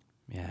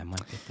 Yeah, I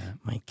might get that.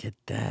 Might get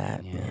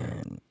that,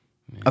 man.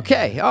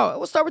 Okay. Oh,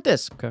 we'll start with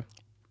this. Okay.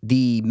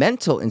 The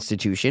mental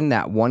institution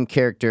that one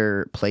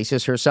character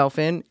places herself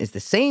in is the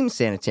same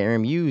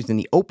sanitarium used in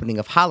the opening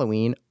of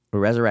Halloween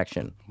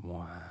Resurrection.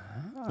 Wow.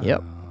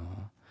 Yep.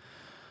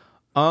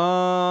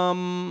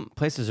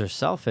 Places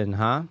herself in,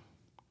 huh?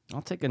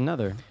 I'll take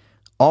another.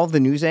 All of the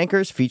news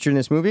anchors featured in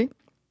this movie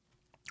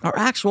are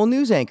actual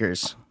news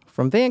anchors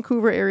from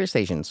Vancouver area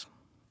stations.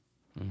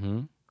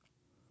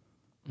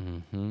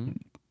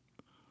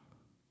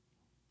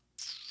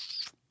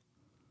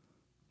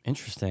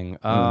 Interesting.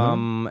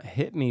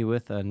 Hit me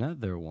with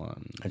another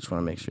one. I just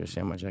want to make sure see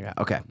how much I got.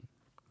 Okay.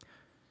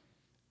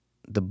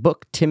 The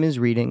book Tim is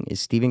reading is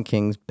Stephen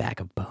King's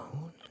Bag of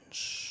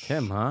Bones.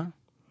 Tim, huh?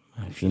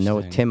 If you know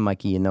a Tim,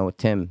 Mikey, you know a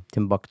Tim.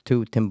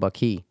 Timbuktu,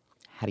 Timbucky.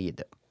 How do you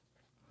do?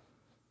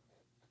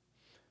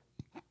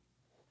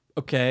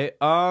 Okay.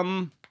 God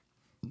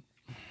damn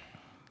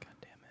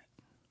it.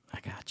 I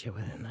got you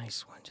with a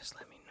nice one. Just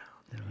let me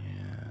know.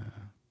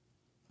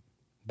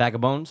 Bag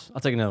of Bones.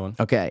 I'll take another one.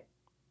 Okay.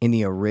 In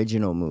the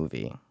original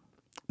movie,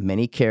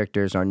 many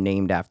characters are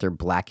named after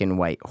black and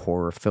white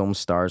horror film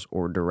stars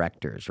or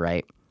directors,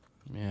 right?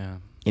 Yeah.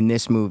 In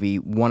this movie,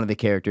 one of the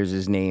characters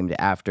is named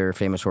after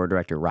famous horror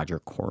director Roger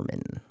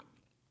Corman.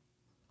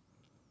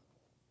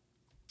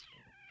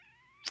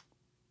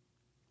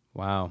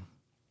 Wow.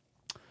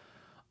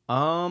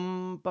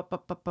 I'll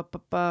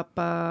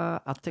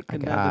take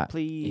another,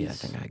 please. Yeah, I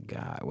think I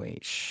got.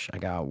 Wait, I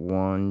got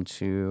 1,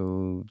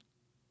 2,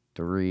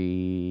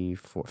 3,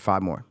 4,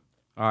 5 more.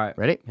 All right.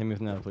 Ready? Hit me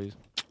with another, please.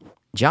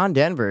 John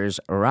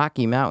Denver's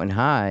Rocky Mountain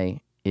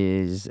High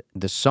is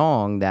the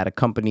song that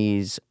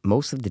accompanies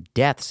most of the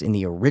deaths in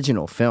the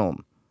original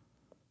film.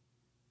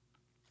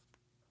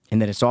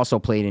 And that it's also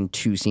played in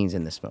 2 scenes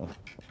in this film.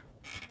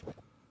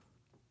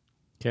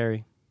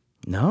 Carrie.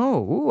 No.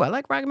 Ooh, I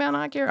like Rocky Mountain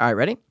High, Carrie. All right,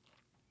 ready?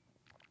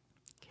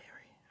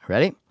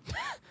 Ready?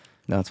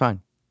 No, it's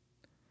fine.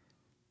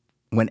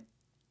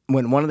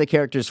 When one of the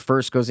characters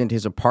first goes into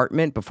his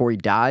apartment before he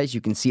dies,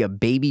 you can see a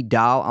baby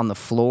doll on the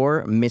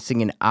floor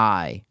missing an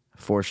eye,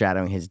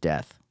 foreshadowing his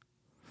death.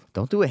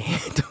 Don't do a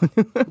hand.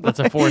 That's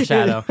a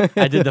foreshadow.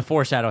 I did the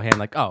foreshadow hand,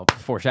 like, oh,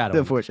 foreshadow.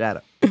 The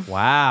foreshadow.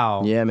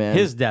 Wow. Yeah, man.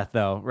 His death,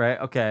 though, right?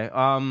 Okay.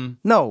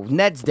 No,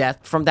 Ned's death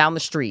from down the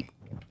street.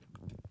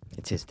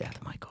 It's his death,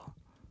 Michael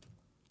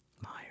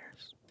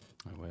Myers.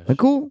 I wish.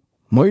 Michael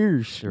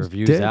Myers. The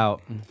review's dead.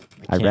 out.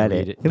 I can't read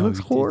read it. It No, looks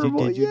you did-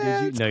 horrible. Did you?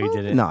 Yeah, it's No, you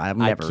didn't. No, I've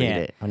never I read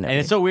can't. it. I've never And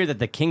it's read so weird that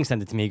the king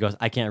sent it to me. He goes,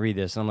 I can't read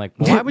this. And I'm like,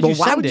 well, why would Well, you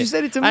why send would it? you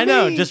send it to I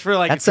know, me? just for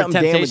like That's for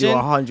something Dan would do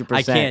temptation. 100%.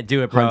 I can't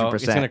do it, bro. 100%.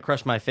 It's gonna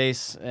crush my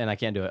face, and I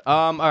can't do it.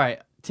 All right,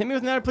 hit me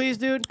with another, please,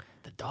 dude.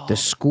 The dog. The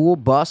school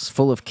bus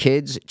full of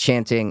kids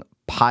chanting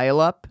 "Pile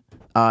Up"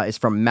 is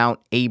from Mount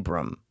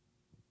Abram.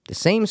 The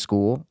same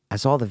school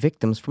as all the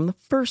victims from the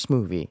first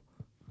movie.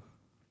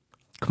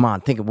 Come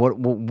on, think of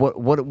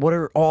what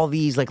are all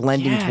these like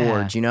lending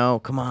towards, you know?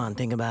 Come on,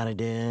 think about it,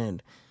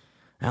 dude.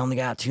 I only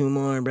got 2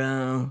 more,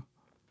 bro.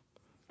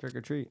 Trick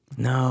or treat.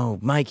 No,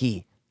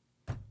 Mikey.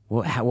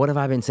 What have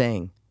I been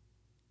saying?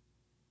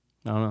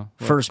 I don't know.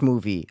 First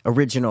movie,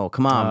 original.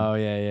 Come on. Oh,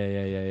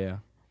 yeah.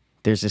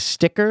 There's a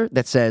sticker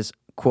that says,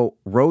 quote,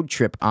 road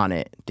trip on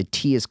it. The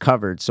T is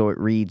covered, so it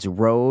reads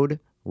road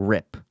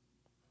rip.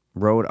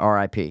 Road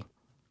R.I.P.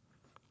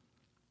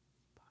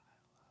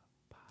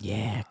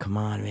 Yeah, come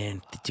on,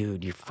 man.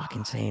 Dude, you're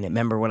fucking saying it.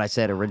 Remember what I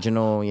said?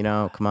 Original, you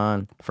know? Come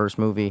on. First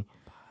movie.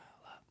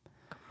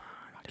 Come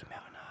on, give me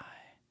an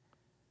eye.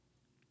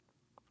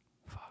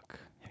 Fuck.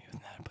 Hit me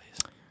with that,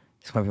 please.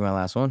 This might be my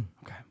last one.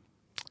 Okay.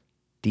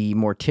 The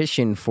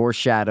mortician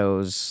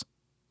foreshadows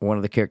one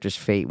of the characters'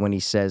 fate when he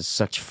says,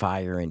 such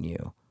fire in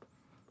you.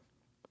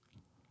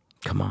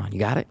 Come on, you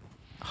got it?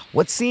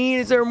 What scene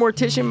is there a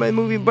mortician in the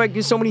movie? But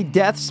there's so many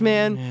deaths,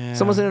 man. Yeah.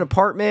 Someone's in an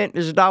apartment.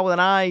 There's a dog with an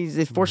eye.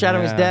 He's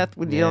foreshadowing his death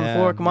with the on the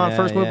floor. Come on,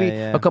 first movie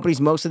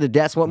accompanies most of the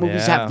deaths. What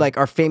movies have like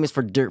are famous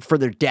for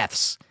their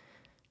deaths?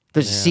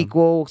 There's a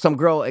sequel. Some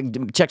girl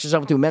checks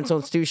herself into a mental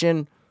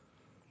institution.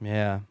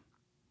 Yeah.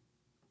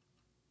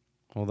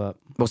 Hold up.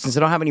 Well, since I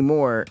don't have any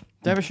more,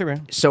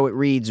 so it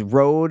reads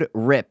road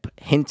rip,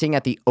 hinting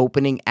at the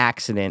opening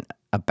accident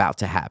about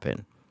to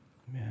happen.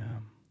 Yeah.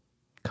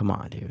 Come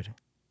on, dude.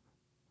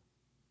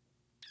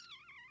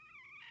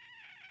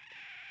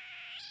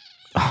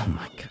 Oh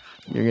my God.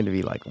 You're going to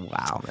be like,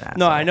 wow, man.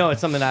 No, I know it's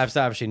something I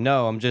obviously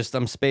know.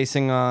 I'm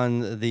spacing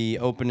on the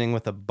opening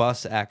with a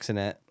bus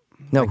accident.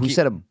 No, who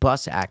said a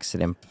bus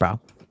accident, bro? No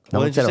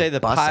Well, one did you said say a the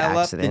bus pileup?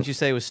 accident. Didn't you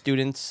say it was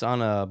students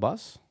on a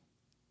bus?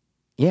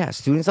 Yeah,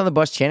 students on the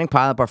bus chanting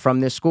pileup are from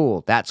this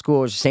school. That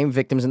school is the same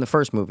victims in the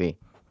first movie.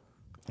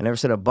 I never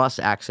said a bus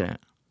accident.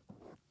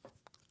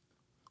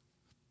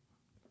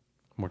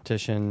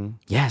 Mortician.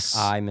 Yes.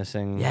 Eye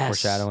missing. Yes.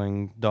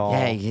 Foreshadowing. Doll.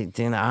 Yeah, you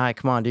didn't eye.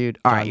 Come on, dude.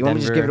 All right, you want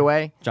me to just give it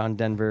away? John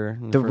Denver.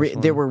 in the first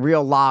one. There were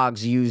real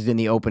logs used in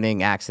the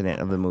opening accident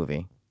of the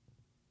movie.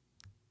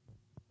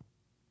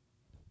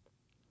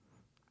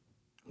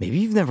 Maybe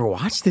you've never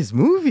watched this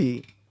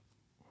movie.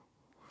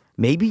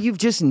 Maybe you've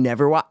just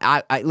never watched.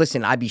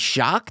 Listen, I'd be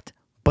shocked,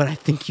 but I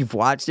think you've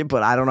watched it.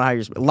 But I don't know how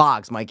you're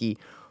logs, Mikey.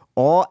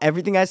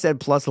 Everything I said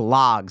plus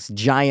logs,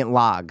 giant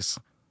logs.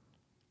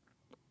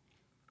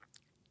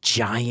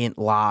 Giant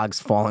logs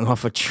falling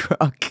off a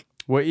truck.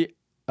 What year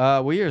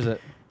is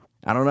it?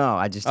 I don't know.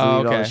 I just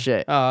deleted all the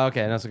shit. Oh,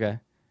 okay. That's okay.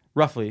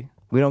 Roughly.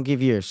 We don't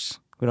give years.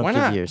 We don't Why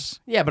give not? years.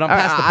 Yeah, but I'm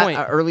past the point.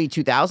 Early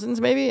 2000s,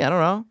 maybe? I don't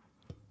know.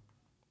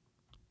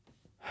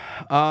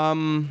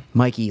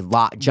 Mikey,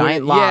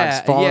 giant logs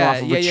falling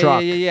off of a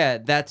truck. Yeah.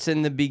 That's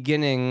in the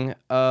beginning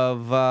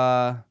of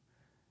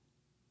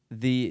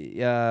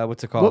the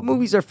what's it called? What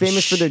movies are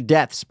famous for their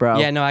deaths, bro?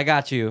 Yeah, no, I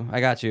got you.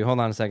 Hold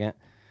on a second.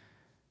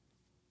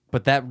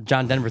 But that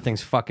John Denver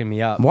thing's fucking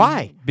me up.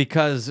 Why?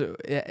 Because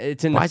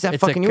it's in. Why is that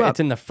fucking you up? It's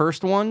in the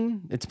first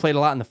one. It's played a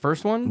lot in the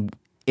first one.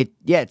 It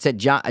said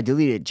John. I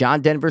deleted it.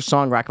 John Denver's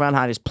song "Rock Around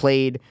High" is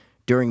played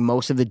during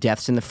most of the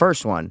deaths in the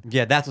first one.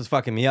 Yeah, that's what's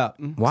fucking me up.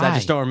 Why? I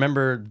just don't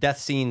remember death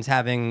scenes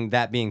having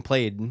that being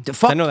played.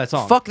 Fuck, I know that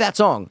song. Fuck that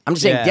song. I'm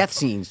just saying Yeah. death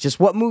scenes. Just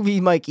what movie,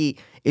 Mikey,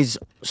 is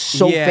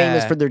so Yeah.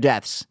 famous for their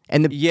deaths?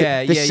 And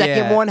the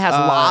second one has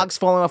logs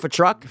falling off a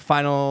truck.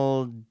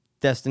 Final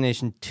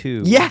Destination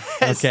 2. Yes.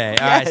 Okay.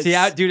 All right. yes. See,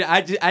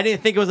 I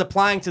didn't think it was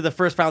applying to the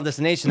first Final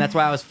Destination. That's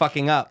why I was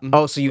fucking up.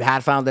 Oh, so you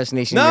had Final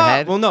Destination in No, your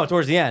head? well, no,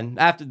 towards the end.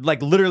 After,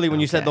 like, literally when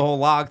you said Okay. the whole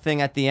log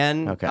thing at the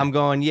end, Okay. I'm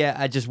going, yeah,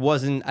 I just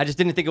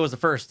didn't think it was the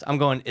first. I'm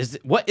going,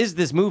 what is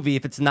this movie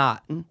if it's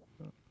not?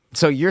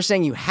 So you're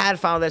saying you had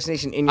Final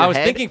Destination in your I was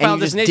head? thinking and Final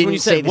you just Destination when you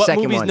didn't say said the what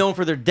second movie's one. known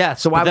for their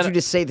deaths. So why But would then- you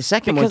just say the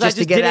second one Because just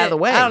to get it out of the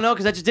way? I don't know,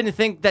 because I just didn't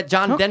think that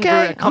John Denver Okay,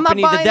 I'm not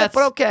accompanied the buying it, deaths.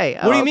 but okay,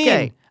 What do you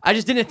okay. mean? I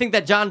just didn't think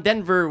that John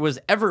Denver was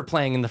ever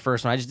playing in the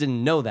first one. I just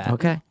didn't know that.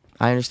 Okay,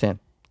 I understand.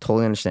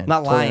 Totally understand.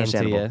 Not totally lying to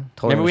understandable. you.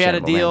 Totally Remember we had a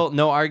understandable, deal,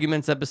 no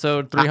arguments,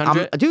 episode man.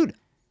 300? Dude,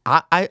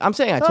 I'm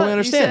saying I totally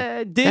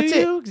understand. Do That's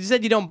you? it. You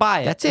said you don't buy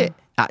it. That's it.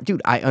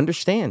 Dude, I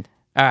understand.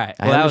 All right.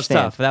 I Well, that was understand.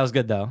 tough. That was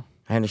good, though.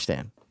 I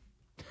understand.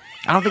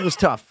 I don't think it was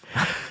tough.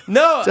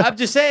 No, I'm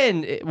just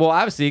saying. Well,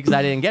 obviously, because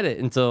I didn't get it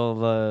until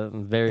the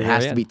very It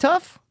has very to be end.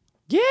 tough.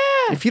 Yeah.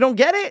 If you don't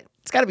get it,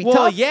 it's got to be Well,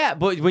 tough. yeah,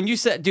 but when you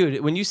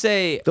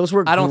say Those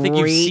were I don't think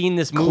you've great seen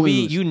this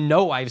movie, clues. you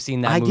know I've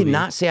seen that I movie. did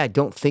not say I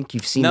don't think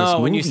you've seen this movie. No,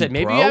 when you said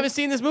maybe bro. you haven't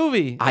seen this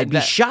movie, I'd be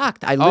that-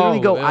 shocked. I literally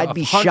Oh, go, I'd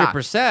be shocked.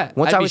 100%.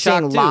 Once I'd I be was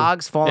saying shocked, too.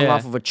 logs falling Yeah.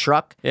 off of a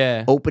truck,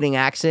 Yeah. opening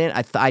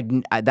accident,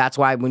 that's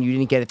why when you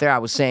didn't get it there, I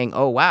was saying,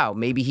 oh, wow,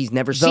 maybe he's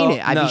never seen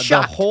it. I'd no, be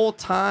shocked. The whole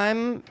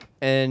time,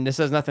 and this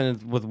has nothing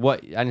with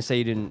what I didn't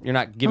say. You're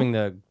not giving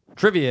the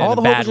trivia. All in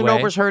the a bad hovers and way.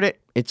 overs heard it.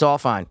 It's all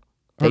fine.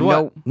 They Heard what?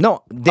 know.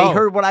 No, they Oh.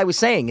 heard what I was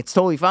saying. It's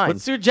totally fine.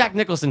 What's your Jack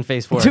Nicholson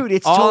face for? Dude,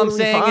 it's all totally I'm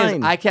saying fine.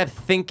 is I kept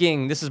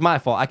thinking this is my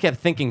fault. I kept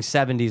thinking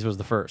 70s was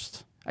the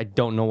first. I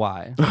don't know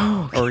why.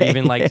 Or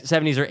even like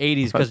 70s or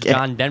 80s because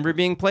John Denver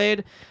being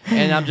played.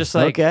 And I'm just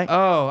like, oh,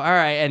 all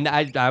right. And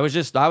I was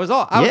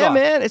off.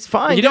 Man, it's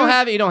fine. You don't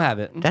have it, you don't have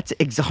it. That's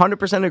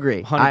 100%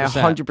 agree. 100%. I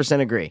 100%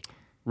 agree.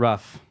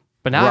 Rough.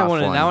 But now I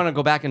want one. to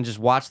go back and just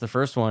watch the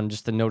first one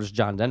just to notice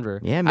John Denver.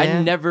 Yeah, I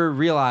man. never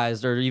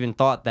realized or even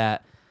thought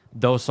that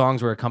those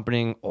songs were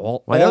accompanying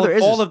all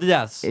of the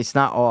deaths. It's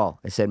not all.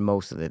 It said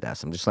most of the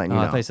deaths. I'm just letting you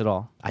know. I placed it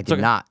all. I did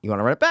not. You want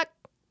to run it back?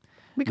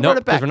 We can Nope, run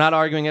it because back. we're not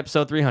arguing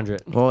episode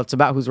 300. Well, it's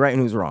about who's right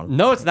and who's wrong.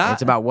 No, it's not.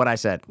 It's about what I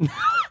said.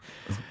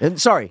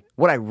 Sorry,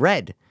 what I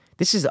read.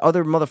 This is the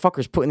other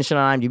motherfuckers putting this shit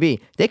on IMDb.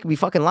 They could be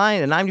fucking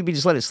lying, and IMDb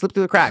just let it slip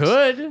through the cracks.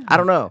 Could. I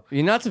don't know.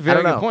 You know, that's a I very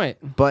don't good know.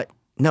 point. But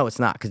no, it's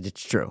not because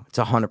it's true. It's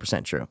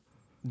 100% true.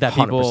 That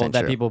 100%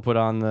 true. people put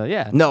on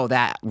the No,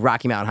 that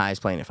Rocky Mountain High is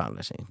playing at Final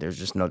Destination. There's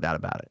just no doubt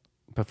about it.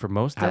 But for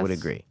most, I would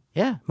deaths? agree.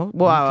 Yeah.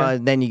 Well,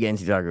 then you get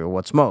into the argument.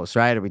 What's most,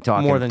 right? Are we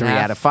talking More than 3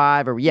 half? out of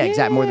 5? Or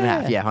exactly more than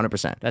half. Yeah,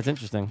 100%. That's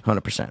interesting.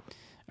 100%.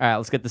 All right,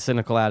 let's get the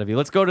cynical out of you.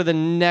 Let's go to the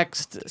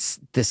next.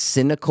 The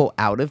cynical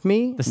out of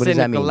me? The What does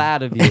that mean? cynical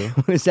out of you.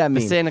 What does that The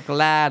mean?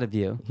 cynical out of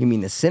you. You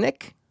mean the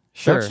cynic? Is that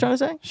Sure. what you're trying to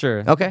say?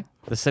 Sure. Okay.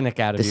 The cynic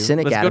out of The you.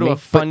 cynic Let's out go of to me. a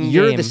fun But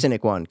you're game. the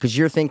cynic one because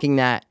you're thinking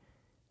that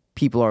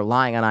people are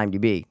lying on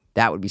IMDb.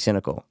 That would be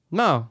cynical.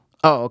 No.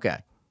 Oh, okay.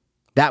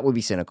 That would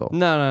be cynical.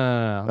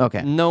 No.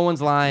 Okay. No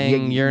one's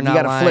lying. You're you not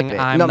gotta lying. flip it.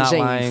 I'm No, I'm not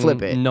saying you lying.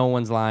 flip it. No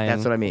one's lying.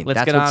 That's what I mean. Let's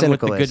That's get what on with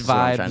the cynical good is what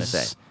I'm vibes trying to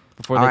say.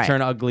 before All they right.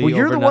 turn ugly. Well,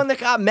 you're over the one that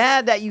got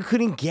mad that you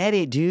couldn't get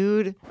it,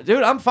 dude.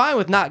 Dude, I'm fine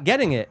with not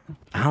getting it.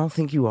 I don't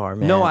think you are,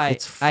 man. No,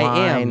 it's fine.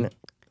 I am.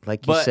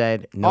 Like you But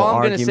said, no all I'm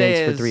gonna arguments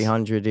say for is-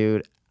 300,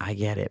 dude. I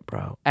get it,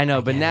 bro. I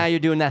know, but now you're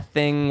doing that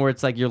thing where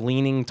it's like you're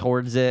leaning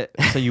towards it,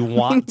 so you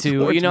want to.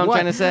 Towards You know what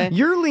I'm trying to what? say?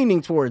 You're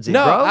leaning towards it,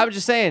 No, bro. I'm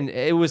just saying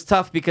it was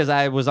tough because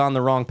I was on the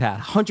wrong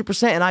path.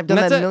 100%, and I've done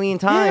And that that's a it. million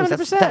Yeah, times.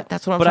 100%.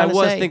 That's what I'm but trying to say.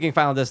 I was thinking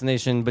Final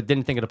Destination, but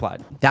didn't think it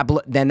applied.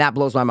 Then that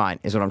blows my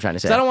mind, is what I'm trying to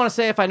say. So I don't want to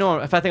say if I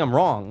think I'm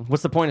wrong.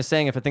 What's the point of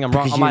saying if I think I'm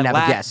wrong? Because on you my didn't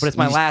have a last, guess. but it's You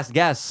my just- last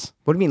guess.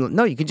 What do you mean?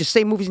 No, you can just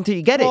say movies until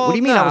you get it. Well, What do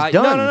you mean I was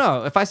done?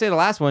 No. If I say the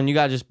last one, you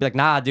gotta just be like,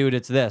 nah, dude,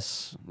 it's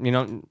this. You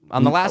know,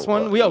 on the last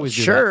one, we always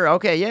do Sure,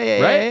 okay,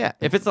 yeah, right? yeah.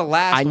 If it's the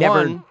last I never,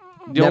 one,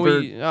 don't never.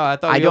 we, I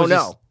thought I we don't always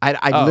know. just-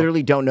 I Oh.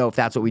 literally don't know if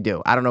that's what we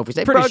do. I don't know if we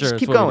say, Pretty bro, sure just it's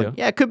keep what we going.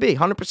 do. Yeah, it could be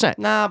 100%.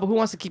 Nah, but who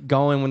wants to keep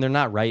going when they're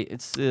not right?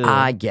 It's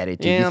I get it,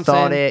 dude. You know You what I'm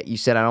thought saying? it. You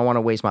said I don't want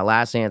to waste my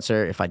last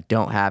answer if I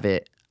don't have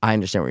it. I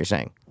understand what you're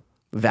saying.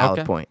 Valid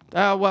Okay. point.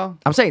 Well,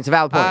 I'm saying it's a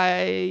valid point. I-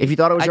 If you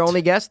thought it was I your t-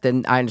 only guess,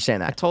 then I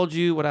understand I that. told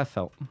you what I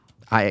felt.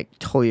 I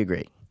totally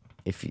agree.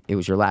 If it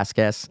was your last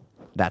guess,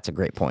 that's a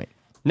great point.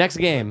 Next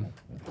game.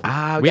 We We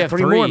got have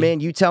 3 more, three. man.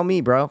 You tell me,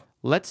 bro.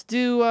 Let's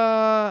do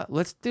the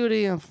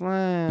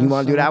You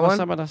want to do that one?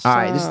 All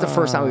right. This is the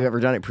first time we've ever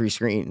done it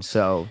pre-screen,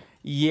 so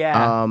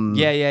Yeah.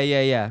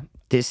 Yeah.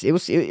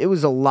 it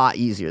was a lot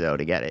easier though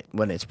to get it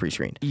when it's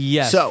pre-screened.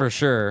 Yes, So, for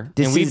sure.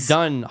 this And we've is-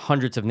 done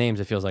hundreds of names.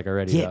 It feels like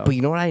already. Yeah, though. but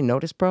you know what I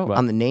noticed, bro? What?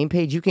 On the name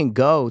page, you can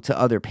go to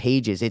other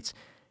pages. It's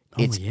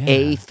yeah.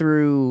 A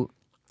through.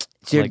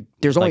 Like-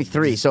 there's only like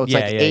 3, so it's yeah,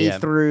 like yeah, A yeah.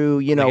 through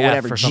Like F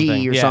whatever or G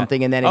something. or Yeah.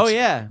 something, and then it's Oh,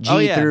 yeah. G Oh,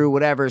 yeah. through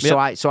whatever. So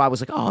Yep. I was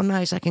like, oh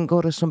nice, I can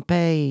go to some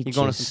pages.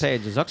 You're going to some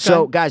pages. Okay.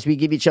 So guys, we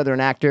give each other an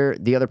actor.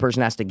 The other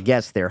person has to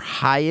guess their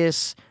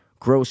highest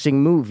grossing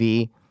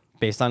movie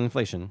based on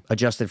inflation.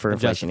 adjusted for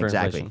Adjusted inflation. for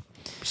Exactly.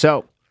 inflation.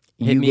 So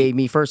Hit you me. gave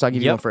me first. I'll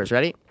give you Yep. one first.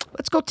 Ready?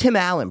 Let's go Tim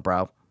Allen,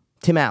 bro.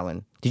 Tim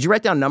Allen. Did you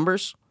write down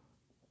numbers?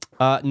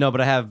 No, but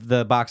I have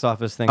the box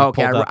office thing.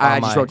 Okay, pulled up I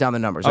on just my- wrote down the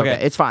numbers. Okay.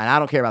 Okay. It's fine. I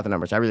don't care about the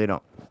numbers. I really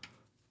don't.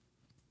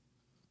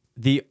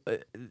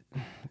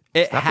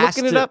 It Stop has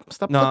looking to, it up.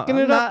 Stop no, looking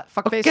I'm it not, up.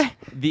 Fuckface.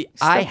 Okay.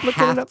 I Stop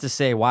looking it have up. to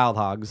say Wild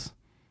Hogs.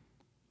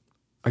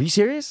 Are you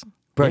serious,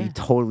 bro? Yeah. You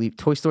totally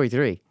Toy Story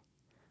 3.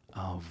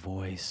 Oh,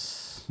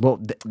 voice. Well,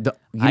 you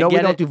I know we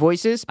get don't it. do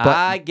voices, but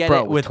I get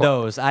bro, it with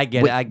those. I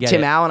get with it. I get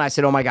Tim it. Allen, I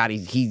said, oh my god,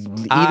 he's either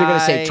gonna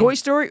say I- Toy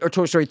Story or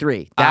Toy Story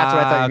 3. That's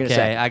what I thought you were okay, gonna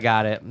say. I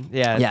got it.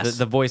 Yeah, Yes.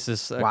 the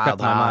voices crept Wild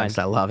my mind. Hogs,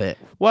 I love it.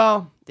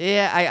 Well,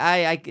 yeah,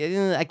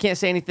 I can't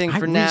say anything I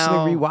for recently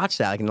now. rewatched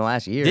that like in the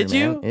last year. Did man.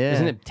 you? Yeah.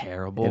 Isn't it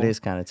terrible? It is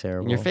kind of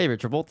terrible. And your favorite,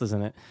 Travolta's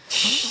in it.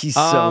 He's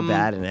so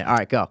bad in it. All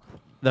right, go.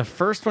 The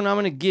first one I'm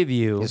going to give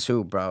you Is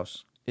who,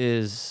 bros?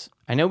 is,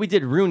 I know we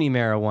did Rooney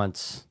Mara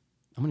once.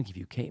 I'm going to give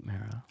you Kate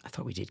Mara. I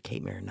thought we did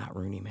Kate Mara, not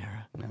Rooney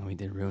Mara. No, we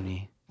did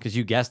Rooney. Because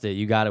you guessed it.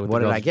 You got it with What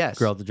the did girl, I guess?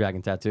 girl with the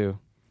dragon tattoo.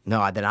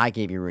 No, then I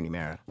gave you Rooney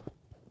Mara.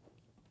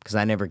 Because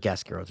I never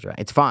guessed Girl with the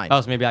Dragon. It's fine. Oh,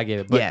 so maybe I gave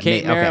it. But Yeah,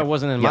 Kate okay. Mara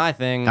wasn't in Yep. my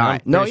thing. All I'm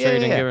right. No, pretty sure yeah, you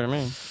didn't yeah. give it to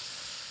me.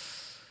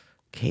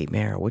 Kate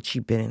Mara, what's she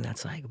been in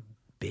that's like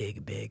big.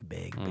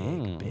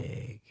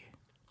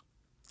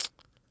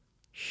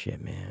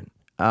 Shit, man.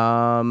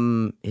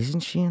 Isn't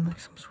she in like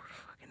some sort of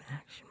fucking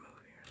action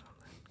movie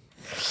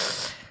or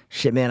something?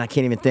 Shit, man, I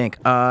can't even think.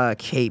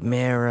 Kate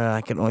Mara,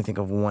 I can only think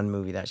of one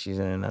movie that she's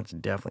in, and that's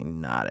definitely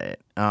not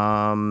it.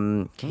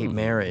 Kate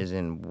Mara is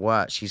in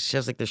what? She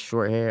has like this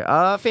short hair.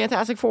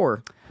 Fantastic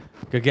Four.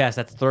 Good guess.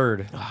 That's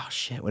third. Oh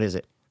shit, what is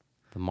it?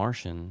 The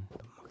Martian.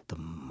 The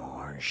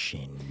Martian.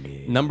 Martian,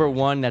 dude. Number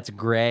 1, that's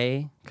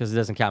Gray, because it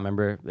doesn't count,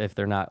 remember, if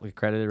they're not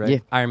credited, right? Yeah.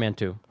 Iron Man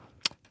 2.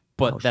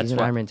 But Oh, she's that's in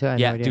why- Iron Man 2? I had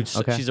no Yeah, idea. dude,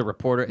 so Okay. she's a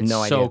reporter. It's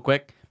No so idea.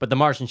 quick. But The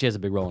Martian, she has a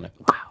big role in it.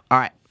 All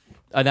right.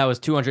 That was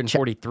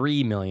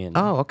 $243 million.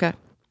 Oh, okay.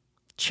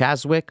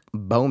 Chadwick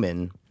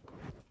Boseman.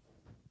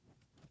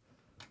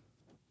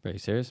 Are you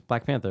serious?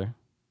 Black Panther.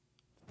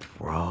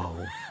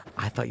 Bro,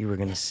 I thought you were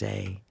going to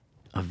say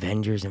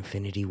Avengers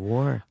Infinity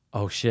War.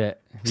 Oh, shit.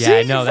 Yeah, See,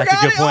 I know. you That's a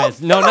good forgot it?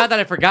 point. No, not that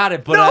I forgot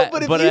it, but no,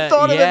 but if you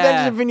thought of yeah.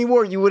 Avengers Infinity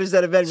War, you would have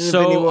said Avengers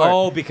Infinity War.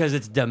 Oh, because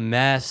it's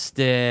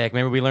domestic.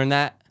 Remember we learned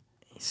that?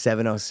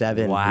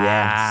 707. Wow.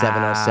 Yeah,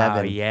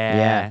 707.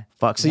 Yeah.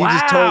 Fuck. So you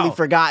just totally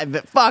forgot.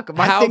 But fuck,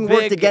 my thing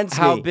worked against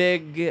how me.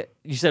 big?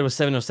 You said it was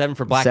 707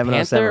 for Black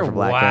 707 Panther? for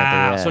Black wow.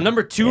 Panther, yeah. So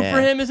number 2 Yeah.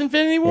 for him is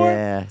Infinity War?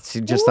 Yeah, it's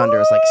just under.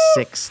 It's like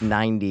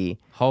 690.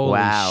 Holy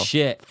wow.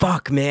 shit.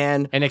 Fuck,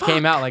 man. And it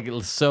came out like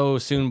so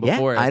soon Yeah,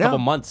 before. I A couple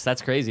know. months.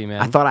 That's crazy,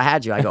 man. I thought I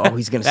had you. I go, oh,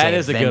 he's going to That say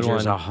is a good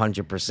Avengers one.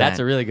 100%. That's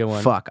a really good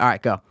one. Fuck. All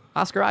right, go.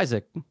 Oscar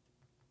Isaac.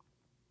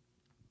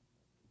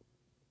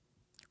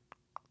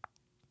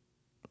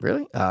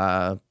 Really?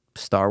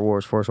 Star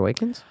Wars Force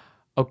Awakens?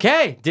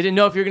 Okay. Didn't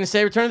know if you were going to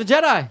say Return of the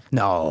Jedi.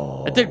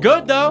 No. It did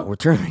good, though.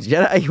 Return of the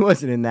Jedi? He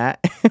wasn't in that.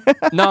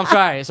 No, I'm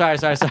sorry.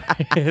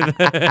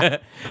 The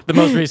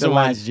most recent The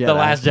one. Last The Jedi.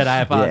 Last Jedi. I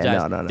apologize.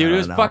 Yeah, no, Dude, it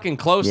was no. fucking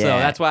close, though. Yeah.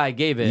 That's why I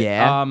gave it.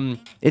 Yeah.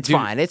 It's dude,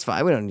 fine. It's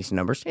fine. We don't need some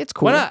numbers. It's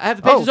cool. Why not? I have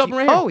the pages if open you-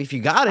 right here. Oh, if you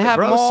got it, I have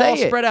bro, them all say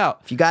it. spread out.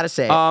 If you got to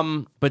say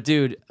it. But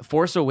dude,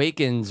 Force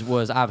Awakens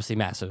was obviously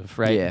massive,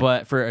 right? Yeah.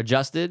 But for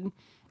adjusted,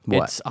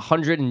 What? it's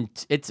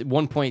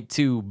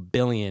 1.2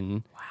 billion.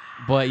 Wow.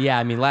 But yeah,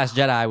 I mean, Last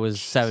Jedi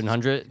was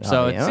 700.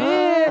 So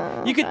yeah.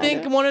 it's you could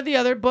think one or the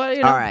other, but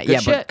you know, All right. good Yeah,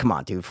 shit. but come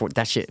on, dude.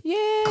 That shit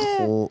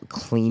Yeah.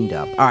 cleaned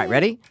up. All right,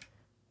 ready?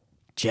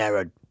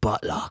 Jared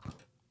Butler,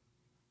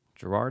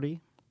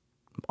 Girardi.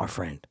 our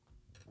friend.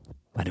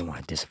 I didn't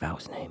want to disavow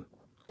his name.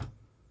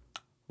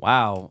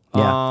 Wow.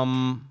 Yeah.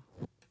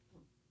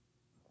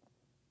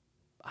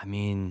 I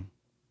mean,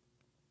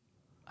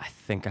 I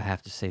think I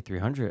have to say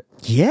 300.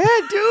 Yeah, dude,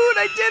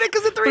 I did it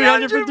because of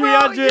 300. 300 for bro.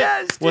 300.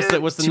 Yes,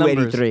 dude. What's the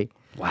numbers? 283.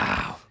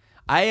 Wow.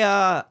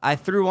 I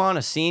threw on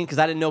a scene because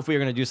I didn't know if we were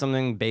gonna do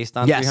something based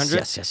on Yes, 300.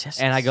 yes.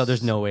 And I go,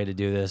 there's no way to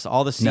do this.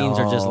 All the scenes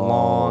are just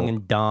long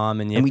and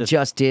dumb, and you And have we to,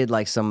 just did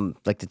like the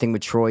thing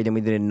with Troy. Then we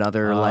did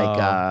another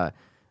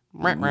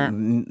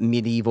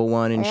medieval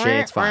one and shit.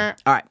 It's fine.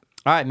 All right.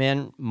 All right,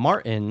 man.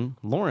 Martin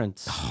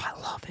Lawrence. Oh, I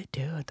love it,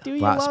 dude. Do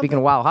you Wow, love speaking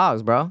it? of Wild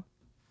Hogs, bro.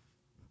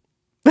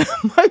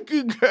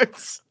 Mikey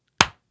Gertz.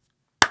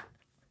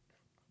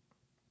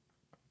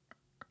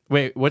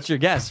 Wait, what's your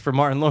guess for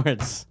Martin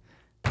Lawrence?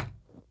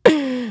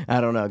 I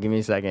don't know. Give me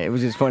a second. It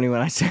was just funny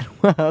when I said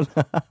Wild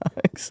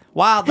Hogs.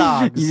 Wild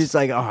Dogs. You just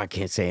like, oh, I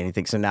can't say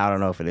anything. So now I don't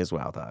know if it is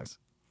Wild Hogs.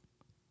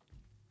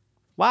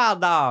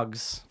 Wild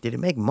Dogs. Did it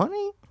make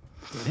money?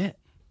 Did it?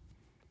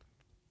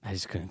 I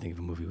just couldn't think of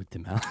a movie with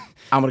Tim Allen.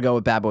 I'm gonna go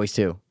with Bad Boys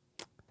 2.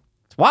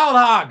 It's Wild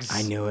Hogs.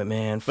 I knew it,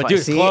 man. But dude,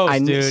 it's close,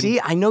 dude. See,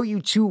 I know you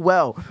too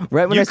well.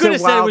 Right when You I said coulda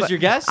said it Wild, was your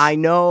guess. I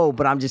know,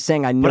 but I'm just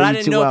saying I know But you I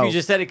didn't too know well. if you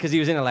just said it because he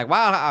was in it like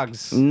Wild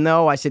Hogs.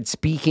 No, I said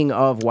speaking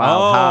of Wild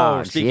Oh,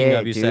 Hogs. speaking yeah,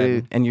 of, you dude.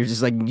 said. And you're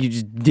just like, you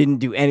just didn't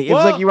do any. It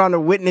was Well, like you were on the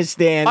witness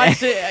stand. I and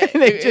said-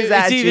 they it's just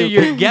asked either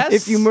you your guess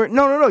if you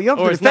no, you don't have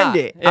or to it's defend not.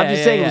 it. Yeah, I'm just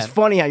yeah, saying it yeah. was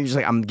funny how you're just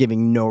like, I'm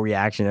giving no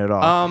reaction at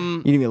all.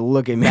 You didn't even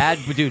look at me.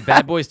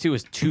 Bad Boys 2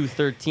 was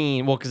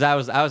 213. Well, because I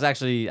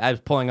was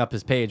pulling up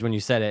his page when you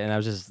said it, and I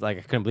was just like,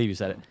 I couldn't believe you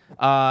said it.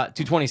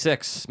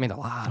 226 made a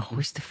lot.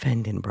 Who's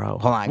defending, bro?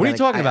 Hold on. What are you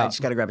talking I about? just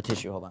gotta grab a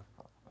tissue. Hold on.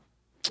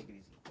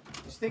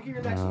 Just think of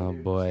your next Oh one,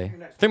 dude. boy,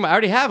 I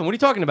already have him. What are you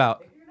talking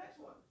about?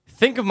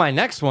 Think of my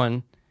next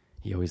one.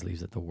 He always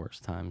leaves at the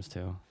worst times too.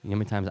 You know how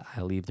many times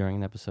I leave during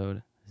an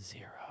episode?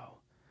 0.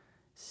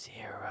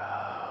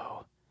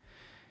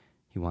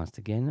 He wants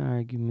to get in an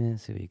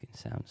argument so he can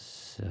sound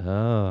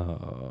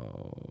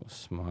so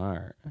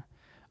smart.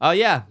 Oh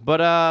yeah, but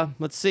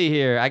let's see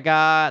here. I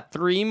got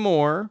 3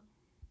 more.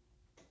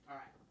 All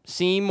right.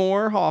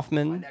 Seymour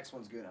Hoffman. My next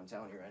one's good. I'm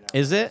telling you right now.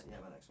 Is it? Yeah,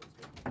 my next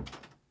one's good.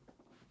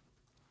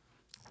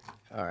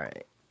 All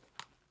right.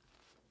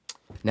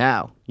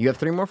 Now you have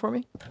 3 more for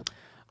me.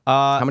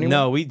 How many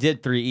No, more? we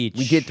did 3 each.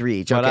 We did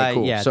 3 each. But Okay,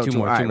 cool. Yeah, So 2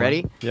 more. All 2 right, more.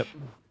 ready? Yep.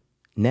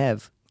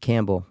 Nev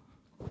Campbell.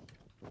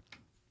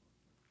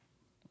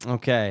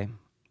 Okay.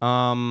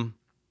 I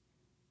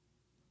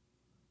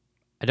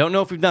don't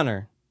know if we've done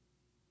her.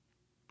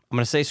 I'm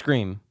gonna say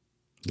Scream.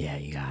 Yeah,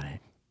 you got it.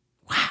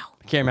 I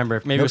can't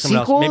remember. Maybe No it was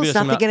someone sequels? else. Maybe it was Not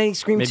someone thinking else. any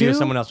Scream Maybe it was 2?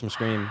 someone else from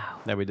Scream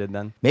that we did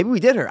then. Maybe we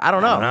did her. I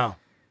don't know. I don't know.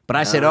 But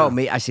I said,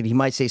 I said he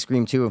might say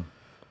Scream too.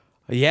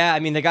 Yeah, I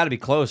mean they got to be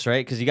close,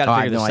 right? Because you got to Oh,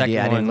 I figure have the no second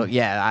idea. I one. didn't look.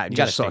 Yeah, I You got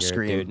to just saw figure it,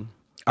 Scream. dude.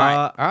 All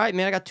right. All right,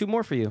 man. I got 2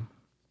 more for you.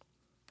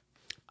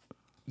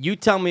 You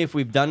tell me if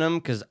we've done them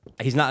because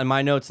he's not in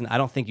my notes, and I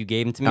don't think you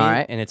gave him to me. All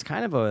right. And it's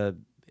kind of a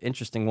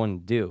interesting one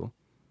to do.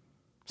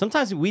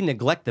 Sometimes we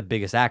neglect the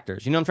biggest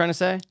actors. You know what I'm trying to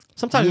say?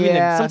 Sometimes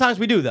Yeah. sometimes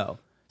we do though.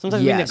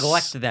 Sometimes Yes. we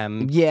neglect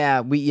them.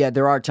 Yeah,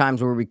 there are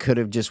times where we could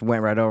have just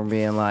went right over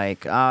being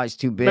like, oh, he's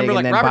too big. Remember,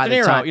 like, and then Robert by De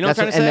the Niro, time, you know what I'm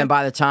trying to and say? then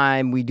by the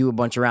time we do a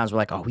bunch of rounds, we're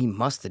like, oh, he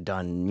must have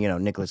done,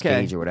 Nicolas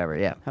Okay. Cage or whatever.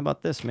 Yeah, How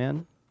about this,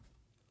 man?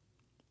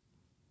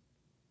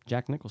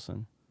 Jack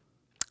Nicholson.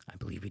 I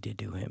believe we did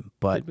do him,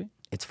 but Did we?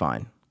 it's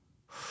fine.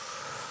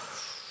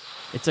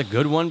 It's a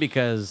good one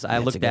because I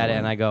it's a looked good at it one.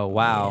 and I go,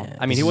 wow. Yeah.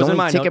 I mean, This he is wasn't in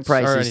only my ticket notes or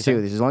prices anything.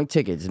 too. This is only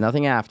tickets,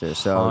 nothing after.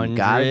 So you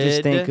gotta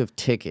just think of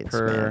tickets,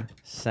 man. %.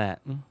 Gotta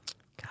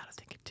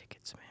think of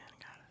tickets, man.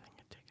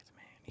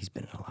 He's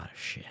been in a lot of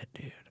shit,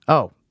 dude.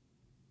 Oh,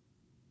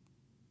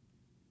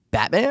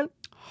 Batman.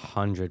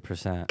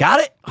 100%. Got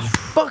it. Oh,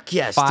 fuck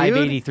yes, dude.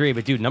 583.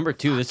 But dude, number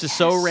 2. This is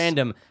so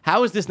random.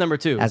 How is this number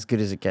 2? As good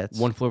as it gets.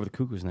 One Flew Over the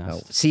Cuckoo's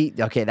Nest. See,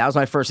 okay, that was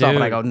my first thought,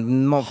 but I go,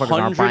 motherfuckers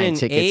aren't buying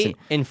tickets. 108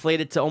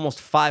 inflated to almost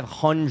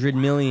 500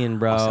 million,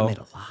 bro. I made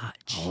a lot.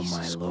 Oh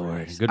my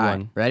lord. Good All one.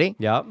 right, ready?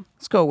 Yep.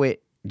 Let's go with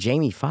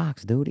Jamie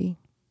Foxx, dude.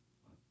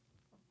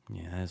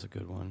 Yeah, that's a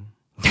good one.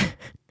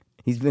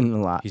 He's been in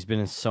a lot. He's been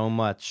in so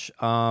much.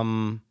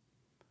 Man,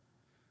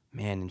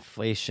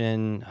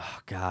 inflation. Oh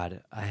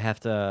God, I have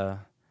to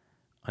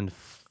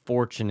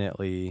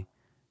unfortunately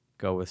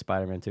go with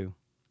Spider-Man 2.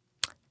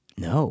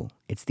 No,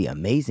 it's the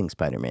Amazing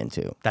Spider-Man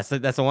 2. That's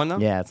the one though.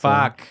 Yeah, it's the one.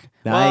 Fuck.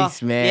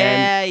 Nice, Well,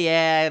 man.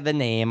 Yeah. The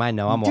name. I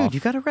know. I'm Dude, off. you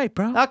got it right,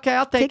 bro. Okay,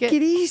 I'll take it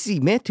easy,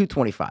 man.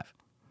 225.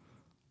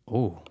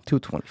 Ooh.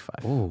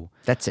 225. Ooh.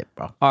 That's it,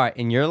 bro. All right,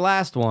 and your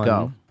last one.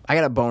 Go. I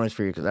got a bonus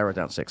for you because I wrote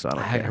down 6 on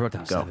it. I wrote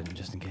down Go. 7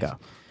 just in case. Go.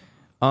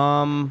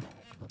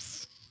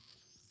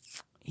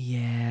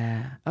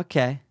 Yeah.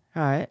 Okay.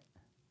 All right.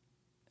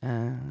 All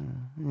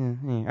You're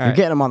right.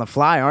 getting them on the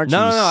fly, aren't you?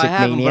 No, you I sick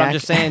haven't. But I'm maniac?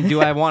 just saying, do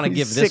I want to You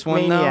give this sick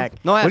one maniac. though?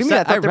 No, I What have do you mean?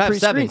 I thought they're have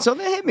pre-screened, 7. so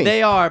they hit me.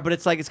 They are, but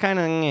it's like it's kind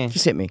of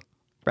Just hit me.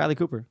 Bradley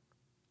Cooper.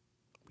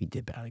 We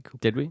did Bradley Cooper.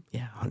 Did we?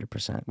 Yeah,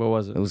 100%. What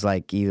was it? It was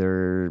like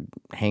either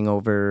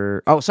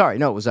Hangover. Oh, sorry,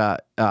 no, it was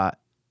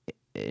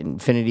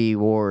Infinity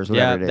Wars.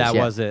 Whatever it is. that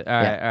Yeah. was it. All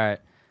right, Yeah. all right.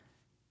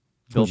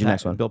 Who's your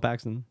next one? Bill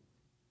Paxton.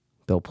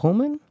 Bill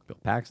Pullman. Bill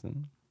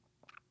Paxton.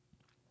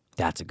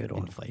 That's a good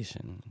one.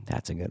 Inflation.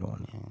 That's a good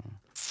one.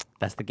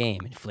 That's the game.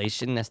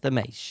 Inflation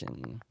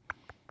estimation.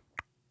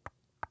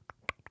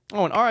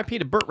 Oh, and R.I.P.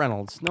 to Burt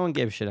Reynolds. No one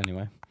gave a shit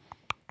anyway.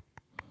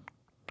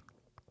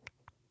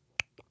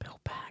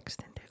 Bill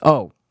Paxton. Dude.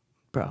 Oh,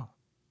 bro,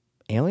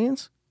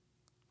 Aliens.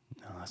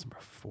 No, that's number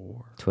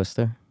 4.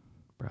 Twister.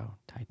 Bro,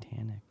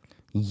 Titanic.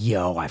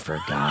 Yo, I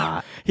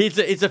forgot.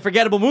 It's a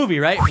forgettable movie,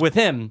 right? With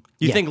him.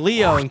 You Yeah. think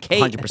Leo and Kate.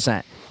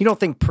 100%. You don't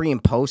think pre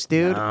and post,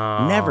 dude?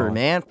 Never,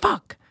 man.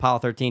 Fuck. Apollo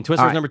 13.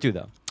 Twister's All right. number 2,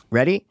 though.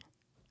 Ready?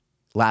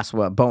 Last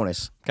one.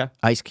 Bonus. Okay.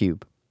 Ice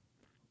Cube.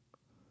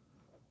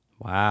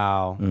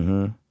 Wow.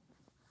 Mm-hmm.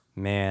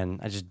 Man,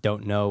 I just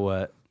don't know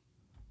what.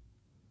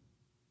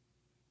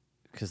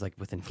 Because, like,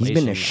 with inflation.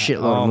 He's been in a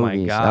shitload oh of my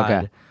movies. God.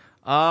 Okay.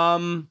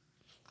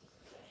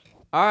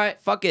 All right,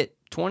 fuck it.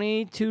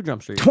 22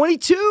 Jump Street.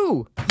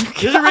 22. Is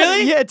it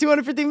really? Yeah,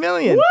 250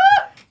 million. What?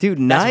 Dude,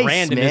 nice, That's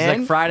random. man. Is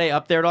like Friday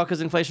up there at all because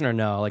inflation or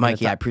no? Like in the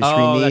Mikey, I top-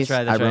 pre-screened oh, these. That's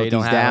right. That's I right. wrote You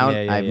don't these have them. down.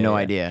 Yeah, yeah, I have yeah, no yeah.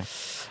 idea.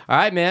 All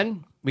right,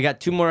 man. We got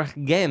 2 more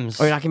games.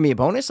 Oh, you're not giving me a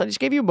bonus? I just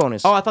gave you a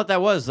bonus. Oh, I thought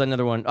that was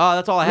another one. Oh,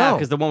 that's all I have No.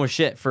 because the one was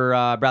shit for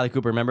Bradley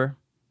Cooper. Remember?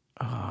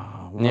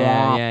 Wah,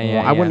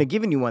 yeah. wah. I wouldn't have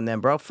given you one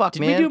then, bro. Fuck, Did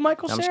man. we do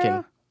Michael No, I'm Cera? just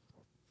kidding.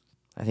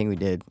 I think we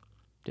did.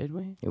 Did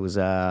we? It was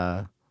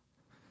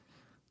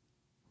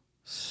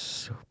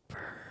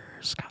Super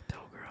Scott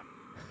Pilgrim.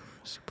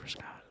 Super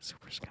Scott.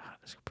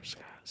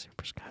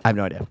 I have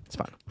no idea. It's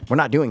fine. We're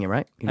not doing it,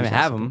 right? You I mean, just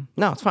have asked. them.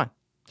 No, it's fine.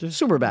 Just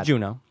super bad.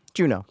 Juno.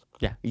 Juno.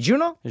 Yeah.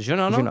 Juno?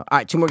 Juno, no? Juno. All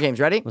right, 2 more games.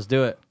 Ready? Let's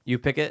do it. You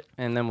pick it,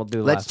 and then we'll do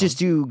the Let's last just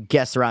do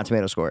guess the Rotten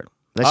Tomato score.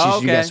 Let's Oh,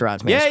 just do okay. guess the Rotten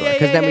Tomato Yeah, score. yeah,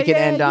 Because then yeah, we can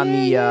yeah, end on the,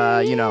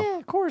 yeah,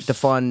 of course. the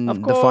fun Of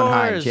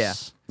hides.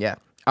 course. Yeah. Yeah.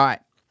 All right.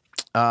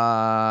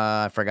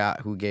 I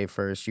forgot who gave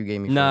first. You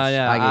gave me first. No,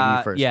 I gave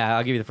you first. Yeah,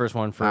 I'll give you the first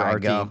one for All right,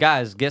 RT. go.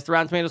 Guys, guess the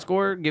Rotten Tomato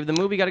score. Give the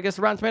movie. Got to guess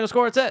the Rotten Tomato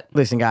score. That's it.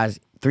 Listen, guys,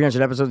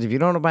 300 episodes. If you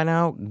don't know by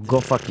now, go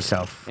fuck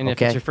yourself. And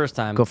okay? if it's your first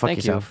time, go fuck thank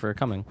yourself. you for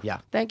coming. Yeah.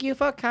 Thank you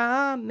for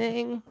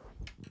coming.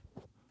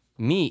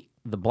 Meet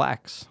the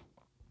Blacks.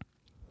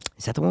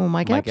 Is that the one with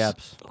Mike Mike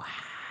Epps? Epps.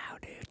 Wow,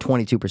 dude.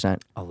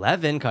 22%.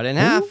 11, cut in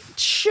half.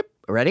 Ship.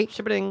 Ready?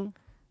 Shipping.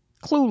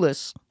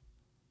 Clueless.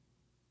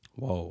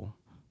 Whoa.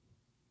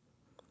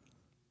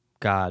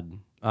 God.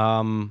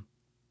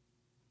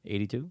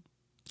 82?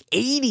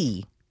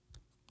 80.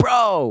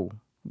 Bro.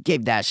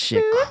 Gave that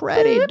shit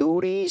credit,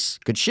 duties.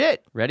 Good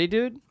shit. Ready,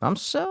 dude? I'm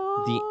so.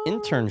 The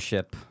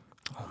Internship.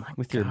 Oh my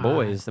With your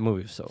boys. The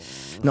movie was so.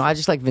 No, I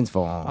just like Vince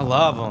Vaughn. I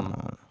love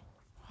him.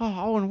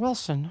 Oh, Owen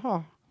Wilson.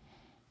 Oh.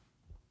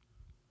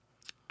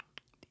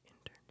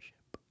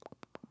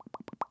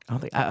 I don't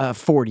think,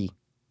 40.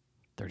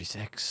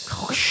 36.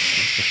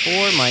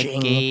 Before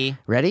Mikey.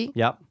 Ready?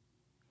 Yep.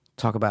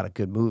 Talk about a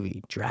good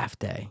movie. Draft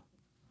Day.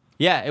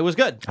 Yeah, it was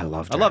good. I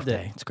love I Draft loved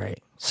Day. it. It's great.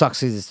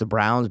 Sucks because it's the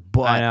Browns,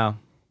 but I know.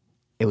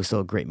 it was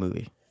still a great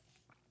movie.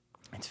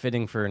 It's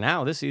fitting for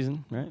now this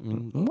season, right? I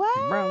mean,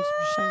 What? Browns.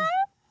 Just saying.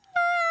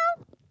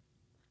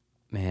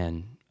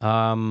 Man.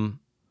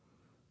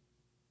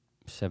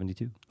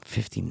 72.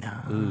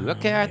 59. Ooh,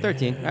 okay, all right,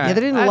 13. All right. Yeah,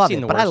 they didn't I've love seen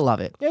it, the but I worst. love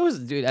it. It was,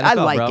 dude. NFL, I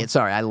like bro. it.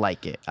 Sorry, I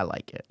like it. I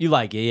like it. You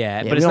like it, yeah,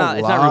 Yeah, but we it's don't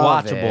not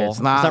love it. rewatchable. It's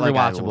not like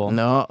rewatchable.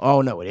 No.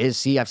 Oh, no, it is.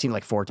 See, I've seen it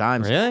like 4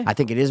 times. Really? I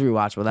think it is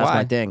rewatchable. That's Why?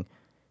 my thing.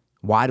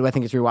 Why do I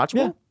think it's rewatchable?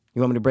 Yeah.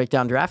 You want me to break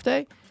down draft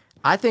day?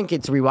 I think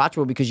it's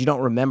rewatchable because you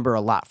don't remember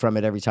a lot from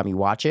it every time you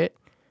watch it.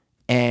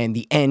 And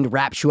the end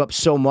wraps you up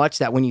so much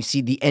that when you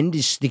see the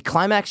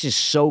climax is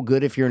so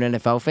good if you're an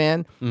NFL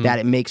fan that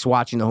it makes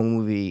watching the whole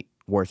movie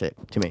worth it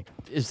to me.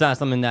 It's not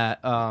something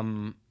that.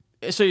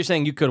 So you're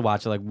saying you could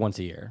watch it like once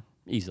a year,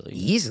 easily.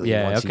 Easily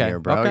Yeah, once okay. a year,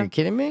 bro. Okay. Are you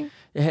kidding me?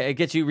 It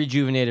gets you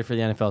rejuvenated for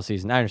the NFL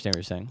season. I understand what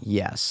you're saying.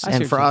 Yes. I see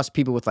And what for you're us,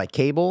 people with like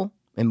cable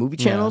and movie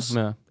channels,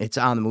 yeah. it's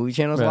on the movie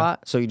channels a Yeah.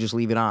 lot. So you just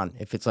leave it on.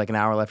 If it's like an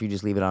hour left, you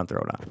just leave it on, throw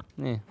it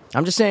on. Yeah.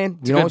 I'm just saying,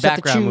 a you good always have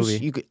to background choose.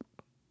 movie. You could,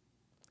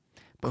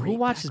 But who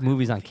watches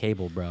movies on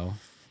cable, bro?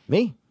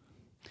 me?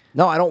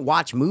 No, I don't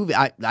watch movie.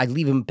 I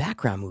leave them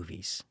background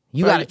movies.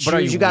 You But are got to you- but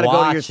are choose. you You got to go to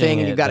your watching thing,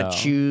 and you it, got though? to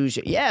choose.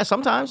 Yeah,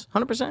 sometimes,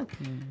 100%.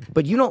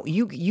 But you don't.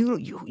 You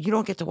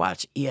don't get to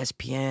watch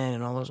ESPN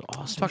and all those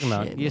awesome. Talking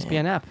about shit, ESPN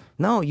man. app.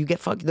 No, you get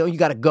fucked. No, you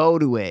got to go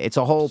to it. It's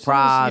a whole you have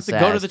process. to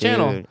go to the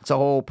channel. dude. It's a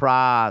whole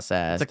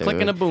process. It's a click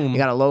dude. and a boom. You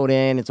got to load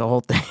in. It's a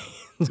whole thing.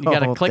 It's You a got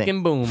to whole click thing.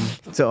 and boom.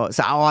 So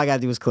all I got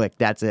to do is click.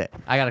 That's it.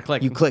 I got to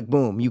click. You click,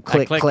 boom. You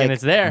click, click, and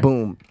it's there.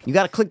 Boom. You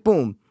got to click,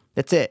 boom.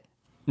 That's it.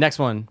 Next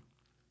one,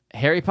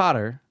 Harry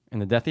Potter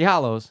and the Deathly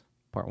Hallows,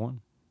 Part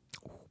 1.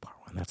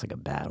 That's like a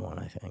bad one,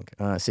 I think.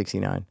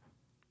 69,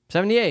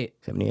 78.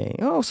 78.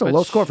 Oh, so But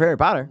low score for Harry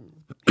Potter.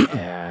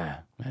 Yeah,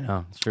 I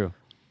know. It's true.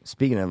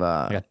 Speaking of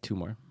I got 2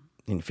 more.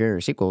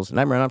 inferior sequels,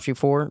 Nightmare on Elm Street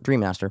 4,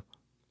 Dream Master.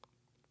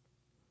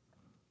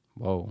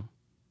 Whoa.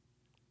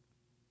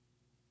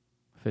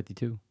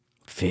 52.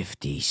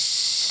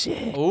 56.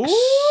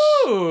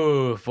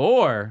 Ooh,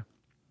 4.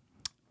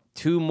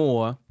 2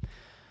 more.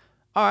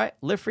 All right,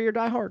 Live Free or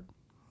Die Hard.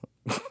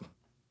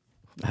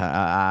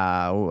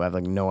 I have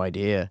like no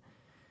idea.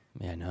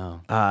 Yeah,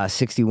 no.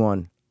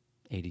 61.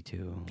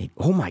 82.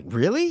 Oh my,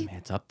 really? Man,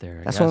 it's up there.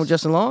 I That's the one with guess.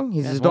 Justin Long?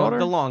 He's That's his one daughter?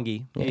 with the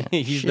longie. Yeah,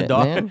 He's the shit,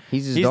 daughter. man.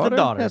 He's his He's daughter? the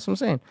daughter. That's what I'm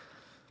saying.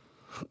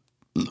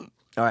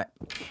 All right.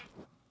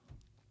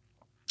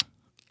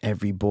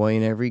 Every boy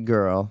and every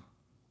girl,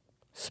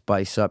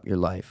 spice up your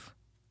life.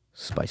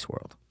 Spice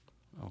World.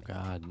 Oh,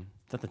 God. Is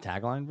that the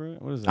tagline for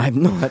it? What is it? I have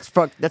no.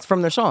 That's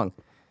from their song.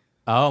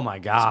 Oh, my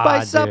God.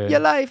 Spice up dude. your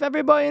life,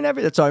 every boy and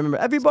every. That's all I remember.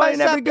 Every boy Spice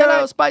and every up your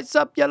girl, life. spice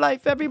up your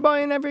life, every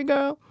boy and every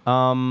girl.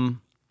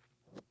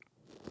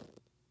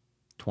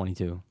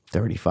 22.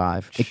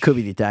 35. It could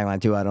be the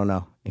tagline too. I don't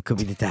know. It could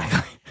be the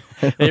tagline.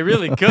 It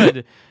really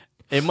could.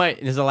 It might.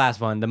 This is the last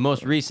one. The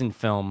most recent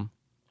film,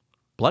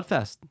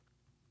 Bloodfest.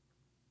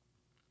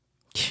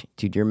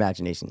 Dude, your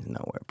imagination's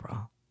nowhere,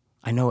 bro.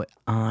 I know it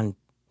on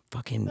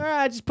fucking. All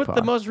right, I just put the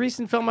Fuck. most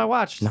recent film I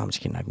watched. No, I'm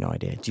just kidding. I have no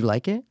idea. Do you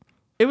like it?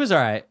 It was all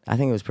right. I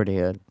think it was pretty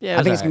good. Yeah, it I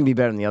was think it's alright. gonna be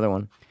better than the other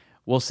one.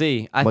 We'll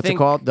see. What's think, it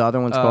called? The other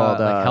one's called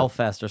like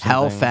Hellfest or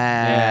something.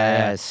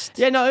 Hellfest.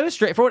 Yeah, no, it was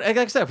straight. Like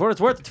I said, for what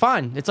it's worth, it's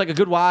fine. It's like a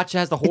good watch. It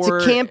has the It's a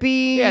horror.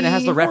 campy. Yeah, and it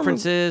has the horror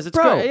references. It's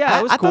Bro, good. Yeah,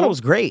 it was I cool. thought it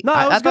was great. No, it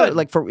was I thought good.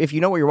 like for if you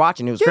know what you're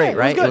watching, it was Yeah, great,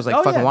 right? It was like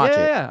good. fucking watch it.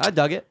 Yeah, I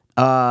dug it.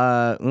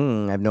 I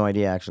have no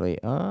idea actually.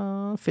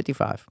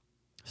 55.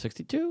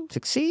 62.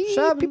 See,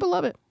 7. people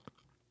love it.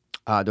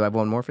 Do I have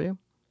one more for you?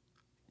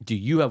 Do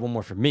you have one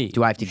more for me?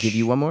 Do I have to give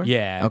you one more?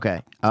 Yeah.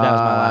 Okay. That was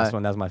my last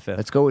one. That was my 5th.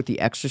 Let's go with The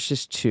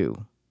Exorcist 2.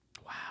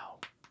 Wow.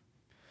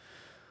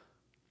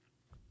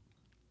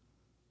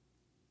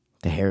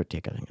 The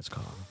Heretic, I think it's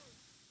called.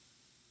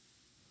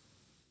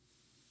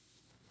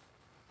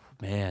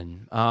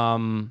 Man.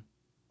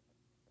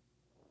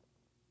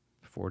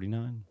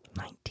 49.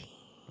 19.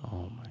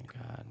 Oh my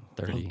God.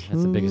 30.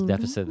 That's the biggest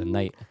deficit of the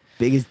night.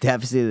 Biggest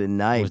deficit of the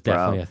night, It was bro.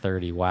 definitely a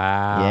 30.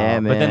 Wow. Yeah,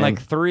 But then man.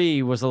 like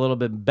 3 was a little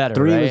bit better.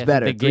 3 right? was I think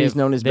better. they 3 is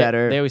known as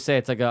better. They always say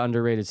it's like an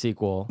underrated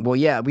sequel. Well,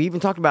 yeah, we even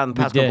talked about it in the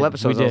We past couple did,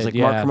 episodes. we I was did,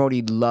 like, Mark yeah.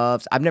 Kermode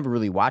loves. I've never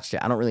really watched it.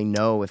 I don't really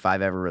know if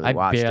I've ever really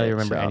watched it. I barely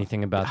remember so-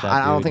 anything about that.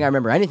 I don't dude. think I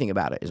remember anything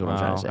about it. Is what I'm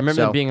trying Wow. to say. I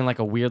remember So- them being in like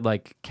a weird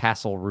like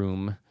castle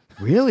room.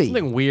 really.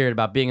 Something weird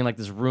about being in like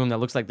this room that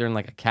looks like they're in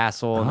like a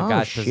castle and the Oh,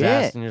 guy's shit.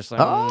 possessed and you're just like,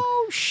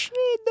 Oh shit,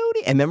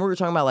 dude! And remember we were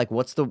talking about like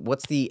what's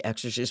the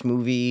Exorcist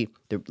movie,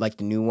 like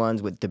the new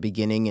ones with The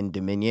Beginning and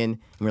Dominion, and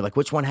we are like,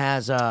 which one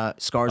has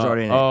Skarsgård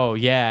in it? Oh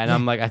yeah, and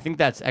I'm like, I think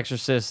that's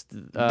Exorcist.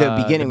 The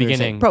Beginning, we were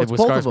saying. Bro, it's with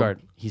both of them. Skarsgård.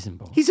 He's in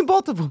both. He's in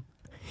both of them.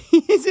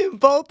 He's in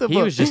both of them.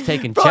 He was just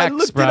taking bro, I checks,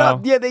 looked bro. it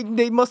up. Yeah,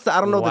 they must.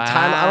 I don't know the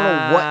time. I don't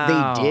know what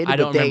Wow. they did, I but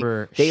don't they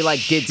remember like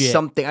did shit.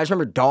 something. I just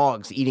remember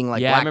dogs eating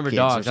like Yeah, I black remember kids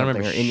dogs. or I don't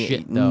something. remember or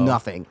shit,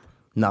 though.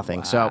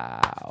 Nothing. So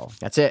Wow.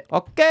 that's it.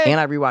 Okay. And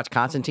I rewatched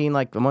Constantine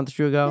like a month or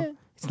two ago.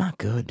 It's not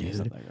good,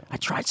 dude. I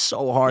tried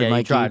so hard, Yeah, you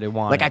Mikey. tried to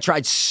want like it. I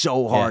tried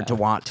so hard Yeah. to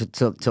want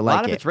to like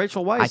lot of it. it's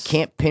Rachel Weisz. I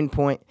can't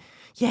pinpoint.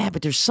 Yeah,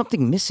 but there's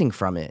something missing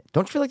from it.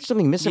 Don't you feel like there's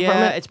something missing from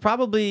Yeah, it? it's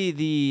probably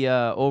the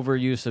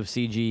overuse of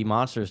CG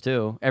monsters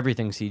too.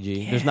 Everything's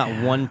CG. There's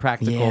not one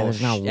practical. Yeah,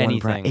 there's not one.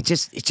 anything. It's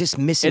just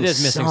missing. It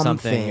is missing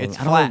something. It's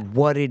I flat. don't know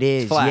what it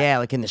is. flat. Yeah,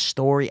 like in the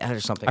story,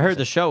 there's something. I heard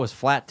the show was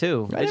flat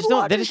too. They just didn't don't.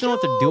 watch They the just don't know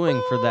what they're show,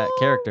 doing for that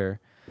character.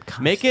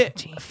 Make it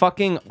Constantine.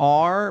 fucking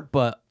R,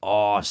 but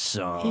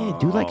awesome. Yeah,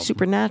 do like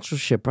supernatural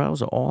shit, bro. It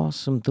was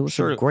awesome. That was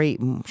Sure- a great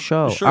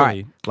show. surely. All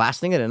right, last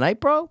thing of the night,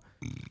 bro.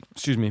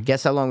 Excuse me.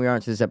 Guess how long we are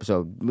into this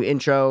episode?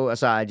 Intro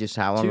aside, just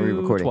how long are we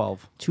recording? 2:12.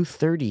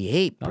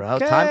 2:38, bro.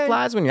 Okay. Time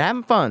flies when you're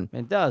having fun.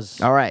 It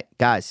does. All right,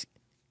 guys,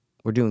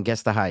 we're doing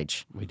guess the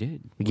height. We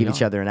did. We give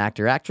each other an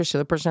actor, actress. So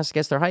the person has to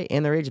guess their height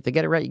and their age. If they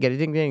get it right, you get a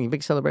ding ding.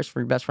 Big celebration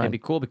for your best It'd friend. be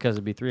cool because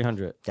it'd be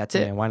 300. That's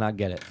it. And why not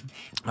get it?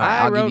 All right,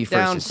 I I'll wrote give you first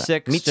down this time.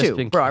 6. Me just too,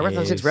 in bro. I wrote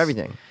down 6 for case.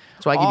 everything.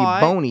 That's why I give you All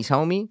right. bonies,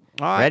 homie.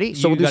 All right. Ready?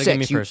 So You we'll do gotta give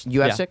 6. me first.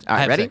 You have Yeah. 6. All I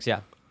right, have ready? 6, yeah.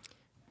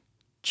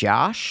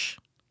 Josh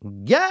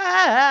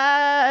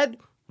Gad.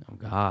 Oh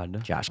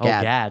God. Josh Oh,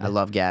 Gad. Gad. I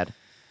love Gad.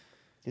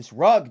 This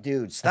rug,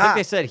 dude. I Stop. think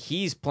they said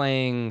he's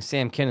playing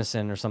Sam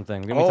Kinison or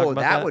something. Didn't we talk Oh,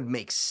 about that would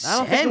make I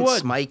don't think it sense,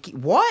 would. Mikey.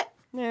 What?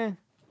 Yeah.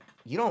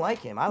 You don't like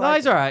him? I No, like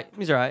he's him. all right.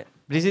 He's all right.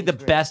 But is he the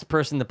best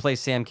person to play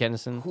Sam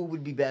Kinison? Who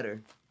would be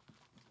better?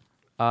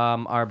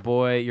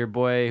 Your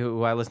boy,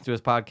 who I listened to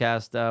his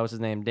podcast. What's his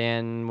name?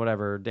 Dan,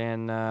 whatever.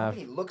 Dan.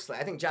 He looks like.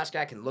 I think Josh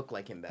Gad can look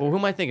like him better. Well, who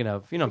am I thinking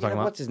of? You know what I'm talking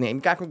about. What's his name?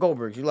 Guy from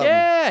Goldberg. You love him.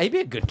 Yeah, he'd be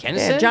a good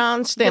Kennison. Yeah, John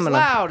He gets Stamina.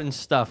 loud and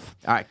stuff.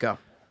 All right, go.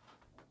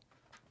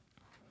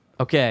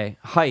 Okay,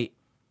 height.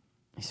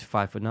 He's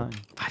 5'9".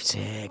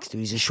 5'6", dude.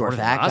 He's a short, Shorter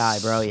fat than guy,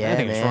 us. bro. Yeah, I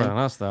think he's shorter than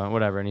man. us though.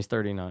 Whatever, and he's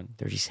 39.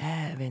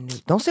 37.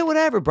 Dude. Don't say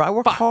whatever, bro. I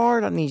work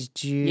hard on these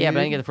dudes. Yeah, but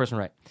I didn't get the first one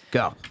right.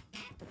 Go,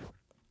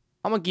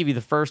 I'm gonna give you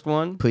the first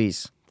one.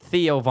 please.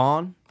 Theo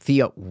Vaughn.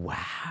 Theo.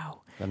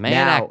 Wow. The man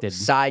now, acted.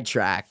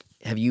 Sidetrack.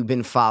 Have you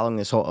been following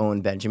this whole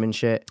Owen Benjamin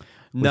shit?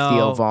 With No.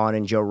 Theo Vaughn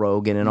and Joe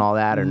Rogan and all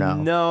that, or no?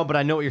 No, but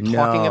I know what you're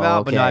talking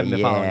about, but no, I haven't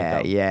been following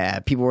it though. Yeah.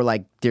 People were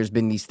like, there's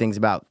been these things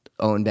about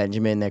Owen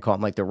Benjamin. They call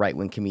him like the right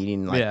wing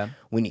comedian. Like Yeah.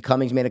 Winnie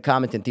Cummings made a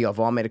comment, and Theo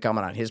Vaughn made a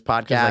comment on his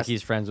podcast. 'Cause, like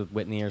he's friends with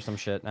Whitney or some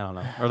shit. I don't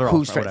know. Or they're all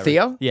Who's or friend? whatever.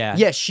 Theo? Yeah.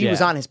 Yeah, she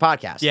was on his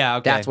podcast. Yeah,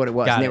 okay. That's what it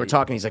was. Got And they it. were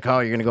talking. He's like, oh,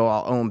 you're going to go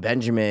all Owen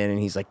Benjamin. And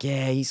he's like,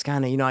 yeah, he's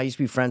kind of, I used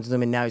to be friends with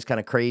him, and now he's kind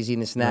of crazy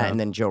and this and that. Yeah. And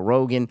then Joe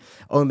Rogan.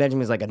 Owen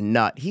Benjamin's like a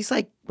nut. He's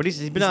like, But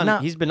he's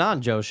been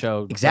on Joe's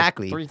show like,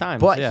 exactly 3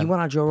 times. But yeah. he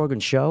went on Joe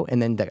Rogan's show,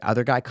 and then the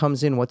other guy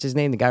comes in. What's his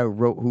name? The guy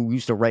who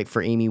used to write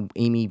for Amy.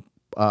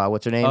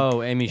 What's her name?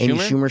 Oh, Amy Amy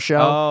Schumer? Schumer show.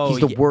 Oh, He's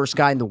the yeah. worst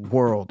guy in the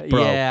world,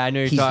 bro. Yeah, I know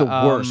you're He's talking-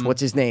 the worst. What's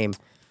his name?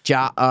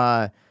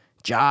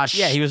 Josh.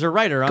 Yeah, he was a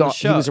writer on the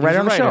show. He was a writer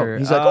on the show. writer.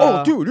 He's like,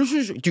 oh, dude, this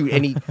is dude,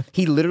 and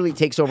he literally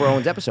takes over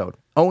Owen's episode.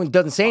 Owen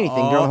doesn't say anything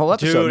during the whole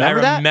episode. dude, I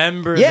remember that?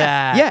 remember yeah,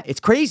 that. Yeah, it's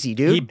crazy,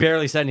 dude. He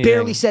barely said anything.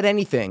 Barely said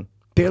anything.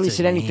 Barely his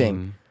said anything.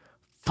 name?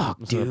 Fuck,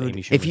 What's up, dude. Amy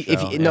If Schumer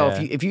you show? no,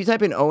 Yeah. if you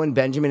type in Owen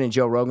Benjamin and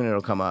Joe Rogan,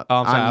 it'll come up. Oh,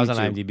 I'm sorry. I was on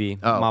YouTube. IMDb.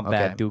 Oh, My okay.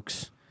 bad,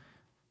 Dukes.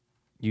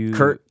 You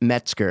Kurt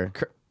Metzger.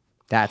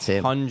 That's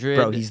him. 100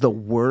 Bro, he's the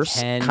worst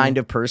 10%. kind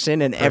of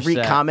person. And every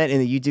comment in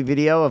the YouTube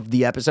video of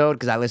the episode,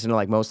 because I listened to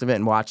like most of it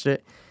and watched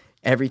it,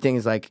 everything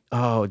is like,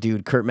 oh,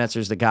 dude, Kurt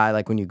Metzger's the guy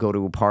like when you go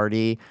to a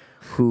party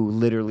who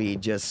literally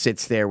just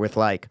sits there with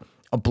like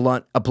a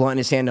blunt in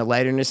his hand, a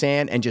lighter in his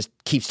hand, and just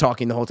keeps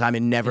talking the whole time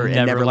and never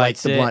lights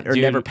lights the it, blunt or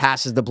dude. never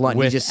passes the blunt.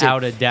 He just sits,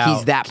 Without a doubt.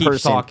 he's that Keeps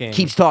person. talking.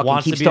 Keeps talking.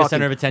 Wants to keeps be the talking.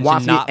 center of attention,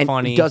 wants to be- not and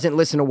funny. Doesn't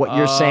listen to what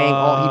you're saying.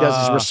 All he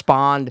does is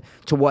respond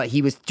to what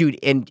he was, dude.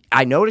 And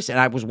I noticed, and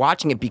I was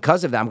watching it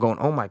because of that. I'm going,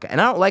 oh my god. And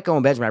I don't like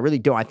Owen Benjamin. I really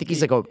don't. I think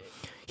he's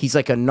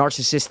like a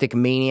narcissistic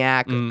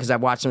maniac because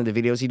I've watched some of the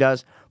videos he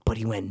does. But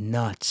he went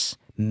nuts.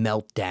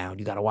 Meltdown.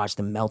 You got to watch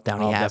the meltdown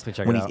he I'll has. definitely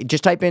check When it he- out.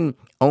 Just type in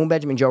Owen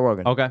Benjamin, Joe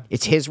Rogan. Okay.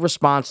 It's his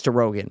response to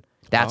Rogan.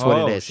 That's what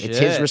Oh, it is. It's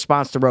his shit.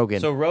 response to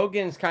Rogan. So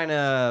Rogan's kind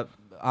of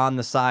on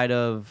the side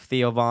of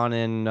Theo Vaughn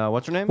and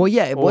what's her name? Well,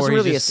 yeah, it Or wasn't he's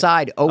really just- a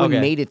side. Owen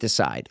Okay. made it the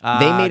side.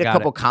 They made a got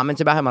couple it.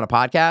 comments about him on a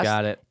podcast.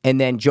 Got it. And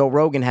then Joe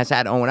Rogan has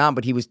had Owen on,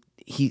 but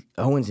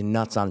Owen's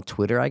nuts on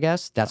Twitter, I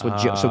guess. That's what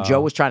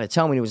Joe was trying to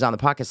tell me when he was on the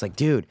podcast. Like,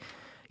 dude,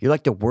 you're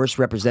like the worst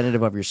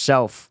representative of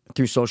yourself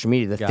through social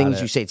media. The things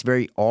it. you say, it's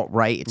very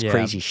alt-right. It's Yeah.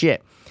 crazy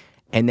shit.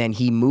 And then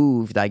he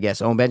moved, I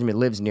guess. Owen Benjamin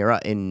lives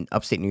in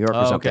upstate New York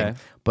or something. okay.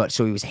 But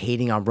so he was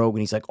hating on Rogan.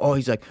 He's like,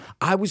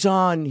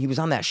 he was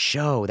on that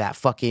show, that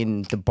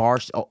fucking, the bar,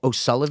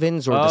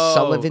 O'Sullivan's or the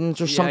Sullivans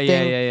or yeah, something.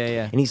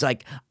 yeah. And he's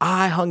like,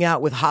 I hung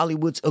out with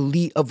Hollywood's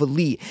elite of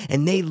elite.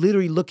 And they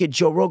literally look at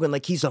Joe Rogan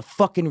like he's a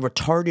fucking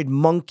retarded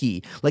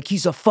monkey. Like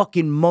he's a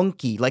fucking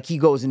monkey. Like he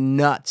goes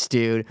nuts,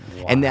 dude.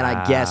 And then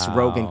I guess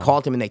Rogan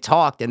called him and they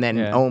talked. And then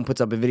Yeah. Owen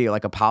puts up a video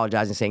like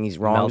apologizing, saying he's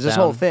wrong. It was this Meltdown.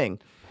 whole thing.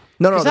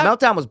 No, the that-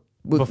 meltdown was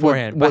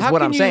beforehand. was But how what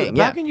can I'm you- saying.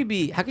 How Yeah.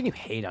 can you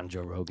hate on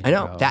Joe Rogan? I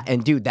know bro? that,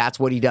 and dude, that's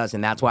what he does,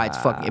 and that's why it's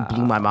fucking. It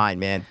blew my mind,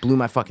 man. Blew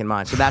my fucking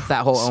mind. So that's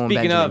that whole Owen Speaking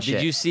Benjamin of, shit.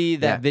 did you see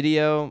that Yeah.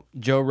 video?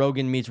 Joe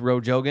Rogan meets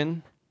Joe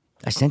Jogan.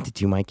 I sent it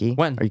to you, Mikey.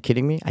 When? Are you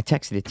kidding me? I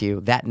texted it to you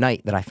that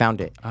night that I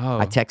found it. Oh.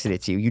 I texted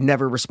it to you. You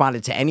never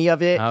responded to any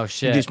of it. Oh,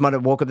 shit. You just might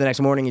have woke up the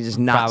next morning and just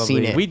not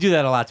seen it. We do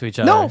that a lot to each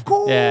other. No, of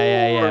course.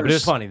 Yeah. But it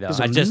was funny though. It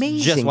was I just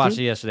amazing, watched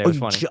dude. it yesterday. It was you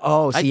funny. ju-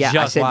 Oh, see, yeah, I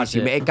just said watched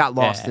this to you. It got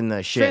lost Yeah. in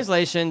the shit.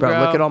 Translation, bro. bro.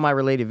 Look at all my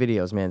related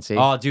videos, man. See?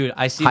 Oh, dude,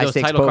 I see High those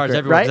stakes title cards poker,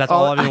 everywhere. 'Cause right? That's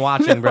all I've been I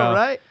watching, know, bro.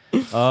 right? Oh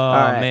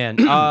right. man.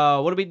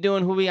 What are we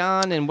doing? Who we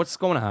on? And what's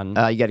going on?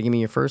 You got to give me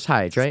your first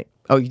Hyde, right?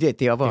 Oh, you did.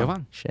 Theo Von. Theo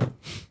Von. Shit.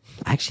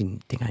 I actually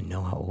think I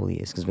know how old he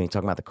is because when you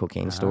talk about the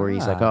cocaine story,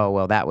 he's like, oh,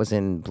 well, that was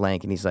in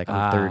blank. And he's like,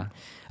 I'm 30.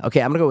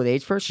 Okay, I'm going to go with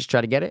age first. Just try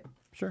to get it.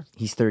 Sure.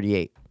 He's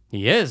 38.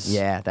 He is.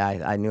 Yeah,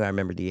 I knew I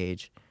remembered the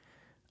age.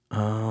 You're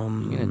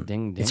gonna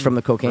ding. It's from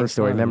the cocaine First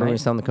story. one of the Remember when he night.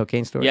 was telling the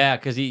cocaine story? Yeah,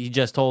 because he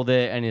just told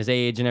it and his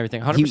age and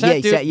everything. 100%,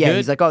 He dude. said, yeah, Good.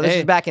 he's like, oh, this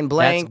is back in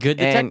blank, That's good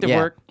and detective yeah.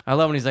 work. I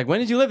love when he's like, when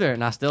did you live there?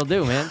 And I still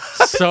do, man.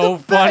 So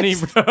funny,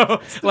 bro.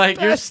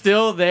 Like, you're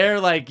still there.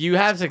 Like, you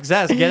have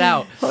success. Get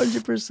out.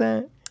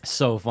 100%.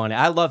 So funny.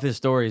 I love his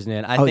stories,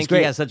 man. I he's think he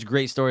great. has such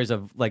great stories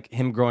of, like,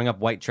 him growing up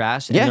white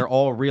trash. And Yeah. they're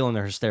all real and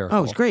they're hysterical.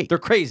 Oh, it's great. They're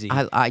crazy.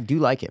 I do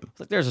like him.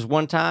 Like, there's this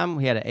one time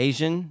we had an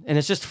Asian, and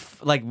it's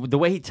just, like, the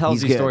way he tells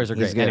He's these good. stories are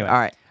He's great. good. Anyway, All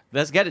right.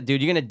 let's get it,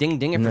 dude. You're going to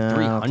ding it for No, I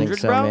 300, don't think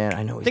so, bro? man.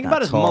 I know he's Think not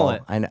about his tall.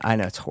 mullet. I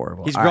know it's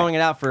horrible. He's All growing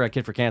it out for a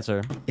kid for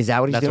cancer. Is that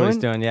what he's That's doing? what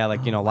he's doing. Yeah,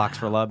 like, you know, locks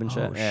for love and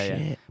shit. Oh, yeah.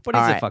 shit. But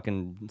he's All a right.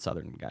 fucking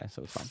Southern guy,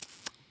 so it's fine.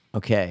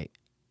 Okay.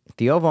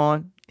 Theo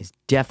Von is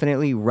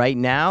definitely right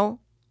now,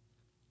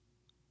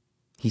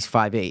 he's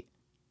 5'8".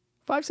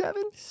 5'7"?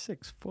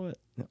 6 foot.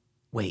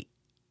 Wait.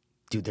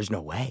 Dude, there's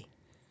no way.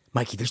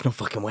 Mikey, there's no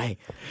fucking way.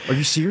 Are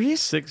you serious?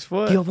 6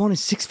 foot. Theo Von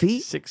is 6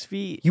 feet? 6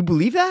 feet. You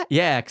believe that?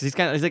 Yeah, because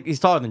he's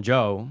taller than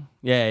Joe.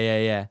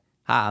 Yeah.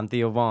 Hi, I'm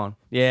Theo Von.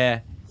 Yeah.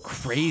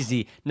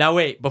 Crazy. Now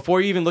wait, before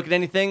you even look at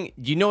anything,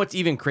 do you know what's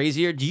even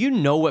crazier? Do you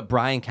know what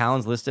Brian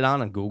Callen's listed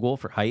on Google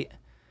for height?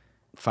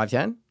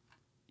 5'10"?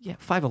 Yeah,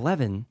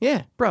 5'11".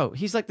 Yeah. Bro,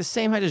 he's like the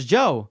same height as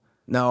Joe.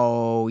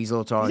 No, he's a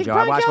little taller You than think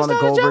Joe. I Brian watched him on the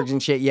Callen's taller than Goldbergs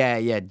and shit.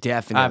 Yeah,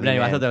 definitely. But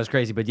anyway, I man. thought that was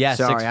crazy. But yeah,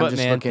 Sorry, 6 I'm foot,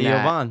 just man. looking Theo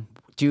at- Von.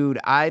 Dude,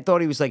 I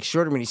thought he was like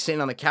shorter when he's sitting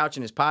on the couch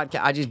in his podcast.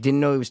 I just didn't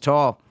know he was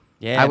tall.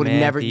 Yeah, I would have man,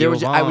 never. Theo I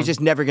was Von. just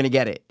never gonna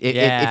get it.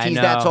 Yeah, If I he's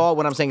that know. tall,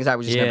 what I'm saying is I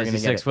was just Yeah, never gonna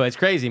he's get 6 it. foot. It's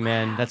crazy,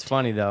 man. That's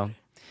funny though.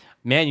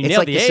 Man, you It's nailed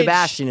like the the age.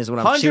 Sebastian is what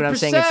I'm. See what I'm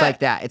saying? It's 100%. like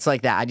that. It's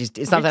like that.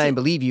 It's not that I didn't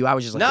believe you. I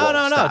was just like, No.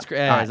 whoa, stop. It's great.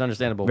 All Yeah, right. it's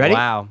understandable. Ready?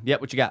 Wow.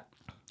 Yep. What you got?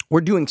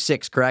 We're doing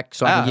 6, correct?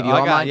 So I can give you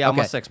all mine. Yeah, okay.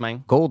 almost 6,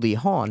 man. Goldie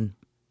Hawn.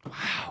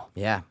 Wow.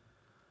 Yeah. I'm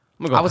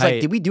gonna go I was height.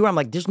 like, did we do it? I'm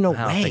like, there's no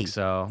I way. don't think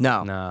so. No.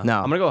 I'm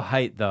gonna go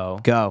height though.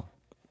 Go.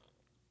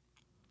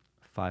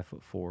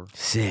 5'4".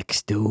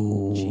 6,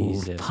 dude.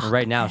 Jesus. And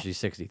right now she's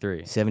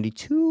 63.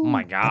 72. Oh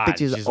my God, That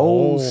bitch is she's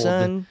old, old.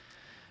 son.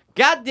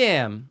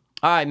 Goddamn.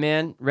 All right,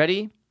 man.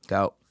 Ready?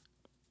 Go.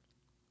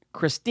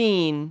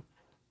 Christine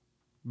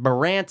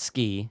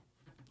Baranski.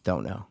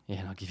 Don't know. Yeah,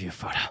 and I'll give you a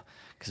photo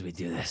because we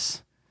do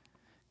this.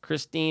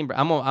 Christine,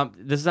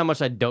 this is how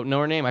much I don't know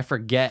her name. I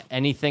forget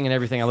anything and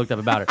everything I looked up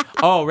about her.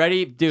 Oh,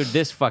 ready? Dude,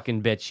 this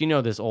fucking bitch. You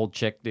know this old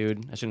chick,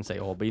 dude. I shouldn't say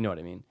old, but you know what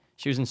I mean.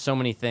 She was in so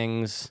many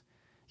things.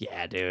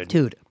 Yeah, dude.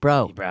 Dude,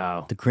 bro.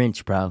 Bro. The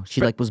Grinch, bro.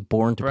 She like was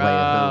born to play a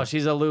Bro, Who.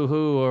 she's a Lou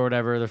Who or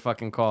whatever they're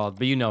fucking called.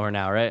 But you know her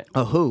now, right?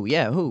 A Who?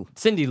 Yeah, Who?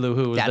 Cindy Lou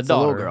Who is That's the the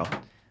daughter. little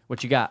girl.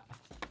 What you got?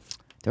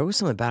 There was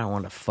something about I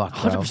wanted to fuck,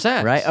 bro.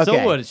 100%. Right? Still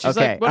Okay. would. She's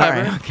okay. like, whatever.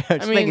 All right. Okay. I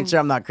Just mean, making sure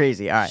I'm not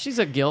crazy. All right. She's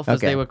a gilf, as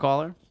Okay. they would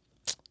call her.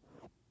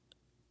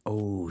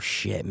 Oh,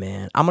 shit,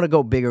 man. I'm going to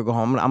go big or go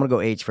home. I'm going to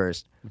go age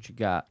first. What you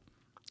got?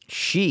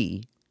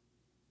 She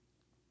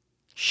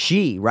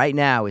right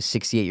now is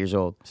 68 years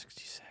old.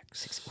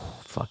 66. Oh,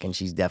 fucking,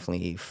 she's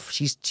definitely,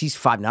 she's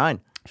 5'9".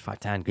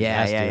 5'10".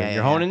 Yeah, yeah.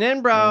 You're honing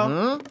in,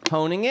 bro.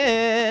 Honing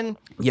in.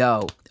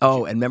 Yo.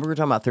 Oh, and remember we were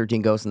talking about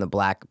 13 Ghosts and the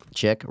black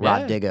chick?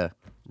 Rod Yeah. Digga.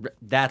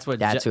 That's what.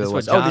 That's who it what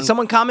was. John, Oh, did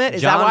someone comment?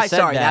 Is John that why? said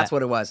Sorry, that. that's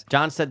what it was.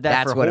 John said that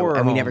That's for what it horror was.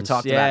 And we never homes.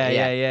 talked about it.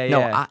 Yeah.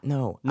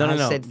 No, No. I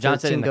said John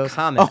said 13 in the Ghosts.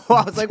 comment. Oh,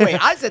 I was like,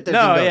 wait, I said 13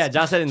 No, Ghosts. yeah.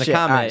 John said in the Shit,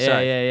 all comment. right,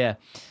 sorry.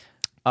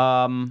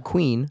 Yeah.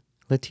 Queen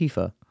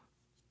Latifah.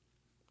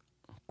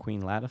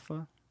 Queen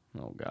Latifah.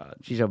 Oh God.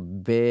 She's a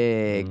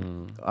big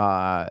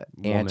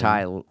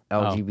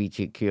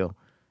anti-LGBTQ.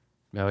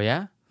 Oh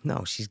yeah.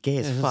 No, she's gay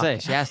as I was fuck. gonna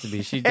say, she has to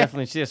be. She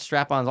definitely. She has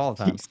strap-ons all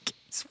the time. She's gay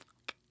as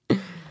fuck.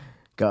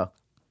 Go.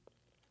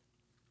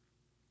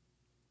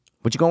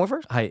 What you going with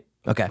first? Height.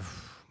 Okay.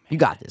 You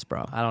got this,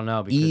 bro. I don't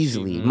know. Because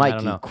Easily. I don't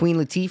Mikey, know. Queen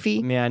Latifah?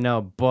 I mean, I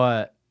know,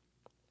 but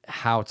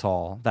how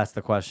tall? That's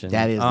the question.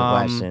 That is the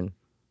question.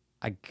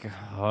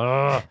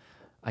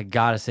 I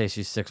gotta say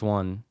she's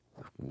 6'1".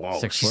 Whoa.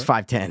 6 She's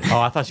foot? 5'10". Oh,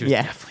 I thought she was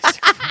Yeah. definitely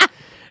 6'1".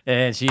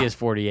 And she is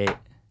 48.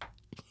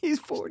 He's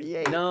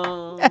 48.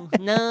 No. I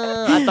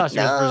thought she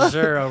was for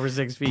sure over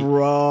 6 feet.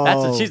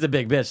 Bro. She's a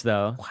big bitch,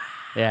 though. Wow.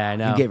 Yeah, I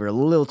know. You gave her a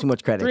little too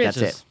much credit. 3 That's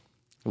inches. it.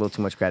 A little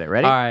too much credit.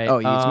 Ready? All right. Oh,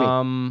 it's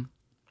me.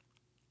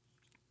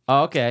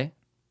 Oh, okay.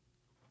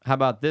 How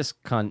about this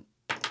cunt?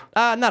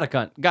 Not a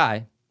cunt.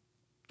 Guy.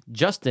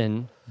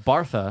 Justin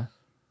Bartha.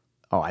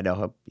 Oh, I know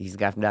him. He's the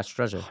guy from National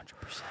Treasure.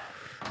 100%.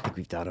 I think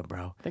we've done it,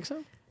 bro. Think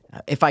so?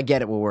 If I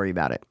get it, we'll worry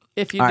about it.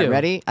 If you All do. right,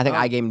 ready? I think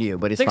I gave him to you,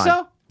 but it's Think fine.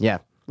 so? Yeah.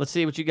 Let's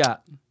see what you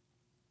got.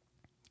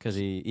 Because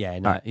he's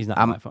not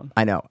on my phone.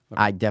 I know.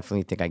 I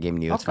definitely think I gave him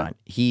to you. It's Okay. fine.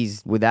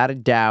 He's without a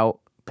doubt,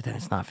 but then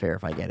it's not fair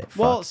if I get it.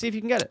 Well, Fuck. see if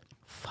you can get it.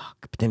 Fuck.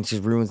 But then it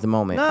just ruins the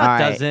moment. No, it All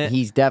right. doesn't.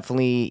 He's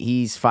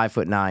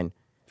 5'9".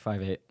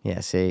 5'8". Yeah,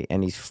 see?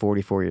 And he's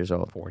 44 years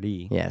old.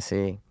 40. Yeah,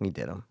 see? We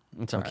did him.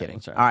 It's I'm all right, kidding.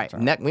 it's all All right, right. it's all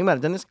right. Next, we might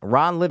have done this.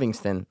 Ron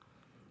Livingston.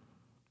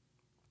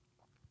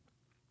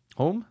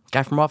 Home?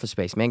 Guy from Office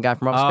Space. Main guy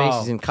from Office Space. Oh.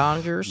 He's in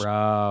Conjures.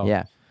 Bro.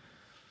 Yeah.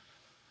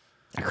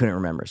 I couldn't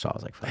remember, so I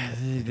was like, fuck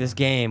it. This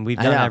game, we've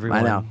I done know, everyone.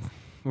 I know.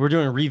 We're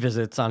doing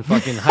revisits on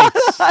fucking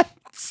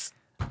Heights.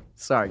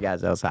 Sorry,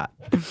 guys. That was hot.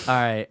 All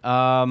right.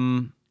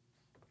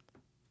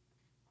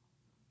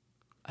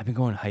 I've been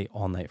going height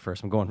all night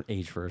first. I'm going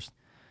age first.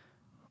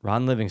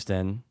 Ron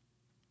Livingston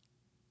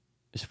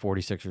is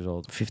 46 years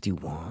old.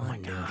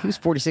 51. Dude. He was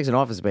 46 in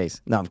Office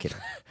Space. No, I'm kidding.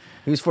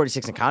 He was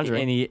 46 in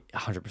Conjuring. And he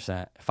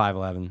 100%,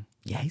 5'11".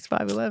 Yeah, he's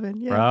 5'11".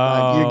 Yeah.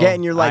 Bro, You're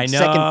getting your I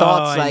second know,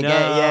 thoughts. I Like, know.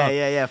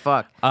 yeah.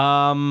 Fuck.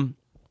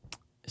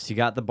 So you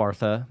got the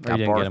Bartha. Or Got you didn't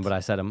get Barth. him, but I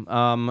said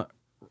him.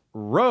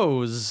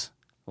 Rose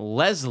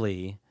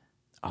Leslie.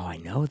 Oh, I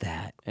know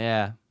that.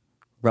 Yeah.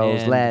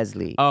 Rose And-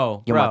 Leslie.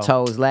 Oh, You're my bro.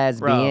 toes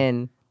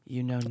lesbian.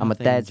 You know I'm a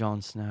nothing, dad-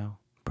 Jon Snow.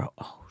 Bro,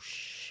 oh,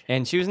 shit.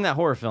 And she was in that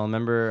horror film,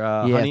 remember?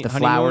 Yeah, Honey, the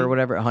flower Honeymoon? or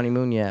whatever.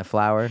 Honeymoon, yeah,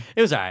 flower.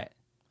 It was all right.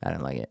 I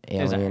didn't like it. was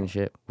Alien alright. and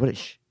shit. What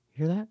is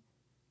you hear that?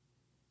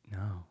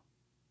 No.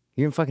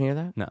 You didn't fucking hear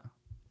that? No.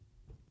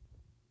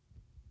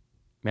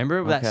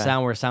 Remember that Okay.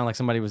 sound where it sounded like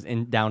somebody was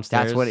in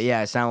downstairs? That's what it,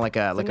 yeah, it sounded like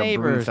a the broom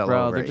neighbors, fell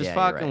bro. over. They're just Yeah,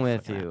 you're fucking right.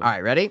 with you. All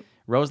right, ready?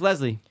 Rose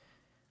Leslie.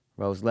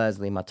 Rose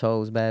Leslie, my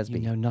toes Basby.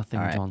 You know nothing,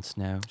 All right. Jon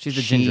Snow. She's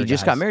the She ginger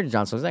just guys. got married to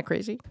Jon Snow. Isn't that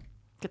crazy?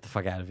 Get the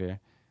fuck out of here.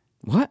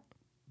 What?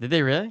 Did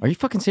they really? Are you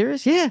fucking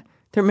serious? Yeah,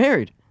 they're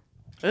married.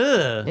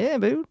 Ugh. Yeah,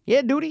 dude.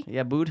 Yeah, duty.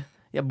 Yeah, bood.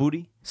 Yeah,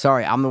 booty.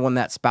 Sorry, I'm the one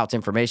that spouts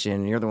information,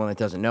 and you're the one that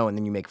doesn't know, and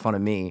then you make fun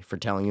of me for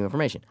telling you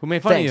information. Who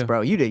made fun of Thanks, you?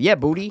 bro. You did. Yeah,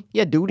 booty.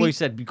 Yeah, duty. Well, you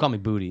said you call me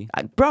booty.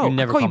 Bro, you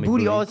never I call you me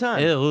booty all the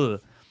time. Ew,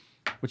 ugh.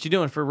 What you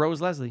doing for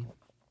Rose Leslie?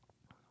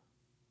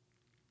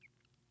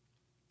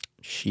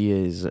 She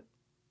is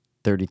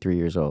 33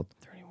 years old.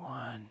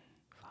 31.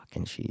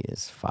 And she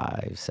is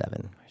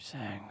 5'7". Six.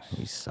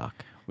 You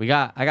suck. I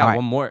got All right.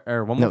 one more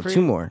No, more for you?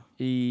 two more.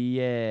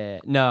 Yeah.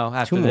 No,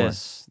 after Two more.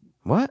 this.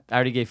 What? I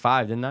already gave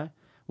 5, didn't I?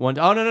 One.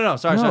 Oh no.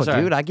 Sorry, no,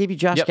 sorry. dude, I gave you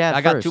Josh Yep, Gad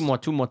I got first.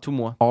 two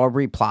more.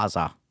 Aubrey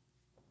Plaza.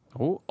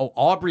 Oh,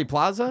 Aubrey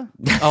Plaza?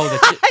 Oh,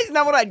 the Isn't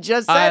that what I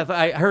just said?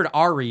 I heard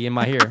Ari in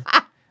my ear.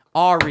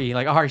 Ari,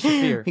 like Ari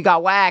Shafir. You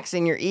got wax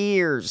in your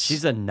ears.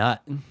 She's a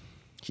nut.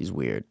 She's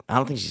weird. I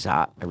don't think she's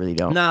hot. I really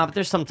don't. Nah, but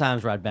there's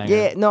sometimes where I'd bang her.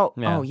 Yeah, no.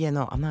 Yeah. Oh, yeah,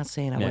 no. I'm not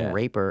saying I Yeah. wouldn't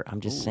rape her.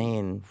 I'm just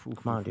saying,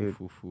 come on, dude.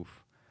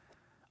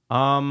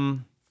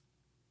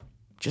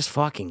 Just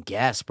fucking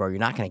guess, bro. You're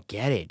not going to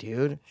get it,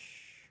 dude.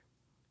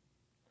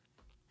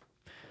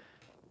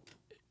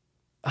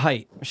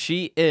 Height.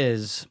 She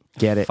is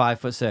Get it.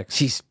 5'6".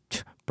 She's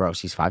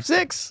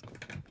 5'6".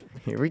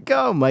 Here we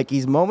go.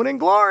 Mikey's moment in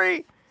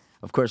glory.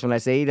 Of course, when I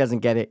say he doesn't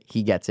get it,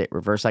 he gets it.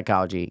 Reverse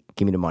psychology.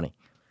 Give me the money.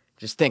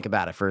 Just think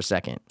about it for a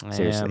second.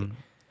 Seriously.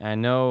 I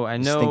know.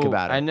 Just think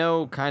about it. I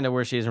know kind of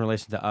where she is in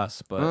relation to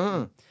us, but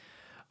all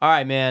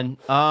right, man.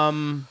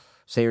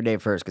 Say your name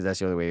first, because that's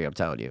the only way I'm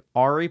telling you.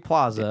 Ari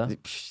Plaza.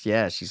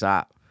 Yeah, she's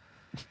hot.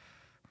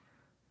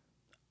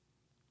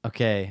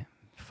 Okay.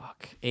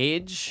 Fuck.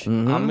 Age.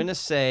 I'm gonna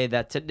say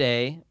that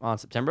today on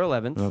September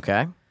 11th.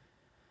 Okay.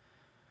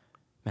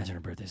 Imagine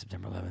her birthday,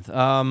 September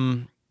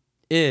 11th.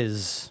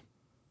 Is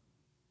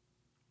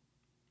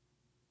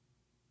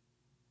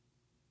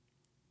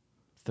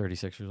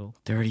 36 years old.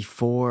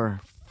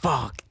 34.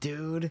 Fuck,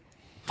 dude.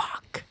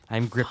 Fuck.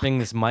 I'm gripping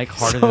this mic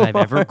harder than I've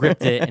ever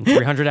gripped it in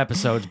 300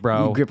 episodes,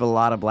 bro. You grip a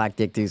lot of black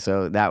dick, too,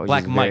 so that was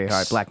Black just very mics.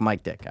 hard. Black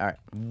mic dick. All right.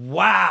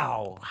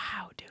 Wow.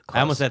 Wow, dude. I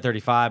almost said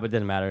 35, but it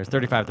didn't matter. It's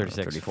 35,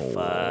 36.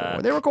 34.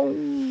 There we go.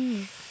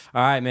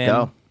 All right, man.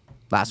 Go.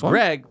 Last one.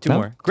 Greg, two No?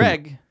 more.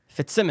 Greg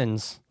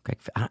Fitzsimmons. Greg,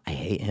 I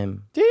hate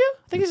him. Do you?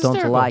 I think he's Don't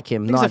hysterical. like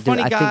him. I think No, he's a dude,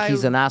 funny I guy. think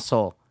he's an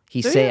asshole.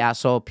 He Do say you?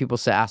 asshole. People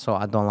say asshole.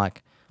 I don't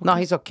like. No,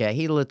 he's okay.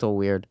 He's a little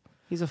weird.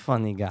 He's a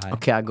funny guy.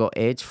 Okay, I go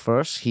age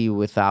first. He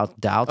without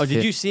doubt. Oh,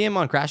 did you see him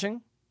on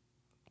Crashing?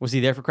 Was he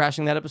there for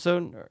Crashing that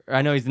episode? Or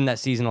I know he's in that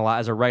season a lot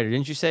as a writer.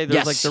 Didn't you say there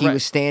Yes, was like he the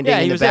was standing yeah,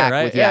 in he the was there, back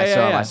right? with.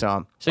 Yeah, I saw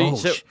him. So,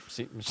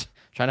 Oh,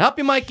 trying to help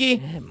you, Mikey.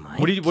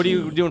 What are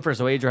you doing first?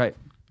 So age or height?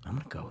 I'm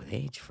gonna go with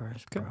age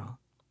first, bro.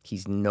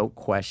 He's no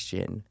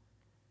question.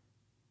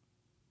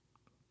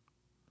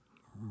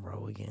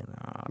 Rogan.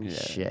 Oh,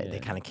 shit. They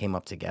kind of came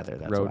up together.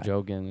 That's Ro why.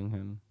 Jogan and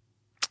him.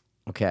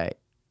 Okay.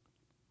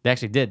 They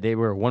actually did. They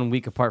were 1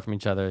 week apart from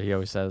each other. He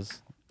always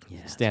says.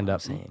 Yeah, Stand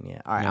that's up. what I'm saying,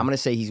 yeah. All right, I'm gonna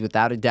say he's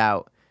without a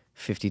doubt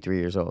 53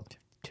 years old.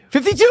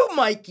 52,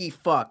 Mikey.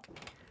 Fuck.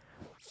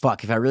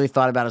 If I really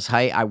thought about his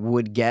height, I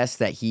would guess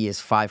that he is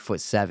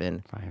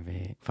 5'7".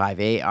 5'8".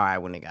 5'8". All right, I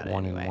wouldn't have got it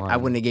One and anyway. one. I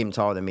wouldn't have gave him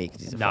taller than me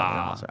because he's a fucking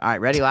Nah. monster. All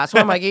right, ready? Last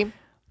one, Mikey.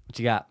 What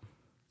you got?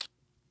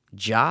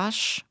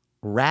 Josh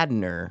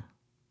Radnor.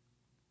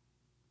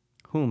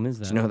 Whom is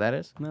that? Do you know who that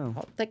is? No.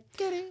 Take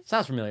it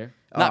Sounds familiar.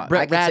 Not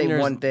Brett I could say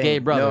Ratner's one thing. gay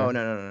brother.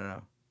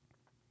 No.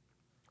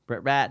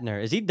 Brett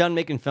Ratner. Is he done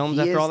making films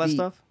He after is all that the-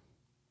 stuff?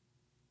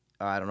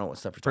 I don't know what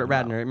stuff you're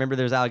Brett talking Ratner. about. Remember,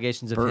 there's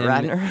allegations of Burt him.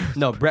 Ratner?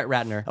 No, Brett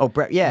Ratner. Oh,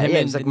 Brett. Yeah, Him yeah.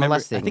 and- He's like remember-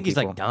 molesting I think he's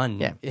like people. done.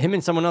 Yeah. Him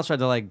and someone else tried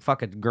to like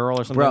fuck a girl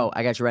or something. Bro,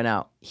 I got you right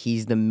now.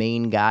 He's the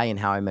main guy in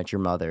How I Met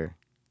Your Mother.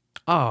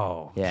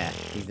 Oh. Yeah,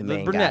 he's the The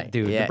main brunette guy.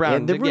 dude. Yeah, The brown.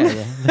 yeah, the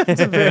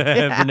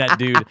brunette. Brunette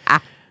dude.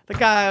 The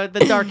guy, the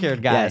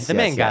dark-haired guy. Yes, the yes,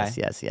 main guy.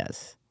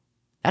 Yes.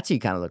 That's who you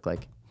kind of look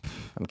like.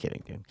 I'm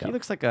kidding, dude. Go. He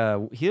looks like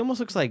he almost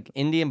looks like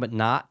Indian, but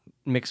not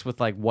mixed with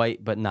like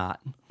white, but not.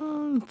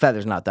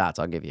 Feathers, not dots.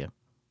 I'll give you.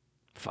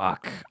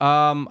 Fuck.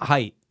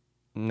 Height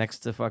next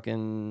to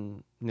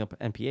fucking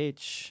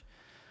NPH.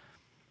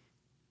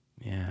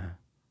 Yeah.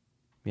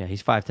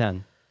 He's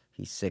 5'10",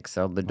 He's 6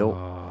 out the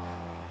door.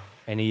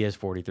 and he is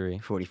 43.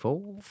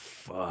 44.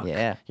 Fuck.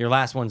 Yeah. Your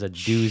last one's a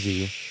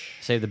doozy.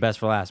 Save the best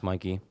for last,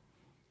 Mikey.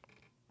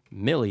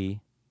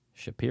 Millie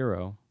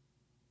Shapiro.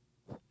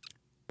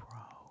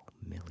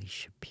 Millie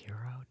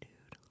Shapiro, dude.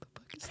 What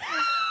the fuck is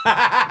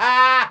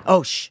that?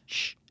 Oh,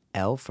 shh.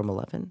 L from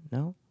 11?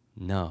 No.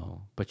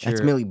 No, but That's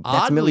you're Millie-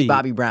 that's Millie oddly-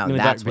 Bobby Brown. Millie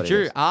That's Bobby- what but it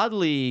you're is.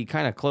 oddly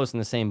kind of close in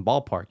the same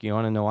ballpark. You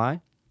want to know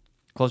why?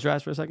 Close your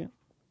eyes for a second.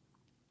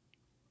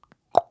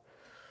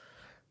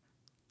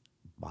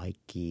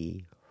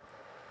 Mikey.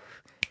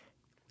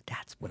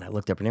 That's when I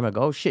looked up her name. I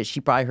go, oh shit,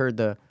 she probably heard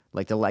the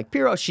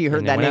Piro. She heard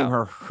And it that went name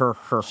out.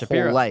 her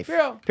Shapiro. whole life.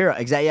 Piro.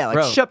 Exactly. Yeah, like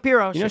Bro,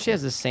 Shapiro. You know she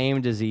has the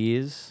same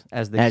disease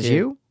as the As kid?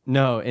 you?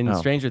 No, in Oh.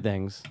 Stranger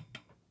Things.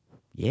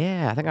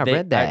 Yeah, I think I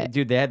read that.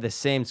 Dude, they had the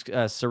same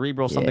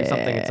cerebral something.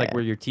 It's like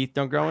where your teeth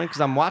don't grow in.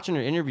 Because I'm watching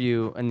her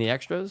interview in the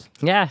extras.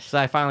 Yeah. So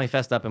I finally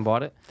fessed up and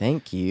bought it.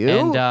 Thank you.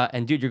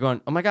 And dude, you're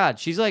going, oh my God,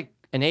 she's like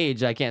an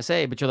age I can't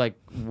say, but you're like,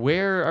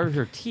 where are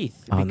her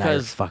teeth? Oh, now you're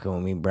Because fucking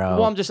with me, bro.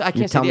 Well, I'm just- I You're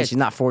can't say telling me the- she's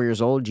not 4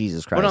 years old.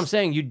 Jesus Christ. what I'm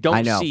saying, you I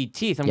don't know. see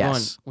teeth. I'm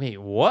Yes. going,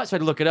 wait, what? So I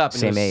had to look it up.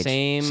 And Same it was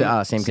age.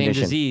 Same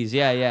condition. disease.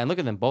 Yeah. And look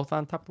at them, both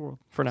on top of the world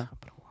for now.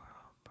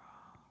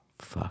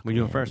 Fuck. We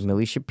doing man. first?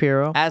 Millie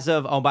Shapiro. As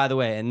of, oh, by the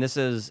way, and this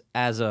is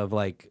as of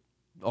like,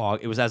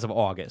 it was as of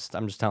August.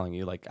 I'm just telling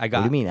you, like I got.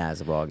 What do you mean as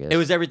of August? It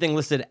was everything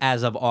listed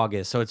as of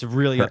August, so it's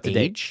really her up to date.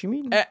 age, you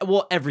mean?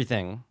 Well,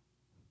 everything.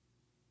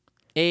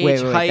 Age,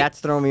 Wait, height. that's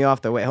throwing me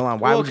off the way. Hold on.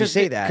 Why would you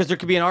say that? Because there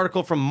could be an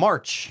article from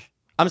March.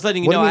 I'm just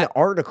letting you What know. do you mean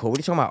article? What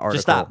are you talking about article?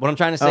 Just stop. What I'm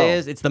trying to say Oh.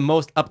 is it's the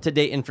most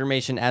up-to-date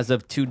information as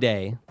of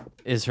today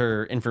is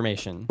her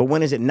information. But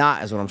when is it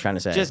not, is what I'm trying to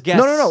say. Just guess.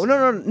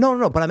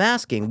 No. But I'm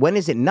asking, when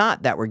is it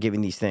not that we're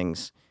giving these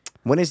things?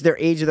 When is their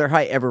age or their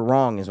height ever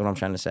wrong, is what I'm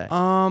trying to say.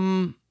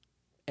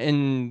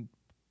 And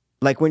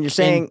Like when you're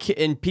saying,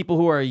 in people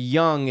who are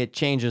young, it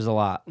changes a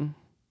lot.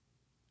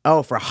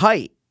 oh, for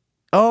height.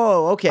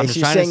 Oh, okay. I'm So just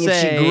you're trying saying to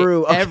if say she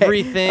grew. Okay.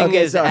 everything Okay,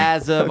 is sorry.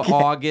 as of Okay.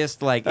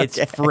 August. Like it's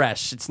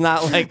fresh. It's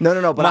not like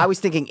No. But I was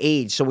thinking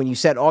age. So when you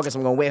said August,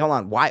 I'm going, wait, hold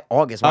on. Why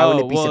August? Why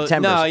wouldn't it be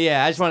September? No,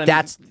 yeah. I just want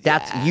to.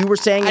 That's you were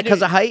saying it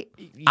because of height.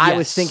 I was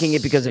Yes. thinking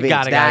it because of age.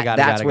 Got it,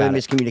 That's where got the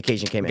it.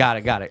 miscommunication came in.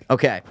 Got it.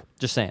 Okay.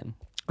 Just saying.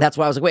 That's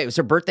why I was like, wait, was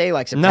her birthday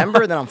like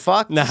September? Then I'm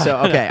fucked. Nah. So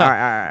okay, all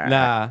right.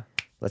 Nah.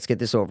 Let's get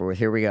this over with.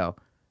 Here we go.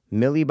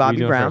 Millie Bobby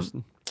doing Brown, first?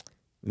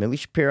 Millie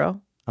Shapiro.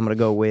 I'm gonna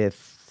go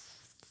with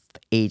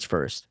age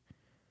first.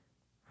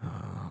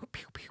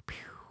 Pew, pew, pew.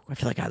 I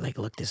feel like I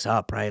looked this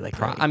up, right? Like,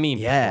 I mean,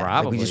 yeah,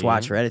 like we just probably.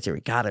 watched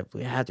Hereditary.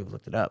 We had to have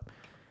looked it up.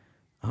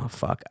 Oh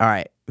fuck! All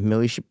right,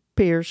 Millie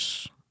Shapiro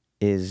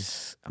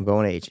is. I'm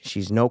going age.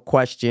 She's no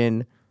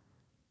question.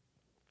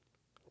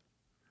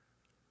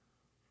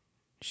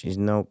 She's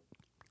no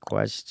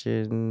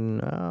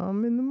question.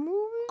 I'm in the movie.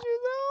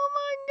 Oh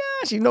my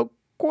gosh, she's no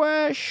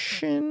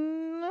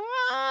question.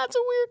 It's a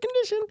weird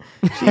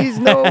condition. She's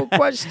no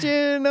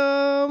question.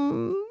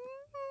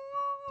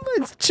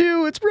 It's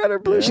 2. It's red or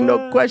blue. She's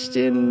no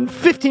question.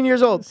 15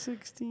 years old.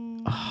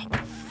 16.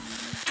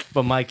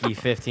 But Mikey,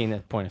 15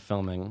 at point of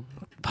filming.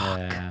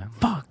 Yeah.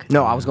 Fuck.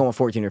 No, I was going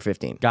 14 or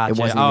 15. Gotcha. It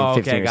wasn't Oh,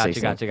 even 15 okay. or Gotcha,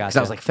 16. gotcha. Because I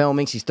was like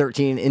filming. She's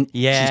 13.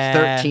 Yeah.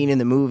 She's 13 in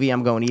the movie.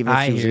 I'm going even if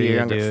I she was a hear year you,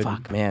 younger. dude.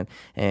 Fuck, man.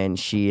 And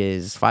she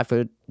is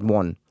 5'1".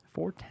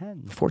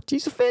 4'10".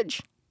 She's a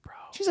fidge. Bro,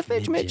 she's a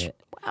fidge, Mitch. midget.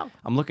 Wow.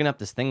 I'm looking up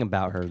this thing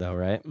about her though,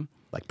 right?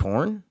 Like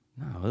porn?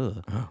 No,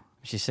 ugh.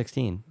 She's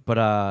 16, but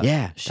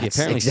Yeah. she that's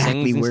apparently exactly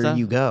sings and where stuff.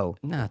 you go.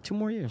 Nah, 2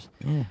 more years.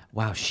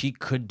 Wow, she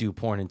could do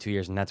porn in 2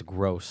 years, and that's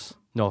gross.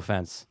 No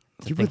offense.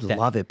 to You think would that-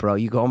 love it, bro.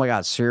 You go, oh my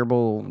God,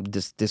 cerebral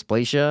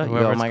dysplasia. You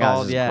whoever go, oh it's my God,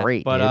 called, this is yeah.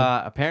 great. But dude.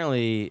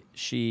 apparently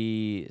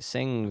she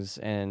sings,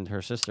 and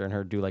her sister and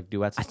her do like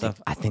duets and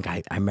stuff. I think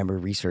I remember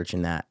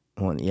researching that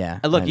one. Yeah.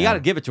 Look, I you got know.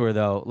 to give it to her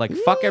though. Like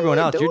fuck everyone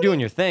else. do You're it. doing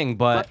your thing,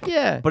 but Fuck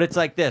yeah. But it's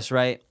like this,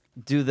 right?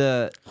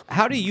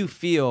 How do you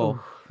feel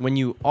when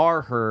you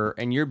are her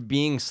and you're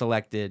being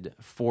selected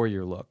for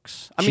your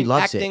looks? I She mean,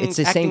 loves acting, it. It's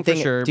the acting same for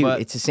thing, sure, dude. but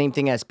It's the same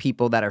thing as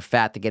people that are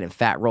fat that get in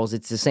fat roles.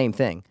 It's the same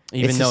thing.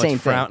 even it's though the same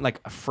it's thing.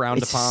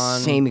 frowned It's upon,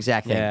 the same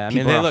exact thing. Yeah, I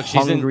People mean, are look,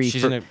 hungry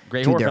she's for, in a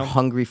great dude, horror they're film.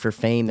 hungry for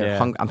fame. They're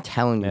Yeah. I'm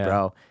telling you, Yeah.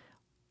 bro.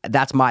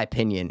 That's my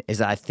opinion. Is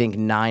that I think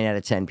 9 out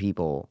of 10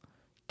 people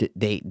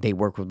they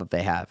work with what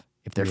they have.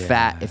 If they're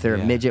fat, if they're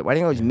a midget, why do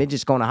you know these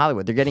midgets going to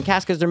Hollywood? They're getting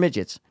cast because they're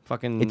midgets.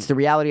 Fucking. It's the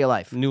reality of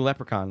life. New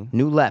Leprechaun.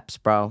 New Leps,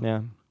 bro.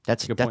 Yeah.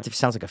 That good point.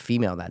 sounds like a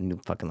female, that new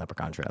fucking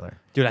Leprechaun trailer.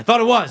 Dude, I thought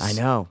it was. I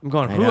know. I'm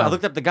going, I who? know. I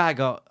looked up the guy,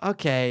 go,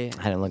 okay.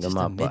 I didn't look just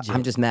him a up, but midget.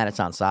 I'm just mad it's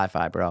on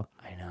sci-fi, bro.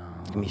 I know.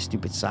 It's gonna be a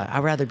stupid sci.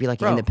 I'd rather be like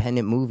Bro. an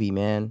independent movie,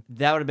 man.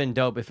 That would have been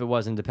dope if it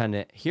was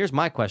independent. Here's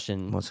my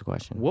question. What's the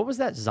question? What was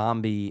that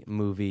zombie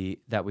movie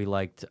that we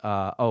liked? It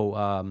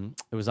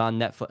was on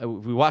Netflix.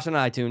 We watched it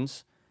on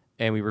iTunes,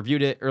 and we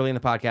reviewed it early in the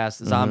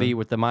podcast. Zombie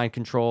with the mind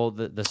control.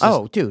 The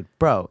Oh, dude,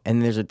 bro.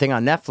 And there's a thing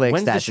on Netflix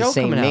When's the that's show the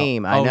same coming out?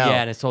 name. I Oh, know.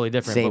 yeah, and it's totally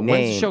different, Same but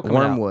when's the name. show coming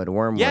out?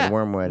 Wormwood. Yeah.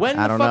 Wormwood. When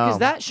I the don't fuck know. is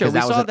that show? 'Cause We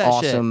that was saw an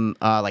that shit. awesome,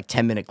 like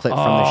 10-minute clip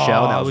from the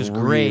show. That it was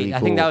really great. Cool. I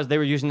think they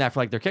were using that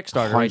for like their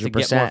Kickstarter, right, to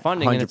get more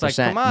funding. And it's like,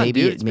 come on,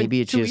 maybe dude, it's been maybe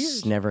it 2 just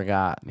years. never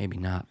got. Maybe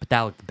not, but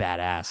that looked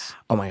badass.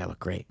 Oh my god, look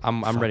great.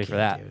 I'm ready for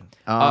that.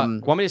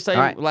 dude. Want me to tell you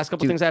all right, the last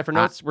couple dude, things I had for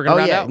notes? We're gonna oh,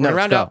 round yeah, out. We're gonna notes,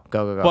 round go, out.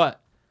 go, go, go. But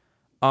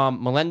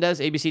Melendez,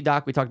 ABC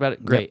doc, we talked about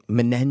it. Great. Yep,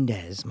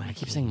 Menendez. I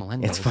Keep saying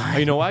Melendez. It's fine. Oh,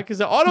 you know why?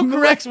 Because it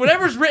autocorrects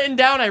whatever's written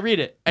down. I read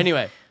it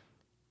anyway.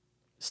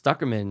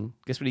 Stuckerman,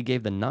 guess what he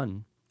gave the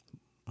Nun?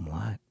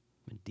 What?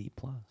 A D+.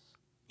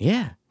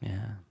 Yeah. Yeah.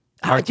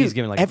 Dude, RT's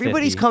giving like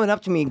everybody's 50. coming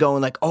up to me and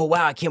going like, "Oh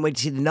wow, I can't wait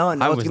to see the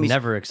Nun." I Oh, it's was gonna be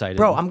never excited.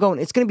 Bro, I'm going.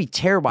 It's gonna be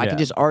terrible. I Yeah. can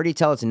just already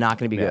tell it's not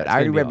gonna be Yeah, good. it's I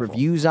already gonna be read awful.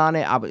 reviews on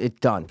it. It's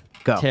done.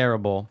 Go.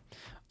 Terrible.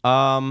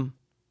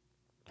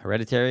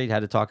 Hereditary,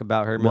 had to talk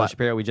about her. Mel What?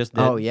 Shapiro, we just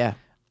did. Oh yeah.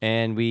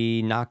 And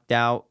we knocked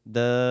out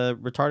the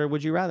retarded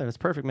Would You Rather. That's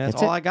perfect, man. That's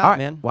That's all it. I got, All right.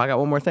 man. Well, I got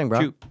one more thing, bro.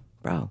 Shoot.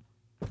 Bro,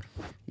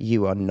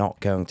 you are not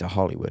going to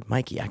Hollywood,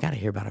 Mikey. I gotta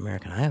hear about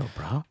American Idol,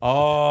 bro.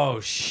 Oh,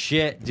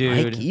 shit,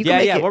 dude. Mikey, you can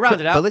make it we'll round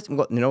quick, it out. But listen,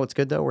 you know what's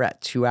good though? We're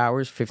at 2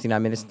 hours,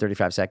 59 minutes, and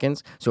 35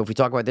 seconds. So if we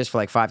talk about this for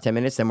like 5-10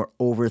 minutes, then we're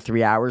over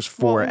 3 hours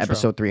for intro.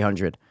 episode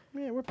 300.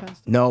 Yeah, we're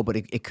past No, but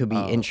it could be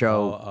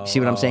intro. See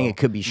what I'm saying? It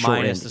could be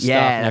shortened. Minus the stuff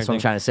Yeah, and that's what I'm everything.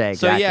 trying to say.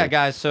 So yeah, exactly.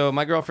 guys. So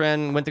my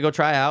girlfriend went to go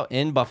try out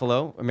in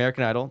Buffalo,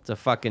 American Idol. It's a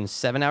fucking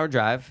 7-hour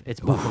drive. It's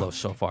Buffalo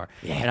so far.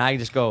 Yeah. And I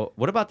just go,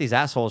 what about these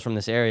assholes from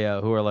this area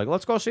who are like,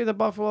 let's go see the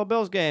Buffalo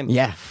Bills game?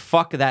 Yeah.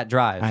 Fuck that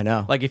drive. I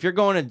know. Like if you're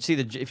going to see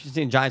if you're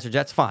seeing Giants or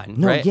Jets, fine.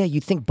 No, right? yeah,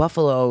 you think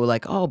Buffalo,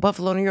 like, oh,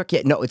 Buffalo, New York.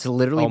 Yeah, no, it's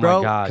literally, Oh, my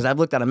bro, God. because I've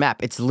looked at a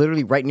map. It's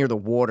literally right near the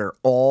water,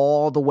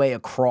 all the way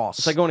across.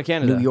 It's like going to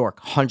Canada. New York,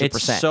 100%.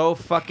 It's so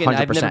fucking.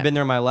 I've never 100%. been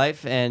there in my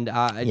life, and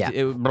Yeah.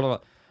 blah, blah, blah.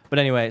 But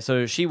anyway,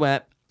 so she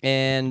went,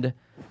 and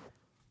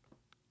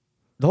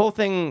the whole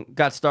thing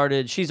got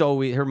started.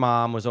 Her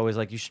mom was always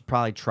like, you should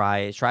probably try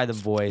it, try the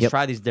voice, Yep.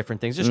 try these different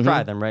things, just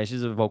try them, right?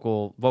 She's a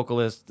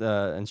vocalist,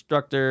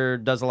 instructor,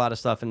 does a lot of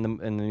stuff in the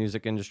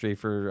music industry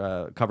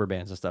for cover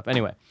bands and stuff.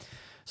 Anyway,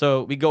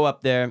 so we go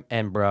up there,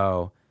 and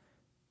bro,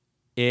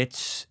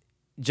 it's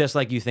just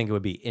like you think it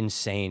would be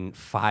insane.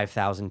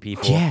 5,000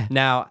 people. Yeah.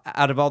 Now,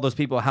 out of all those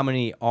people, how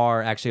many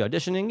are actually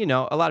auditioning? You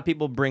know, a lot of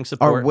people bring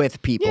support. Or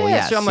with people, Yeah,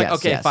 yes. so I'm like, yes,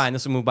 okay, yes. fine,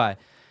 this will move by.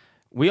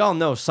 We all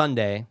know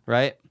Sunday,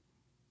 right?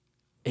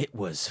 It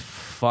was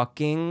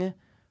fucking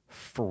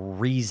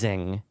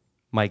freezing,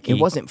 Mikey. It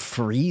wasn't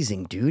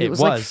freezing, dude. It, It was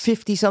like was.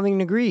 50-something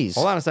degrees.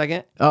 Hold on a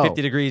second. Oh.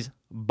 50 degrees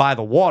by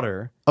the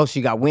water. Oh, so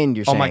you got wind,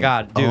 you're Oh saying? my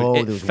God, dude. Oh,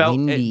 it was felt,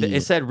 windy.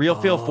 it said real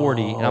feel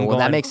 40. And I'm Oh, well, going,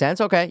 that makes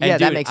sense. Okay. And Yeah,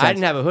 dude, that makes sense. I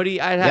didn't have a hoodie.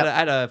 I had, Yep. I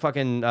had a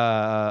fucking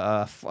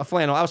a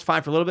flannel. I was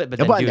fine for a little bit, but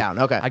A then, button dude, down,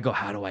 okay. I go,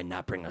 how do I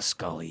not bring a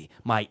Scully?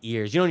 My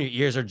ears. You know, when your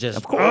ears are just.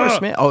 Of course,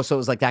 man. Oh, so it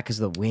was like that because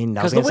of the wind.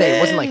 I was Because going the to say,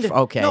 it wasn't like, wind.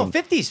 okay. No,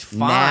 50's fine.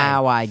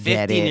 Now I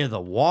get 50 it. near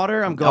the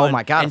water. I'm going.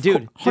 my God, And of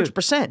dude, course,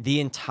 100%. The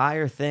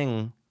entire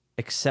thing,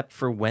 except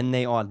for when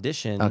they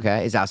audition.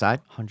 Okay, is outside?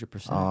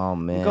 100%. Oh,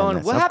 man, I'm going,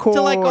 that's- what of happened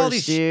to like all course,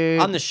 these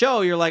dude. on the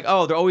show? You're like,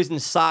 oh, they're always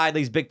inside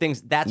these big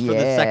things. That's for the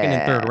second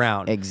and third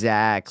round.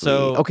 Exactly.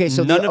 So, okay,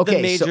 so none of the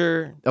okay, so-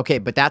 major- okay,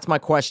 but that's my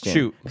question.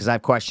 Shoot. Because I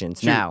have questions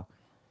Shoot. now.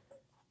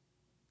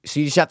 So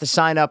you just have to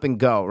sign up and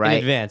go, right? In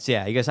advance,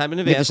 yeah. You guys sign up in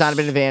You have to advance. sign up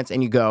in advance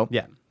and you go.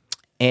 Yeah.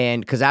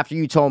 And because after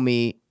you told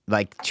me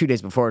like 2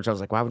 days before, so I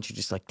was like, why wouldn't you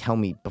just like tell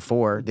me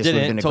before? This would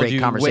have Didn't. been a Told great you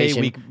way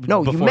conversation. week No,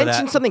 you before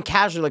mentioned that. something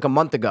casually like a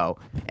month ago,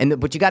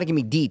 but you got to give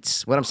me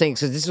deets. What I'm saying is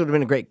this would have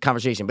been a great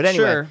conversation. But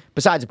anyway, Sure.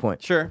 besides the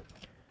point, Sure.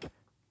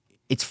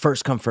 it's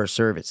first come first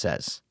serve. It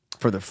says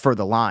for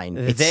the line.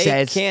 It They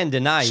says can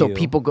deny so you.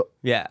 people go.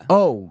 Yeah.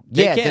 Oh,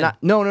 They yeah. can.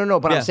 No.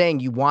 But Yeah. I'm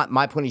saying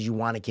my point is you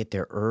want to get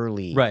there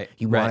early. Right,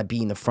 You want to right.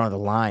 be in the front of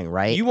the line,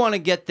 right? You want to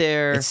get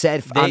there. It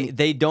said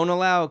they don't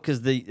allow because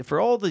for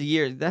all the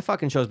years that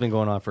fucking show's been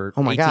going on for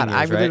Oh my 18 God! years, I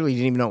right? literally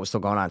didn't even know it was still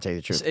going on. To tell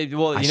you the truth.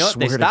 Well, I you know what?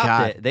 They swear to stopped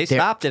God. it. They They're-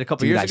 stopped it a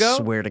couple Dude, years ago. I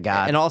swear to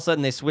God. And all of a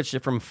sudden they switched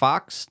it from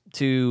Fox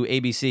to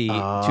ABC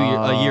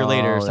a year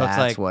later. So that's it's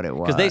like what it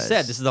because they said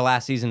was. this is the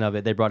last season of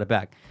it. They brought it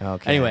back.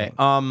 Okay. Anyway,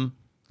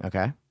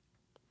 Okay.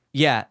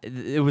 yeah,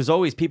 it was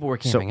always people were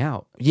camping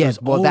out. yeah, It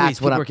was well, always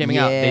that's what people I'm- were camping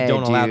out. They yeah,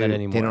 don't allow that dude,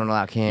 anymore. they don't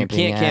allow camping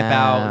You can't camp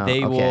out. out.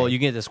 They Okay. will. You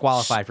get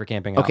disqualified for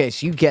camping out. Okay,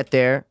 so you get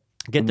there.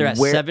 Get there at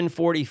where-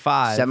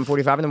 7:45.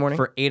 7:45 in the morning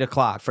for 8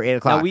 o'clock. For 8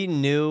 o'clock. Now we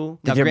knew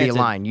That now, there'd be a granted,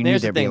 line. You knew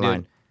here's the there'd be a thing, dude.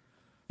 line.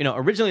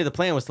 originally the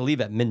plan was to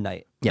leave at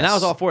midnight. And I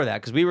was Yes. all for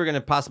that because we were going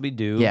to possibly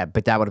do. Yeah,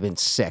 but that would have been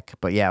sick.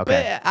 But yeah,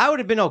 okay. But I would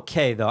have been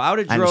okay, though. I would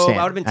have I drove. understand.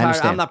 I would have been I tired.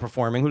 understand. I'm not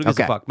performing. Who gives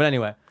a Okay. fuck? But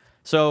anyway,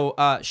 so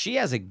she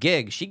has a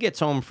gig. She gets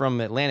home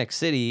from Atlantic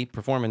City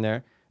performing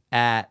there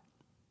at,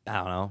 I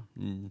don't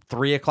know,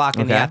 3 o'clock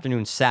in the Okay.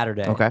 afternoon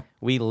Saturday. Okay.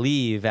 We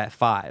leave at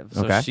 5.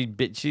 So Okay.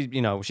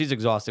 she's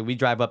exhausted. We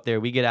drive up there.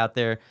 We get out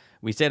there.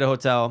 We stay at a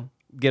hotel.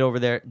 Get over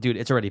there. Dude,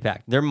 it's already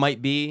packed. There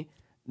might be,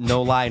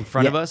 no lie, in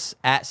front of us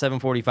at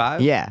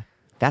 7:45. Yeah.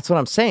 That's what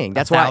I'm saying.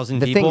 That's why 1,000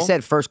 the people? thing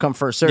said first come,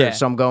 first serve. Yeah.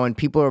 So I'm going,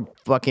 people are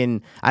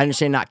fucking, I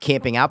understand not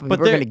camping out, but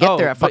people are they're- going to get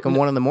there oh, at but fucking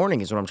 1 in the morning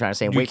is what I'm trying to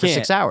say. And You wait for 6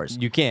 can't. hours.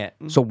 You can't.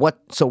 So what?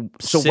 So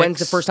when's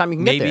the 6, first time you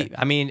can maybe, get there?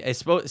 I mean, it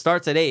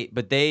starts at 8,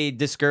 but they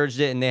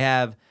discouraged it, and they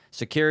have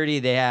security.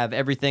 They have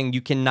everything.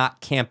 You cannot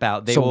camp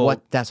out. They So will,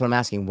 what? That's what I'm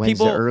asking. When's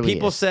the earliest?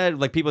 People said,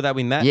 like people that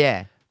we met,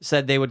 Yeah.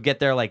 said they would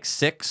get there like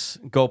 6,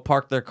 go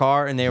park their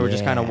car, and they were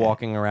just kind of Yeah.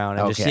 walking around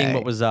and just seeing Okay.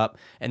 what was up.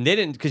 And they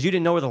didn't, because you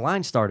didn't know where the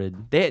line started.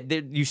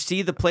 You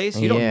see the place,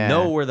 you Yeah. don't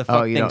know where the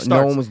fuck you thing don't,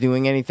 starts. No one was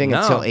doing anything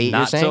until 8,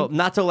 you're saying?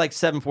 Not till like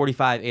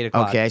 7:45, 8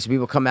 o'clock. Okay, so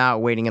people come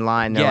out waiting in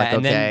line. They're Yeah, like,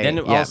 and okay. then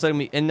all of a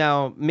sudden, and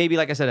now maybe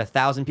like I said,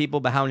 1,000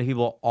 people, but how many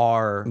people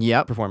are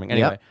Yep. performing? Yep.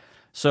 Anyway,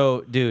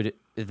 so dude,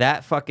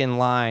 that fucking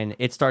line,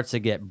 it starts to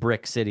get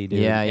brick city, dude.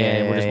 Yeah, yeah,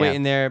 and we're yeah, just yeah.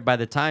 waiting there. By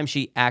the time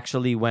she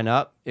actually went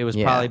up, it was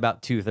Yeah. probably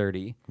about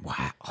 2:30. Wow.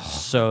 Oh,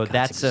 So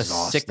that's a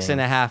exhausting.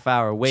 6.5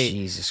 hour wait.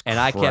 Jesus and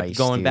I kept Christ,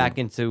 going dude. back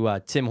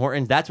into Tim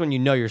Hortons. That's when you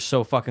know you're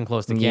so fucking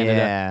close to Canada.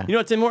 Yeah. You know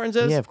what Tim Hortons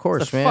is? Yeah, of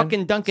course, it's the man.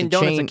 fucking Dunkin' It's a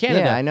Donuts chain- of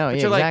Canada. yeah, I know, But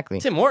yeah, you're exactly.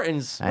 like, Tim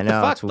Hortons? What I the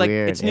know, fuck? it's Like,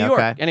 weird. it's New Yeah, York.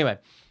 okay. Anyway.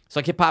 So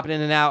I kept popping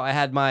in and out.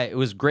 It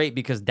was great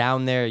because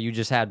down there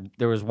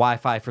there was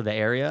Wi-Fi for the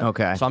area.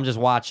 Okay. So I'm just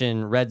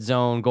watching Red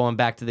Zone, going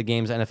back to the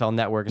games, NFL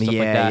Network and stuff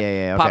like Yeah, that. yeah,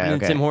 yeah. Popping Okay, in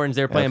okay. Tim Hortons,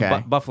 they were playing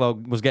Okay. Buffalo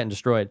was getting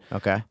destroyed.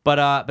 Okay.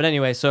 But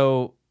anyway,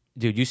 so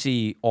dude, you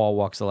see all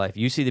walks of life.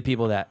 You see the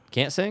people that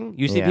can't sing.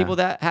 You see Yeah. people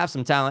that have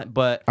some talent,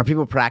 but Are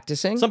people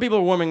practicing? some people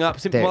are warming up. A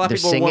lot They're of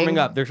people are warming singing?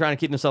 up. They're trying to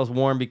keep themselves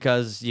warm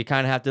because you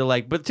kind of have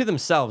to but to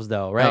themselves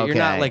though, right? You're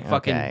not Okay, like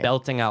fucking okay.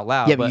 belting out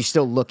loud. Yeah, but you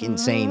still look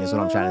insane, is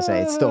what I'm trying to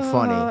say. It's still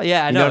funny.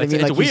 Yeah, I You know. know what I It's-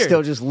 mean? it's Like, weird. you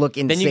still just look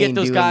insane. Then you get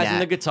those doing guys that. in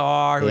the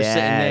guitar who are sitting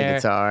there.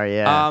 Guitar,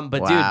 yeah.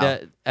 But Wow.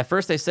 dude, at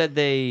first they said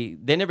they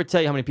never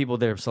tell you how many people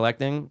they're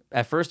selecting.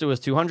 At first it was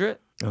 200.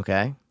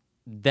 Okay.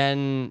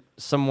 Then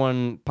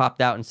someone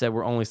popped out and said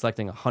we're only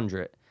selecting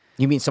 100.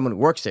 You mean someone who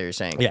works there, you're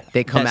saying? Yeah,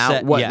 They come that's out,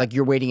 it, what, yeah. like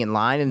you're waiting in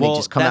line and they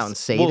just come out and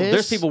say this?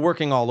 There's people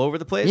working all over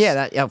the place.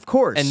 Yeah, of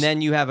course. And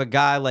then you have a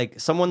guy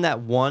someone that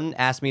won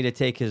asked me to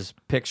take his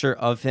picture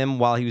of him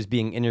while he was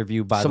being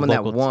interviewed by Someone the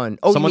that local. won.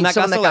 Oh, you someone mean that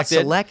someone that got got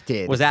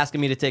selected. was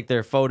asking me to take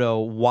their photo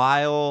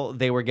while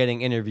they were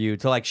getting interviewed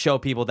to show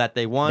people that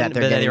they won, That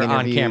they're but that they getting were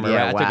on interviewed. camera. Yeah,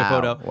 right? I took a wow,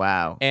 photo.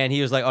 wow. And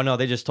he was like, "Oh no,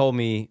 they just told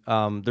me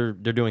they're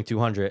doing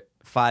 200."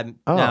 Oh.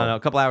 No, a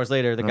couple hours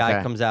later, the guy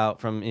Okay. comes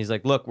out he's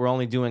like, "Look, we're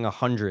only doing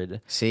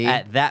 100." See?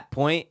 At that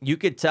point, you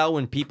could tell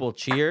when people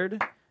cheered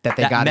That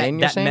they got meant, in,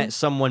 you're that saying? meant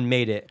someone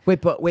made it.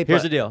 Wait,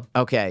 Here's the deal.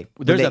 Okay.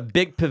 There's Did a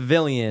big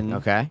pavilion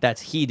Okay.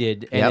 that's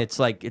heated, and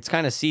Yep. it's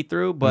kind of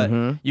see-through, but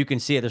you can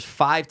see it. There's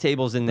 5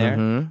 tables in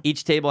there.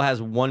 Each table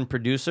has one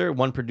producer.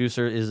 One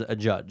producer is a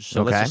judge.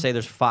 So let's Okay. just say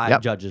there's 5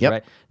 Yep. judges, Yep.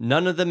 right?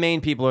 None of the main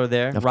people are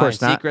there. Of Ryan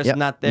course not. Seacrest Yep.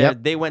 not there. Yep.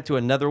 They went to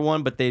another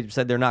one, but they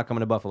said they're not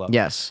coming to Buffalo.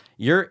 Yes.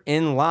 You're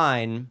in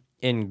line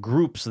in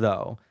groups,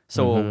 though.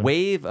 So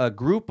a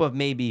group of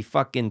maybe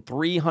fucking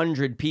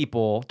 300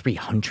 people.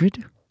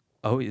 300?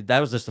 Oh, that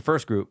was just the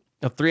first group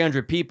of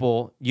 300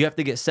 people. You have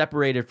to get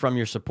separated from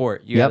your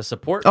support. You have a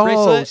support Oh,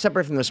 bracelet.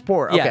 separate from the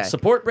sport. Okay. Yeah,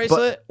 support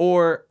bracelet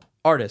or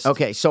artist.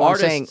 Okay, so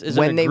Artist I'm saying is in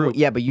when a they group.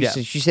 yeah, but you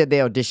said they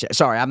auditioned.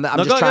 Sorry, I'm No,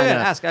 just go trying ahead,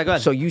 to ask. Go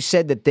ahead. So you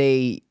said that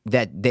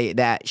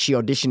that she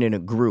auditioned in a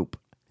group.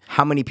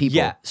 How many people?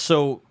 Yeah.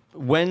 So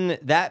when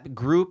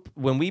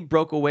we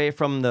broke away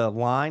from the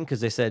line because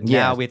they said Yeah.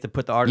 now we have to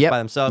put the artist Yep, by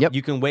themselves. yep.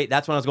 You can wait.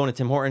 That's when I was going to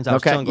Tim Hortons. I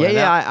was Okay. chilling. Yeah, going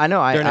yeah, out. I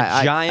know. They're in a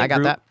I giant got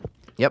group. that.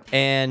 Yep.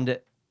 And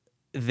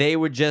they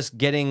were just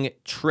getting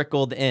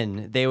trickled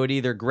in. They would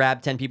either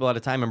grab 10 people at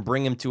a time and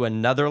bring them to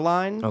another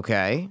line,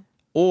 Okay.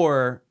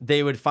 or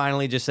they would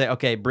finally just say,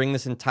 okay, bring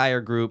this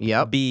entire group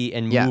Yep. B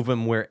and Yeah. move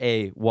them where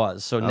A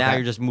was. So now Okay.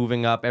 you're just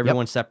moving up.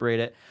 Everyone's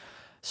separated.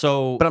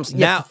 So But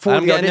now for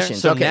I'm the getting there. auditions.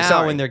 So Okay, now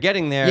sorry. when they're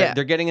getting there, Yeah.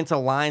 they're getting into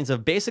lines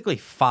of basically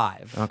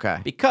 5. Okay.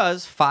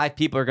 Because 5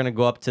 people are going to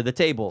go up to the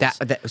tables.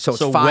 So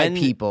it's 5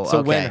 people.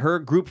 So when Okay. her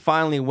group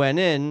finally went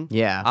in,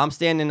 Yeah. I'm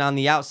standing on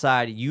the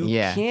outside. You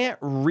Yeah. can't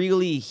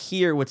really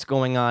hear what's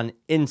going on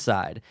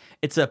inside.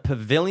 It's a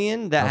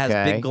pavilion that has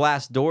Okay. big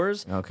glass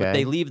doors. Okay. But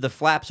they leave the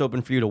flaps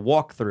open for you to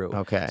walk through.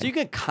 Okay. So you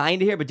can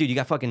kind of hear, but dude, you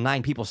got fucking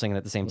 9 people singing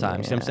at the same time.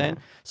 You see what I'm saying?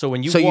 So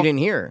when you So you walk- didn't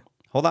hear?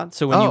 Hold on.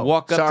 So when you Oh,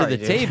 walk up sorry, to the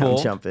dude. table,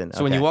 I'm jumping.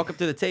 so when you Okay. walk up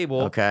to the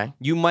table, Okay.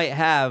 you might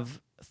have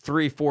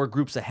 3-4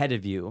 groups ahead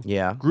of you.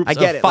 Yeah, Groups I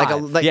get of it. 5.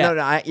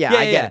 No, I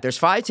get it. There's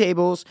 5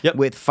 tables Yep.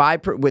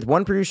 with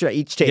one producer at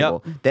each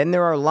table. Yep. Then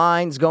there are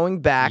lines going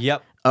back.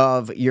 Yep.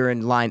 of you're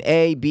in line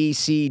A, B,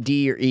 C,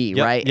 D, or E,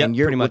 Yep, right? yep, And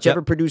you're pretty much,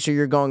 whichever yep. producer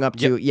you're going up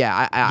to.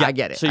 Yeah, I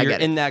get it. So I you're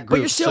get in it. that but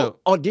you're group, still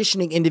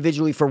auditioning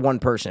individually for one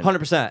person.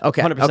 100%.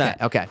 Okay.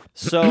 100%. Okay.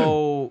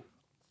 So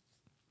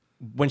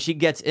when she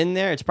gets in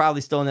there, it's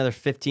probably still another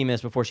 15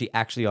 minutes before she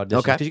actually auditions.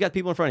 Okay. Because you got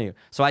people in front of you.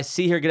 So I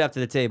see her get up to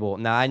the table.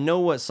 Now I know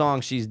what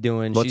song she's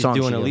doing. What She's song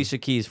doing she doing? Alicia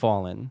Keys'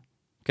 Fallen.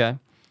 Okay.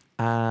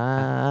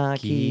 I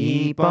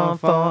keep on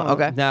falling.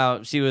 Okay.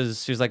 Now she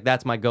was like,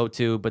 that's my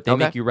go-to, but they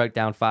Okay. make you write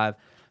down 5.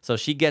 So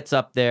she gets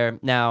up there.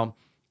 Now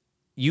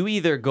you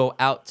either go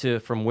out to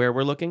from where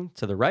we're looking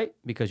to the right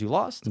because you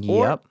lost,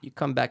 or Yep. you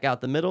come back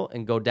out the middle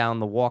and go down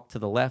the walk to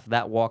the left.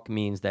 That walk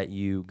means that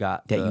you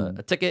got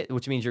a ticket,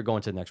 which means you're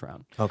going to the next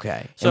round.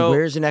 Okay. So- and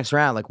where's the next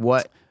round? Like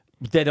what?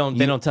 They don't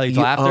tell you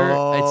till after.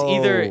 It's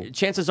either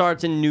chances are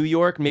it's in New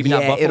York, maybe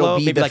not Buffalo,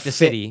 maybe like the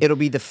city. It'll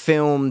be the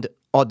filmed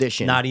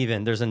audition. Not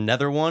even. There's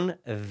another one,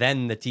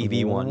 then the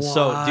TV one.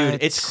 So,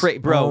 dude, it's crazy,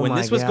 bro. Oh when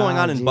my this was going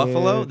on God, in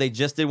Buffalo, dude. they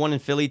just did one in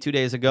Philly 2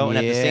 days ago, and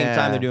at the same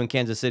time, they're doing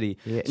Kansas City.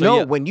 Yeah. So, No,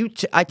 yeah. when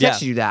I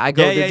texted you that, I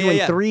go, Yeah, they're yeah, doing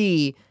yeah.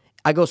 3.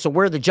 I go, so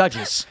where are the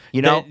judges?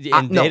 You know,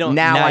 And they don't,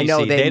 now I you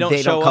know see, they don't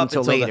show come up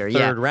till until later. the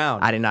third yeah.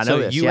 round. I did not so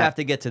know this. you yeah. have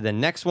to get to the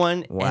next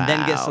one and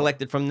then get Wow.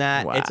 selected from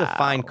that. It's a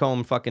fine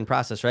comb fucking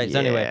process, right? So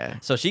anyway, Yeah.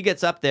 so she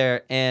gets up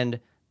there and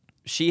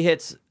she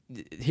hits.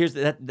 Here's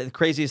the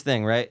craziest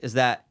thing, right? Is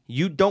that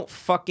you don't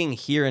fucking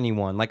hear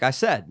anyone. Like I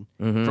said,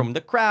 from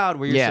the crowd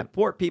where you Yeah.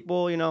 support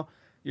people, you know,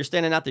 you're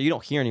standing out there, you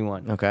don't hear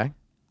anyone. Okay.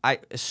 As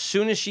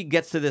soon as she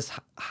gets to this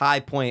high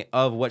point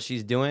of what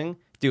she's doing,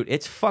 dude,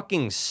 it's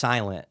fucking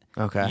silent.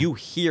 Okay. You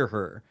hear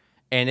her,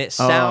 and it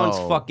sounds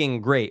Oh.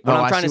 fucking great. What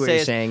I'm I trying see to what say you're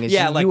is, saying is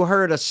yeah, you, like you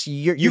heard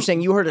you're saying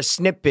you heard a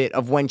snippet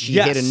of when she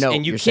hit a note.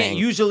 and you you're can't saying.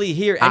 usually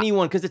hear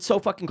anyone because it's so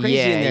fucking crazy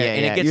yeah, in there, yeah,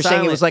 and yeah. it gets You're silent.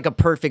 saying it was like a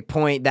perfect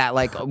point that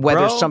like whether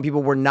Bro. some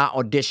people were not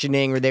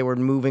auditioning or they were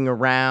moving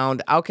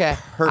around. Okay,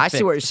 I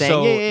see what you're saying.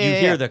 So yeah, yeah, you yeah,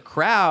 hear yeah. the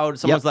crowd.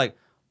 Someone's like,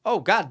 "Oh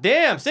god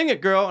damn, sing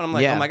it, girl!" And I'm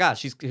like, Yeah. "Oh my god,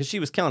 she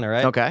was killing it,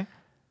 right?" Okay.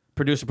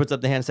 Producer puts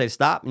up the hand and says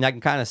stop, and I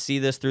can kind of see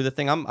this through the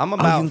thing. I'm you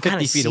about can 50 kinda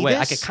feet see away. I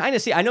this? can kind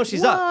of see. I know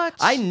she's up. What?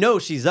 I know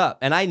she's up,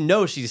 and I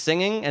know she's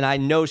singing, and I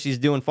know she's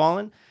doing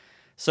Fallen.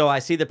 So I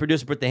see the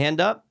producer put the hand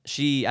up. I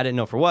didn't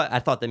know for what. I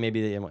thought that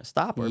maybe they went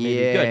stop or maybe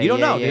Yeah, good. You don't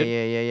yeah, know, yeah, dude.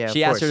 yeah, of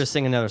She asked her course. to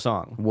sing another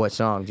song. What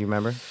song? Do you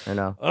remember or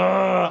no?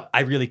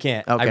 I really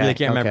can't. I really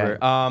can't remember.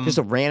 Just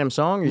a random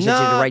song, or you said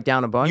you had to write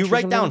down a bunch? You or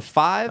write something? down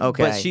 5. But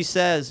Okay. she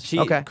says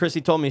Okay.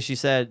 Chrissy told me, she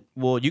said,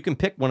 well, you can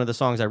pick one of the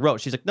songs I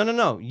wrote. She's like,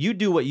 no, you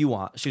do what you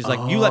want. She's like,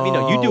 you let me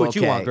know. You do what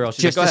you want, girl.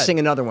 She's Just like, to go ahead. sing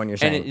another one. You're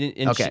saying.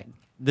 And okay.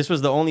 this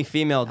was the only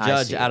female I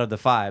judge see. out of the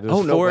 5. It was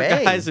Oh, no 4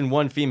 way. guys and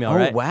 1 female, Oh,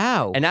 right?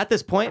 wow. And at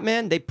this point,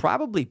 man, they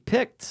probably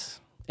picked,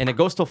 and it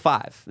goes till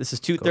 5. This is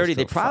 2:30. They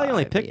till probably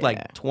only 5, picked yeah.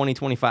 like 20,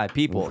 25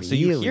 people. So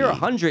you hear Really?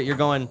 100, you're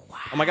going,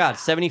 oh my God,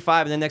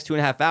 75 in the next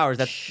 2.5 hours.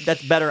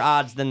 That's better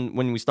odds than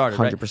when we started,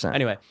 right? 100%.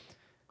 Anyway,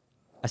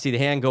 I see the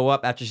hand go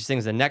up after she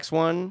sings the next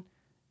one.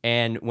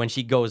 And when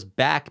she goes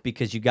back,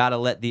 because you got to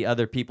let the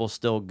other people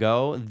still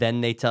go, then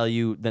they tell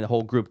you the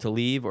whole group to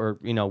leave or,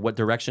 you know, what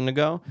direction to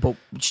go.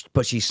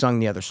 But she sung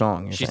the other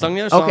song. you're She saying. sung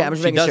the other song. Okay, I'm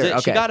just she making does sure. it.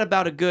 Okay. She got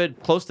about a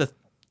good close to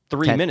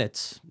 3 10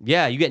 minutes.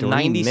 Yeah, you get 3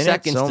 90 minutes?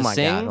 seconds Oh to my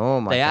sing. God.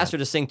 Oh my they God. asked her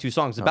to sing 2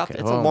 songs. Okay.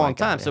 It's a Oh my long God.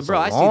 time. So, It's bro,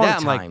 a I see long that.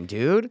 I'm time, like,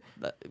 dude.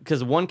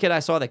 because one kid I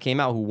saw that came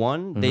out who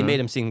won, they made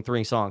him sing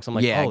 3 songs. I'm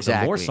like, Yeah, oh,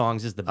 exactly. the more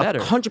songs is the better.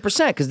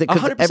 100%, because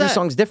 100%. every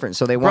song's different,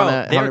 so they Bro,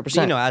 want to they're-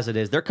 100%. you know, as it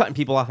is, they're cutting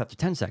people off after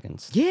 10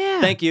 seconds.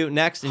 Yeah. Thank you.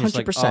 Next. And you're just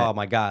like, 100%. oh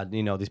my God,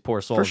 you know, these poor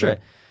souls. For sure. Right?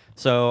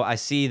 So I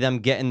see them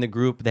get in the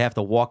group. They have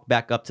to walk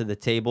back up to the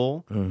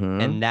table, Mm-hmm.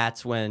 and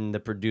that's when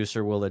the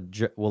producer will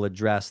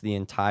address the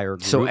entire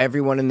group. So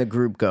everyone in the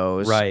group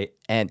goes Right.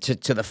 and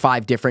to the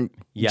 5 different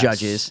Yes.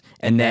 judges,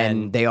 and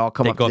then they all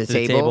come up go to the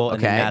table.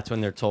 and then that's when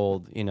they're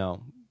told, you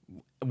know,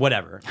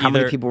 whatever. How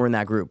many Either- people were in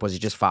that group? Was it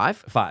just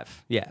 5?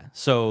 5. Yeah.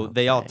 So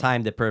they all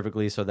timed it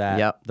perfectly so that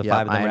Yep. the yep,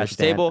 5 of them I were at the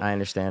understand. table. I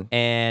understand.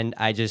 And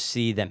I just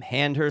see them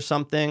hand her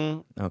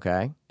something,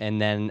 Okay.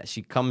 and then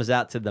she comes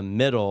out to the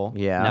middle.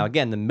 Yeah. Now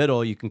again, the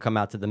middle, you can come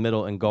out to the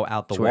middle and go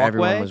out the To where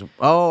walkway. everyone was.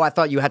 Oh, I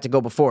thought you had to go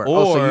before. Or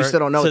Oh, so you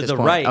still don't know to at this the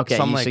point. right. Okay.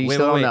 So I'm like, so you wait,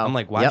 still wait, don't wait. know. I'm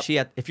like, why Yep. is she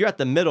at? If you're at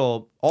the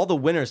middle, all the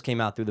winners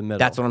came out through the middle.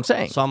 That's what I'm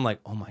saying. So I'm like,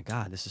 oh my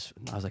God, this is.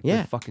 I was like,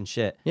 Yeah. good fucking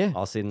shit. Yeah.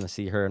 All of a sudden, to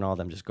see her and all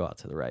them just go out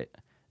to the right.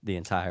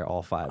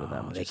 All 5 of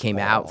them. They just came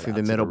all out through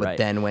the to middle, but right.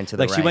 then went to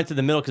the like right. she went to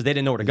the middle because they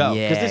didn't know where to go.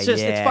 Yeah, it's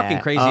just it's yeah. fucking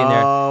crazy in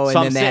there. Oh, So and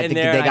I'm then they had sitting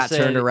to- there. they and I got said-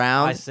 turned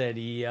around? I said,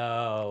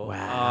 yo.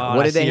 Wow.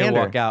 What did I they see her hand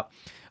her? walk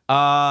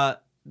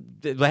out?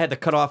 They had to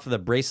cut off the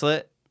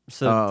bracelet.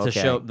 So Oh, to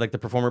okay. show like the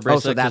performer Oh,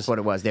 bracelet. so that's 'cause- what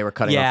it was. They were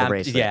cutting off the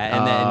bracelet. Yeah,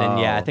 and then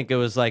yeah, I Oh. think it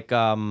was like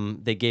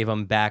they gave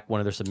them back one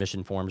of their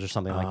submission forms or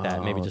something like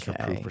that. Maybe just for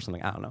okay. proof or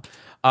something. I don't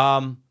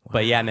know.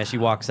 But yeah, man, she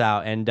walks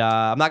out, and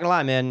I'm not gonna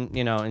lie, man.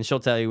 You know, and she'll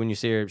tell you when you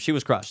see her, she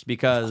was crushed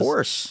because Of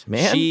course,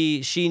 man.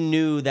 She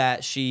knew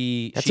that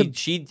she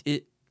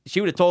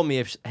would have told me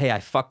if hey,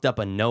 I fucked up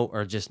a note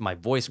or just my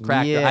voice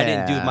cracked. Or I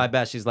didn't do Yeah. my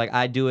best. She's like,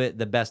 I do it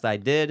the best I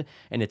did,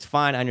 and it's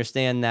fine. I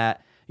understand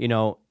that. You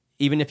know.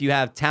 even if you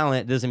have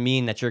talent, it doesn't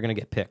mean that you're gonna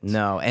get picked.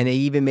 No, and it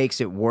even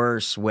makes it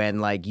worse when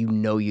like you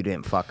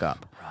didn't fuck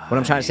up. What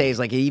I'm trying to say is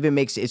like it even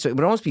makes it. So it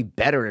would almost be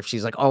better if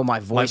she's like, "Oh, my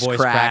voice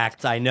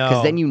cracked." I know,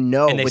 because then you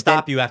know, and they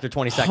stop you after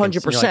 20 seconds.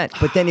 100%.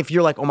 But then if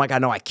you're like, "Oh my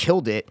god, no, I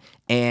killed it,"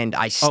 and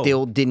I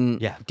still didn't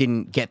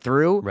get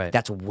through, Right.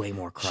 that's way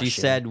more crushing.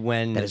 She said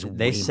when That is they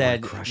way more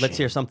said, crushing. "Let's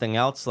hear something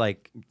else."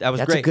 Like that was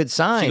That's great. a good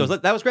sign. She goes,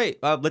 "That was great.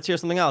 Let's hear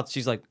something else."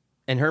 She's like,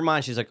 in her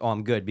mind, she's like, "Oh,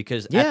 I'm good,"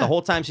 because at Yeah. the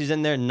whole time she's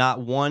in there, not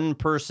one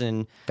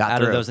person Got out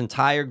through. of those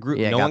entire group,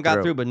 Yeah, no got one got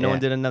through. through, but no Yeah. one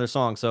did another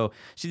song. So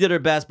she did her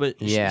best, but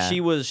Yeah.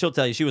 she'll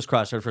tell you she was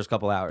crushed for the first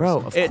couple hours.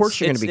 Bro, of course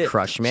you're gonna be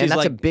crushed, man. She's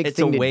That's a like, big it's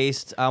thing a to-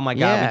 waste. Oh my god,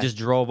 Yeah. we just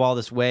drove all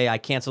this way. I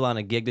canceled on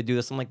a gig to do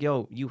this. I'm like,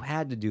 yo, you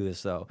had to do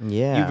this though.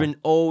 Yeah. You've been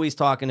always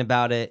talking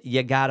about it.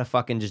 You gotta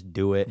fucking just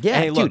do it. Yeah,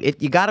 Hey, look, dude,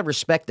 you got to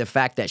respect the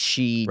fact that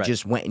she Right.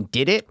 just went and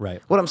did it.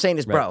 Right. What I'm saying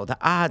is, bro, Right. the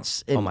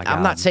odds. And my I'm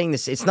God. not saying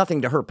this. It's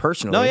nothing to her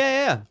personally. No,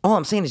 yeah. All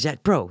I'm saying is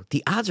that, bro,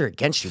 the odds are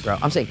against you, bro.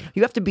 I'm saying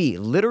you have to be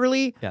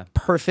literally Yeah.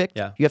 perfect.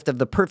 Yeah. You have to have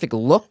the perfect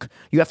look.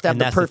 You have to have And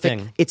the that's the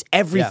perfect. thing. It's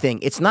everything.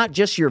 It's not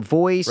just your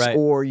voice Right.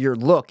 or your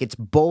look. It's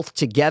both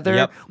together.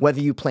 Yep. Whether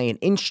you play an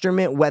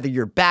instrument, whether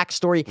your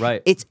backstory.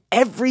 Right. It's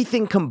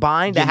everything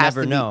combined. You that has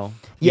never to know.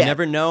 Be, You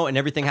never know, and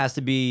everything has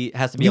to be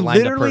you aligned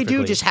up literally perfectly.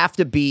 do just have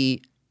to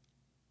be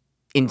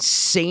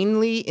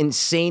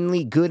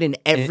insanely good in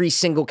every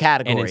single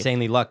category. and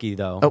insanely lucky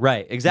though.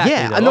 Right, exactly.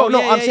 Yeah, though.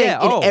 no, Oh, I'm saying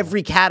Oh. in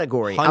every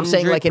category. I'm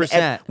saying like in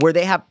 100%. where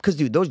they have, because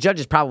dude, those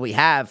judges probably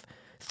have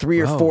 3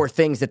 or 4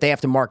 things that they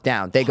have to mark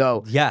down. They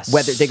go, Yes.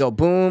 whether they go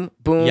boom,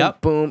 boom,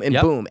 Yep. boom, and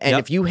Yep. boom. And Yep.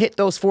 if you hit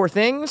those 4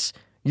 things,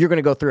 you're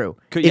gonna go through.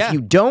 Could- If yeah. you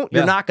don't,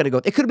 you're Yeah. not gonna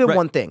go. It could have been Right.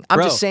 one thing. I'm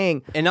Bro, just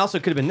saying. And also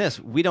could have been this.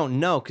 We don't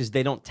know because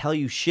they don't tell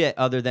you shit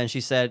other than she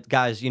said,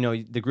 guys, you know,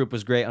 the group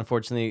was great.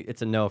 Unfortunately,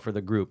 it's a no for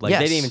the group. Like they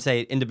Yes. didn't even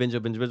say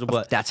individual,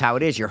 but That's how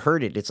it is. You're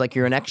herded. It's like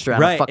you're an extra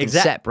on a fucking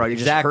set, bro. You're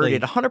just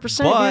herded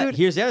 100%, But dude.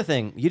 here's the other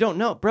thing. You don't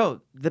know,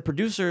 bro. The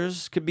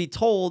producers could be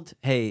told,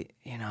 hey,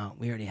 you know,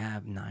 we already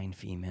have 9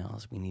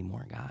 females. We need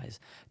more guys.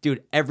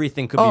 Dude,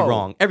 everything could be Oh.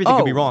 wrong. Everything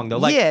could be Oh. wrong, though.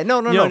 Like, Yeah, no,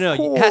 of of It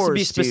has to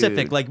be course,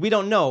 specific. dude. Like, we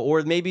don't know.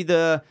 Or maybe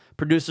the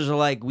producers are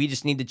like, we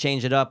just need to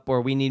change it up,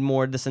 or we need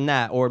more this and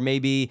that. Or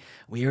maybe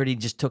we already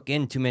just took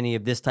in too many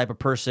of this type of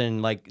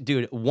person. Like,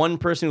 dude, one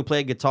person who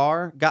played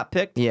guitar got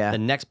picked. Yeah. The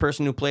next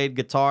person who played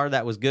guitar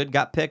that was good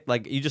got picked.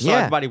 Like, you just saw Yeah.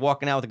 everybody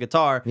walking out with a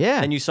guitar.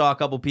 Yeah. And you saw a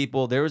couple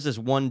people. There was this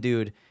one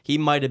dude. He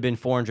might have been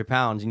 400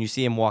 pounds, and you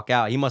see him walk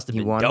out. He must have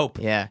been won? dope.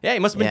 Yeah. Yeah, he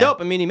must have been Yeah. dope.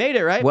 I mean, he made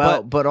it, right?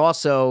 Well, but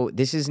also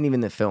this isn't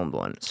even the filmed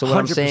one. So what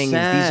I'm saying is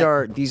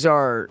 100%. these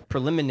are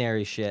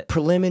preliminary shit.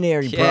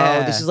 preliminary, bro.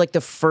 Yeah. This is like the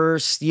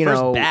first,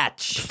 First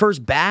batch.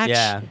 First batch.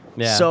 Yeah,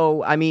 yeah.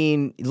 So I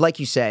mean, like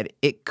you said,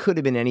 it could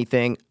have been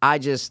anything. I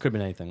just Could have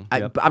been anything. I,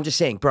 Yep. I'm just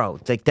saying, bro.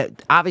 Like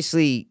that,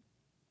 obviously,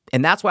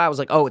 and that's why I was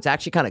like, oh, it's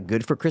actually kind of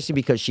good for Chrissy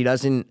because she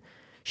doesn't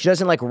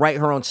like write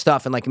her own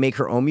stuff and like make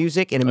her own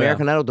music. In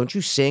American Idol, don't you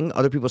sing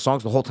other people's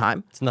songs the whole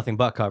time? It's nothing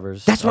but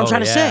covers. That's what I'm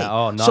trying to say.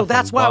 Oh, so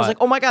that's nothing why I was but. like,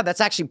 oh my god,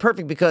 that's actually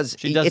perfect because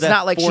She does it's that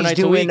not like 4 she's nights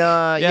a doing, week. you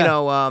Yeah.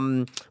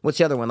 know, what's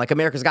the other one? Like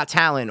America's Got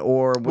Talent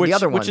or the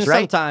other ones, which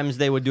right? sometimes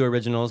they would do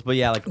originals, but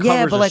yeah, like covers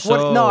Yeah, but like are what?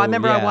 so, No, I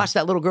remember I yeah. watched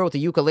that little girl with the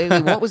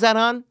ukulele. What was that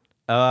on?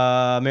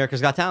 America's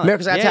Got Talent.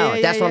 America's Got Yeah, Talent.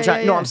 yeah, That's yeah, what I'm trying.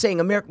 yeah, No, yeah. I'm saying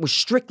America was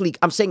strictly.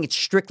 I'm saying it's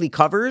strictly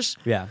covers.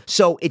 Yeah.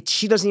 So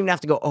she doesn't even have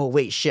to go. Oh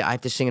wait, shit! I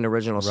have to sing an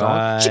original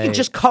song. She can Right.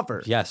 just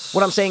cover. Yes.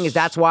 What I'm saying is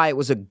that's why it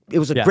was a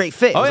Yeah. great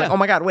fit. It Oh, was yeah. like, oh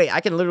my god, wait!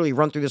 I can literally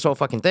run through this whole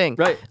fucking thing.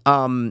 Right.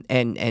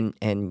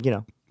 And you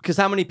know. Because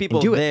how many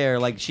people do it. there?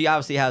 Like she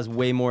obviously has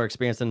way more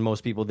experience than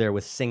most people there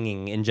with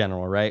singing in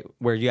general, right?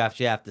 Where you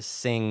actually have to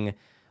sing.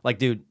 Like,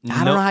 dude,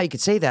 I don't know how you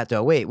could say that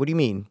though. Wait, what do you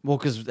mean? Well,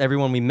 because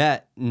everyone we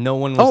met, no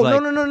one was Oh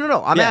like.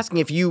 no! I'm Yeah. asking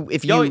if you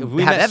Yo, have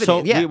we met evidence.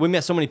 so Yeah. we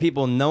met so many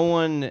people. No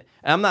one. And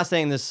I'm not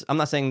saying this. I'm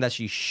not saying that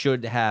she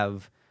should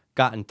have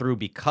gotten through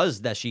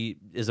because that she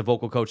is a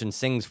vocal coach and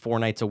sings 4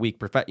 nights a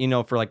week, you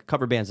know, for like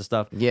cover bands and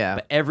stuff. Yeah.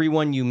 But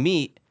everyone you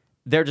meet,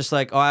 they're just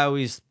like, oh, I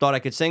always thought I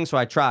could sing, so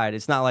I tried.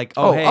 It's not like,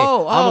 I'm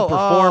a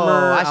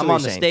performer. I see I'm what on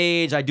you're the saying.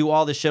 stage. I do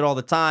all this shit all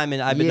the time,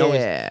 and I've been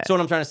always. Yeah. So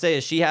what I'm trying to say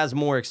is, she has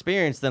more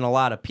experience than a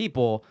lot of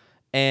people.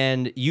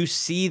 And you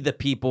see the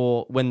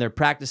people when they're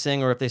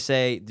practicing, or if they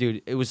say,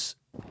 dude, it was,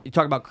 you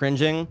talk about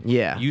cringing.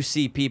 Yeah. You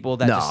see people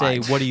that No, just say, I-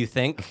 what do you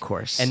think? Of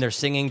course. And they're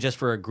singing just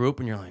for a group,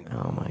 and you're like,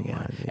 Oh my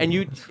god. Dude. and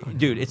you,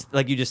 dude, it's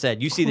like you just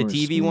said, you see the course,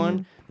 TV man.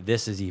 one,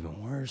 this is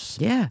even worse.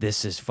 Yeah.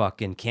 This is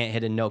fucking can't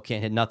hit a note,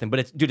 can't hit nothing. But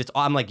it's, dude, it's,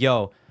 I'm like,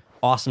 yo,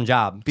 awesome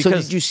job. So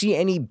Because did you see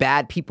any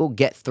bad people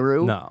get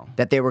through? No.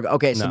 That they were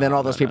okay. So No, then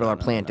all no, those people no, are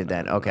no, planted.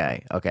 Then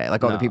okay. Like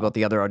all the No. people at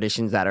the other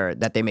auditions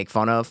that they make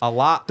fun of. a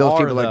lot Those are,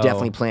 people are though-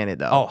 definitely planted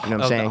though. Oh, you know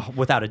what I'm saying?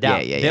 Without a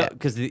doubt. Yeah.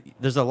 Because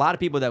there's a lot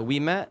of people that we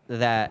met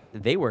that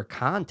they were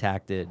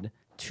contacted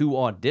to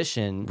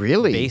audition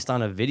Really? based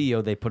on a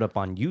video they put up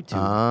on YouTube.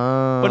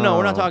 Oh. But no,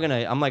 we're not talking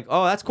to, I'm like,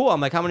 oh, that's cool. I'm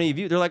like, how many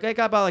views? They're like, I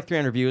got about like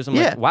 300 views. I'm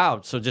Yeah. like,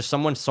 wow. So just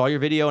someone saw your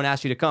video and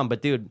asked you to come.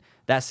 But dude,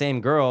 that same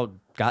girl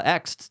got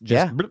X'd. Just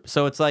Yeah. bloop.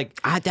 So it's like,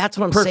 That's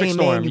what I'm Perfect saying,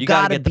 storm. man. You You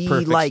gotta gotta get the be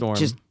perfect like storm.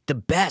 just the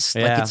best.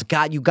 Yeah.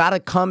 Like you gotta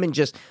come and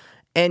just.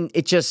 And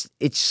it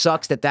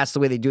sucks that that's the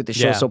way they do it. The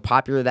show's Yeah. so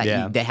popular that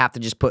Yeah. they have to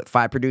just put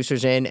 5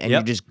 producers in and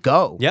Yep. you just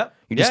go. Yep.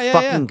 You just Yeah,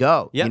 fucking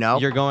go. Yep. You know?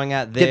 You're going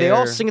at their... Did they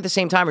all sing at the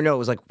same time or no? It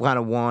was like kind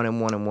of one and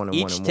one and one and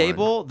one Each and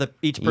table,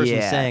 each person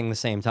Yeah. sang the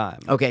same time.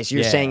 Okay, so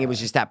you're Yeah. saying it was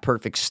just that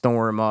perfect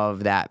storm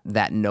of that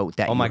note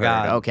that Oh you my heard.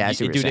 god! Okay, I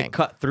see what Dude, you're saying. it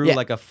cut through Yeah.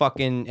 like a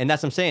fucking, and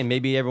that's what I'm saying.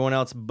 Maybe everyone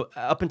else,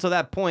 up until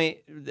that point,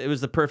 it was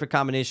the perfect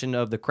combination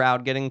of the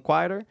crowd getting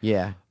quieter,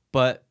 Yeah.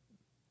 but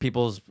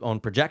people's own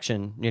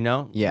projection. You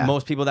know, Yeah.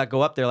 Most people that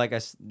go up there,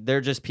 they're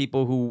just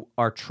people who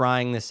are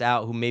trying this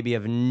out, who maybe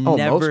have Oh,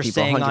 never most people,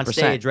 sang on 100%.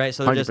 stage, right?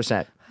 So they're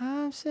 100%.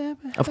 just,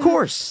 Of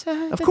course.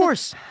 Of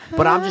course.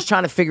 But I'm just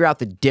trying to figure out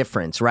the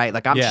difference, right?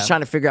 Like I'm Yeah. just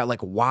trying to figure out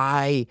like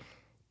why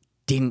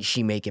didn't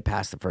she make it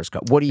past the first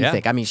cut? What do you Yeah.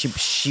 think? I mean,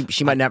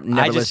 she might never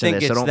I just listen to think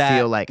this, so it's don't that-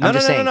 feel like No, I'm no,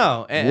 just no, saying.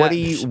 no, no. What do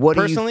you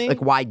Personally,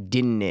 like? Why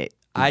didn't it?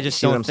 I just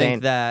See what don't I'm saying?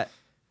 think that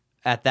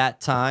at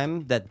that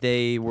time that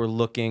they were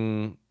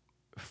looking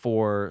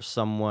for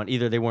someone.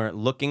 Either they weren't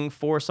looking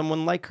for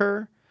someone like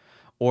her,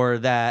 or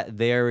that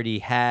they already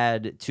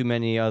had too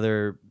many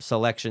other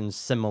selections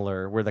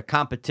similar. Where the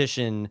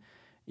competition,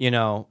 you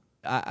know,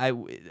 a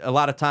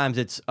lot of times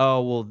it's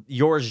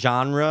your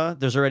genre.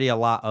 There's already a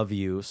lot of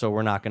you, so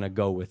we're not going to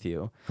go with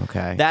you.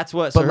 Okay. That's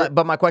what.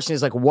 But my question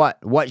is like what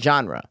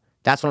genre?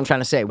 That's what I'm trying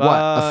to say. What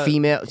a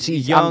female?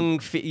 See,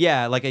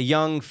 like a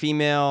young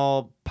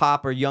female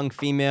pop or young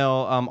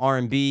female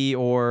R&B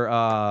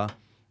or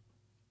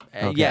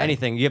Okay.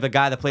 anything. You have a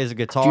guy that plays a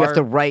guitar. do you have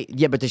to write?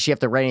 Yeah, but does she have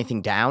to write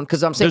anything down?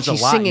 Because I'm saying There's a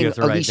she's lot you singing have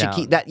to write Alicia down.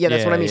 Keys.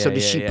 That's what I mean. So Yeah,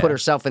 does she yeah. put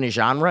herself in a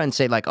genre and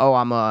say like, oh,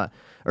 I'm a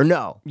or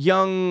no?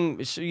 Young,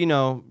 you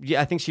know,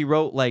 I think she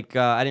wrote like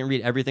I didn't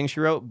read everything she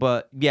wrote,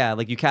 but yeah,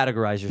 like you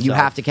categorize yourself. You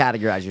have to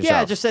categorize yourself.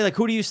 Yeah, just say like,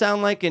 who do you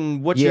sound like,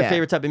 and what's your Yeah.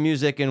 favorite type of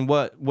music, and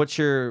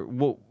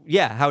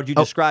how would you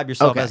describe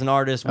yourself okay. as an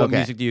artist? What Okay.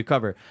 music do you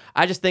cover?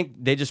 I just think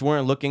they just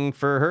weren't looking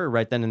for her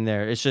right then and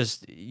there. It's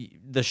just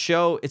the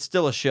show. It's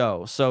still a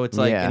show, so it's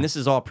like, Yeah. and this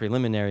is all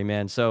preliminary,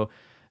 man. So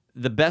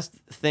the best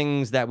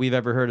things that we've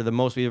ever heard, or the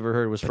most we've ever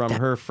heard, was from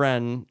her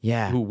friend,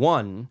 Yeah. who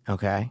won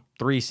Okay.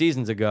 3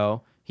 seasons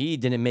ago. He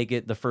didn't make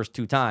it the first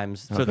 2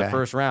 times for the Okay.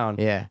 first round.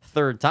 Yeah.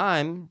 Third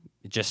time,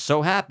 it just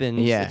so happens.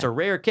 Yeah. It's a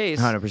rare case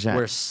 100%.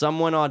 where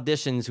someone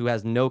auditions who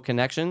has no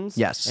connections.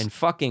 Yes. And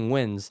fucking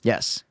wins.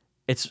 Yes.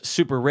 It's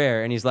super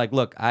rare. And he's like,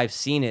 look, I've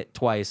seen it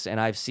twice, and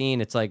I've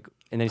seen it's like,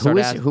 and then he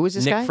started asking, who is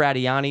this Nick guy?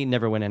 Fradiani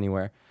never went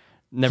anywhere.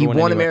 Never He went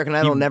won anywhere. American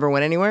Idol, never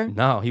went anywhere.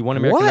 No, he won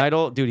American What?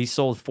 Idol. Dude, he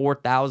sold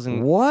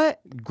 4,000. What?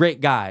 Great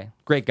guy.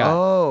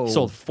 Oh. He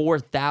sold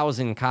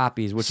 4,000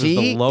 copies, which See,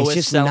 was the lowest it's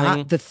just selling.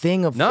 not the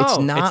thing of. No, it's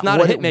not a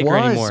what hit it maker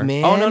was, anymore.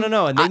 man. Oh,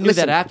 no, and they knew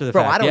that after the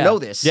bro, fact. I don't Yeah. know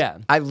this. Yeah.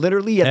 I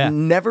literally have Yeah.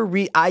 never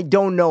I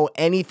don't know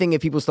anything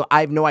if people still.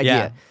 I have no idea.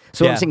 Yeah.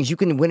 So what Yeah. I'm saying is, you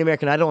can win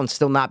American Idol and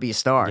still not be a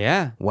star.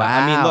 Yeah. Wow.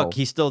 I mean, look,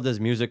 he still does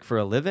music for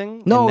a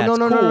living. No, and that's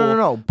no,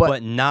 cool,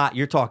 but- not.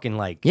 You're talking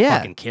like Yeah.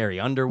 fucking Carrie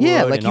Underwood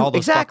Yeah, like and all those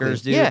exactly,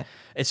 fuckers, dude. yeah.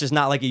 It's just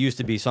not like it used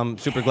to be. So I'm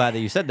super glad that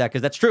you said that,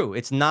 because that's true.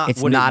 It's not.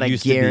 It's what not it a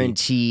used to be.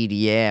 guaranteed.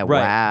 Yeah.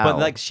 Right. Wow. But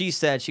like she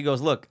said, she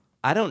goes, look,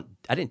 I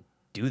didn't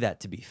do that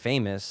to be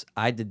famous.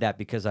 I did that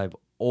because I've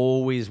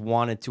always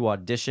wanted to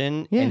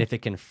audition, Yeah. and if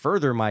it can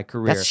further my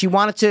career. she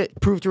wanted to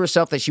prove to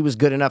herself that she was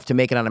good enough to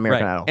make it on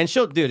American Right. Idol. And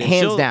she'll do it.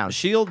 Hands down.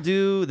 She'll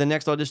do the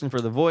next audition for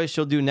The Voice.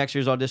 She'll do next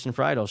year's audition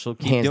for Idol. She'll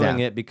keep Hands doing down.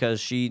 it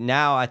because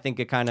I think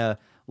it kind of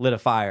lit a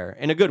fire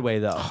in a good way,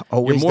 though.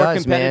 Always You're more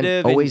does, man.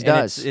 competitive. Always and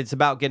does. It's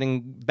about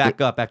getting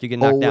back up after you get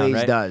knocked down, always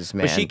right? does,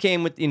 But she man.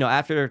 came with,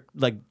 after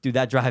dude,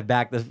 that drive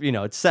back,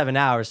 it's 7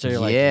 hours. So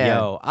you're like, Yeah.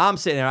 yo, I'm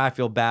sitting there, I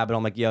feel bad, but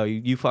I'm like, yo,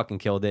 you fucking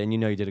killed it, and you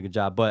did a good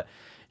job. But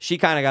she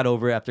kind of got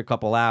over it after a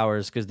couple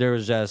hours, because there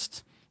was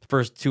just the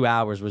first 2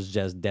 hours was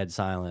just dead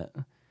silent.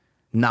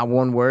 Not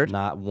one word.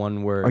 Not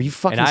one word. Are you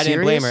fucking And I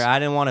didn't blame her. serious? I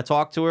didn't want to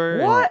talk to her.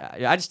 and What?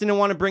 I just didn't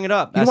want to bring it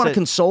up. You I want to said,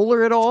 console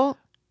her at all?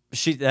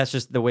 that's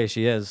just the way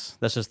she is.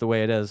 That's just the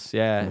way it is.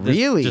 Yeah.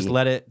 Really? Just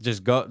let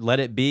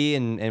it be,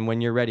 and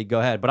when you're ready, go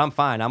ahead. But I'm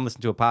fine. I'm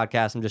listening to a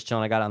podcast. I'm just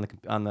chilling. I got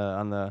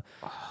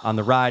on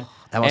the ride.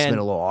 That must have And- been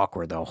a little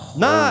awkward though.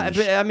 Nah,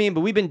 Holy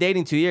but we've been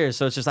dating 2 years,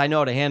 so it's just I know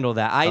how to handle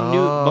that. I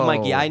knew, but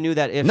Mikey, I knew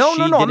that if No, she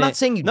no, didn't, I'm not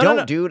saying you No, no, don't,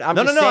 no. dude. I'm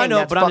no, just no, no, I saying know,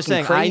 that's but I'm just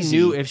saying fucking I crazy.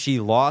 knew if she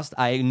lost,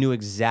 I knew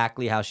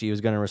exactly how she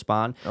was going to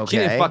respond. She Okay.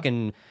 didn't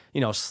fucking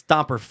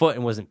stomp her foot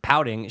and wasn't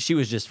pouting. She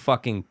was just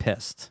fucking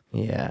pissed.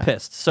 Yeah.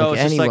 Pissed. So Like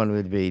it's just anyone like,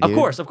 would be, Of dude.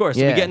 course.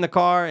 Yeah. We get in the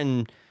car,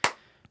 and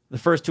the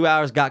first 2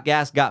 hours got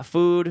gas, got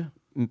food,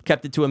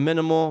 kept it to a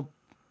minimal.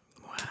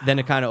 Then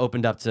it kind of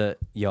opened up to,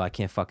 yo, I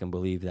can't fucking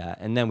believe that.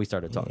 And then we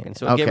started talking.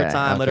 So I gave her Okay,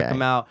 time, let her okay.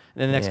 come out.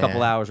 And then the next Yeah.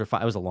 couple hours were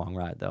fine. It was a long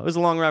ride, though. It was a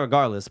long ride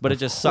regardless, but it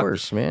just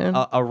course, sucked. man.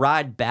 A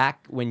ride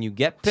back when you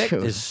get picked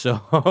Dude. is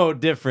so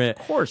different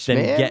course, than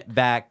man. get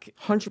back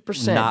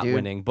 100%, not dude.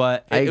 winning.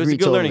 But I it was a agree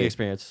good learning totally.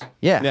 experience.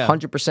 Yeah,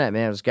 100%,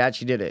 man. I was glad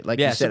she did it. Like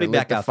Yeah, you she'll said, be it lit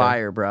back the out there.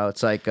 fire, bro.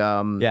 It's like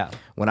Yeah.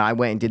 when I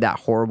went and did that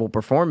horrible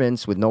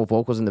performance with no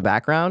vocals in the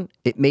background,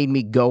 it made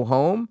me go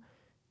home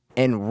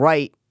and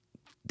write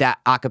that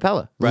a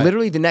cappella. Right.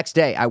 Literally the next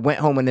day, I went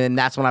home and then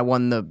that's when I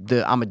won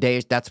the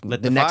Amadeus. That's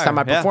Lit the the next fire, time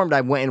I yeah. performed.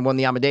 I went and won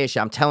the Amadeus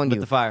shit. I'm telling Lit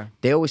you, the fire.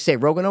 They always say,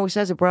 Rogan always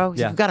says it, bro. He's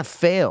like, Yeah. you gotta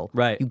fail.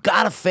 Right. You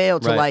gotta fail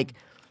to Right. like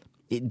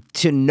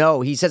to know.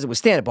 He says it with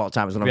stand up all the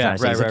time. Is what I'm Yeah, trying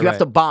to say. right, He's like, right, you have right.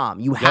 to bomb.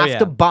 You have yeah.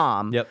 to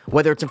bomb. Yep.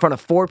 Whether it's in front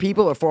of 4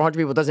 people or 400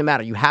 people, it doesn't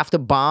matter. You have to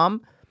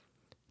bomb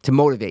to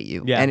motivate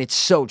you. Yeah. And it's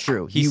so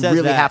true. He you says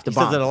really that. have to he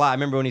bomb. says it a lot. I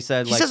remember when he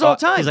said, He like, says it all the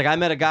time. He's like, I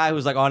met a guy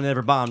who's like, oh, I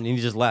never bombed, and he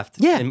just left.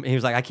 Yeah. And he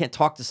was like, I can't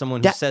talk to someone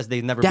who That- says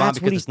they've never that's bombed what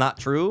because he- it's not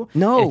true.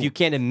 No. And if you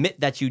can't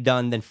admit that you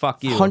done, then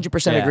fuck you.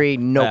 100% Yeah. agree.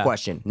 No Yeah.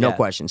 question. No Yeah.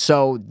 question.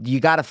 So you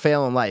got to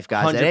fail in life,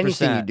 guys. At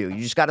anything you 100%. do,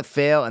 you just got to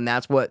fail, and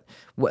that's what.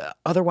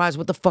 Otherwise,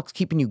 what the fuck's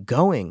keeping you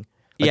going?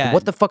 Like, Yeah.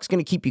 what the fuck's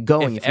going to keep you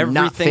going if, you're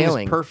not everything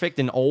failing? is perfect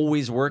and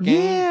always working,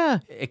 Yeah.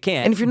 it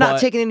can't. And if you're not but-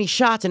 taking any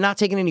shots and not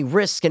taking any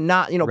risks and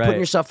not, Right. putting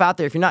yourself out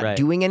there, if you're not Right.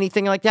 doing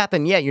anything like that,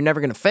 then yeah, you're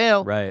never gonna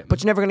fail. Right.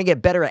 But you're never gonna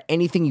get better at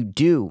anything you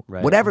do,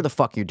 Right. whatever the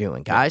fuck you're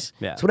doing, guys.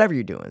 Yeah. It's whatever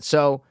you're doing.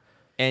 So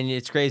And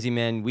it's crazy,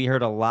 man. We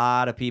heard a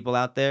lot of people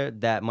out there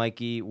that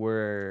Mikey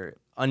were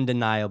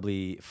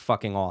undeniably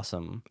fucking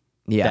awesome.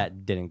 Yeah.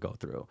 That didn't go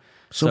through.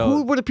 So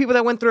who were the people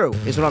that went through?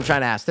 Is what I'm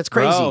trying to ask. That's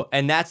crazy. Bro,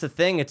 and that's the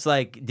thing. It's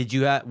like,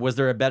 was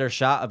there a better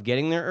shot of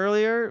getting there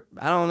earlier?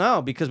 I don't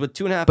know, because with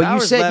 2.5 But you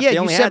hours said- left, yeah, they you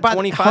only said had by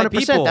 25 100%.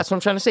 people. That's what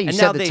I'm trying to say. You and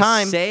said now the they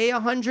time. say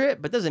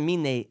 100, but doesn't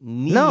mean they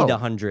need No.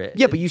 100.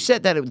 Yeah, but you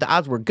said that the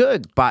odds were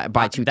good by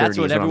 2:30. That's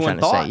what is everyone I'm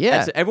trying thought. to say. Yeah.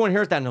 That's- everyone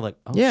hears that and they're like,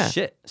 oh Yeah.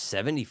 shit,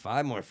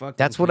 75 more fucking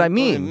That's what I people,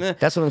 mean. meh.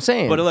 That's what I'm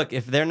saying. But look,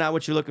 if they're not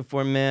what you're looking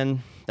for,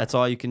 man, that's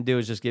all you can do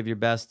is just give your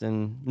best.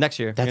 And next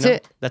year, That's you know?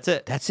 it. That's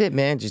it. That's it,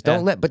 man. Just Yeah.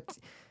 don't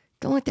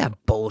let that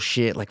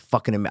bullshit like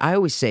fucking. I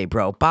always say,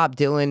 bro, Bob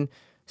Dylan,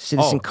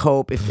 Citizen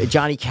Cope, if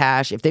Johnny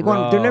Cash, if they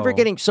want, they're never Bro.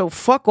 getting. So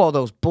fuck all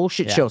those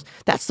bullshit Yeah. shows.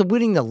 That's the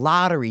winning the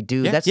lottery,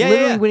 dude. Yeah. That's Yeah,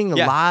 literally yeah. winning the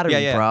Yeah. lottery, Yeah,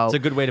 yeah. bro. It's a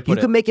good way to put You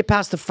it. can make it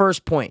past the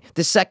first point,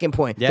 the second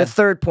point, Yeah. the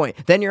third point.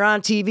 Then you're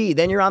on TV.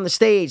 Then you're on the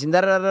stage, and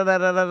da da da da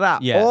da da da.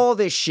 Yeah. All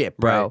this shit,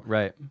 bro.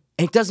 Right.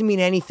 And it doesn't mean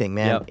anything,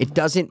 man. Yep. It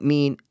doesn't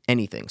mean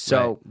anything.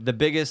 So. Right. The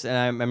biggest, and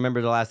I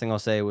remember the last thing I'll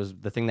say was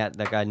the thing that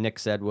guy Nick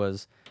said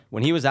was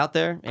when he was out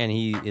there and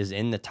he is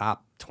in the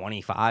top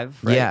 25,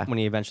 right? Yeah. When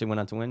he eventually went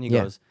on to win,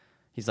 Yeah.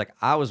 he's like,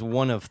 I was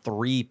one of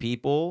 3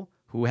 people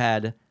who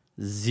had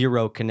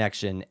zero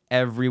connection.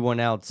 Everyone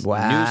else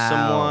Wow. knew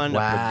someone,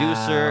 Wow. a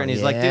producer, and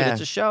he's like, dude, Yeah.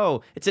 it's a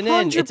show. It's an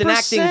it's an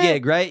acting 100%.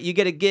 gig, right? You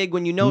get a gig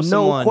when you know No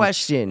someone.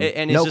 question.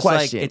 And it's no just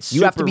question. like, it's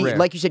you have to super be, rare.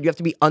 like you said, you have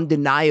to be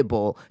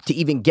undeniable to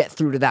even get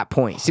through to that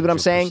point. See what I'm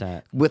saying?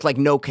 100%. With like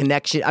no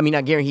connection. I mean,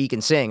 I guarantee he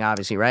can sing,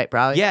 obviously, right?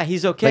 Probably. Yeah,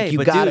 he's okay. Like, you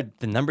but gotta- dude,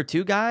 the number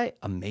 2 guy,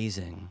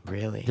 amazing.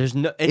 Really? There's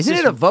no. It's Isn't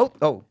just, it a vote?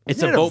 Oh, It's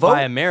isn't a it vote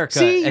by America,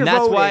 See, you're and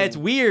that's why voting. it's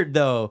weird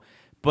though.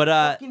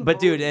 But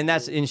dude, and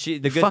that's and she.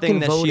 The good Fucking thing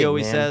that she voting,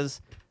 always man. says,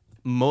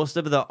 most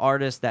of the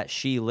artists that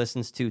she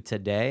listens to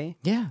today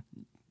Yeah.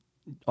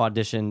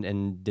 auditioned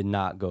and did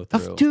not go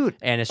through. Dude,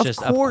 and it's of just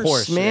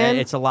course, man.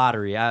 it's a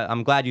lottery.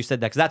 I'm glad you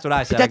said that because that's what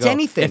I said. But that's I go,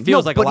 anything. It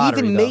feels No, like but a lottery.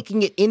 even though.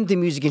 making it in the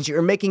music industry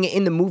or making it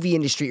in the movie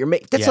industry or Yeah.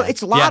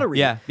 it's lottery.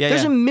 Yeah.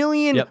 There's Yeah. a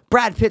million Yep.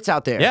 Brad Pitts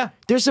out there. Yeah.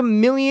 There's a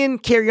million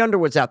Carrie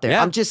Underwoods out there.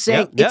 Yeah. I'm just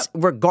saying Yep.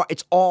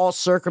 it's all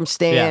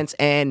circumstance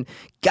and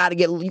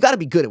you gotta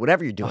be good at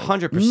whatever you're doing.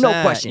 100%. No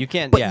question. You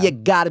can't- But yeah. you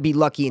gotta be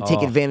lucky and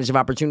take advantage of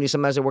opportunities.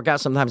 Sometimes they work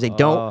out, sometimes they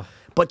don't.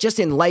 But just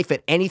in life,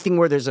 at anything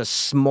where there's a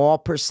small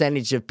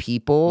percentage of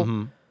people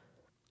Mm-hmm.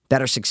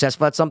 that are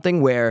successful at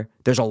something, where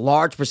there's a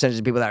large percentage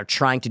of people that are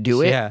trying to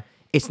do it, Yeah.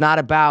 it's not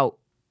about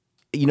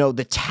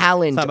the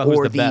talent not about who's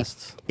or the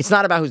best. It's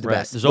not about who's the Right.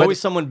 best. There's Whether- always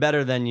someone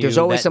better than you. there's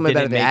always that someone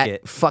better didn't than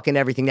make that it. fucking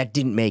everything that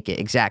didn't make it.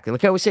 Exactly.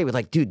 Like I always say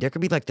with dude, there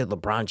could be like the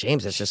LeBron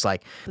James that's just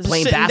like Just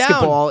playing sitting down,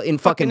 basketball in fucking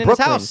fucking in his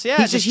Brooklyn. house. Yeah,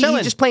 he's just he's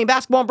chilling. just playing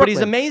basketball in But Brooklyn.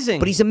 he's amazing.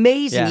 But he's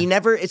amazing. Yeah. He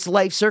never it's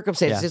life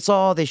circumstances. Yeah. It's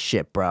all this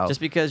shit, bro.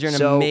 Just because you're an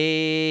So,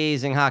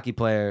 amazing hockey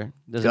player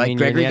doesn't Like mean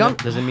Gregory you're in the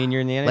Gump- doesn't mean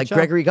you're in the NHL. like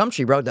Gregory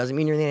Gumtree, bro, doesn't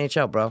mean you're in the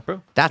NHL, bro.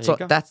 That's there all.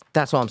 you go.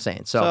 That's all I'm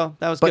saying. So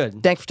that was but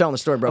good. Thanks for telling the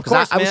story, bro. Of Because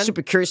course, I was man.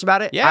 super curious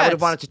about it. Yeah, I would have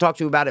it's- wanted to talk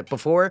to you about it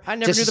before. I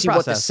never just knew to the see what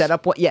the process.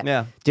 setup was.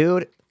 Yeah.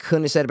 Dude,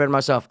 couldn't have said it better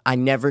myself. I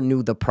never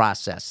knew the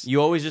process. You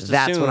always just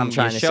That's assume what I'm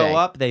trying you to show say.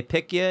 up, they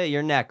pick you,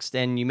 you're next,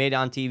 and you made it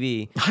on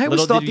TV. I always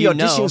Little thought did the you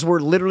auditions know- were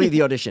literally the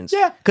auditions.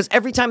 Yeah. Because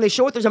every time they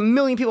show it, there's a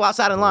million people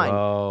outside in line.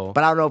 Bro.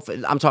 But I don't know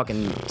if I'm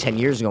talking 10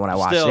 years ago when I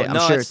watched Still, it. I'm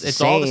no, sure it's the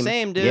same. all the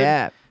same, dude.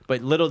 Yeah.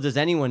 But little does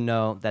anyone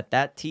know that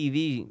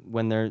TV,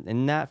 when they're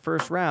in that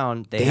first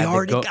round, they had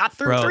already to go, got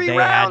through bro, 3 they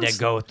rounds. had to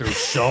go through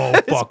so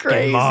It's fucking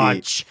crazy.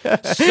 much,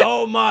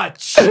 so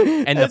much.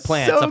 And the That's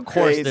plants, so of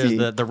course, crazy.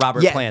 there's the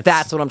Robert Yeah, Plants.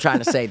 that's what I'm trying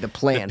to say. The the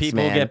plants, people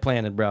man. get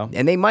planted, bro.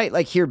 And they might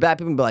like hear bad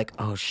people and be like,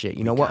 "Oh shit,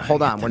 you know what?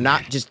 Hold on, we're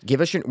not just give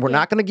us your. We're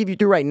not going to give you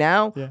through right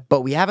now,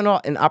 but we have an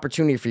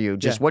opportunity for you.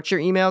 Just what's your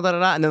email? Da da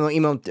da." And then they'll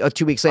email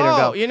 2 weeks later. And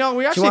Oh, go, you know, we're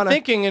 "Do you actually wanna-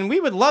 thinking, and we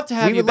would love to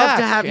have we you would back. love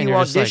to have And you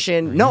you're just like,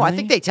 audition." No, I really?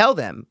 think they tell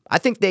them. I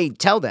think they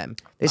tell them.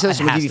 They say, It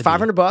 "Listen, we'll has give you to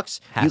be. $500.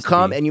 Has You to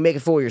come be. and you make a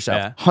fool of yourself.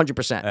 Yeah.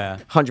 100%, Yeah.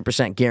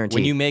 100% guaranteed."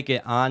 When you make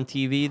it on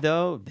TV,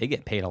 though, they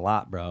get paid a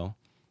lot, bro.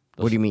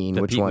 What do you mean?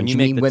 Which When ones? you You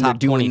make mean the when they're top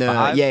doing the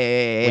 25?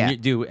 yeah. When you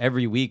do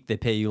every week, they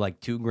pay you like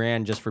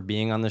 $2,000 just for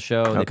being on the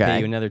show. They Okay. pay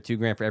you another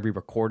 $2,000 for every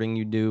recording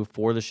you do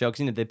for the show.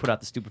 Because you know, they put out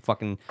the stupid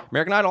fucking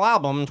American Idol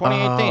album in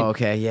 2018. Oh,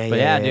 okay, yeah, But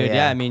yeah, dude,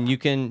 yeah. I mean, you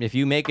can if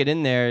you make it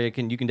in there, you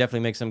can definitely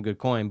make some good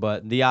coin.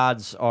 But the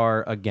odds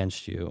are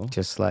against you.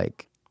 Just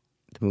like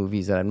the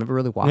movies that I've never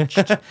really watched.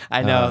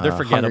 I know they're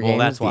Hunger forgettable. Games,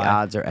 That's why the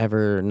odds are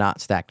ever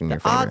not stacked in your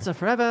favor. odds are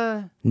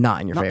forever.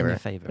 Not in your Not in favor. your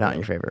favor. Not in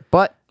your favor.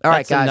 But all right,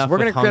 That's guys, enough we're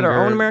gonna with create our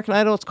Hunger. own American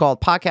Idol. It's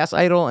called Podcast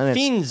Idol, and it's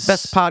Fiends.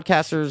 best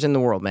podcasters in the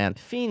world, man.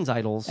 Fiends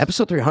idols.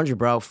 Episode 300,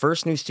 bro.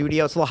 First new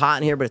studio. It's a little hot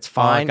in here, but it's Oh,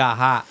 fine. it got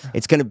hot.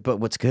 It's gonna. But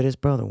what's good is,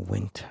 bro, the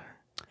winter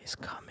is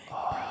coming, bro.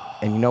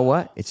 And you know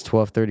what? It's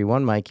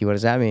 12:31, Mikey. What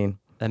does that mean?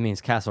 That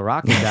means Castle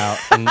Rock is out,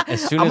 and as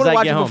soon I'm as gonna I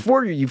watch get it home,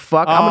 before you. You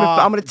fuck. I'm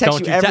gonna text don't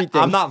you te-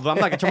 everything. I'm not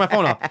gonna turn my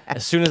phone off.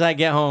 As soon as I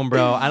get home,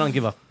 bro, I don't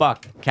give a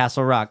fuck.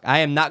 Castle Rock. I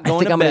am not going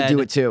think to I'm bed. gonna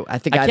do it too. I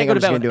think I can't I'm go to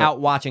just bed gonna do it. without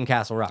watching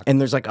Castle Rock.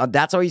 And there's like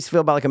that's how I used to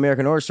feel about like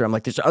American Horror Story. I'm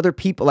like, there's other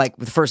people like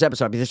with the first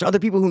episode. There's other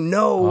people who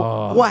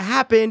know what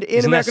happened in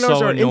Isn't American that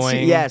Horror so Story.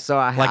 annoying? Yeah, so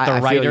I like the I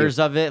feel you. writers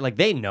of it, like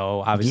they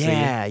know obviously.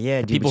 Yeah,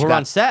 The dude. people but who you are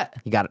on set.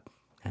 You got it.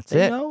 That's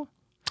They it. know.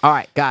 All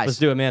right, guys. Let's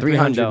do it, man.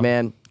 300, 300,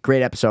 man.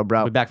 Great episode,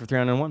 bro. We're back for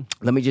 301.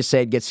 Let me just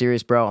say, get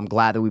serious, bro. I'm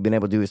glad that we've been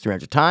able to do this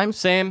 300 times.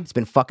 Same. It's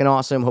been fucking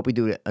awesome. Hope we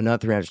do it another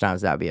 300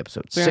 times. That would be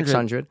episode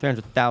 600.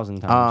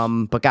 300,000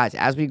 times. But guys,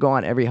 as we go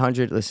on every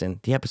 100, listen,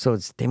 the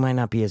episodes, they might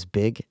not be as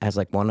big as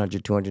like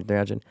 100, 200,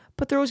 300,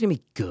 but they're always going to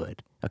be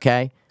good,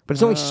 okay? But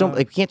it's only so,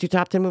 like, we can't do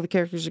top 10 movie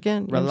characters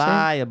again. You know what I'm saying?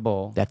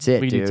 Reliable. That's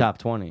it, We can do dude. top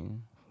 20.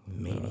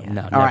 Maniac.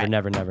 No, All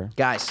never, right. never.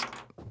 Guys,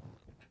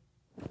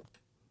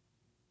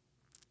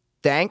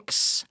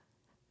 thanks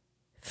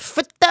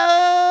for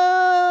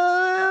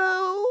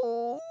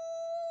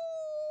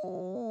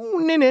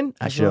tuning in.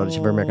 I should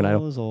audition for American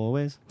Idol. As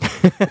always.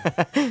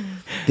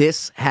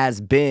 This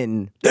has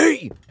been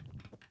the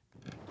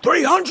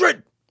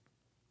 300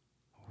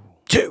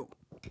 2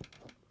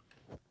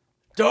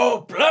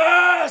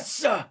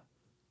 Plus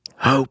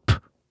Hope.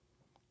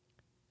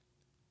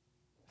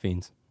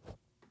 Fiends.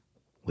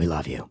 We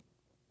love you.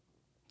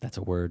 That's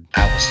a word.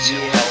 I was too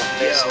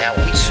hopeless, now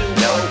I'm too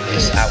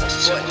hopeless. I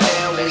was too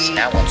hopeless,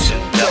 now I'm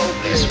too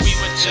dopeless. We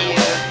were too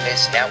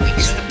hopeless, now we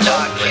too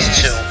dopeless.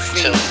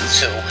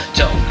 Too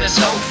dopeless,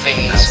 hope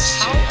fiends.